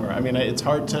items are. I mean, it's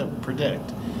hard to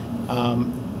predict.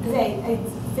 Because I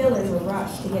feel there's a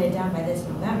rush to get it done by this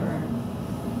November.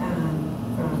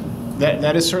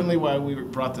 That is certainly why we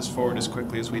brought this forward as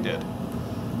quickly as we did.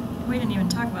 We didn't even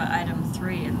talk about item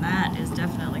 3, and that is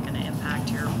definitely going to impact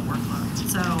your workload.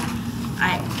 So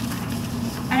I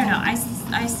don't know.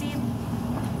 I see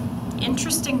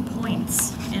interesting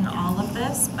points in all of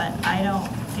this, but I don't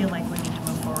feel like we need to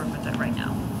move forward with it right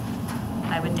now.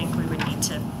 I would think we would need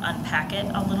to unpack it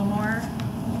a little more.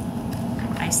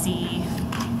 I see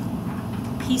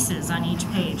pieces on each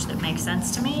page that make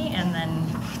sense to me, and then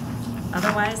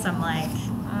otherwise I'm like,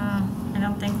 I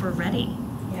don't think we're ready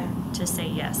to say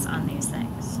yes on these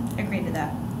things. Agree to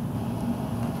that.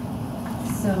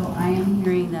 So I am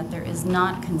hearing that there is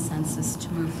not consensus to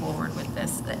move forward with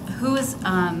this. Who is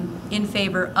in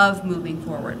favor of moving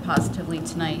forward positively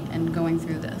tonight and going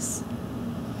through this?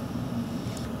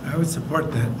 I would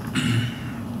support that.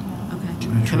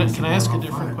 Okay. Can I ask a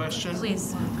different question?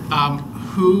 Please.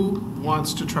 Who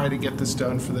wants to try to get this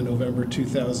done for the November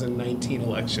 2019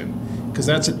 election? Because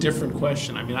that's a different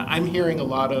question. I mean, I'm hearing a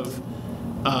lot of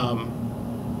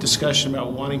discussion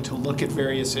about wanting to look at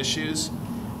various issues.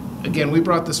 Again, we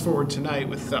brought this forward tonight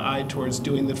with the eye towards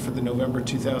doing that for the November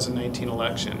 2019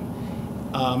 election.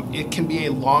 It can be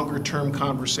a longer-term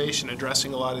conversation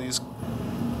addressing a lot of these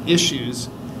issues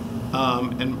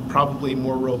and probably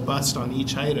more robust on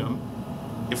each item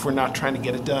if we're not trying to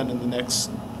get it done in the next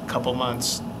couple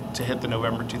months to hit the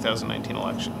November 2019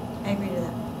 election. I agree to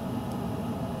that.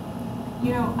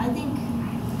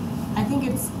 I think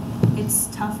it's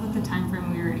tough with the time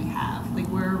frame we already have. Like,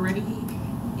 we're already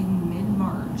in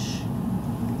mid-March.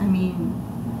 I mean,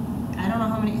 I don't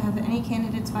know have any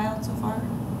candidates filed so far?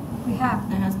 We have.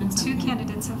 There has been Two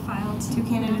candidates have filed. Two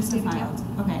candidates have filed.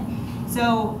 Okay.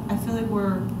 So I feel like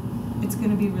it's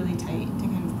going to be really tight to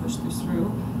kind of push this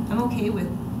through. I'm okay with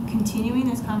continuing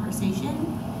this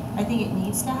conversation. I think it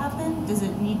needs to happen. Does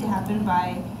it need to happen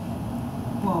by,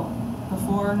 well,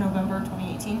 before November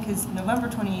 2018? Because November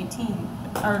 2018,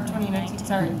 or 2019,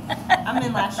 sorry, I'm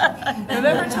in last year.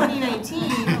 November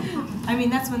 2019, I mean,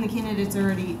 that's when the candidates are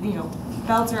already,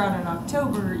 ballots are out in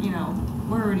October,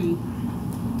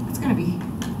 it's going to be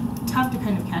tough to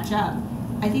kind of catch up.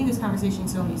 I think this conversation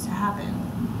still needs to happen.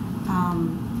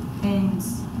 And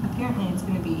apparently it's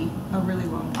going to be a really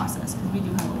long process because we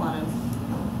do have a lot of,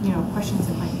 questions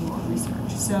that might need more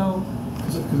research. So,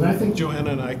 because I think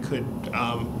Joanna and I could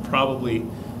probably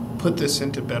put this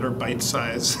into better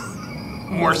bite-sized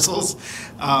morsels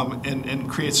and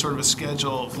create sort of a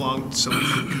schedule of long, so we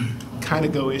can kind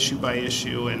of go issue by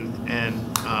issue and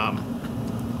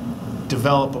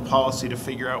develop a policy to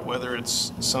figure out whether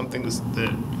it's something that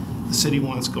the city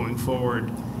wants going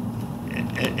forward,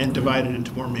 and divide it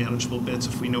into more manageable bits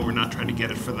if we know we're not trying to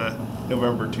get it for the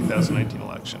November 2019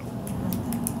 election.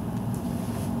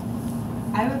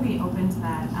 I would be open to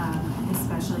that,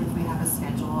 especially if we have a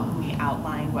schedule and we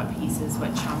outline what pieces,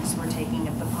 what chunks we're taking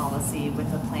of the policy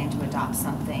with a plan to adopt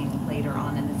something later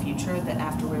on in the future, that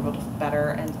after we're able to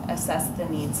better and assess the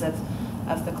needs of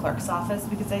the clerk's office,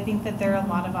 because I think that there are a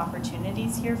lot of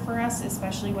opportunities here for us,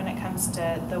 especially when it comes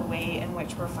to the way in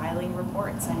which we're filing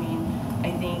reports. I mean,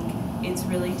 I think it's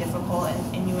really difficult,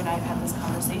 and you and I have had this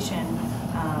conversation,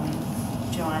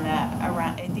 Joanna,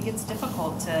 around, I think it's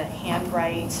difficult to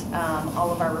handwrite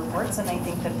all of our reports, and I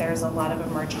think that there's a lot of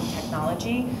emerging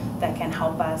technology that can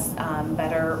help us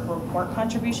better report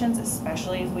contributions,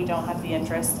 especially if we don't have the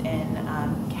interest in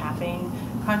capping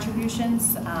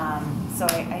contributions. So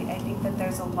I think that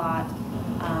there's a lot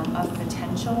of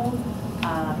potential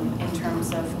in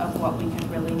terms of what we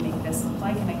could really make this look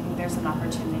like, and I think there's an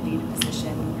opportunity to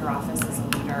position your office as a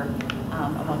leader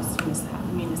amongst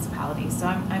municipalities. So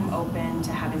I'm open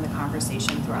to having the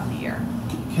conversation throughout the year.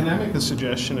 Can I make a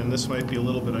suggestion, and this might be a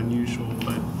little bit unusual,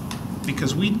 but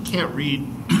because we can't read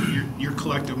your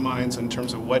collective minds in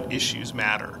terms of what issues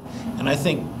matter, and I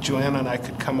think Joanna and I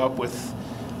could come up with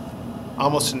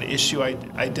almost an issue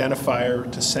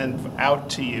identifier to send out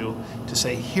to you to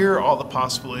say, here are all the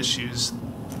possible issues,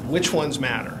 which ones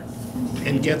matter,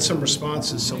 and get some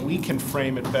responses so we can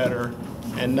frame it better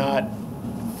and not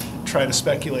try to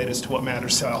speculate as to what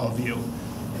matters to all of you.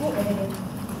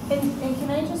 And can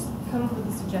I just come up with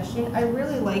a suggestion? I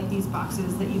really like these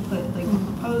boxes that you put, like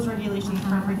the proposed regulations,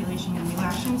 current regulation, and new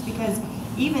actions, because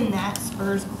even that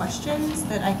spurs questions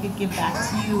that I could give back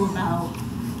to you about,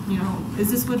 is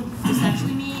this what this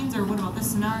actually means, or what about this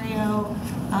scenario?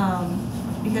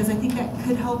 Because I think that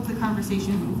could help the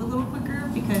conversation move a little quicker,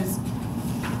 because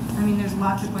I mean, there's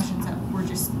lots of questions that were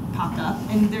just popped up,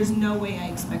 and there's no way I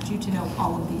expect you to know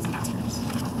all of these answers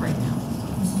right now.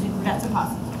 That's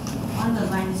impossible. On the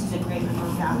line, this is a great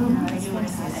report. I do want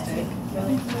to say that too.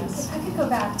 If I could go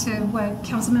back to what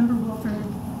Councilmember Wolford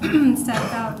said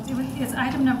about, it's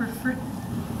item number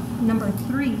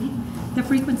 3, the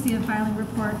frequency of filing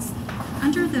reports.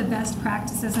 Under the best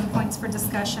practices and points for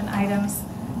discussion items,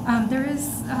 there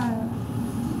is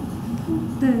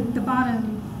the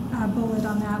bottom bullet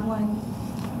on that one,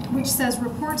 which says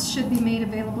reports should be made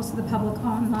available to the public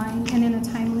online and in a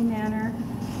timely manner,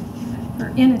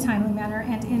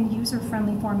 and in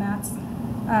user-friendly formats.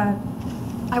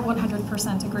 I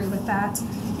 100% agree with that.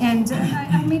 And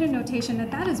I made a notation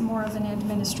that that is more of an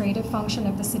administrative function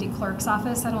of the city clerk's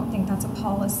office. I don't think that's a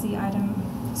policy item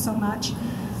so much.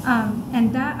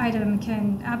 And that item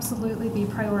can absolutely be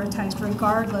prioritized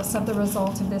regardless of the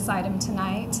result of this item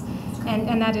tonight.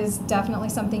 And that is definitely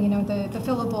something, the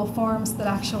fillable forms that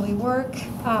actually work,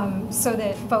 so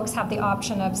that folks have the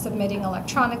option of submitting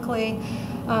electronically,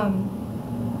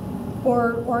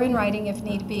 or in writing if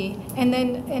need be, and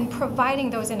then providing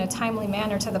those in a timely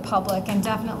manner to the public. And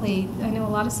definitely, I know a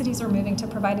lot of cities are moving to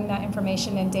providing that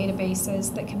information in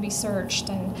databases that can be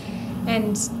searched,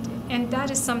 and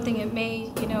that is something, it may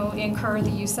incur the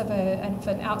use of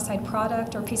an outside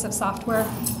product or piece of software,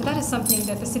 but that is something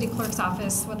that the city clerk's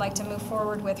office would like to move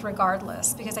forward with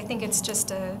regardless, because I think it's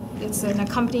just it's an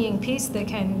accompanying piece that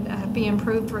can be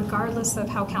improved regardless of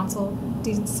how council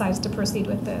decides to proceed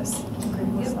with this.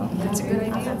 So that's a good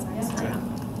idea.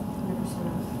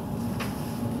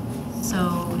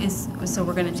 So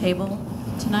we're going to table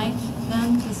tonight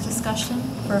then this discussion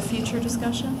for a future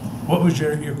discussion? What was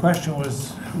your question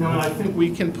was? No, I think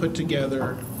we can put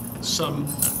together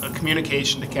a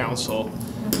communication to council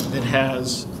that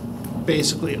has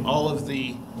basically all of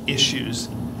the issues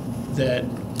that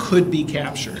could be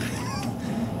captured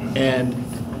and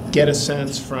get a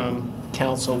sense from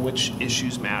council which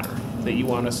issues matter that you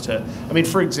want us to, I mean,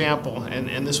 for example,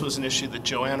 and this was an issue that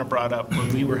Joanna brought up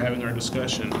when we were having our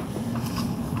discussion,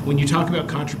 when you talk about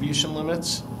contribution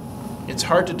limits, it's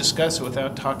hard to discuss it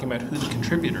without talking about who the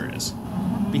contributor is.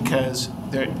 Because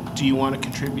do you want to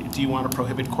contribute? Do you want to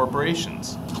prohibit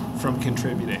corporations from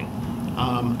contributing?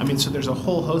 I mean, so there's a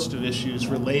whole host of issues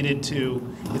related to,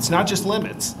 it's not just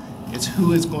limits, it's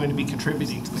who is going to be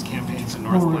contributing to the campaigns in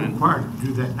Well, we're Northglenn. required to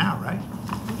do that now, right?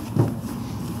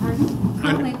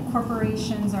 Currently,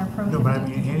 corporations are No, prohibited. but I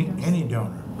mean, any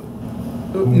donor.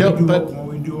 No, but When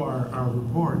we do our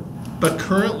report. But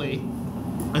currently,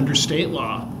 under state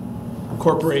law,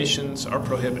 corporations are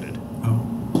prohibited. Oh.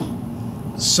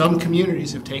 Some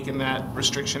communities have taken that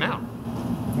restriction out.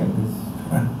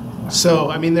 So,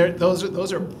 I mean,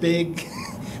 those are big,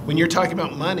 when you're talking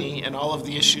about money and all of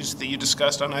the issues that you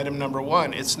discussed on item number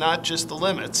 1, it's not just the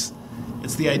limits,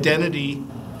 it's the identity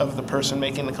of the person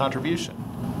making the contribution.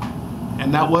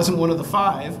 And that wasn't one of the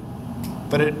 5,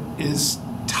 but it is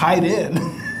tied in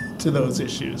to those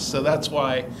issues. So that's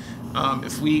why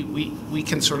if we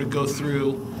can sort of go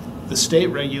through the state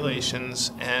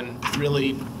regulations and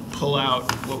really pull out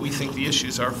what we think the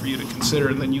issues are for you to consider,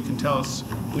 and then you can tell us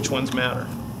which ones matter.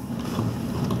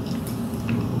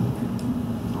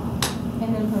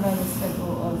 And then provide a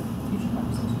schedule of future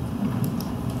conversations.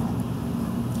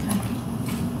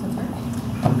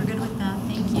 We're good with that,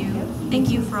 thank you. Thank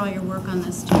you for all your work on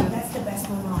this too. That's the best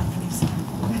one on.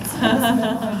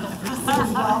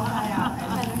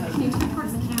 Can you turn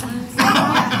towards the camera?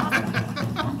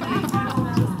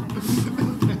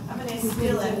 I'm gonna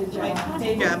steal it. Right?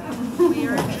 We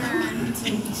are adjourned.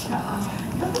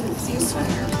 See you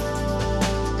soon.